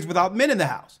being raised without men in the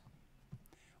house.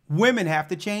 Women have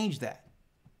to change that.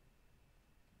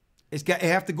 It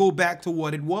have to go back to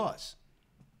what it was.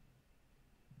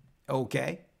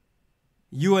 Okay?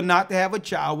 You are not to have a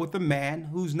child with a man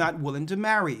who's not willing to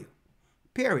marry you.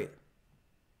 Period.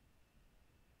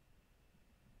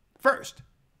 First.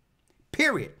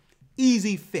 Period.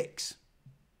 Easy fix.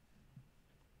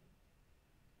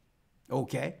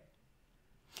 Okay?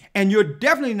 And you're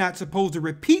definitely not supposed to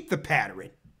repeat the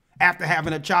pattern after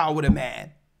having a child with a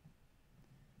man.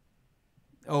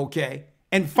 Okay?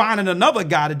 And finding another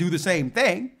guy to do the same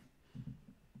thing.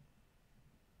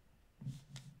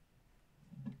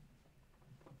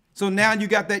 So now you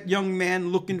got that young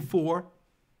man looking for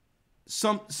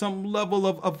some level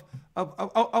of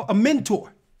a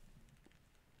mentor.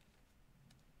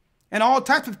 And all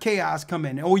types of chaos come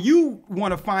in. Or you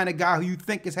want to find a guy who you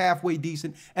think is halfway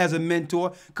decent as a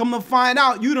mentor. Come to find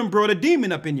out you done brought a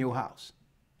demon up in your house.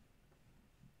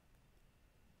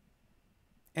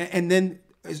 And then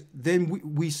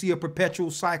we see a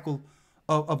perpetual cycle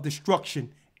of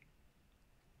destruction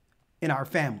in our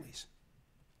families.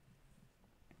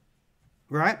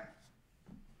 Right?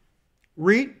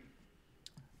 Read.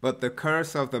 But the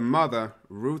curse of the mother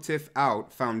rooteth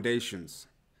out foundations.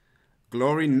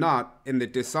 Glory not in the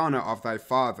dishonor of thy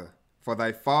father, for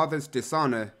thy father's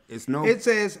dishonor is no... It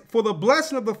says, for the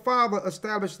blessing of the father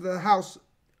established the house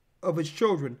of his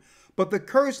children, but the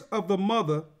curse of the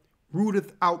mother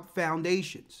rooteth out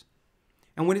foundations.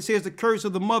 And when it says the curse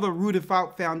of the mother rooteth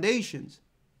out foundations,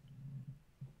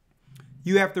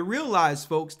 you have to realize,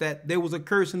 folks, that there was a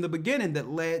curse in the beginning that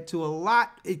led to a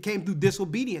lot. It came through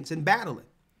disobedience and battling.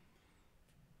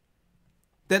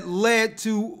 That led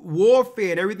to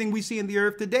warfare and everything we see in the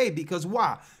earth today. Because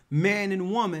why? Man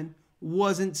and woman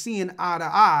wasn't seeing eye to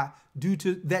eye due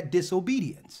to that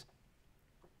disobedience.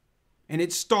 And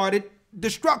it started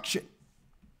destruction.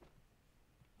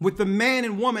 With the man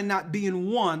and woman not being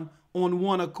one on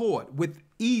one accord. With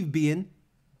Eve being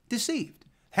deceived.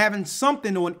 Having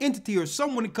something or an entity or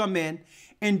someone come in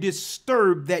and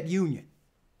disturb that union.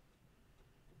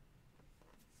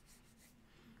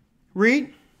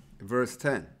 Read. Verse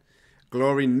 10.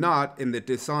 Glory not in the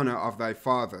dishonor of thy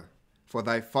father, for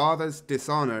thy father's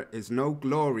dishonor is no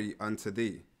glory unto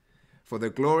thee. For the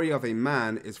glory of a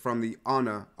man is from the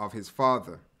honor of his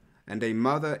father, and a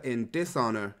mother in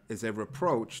dishonor is a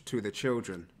reproach to the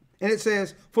children. And it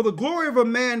says, for the glory of a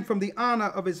man from the honor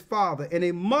of his father, and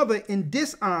a mother in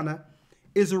dishonor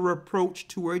is a reproach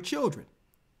to her children.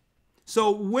 So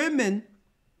women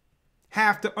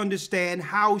have to understand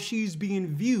how she's being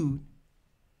viewed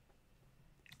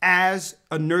as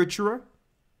a nurturer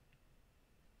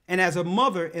and as a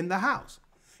mother in the house.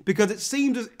 Because it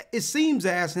seems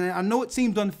as, and I know it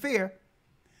seems unfair,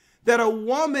 that a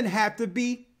woman had to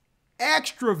be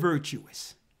extra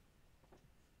virtuous.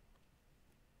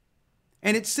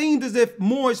 And it seemed as if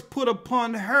more is put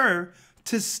upon her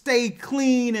to stay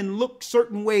clean and look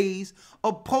certain ways,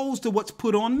 opposed to what's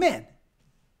put on men.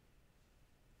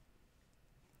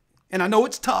 And I know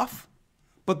it's tough,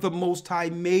 but the Most High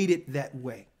made it that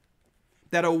way.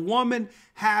 That a woman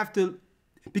have to,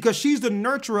 because she's the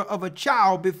nurturer of a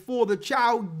child before the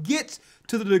child gets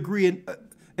to the degree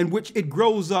in which it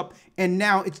grows up, and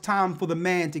now it's time for the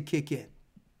man to kick in.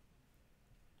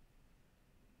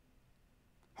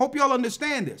 Hope y'all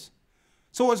understand this.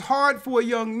 So it's hard for a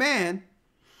young man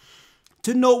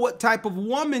to know what type of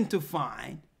woman to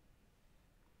find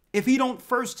if he don't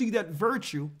first see that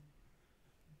virtue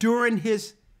during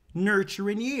his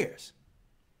nurturing years.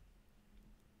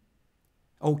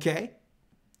 Okay?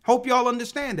 Hope y'all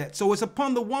understand that. So it's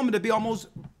upon the woman to be almost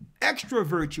extra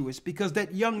virtuous, because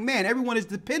that young man, everyone is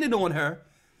dependent on her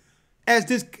as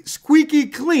this squeaky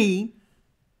clean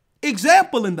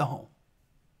example in the home.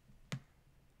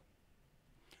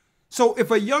 So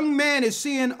if a young man is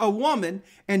seeing a woman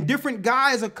and different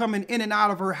guys are coming in and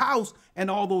out of her house and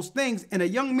all those things, and a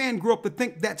young man grew up to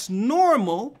think that's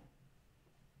normal,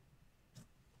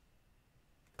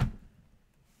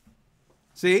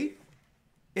 see,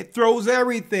 it throws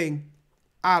everything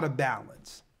out of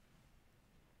balance.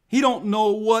 He don't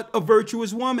know what a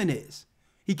virtuous woman is.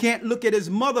 He can't look at his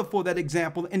mother for that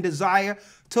example and desire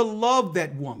to love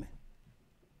that woman.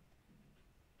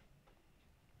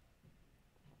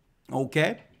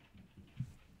 Okay.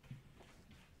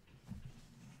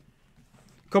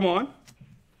 Come on.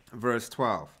 Verse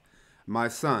 12. My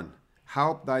son,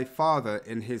 help thy father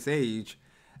in his age,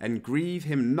 and grieve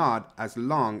him not as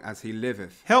long as he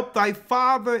liveth. Help thy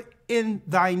father in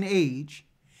thine age,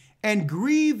 and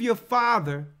grieve your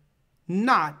father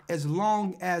not as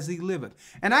long as he liveth.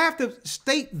 And I have to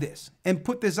state this and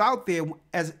put this out there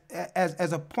as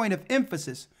a point of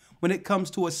emphasis when it comes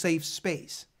to a safe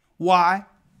space. Why?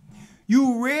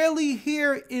 You rarely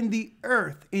hear in the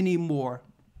earth anymore,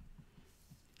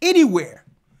 anywhere,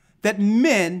 that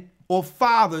men or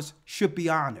fathers should be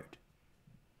honored.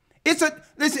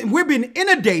 Listen, we're being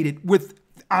inundated with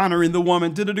honoring the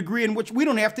woman to the degree in which we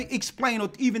don't have to explain or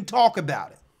even talk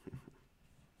about it.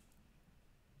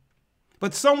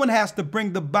 But someone has to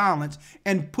bring the balance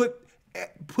and put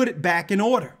it back in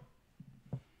order.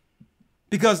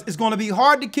 Because it's going to be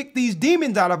hard to kick these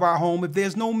demons out of our home if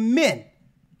there's no men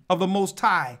of the Most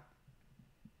High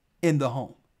in the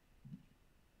home.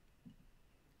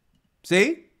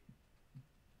 See?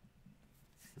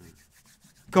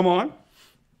 Come on.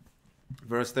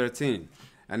 Verse 13.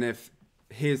 And if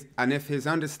his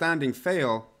understanding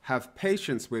fail, have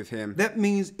patience with him. That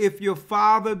means if your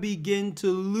father begin to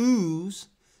lose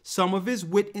some of his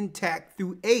wit intact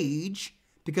through age,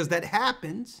 because that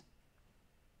happens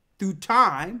through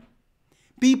time,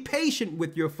 be patient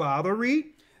with your father. Read.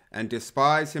 And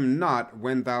despise him not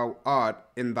when thou art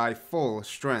in thy full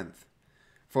strength.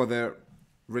 For the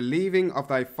relieving of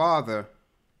thy father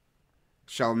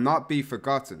shall not be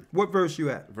forgotten. What verse you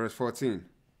at? Verse 14.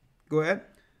 Go ahead.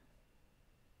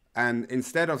 And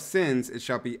instead of sins, it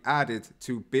shall be added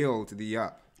to build thee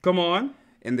up. Come on.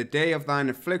 In the day of thine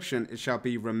affliction, it shall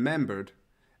be remembered.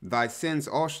 Thy sins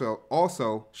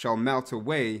also shall melt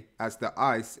away as the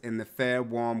ice in the fair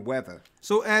warm weather.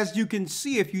 So as you can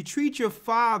see, if you treat your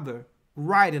father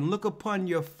right and look upon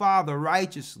your father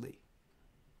righteously,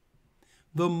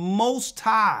 the Most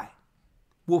High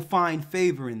will find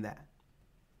favor in that.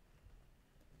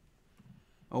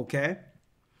 Okay?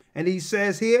 And he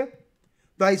says here,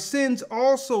 thy sins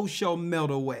also shall melt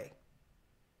away.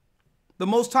 The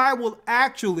Most High will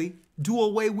actually do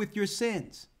away with your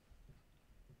sins.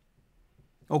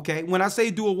 Okay, when I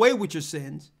say do away with your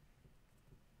sins,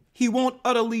 he won't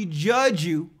utterly judge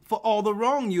you for all the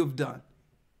wrong you've done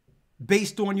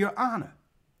based on your honor.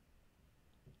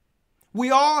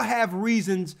 We all have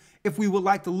reasons, if we would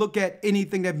like to look at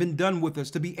anything that's been done with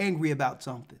us, to be angry about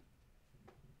something.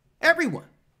 Everyone.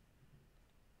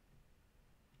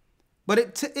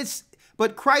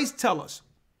 But Christ tells us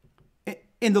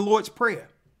in the Lord's Prayer,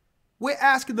 we're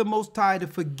asking the Most High to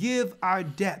forgive our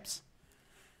debts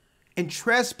and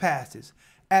trespasses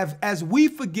as we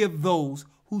forgive those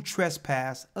who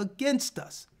trespass against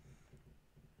us.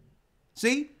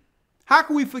 See? How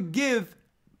can we forgive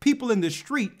people in the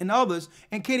street and others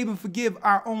and can't even forgive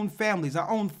our own families, our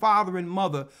own father and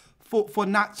mother for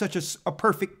not such a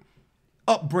perfect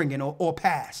upbringing or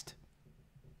past?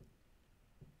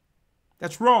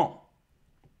 That's wrong.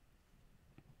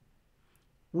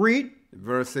 Read.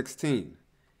 Verse 16.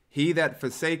 He that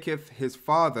forsaketh his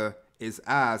father is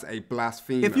as a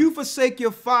blasphemer. If you forsake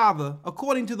your father,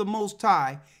 according to the Most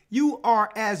High, you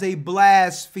are as a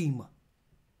blasphemer.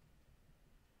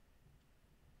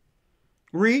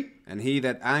 Read. And he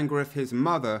that angereth his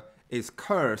mother is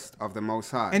cursed of the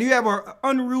Most High. And you have an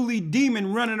unruly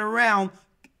demon running around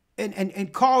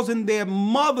and causing their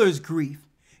mother's grief.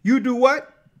 You do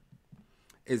what?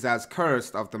 Is as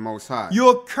cursed of the Most High.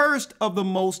 You're cursed of the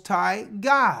Most High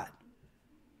God.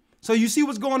 So you see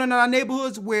what's going on in our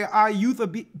neighborhoods where our youth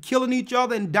are killing each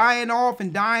other and dying off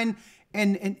and dying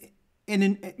and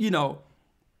you know,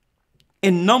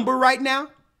 in number right now?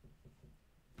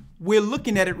 We're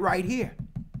looking at it right here.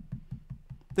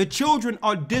 The children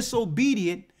are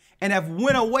disobedient and have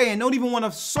went away and don't even want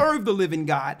to serve the living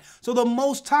God. So the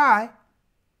Most High,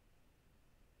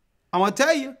 I'm going to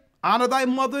tell you, honor thy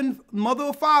mother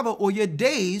or father, or your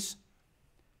days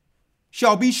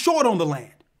shall be short on the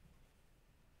land.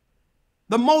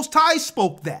 The Most High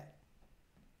spoke that.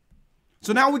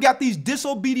 So now we got these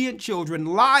disobedient children,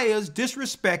 liars,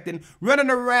 disrespecting, running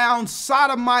around,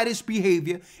 sodomitish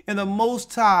behavior, and the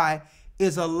Most High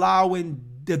is allowing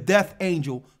the death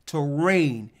angel to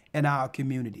reign in our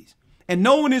communities. And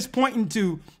no one is pointing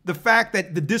to the fact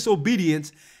that the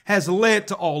disobedience has led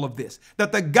to all of this,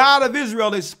 that the God of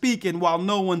Israel is speaking while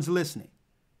no one's listening.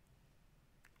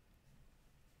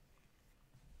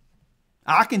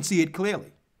 I can see it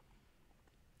clearly.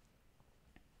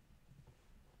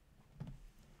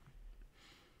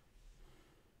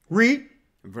 Read.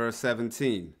 Verse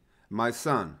 17. My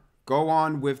son, go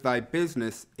on with thy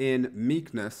business in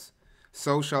meekness,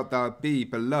 so shalt thou be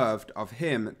beloved of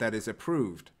him that is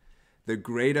approved. The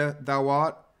greater thou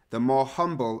art, the more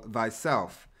humble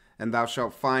thyself, and thou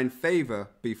shalt find favor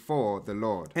before the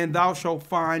Lord. And thou shalt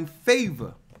find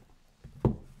favor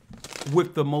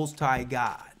with the Most High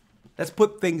God. Let's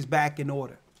put things back in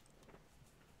order.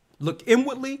 Look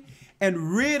inwardly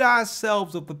and rid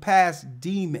ourselves of the past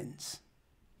demons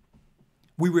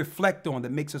we reflect on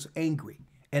that makes us angry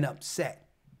and upset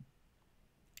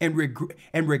and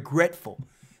regretful.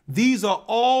 These are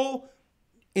all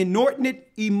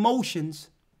inordinate emotions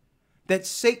that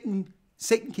Satan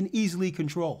can easily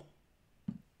control.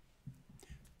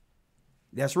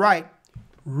 That's right.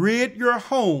 Rid your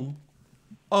home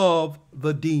of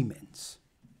the demons.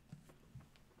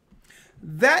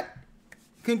 That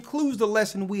concludes the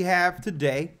lesson we have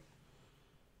today.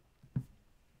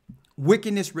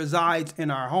 Wickedness resides in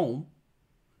our home,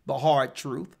 the hard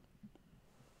truth.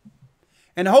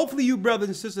 And hopefully you brothers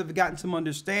and sisters have gotten some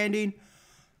understanding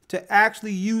to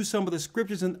actually use some of the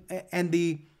scriptures and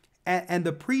the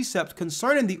precepts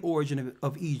concerning the origin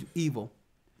of evil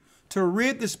to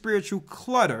rid the spiritual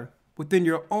clutter within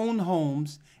your own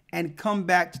homes and come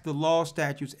back to the law,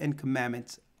 statutes, and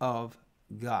commandments of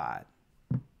God.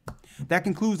 That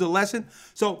concludes the lesson.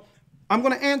 So I'm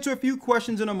going to answer a few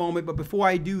questions in a moment, but before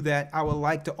I do that, I would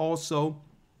like to also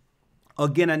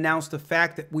again announce the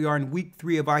fact that we are in week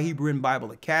 3 of our Hebrew and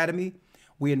Bible Academy.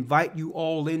 We invite you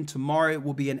all in tomorrow. It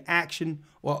will be an action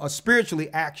or a spiritually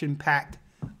action-packed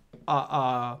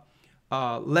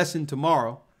lesson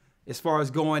tomorrow as far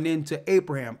as going into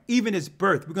Abraham, even his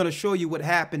birth. We're going to show you what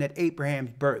happened at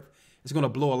Abraham's birth. It's going to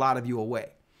blow a lot of you away.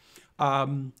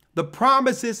 The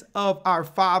promises of our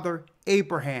father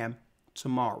Abraham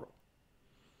tomorrow.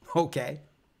 Okay.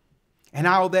 And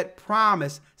how that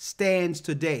promise stands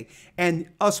today. And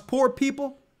us poor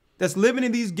people that's living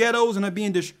in these ghettos and are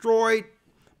being destroyed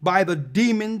by the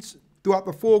demons throughout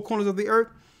the 4 corners of the earth,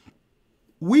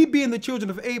 we being the children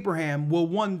of Abraham will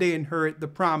one day inherit the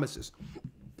promises.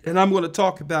 And I'm going to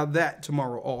talk about that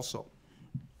tomorrow also.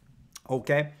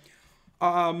 Okay.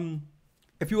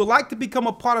 If you would like to become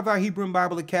a part of our Hebrew and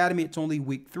Bible Academy, it's only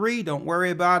week 3. Don't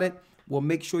worry about it. We'll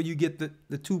make sure you get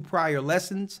the 2 prior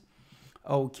lessons.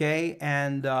 Okay.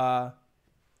 And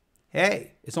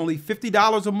hey, it's only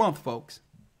 $50 a month, folks.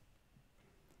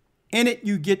 In it,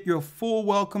 you get your full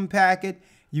welcome packet.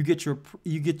 You get your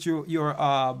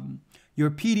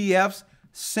PDFs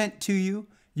sent to you.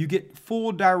 You get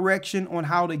full direction on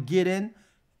how to get in.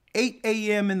 8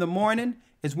 a.m. in the morning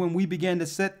is when we begin to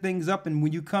set things up. And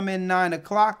when you come in 9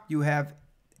 o'clock, you have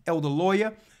Elder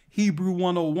Lawya, Hebrew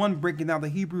 101, breaking down the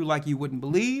Hebrew like you wouldn't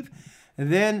believe. And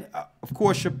then, of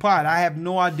course, Shabbat. I have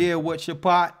no idea what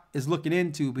Shabbat is looking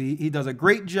into, but he does a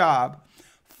great job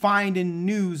finding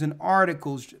news and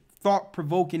articles,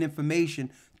 thought-provoking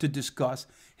information to discuss.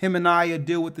 Him and I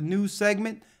deal with the news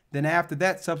segment. Then after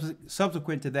that,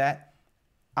 subsequent to that,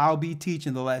 I'll be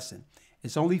teaching the lesson.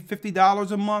 It's only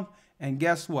 $50 a month. And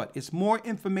guess what? It's more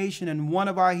information in one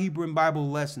of our Hebrew and Bible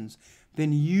lessons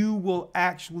than you will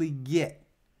actually get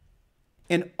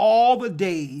in all the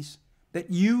days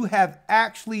that you have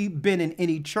actually been in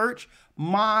any church,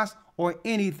 mosque, or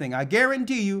anything. I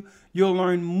guarantee you, you'll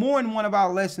learn more in one of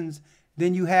our lessons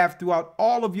than you have throughout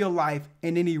all of your life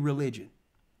in any religion.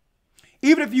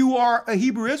 Even if you are a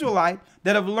Hebrew Israelite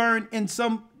that have learned in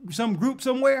some group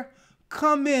somewhere,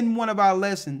 come in one of our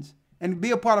lessons and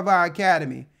be a part of our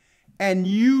academy, and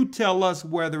you tell us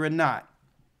whether or not,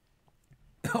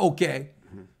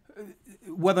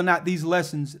 whether or not these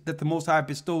lessons that the Most High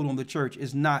bestowed on the church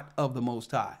is not of the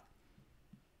Most High.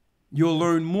 You'll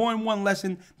learn more in one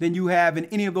lesson than you have in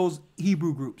any of those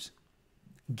Hebrew groups.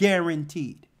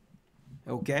 Guaranteed.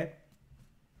 Okay?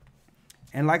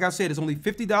 And like I said, it's only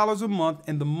 $50 a month,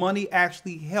 and the money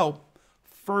actually help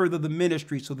further the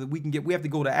ministry so that we have to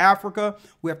go to Africa,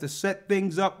 we have to set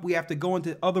things up, we have to go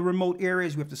into other remote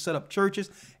areas, we have to set up churches,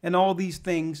 and all these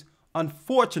things,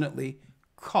 unfortunately,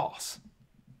 cost.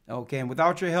 Okay, and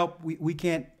without your help, we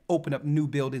can't open up new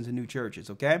buildings and new churches,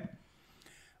 okay?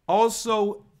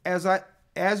 Also,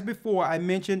 as before, I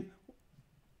mentioned,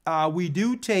 we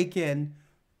do take in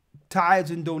tithes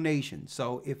and donations.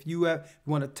 So if you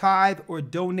want to tithe or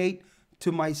donate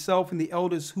to myself and the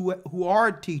elders who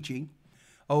are teaching,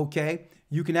 okay,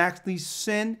 you can actually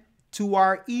send to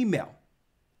our email,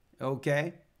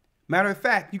 okay? Matter of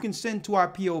fact, you can send to our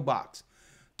P.O. Box,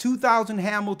 2000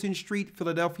 Hamilton Street,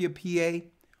 Philadelphia, PA,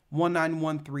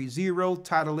 19130,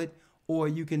 title it, or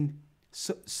you can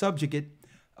subject it,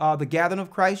 The Gathering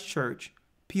of Christ Church,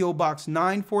 P.O. Box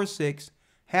 946,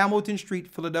 Hamilton Street,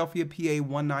 Philadelphia, PA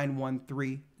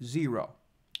 19130.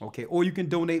 Okay, or you can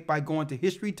donate by going to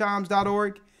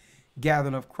historytimes.org,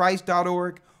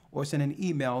 gatheringofchrist.org, or send an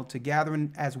email to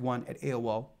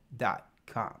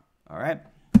gatheringas1@aol.com. All right.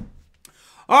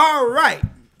 All right.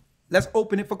 Let's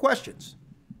open it for questions.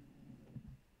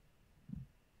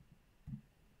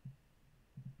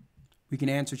 We can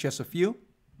answer just a few,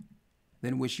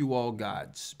 then wish you all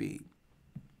Godspeed.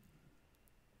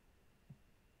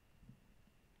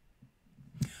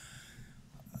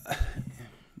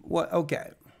 What?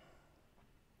 Okay.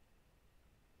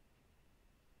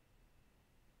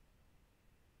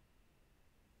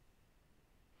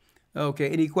 Okay.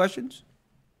 Any questions?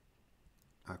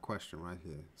 A question right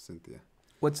here, Cynthia.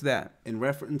 What's that? In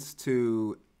reference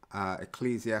to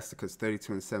Ecclesiasticus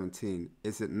 32:17,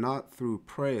 is it not through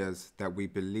prayers that we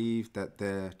believe that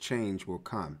their change will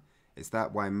come? Is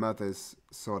that why mothers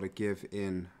sort of give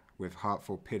in with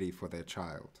heartful pity for their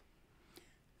child?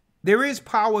 There is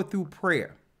power through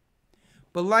prayer.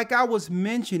 But like I was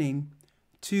mentioning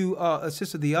to a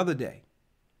sister the other day,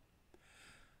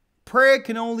 prayer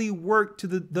can only work to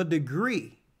the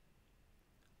degree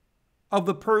of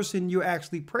the person you're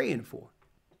actually praying for.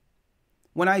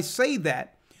 When I say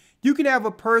that, you can have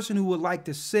a person who would like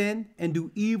to sin and do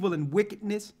evil and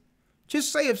wickedness.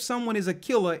 Just say if someone is a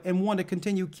killer and want to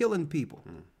continue killing people.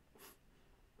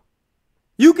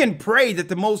 You can pray that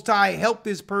the Most High help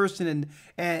this person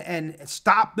and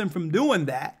stop them from doing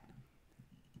that.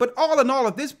 But all in all,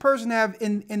 if this person have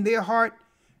in their heart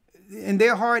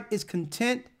is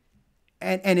content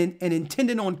and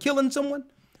intending on killing someone,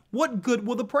 what good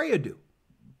will the prayer do?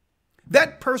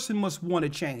 That person must want to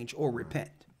change or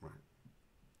repent.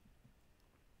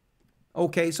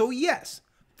 Okay, so yes,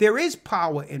 there is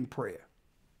power in prayer.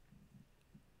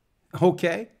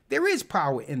 Okay, there is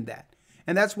power in that.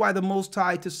 And that's why the Most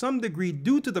High, to some degree,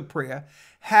 due to the prayer,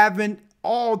 haven't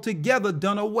altogether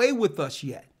done away with us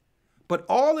yet. But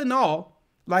all in all,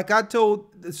 like I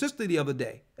told the sister the other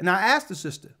day, and I asked the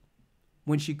sister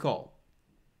when she called,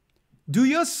 do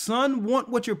your son want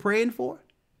what you're praying for?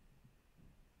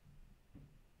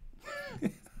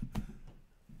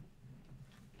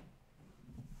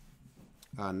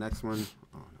 Next one.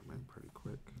 Oh, that went pretty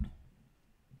quick.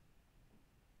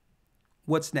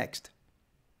 What's next?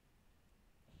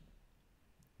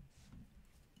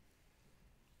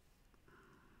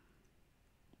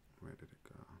 Where did it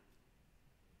go?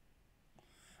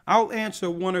 I'll answer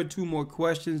one or two more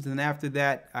questions, and after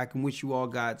that, I can wish you all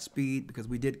Godspeed because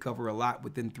we did cover a lot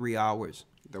within 3 hours.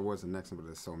 There was a next one, but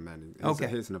there's so many. Okay.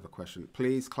 Here's another question.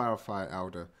 Please clarify,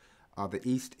 Elder, are the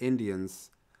East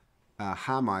Indians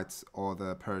Hamites or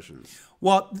the Persians?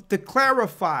 Well, to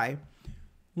clarify,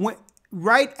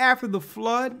 right after the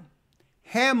flood,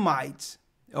 Hamites,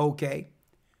 okay,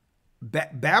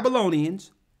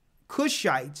 Babylonians,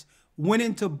 Cushites went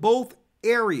into both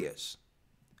areas,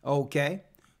 okay,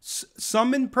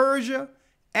 some in Persia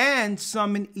and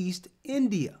some in East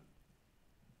India.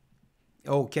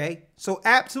 Okay, so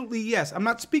absolutely yes. I'm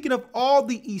not speaking of all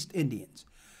the East Indians,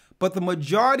 but the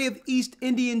majority of East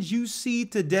Indians you see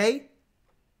today,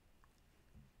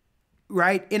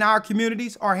 right, in our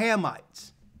communities are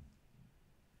Hamites.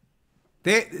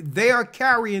 They are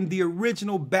carrying the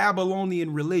original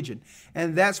Babylonian religion,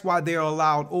 and that's why they're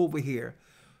allowed over here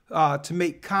to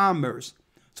make commerce,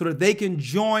 so that they can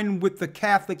join with the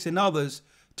Catholics and others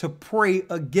to pray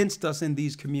against us in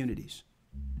these communities.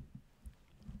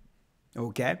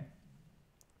 Okay?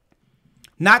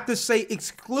 Not to say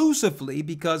exclusively,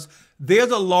 because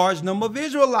there's a large number of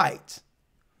Israelites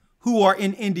who are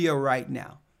in India right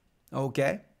now.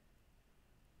 Okay?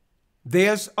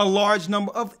 There's a large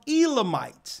number of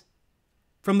Elamites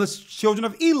from the children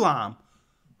of Elam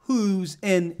who's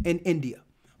in India.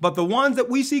 But the ones that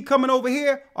we see coming over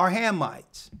here are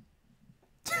Hamites.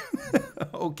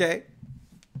 Okay?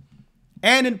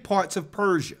 And in parts of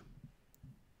Persia.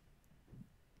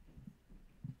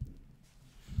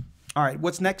 All right,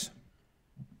 what's next?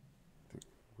 I think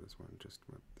this one just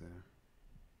went there.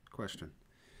 Question.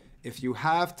 If you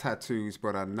have tattoos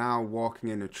but are now walking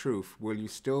in the truth, will you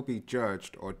still be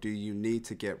judged, or do you need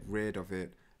to get rid of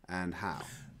it, and how?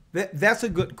 That's a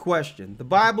good question. The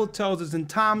Bible tells us in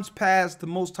times past the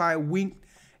Most High winked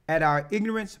at our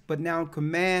ignorance, but now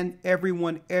command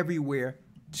everyone everywhere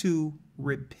to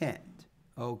repent.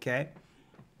 Okay?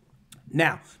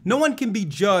 Now, no one can be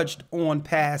judged on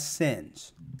past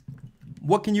sins.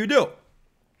 What can you do?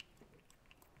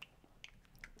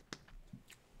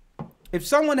 If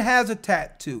someone has a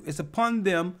tattoo, it's upon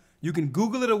them. You can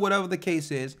Google it or whatever the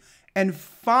case is and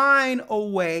find a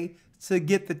way to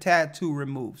get the tattoo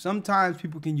removed. Sometimes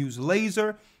people can use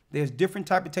laser. There's different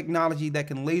type of technology that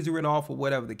can laser it off or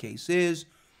whatever the case is.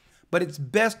 But it's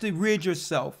best to rid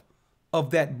yourself of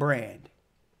that brand.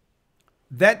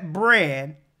 That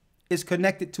brand is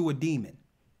connected to a demon.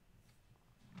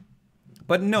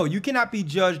 But no, you cannot be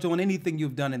judged on anything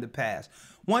you've done in the past.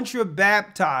 Once you're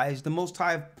baptized, the Most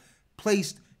High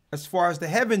placed, as far as the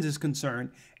heavens is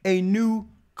concerned, a new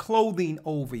clothing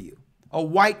over you, a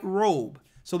white robe.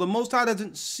 So the Most High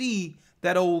doesn't see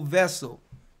that old vessel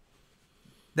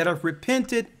that have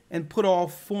repented and put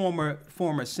off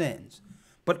former sins.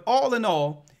 But all in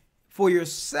all, for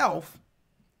yourself,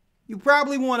 you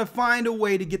probably want to find a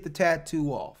way to get the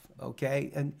tattoo off,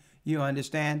 okay? And you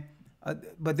understand?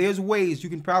 But there's ways. You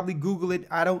can probably Google it.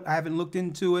 I haven't looked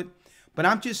into it. But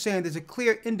I'm just saying there's a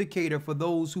clear indicator for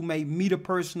those who may meet a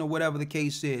person or whatever the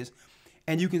case is,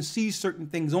 and you can see certain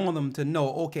things on them to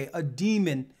know, okay, a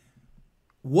demon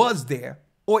was there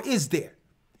or is there.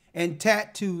 And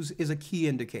tattoos is a key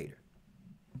indicator.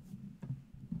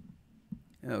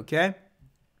 Okay?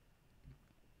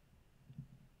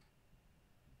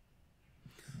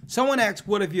 Someone asks,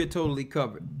 what if you're totally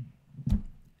covered?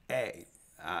 Hey,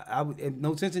 I would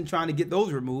no sense in trying to get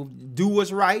those removed. Do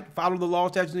what's right. Follow the law,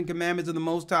 statutes, and commandments of the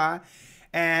Most High.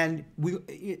 And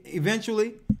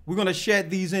eventually, we're going to shed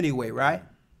these anyway, right?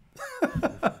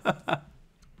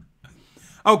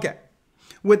 Okay.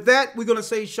 With that, we're going to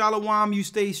say Shalom. You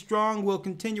stay strong. We'll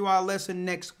continue our lesson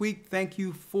next week. Thank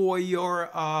you for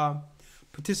your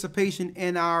participation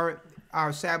in our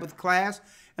Sabbath class.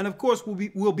 And of course,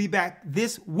 we'll be back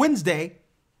this Wednesday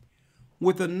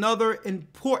with another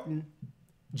important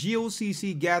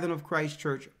GOCC Gathering of Christ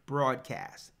Church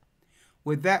broadcast.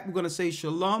 With that, we're going to say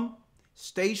shalom.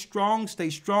 Stay strong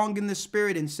in the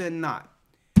spirit, and sin not.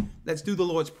 Let's do the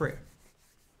Lord's Prayer.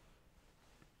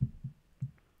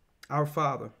 Our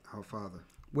Father,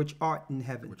 which art in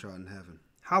heaven,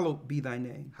 hallowed be thy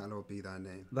name.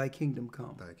 Thy kingdom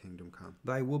come.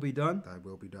 Thy will be done.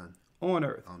 On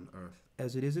earth.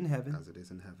 As it is in heaven.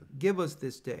 Give us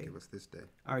this day.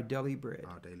 Our daily bread.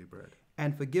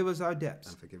 And forgive us our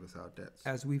debts.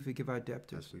 As we forgive our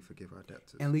debtors.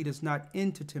 And lead us not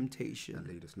into temptation.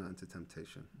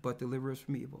 But deliver us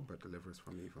from evil.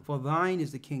 For thine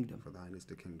is the kingdom.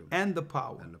 And the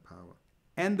power.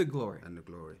 And the glory.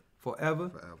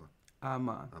 Forever.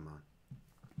 Amen.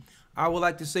 I would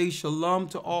like to say shalom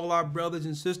to all our brothers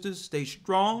and sisters. Stay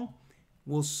strong.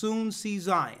 We'll soon see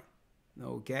Zion.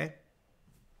 Okay?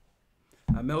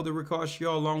 I'm Elder Rawchaa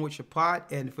along with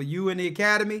Shabbat. And for you in the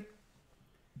academy,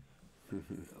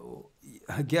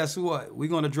 guess what? We're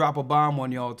going to drop a bomb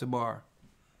on y'all tomorrow.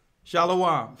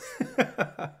 Shalom.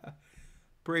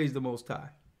 Praise the Most High.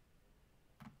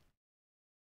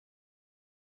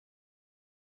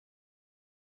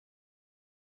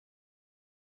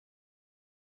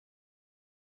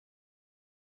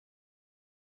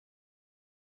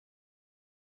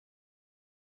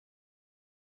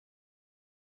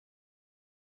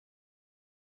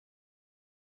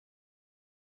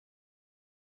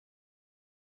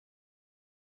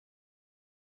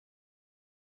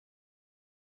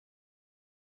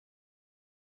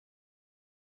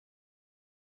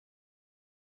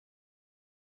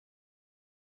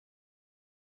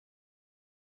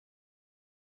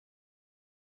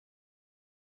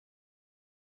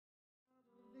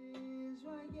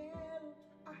 Israel,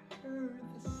 I heard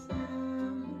the